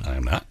lady? I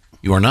am not.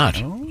 You are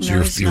not. Oh. So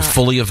you're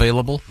fully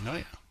available? No,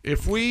 yeah.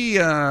 If we...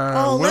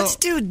 let's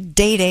do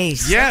Date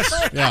Ace. Yes.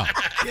 Yeah.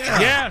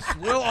 Yes,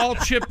 we'll all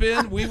chip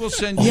in. We will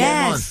send you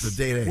Yes. The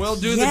date Ace. We'll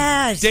do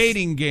Yes. the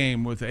dating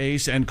game with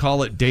Ace and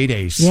call it Date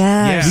Ace.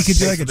 Yes. We could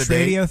do Thanks like a for the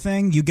date. Tradio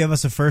thing. You give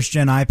us a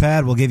first-gen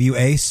iPad. We'll give you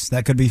Ace.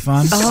 That could be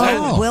fun.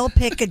 Oh, we'll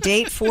pick a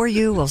date for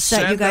you. We'll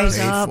set you guys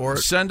up.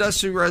 Send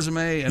us your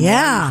resume. And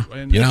Yeah.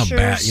 and You know how Pictures.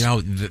 bad... You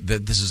know,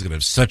 this is going to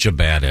have such a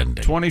bad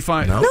ending.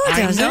 25. No. No, it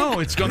I doesn't. know.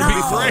 It's going to No.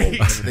 be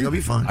great. Everything will be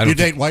fun. I You don't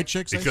date white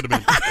chicks? It could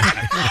have been.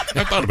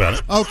 I thought about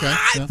it. Okay.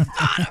 Yeah.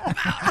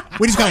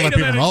 We just gotta let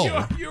Wait a people minute,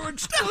 know. You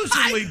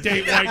exclusively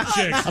date white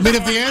chicks. I mean,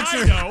 if the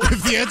I know.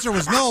 answer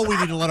was no, we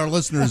need to let our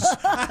listeners.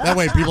 That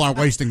way, people aren't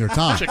wasting their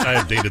time. Chick, I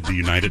have dated the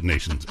United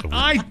Nations. Of women.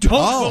 I don't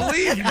Oh.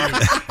 believe you.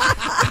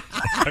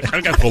 I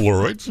got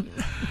Polaroids.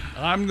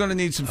 I'm going to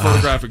need some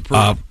photographic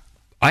proof.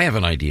 I have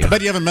an idea. I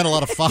bet you haven't met a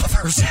lot of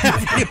fathers.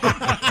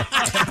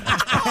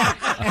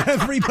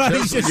 Everybody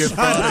just Your shut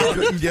father up.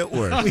 couldn't get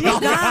worse. You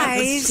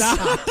guys.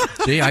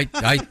 See,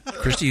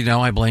 Christy,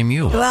 now I blame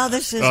you. Well,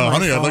 this is my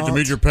honey, I'd like to fault.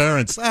 meet your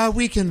parents.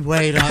 We can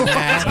wait on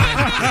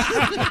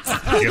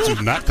that. Guess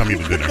who's not coming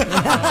to dinner?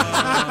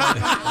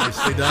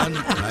 Nicely done.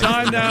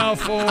 Time now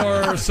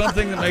for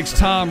something that makes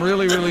Tom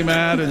really, really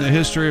mad in the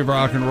history of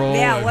rock and roll.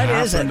 Yeah, what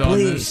is it, happened on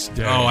please? this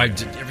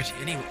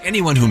day.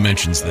 Anyone who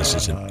mentions this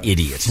is an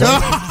idiot.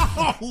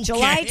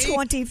 July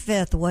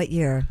 25th, what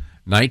year?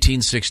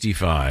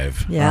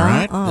 1965. Yeah? All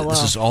right. Oh, This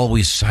well. is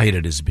always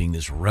cited as being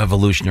this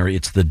revolutionary.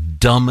 It's the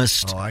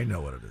dumbest. Oh, I know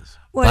what it is.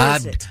 What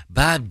is it?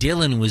 Bob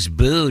Dylan was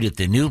booed at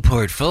the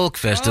Newport Folk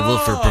Festival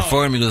for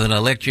performing with an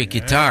electric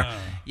guitar.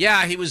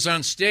 Yeah, he was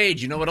on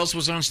stage. You know what else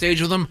was on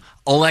stage with him?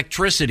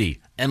 Electricity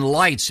and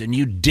lights. And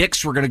you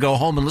dicks were going to go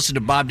home and listen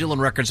to Bob Dylan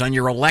records on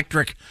your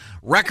electric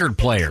record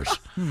players.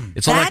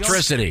 It's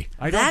electricity.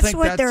 That's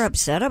what they're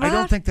upset about? I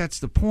don't think that's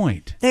the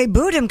point. They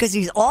booed him because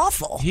he's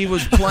awful. He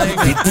was playing.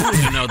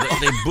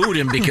 They booed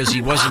him because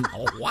he wasn't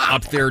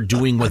up there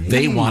doing what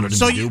they wanted him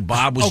to do.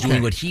 Bob was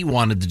doing what he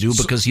wanted to do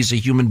because he's a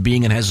human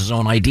being and has his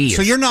own ideas.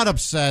 So you're not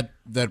upset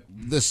that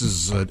this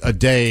is a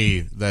day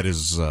that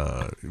is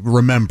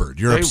remembered.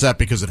 You're upset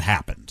because it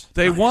happened.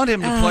 They want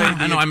him to play.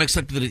 I know. I'm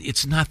accepting that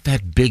it's not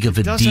that big of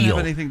a doesn't deal.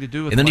 have anything to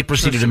do with and then he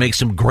proceeded to electricity. make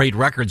some great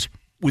records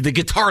with the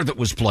guitar that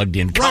was plugged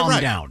in. Calm right.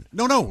 down.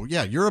 No.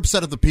 Yeah, you're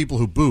upset at the people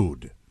who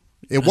booed.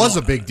 It was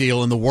a big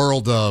deal in the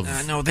world of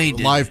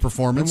live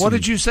performance. And what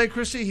did you say,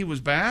 Chrissy? He was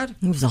bad?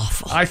 He was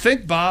awful. I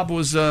think Bob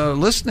was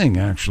listening,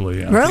 actually.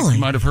 I think Really? he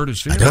might have hurt his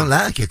I feelings. don't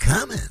like your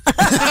comment.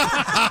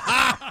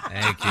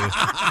 Thank you.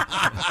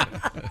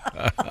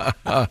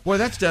 Boy,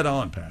 that's dead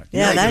on, Pat.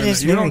 Yeah, that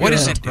is you don't very get What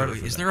is enough it? credit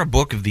for Is that. there a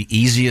book of the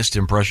easiest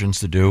impressions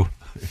to do?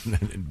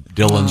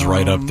 Dylan's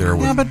right up there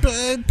with. Yeah, but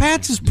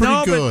Pat's is pretty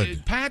No, good.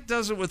 but Pat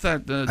does it with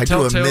that I do a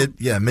telltale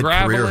mid-career.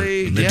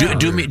 gravelly. Yeah.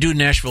 Do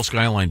Nashville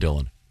Skyline,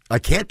 Dylan. I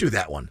can't do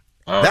that one.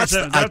 Oh, that's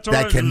that's I all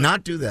right.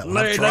 cannot do that one.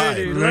 I've tried.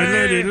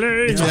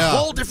 It's a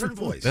whole different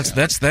voice. That's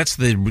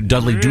the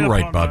Dudley Do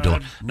Right, Bob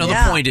Dylan. No,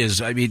 Yeah. the point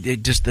is, I mean,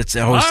 it just that's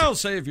always. I'll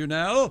save you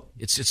now.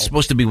 It's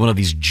supposed to be one of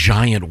these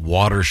giant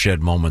watershed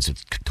moments.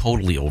 It's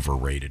totally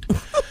overrated.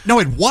 No,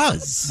 it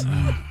was.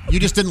 You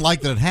just didn't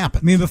like that it I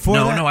happened. mean, before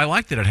that, I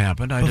liked that it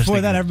happened.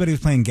 before that, everybody was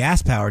playing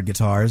gas-powered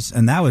guitars,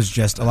 and that was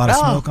just a lot of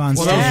smoke on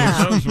stage.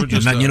 yeah. Those were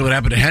just And then, you know what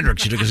happened to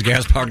Hendrix? He took his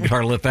gas-powered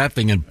guitar, lit that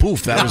thing, and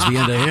poof, that was the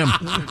end of him.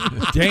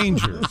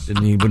 dangerous. And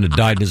he wouldn't have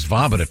died in his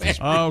vomit if he's.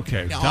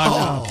 Okay, time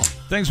now.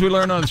 Things we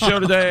learned on the show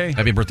today.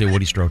 Happy birthday,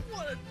 Woody Strode.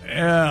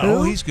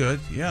 Oh, he's good.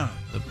 Yeah.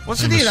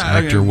 What's the Famous deal?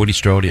 actor Woody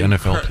Strode, the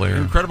NFL player.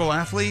 Incredible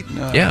athlete.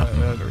 Yeah.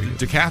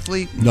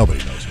 Decathlete. Nobody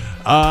knows him.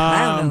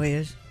 I don't know who he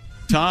is.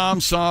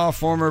 Tom saw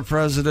former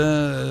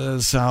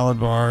President Salad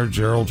Bar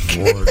Gerald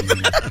Ford.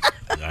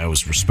 I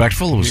was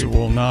respectful. It was We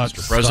will not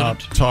Mr.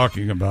 President. stop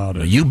talking about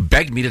it. You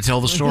begged me to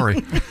tell the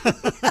story.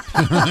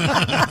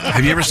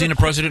 Have you ever seen a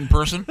president in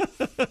person?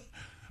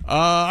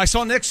 I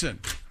saw Nixon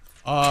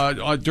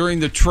during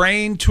the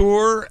train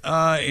tour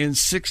in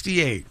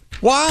 '68.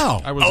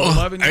 Wow. I was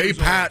 11 Hey, years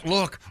Pat,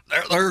 look.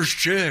 There's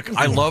Chick.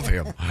 I love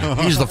him.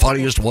 He's the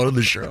funniest one in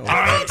the show.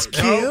 That's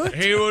cute.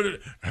 He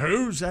would.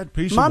 Who's that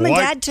piece Mom of and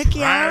white Dad took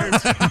you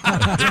out?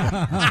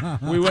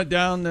 trash? We went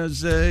down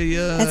as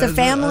a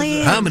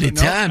family? How many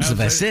no, times as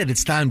have I a- said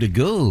it's time to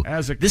go?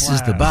 As a This is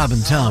the class. Bob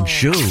and Tom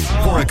Show.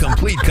 For a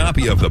complete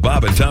copy of the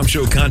Bob and Tom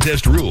Show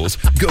contest rules,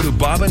 go to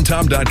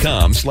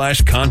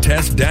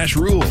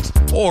bobandtom.com/contest-rules.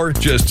 Or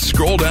just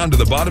scroll down to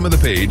the bottom of the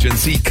page and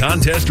see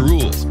contest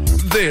rules.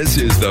 This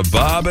is the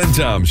Bob and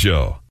Tom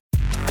Show.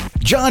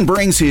 John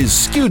brings his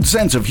skewed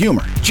sense of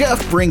humor.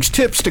 Jeff brings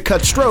tips to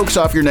cut strokes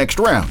off your next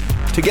round.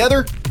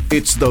 Together,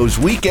 it's those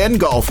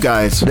weekend golf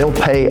guys. They'll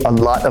pay a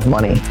lot of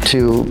money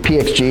to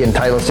PXG and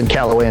Titleist and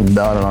Callaway and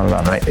on and on and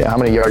on, right? How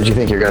many yards do you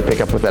think you're going to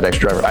pick up with that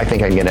extra driver? I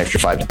think I can get an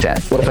extra 5 to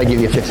 10. What if I give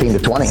you 15 to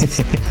 20?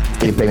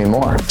 You pay me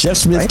more. Jeff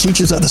Smith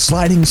teaches on the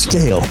sliding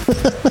scale.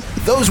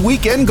 Those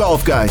Weekend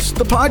Golf Guys,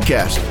 the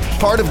podcast,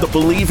 part of the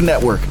Believe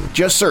Network.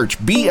 Just search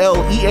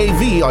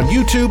BLEAV on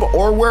YouTube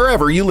or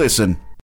wherever you listen.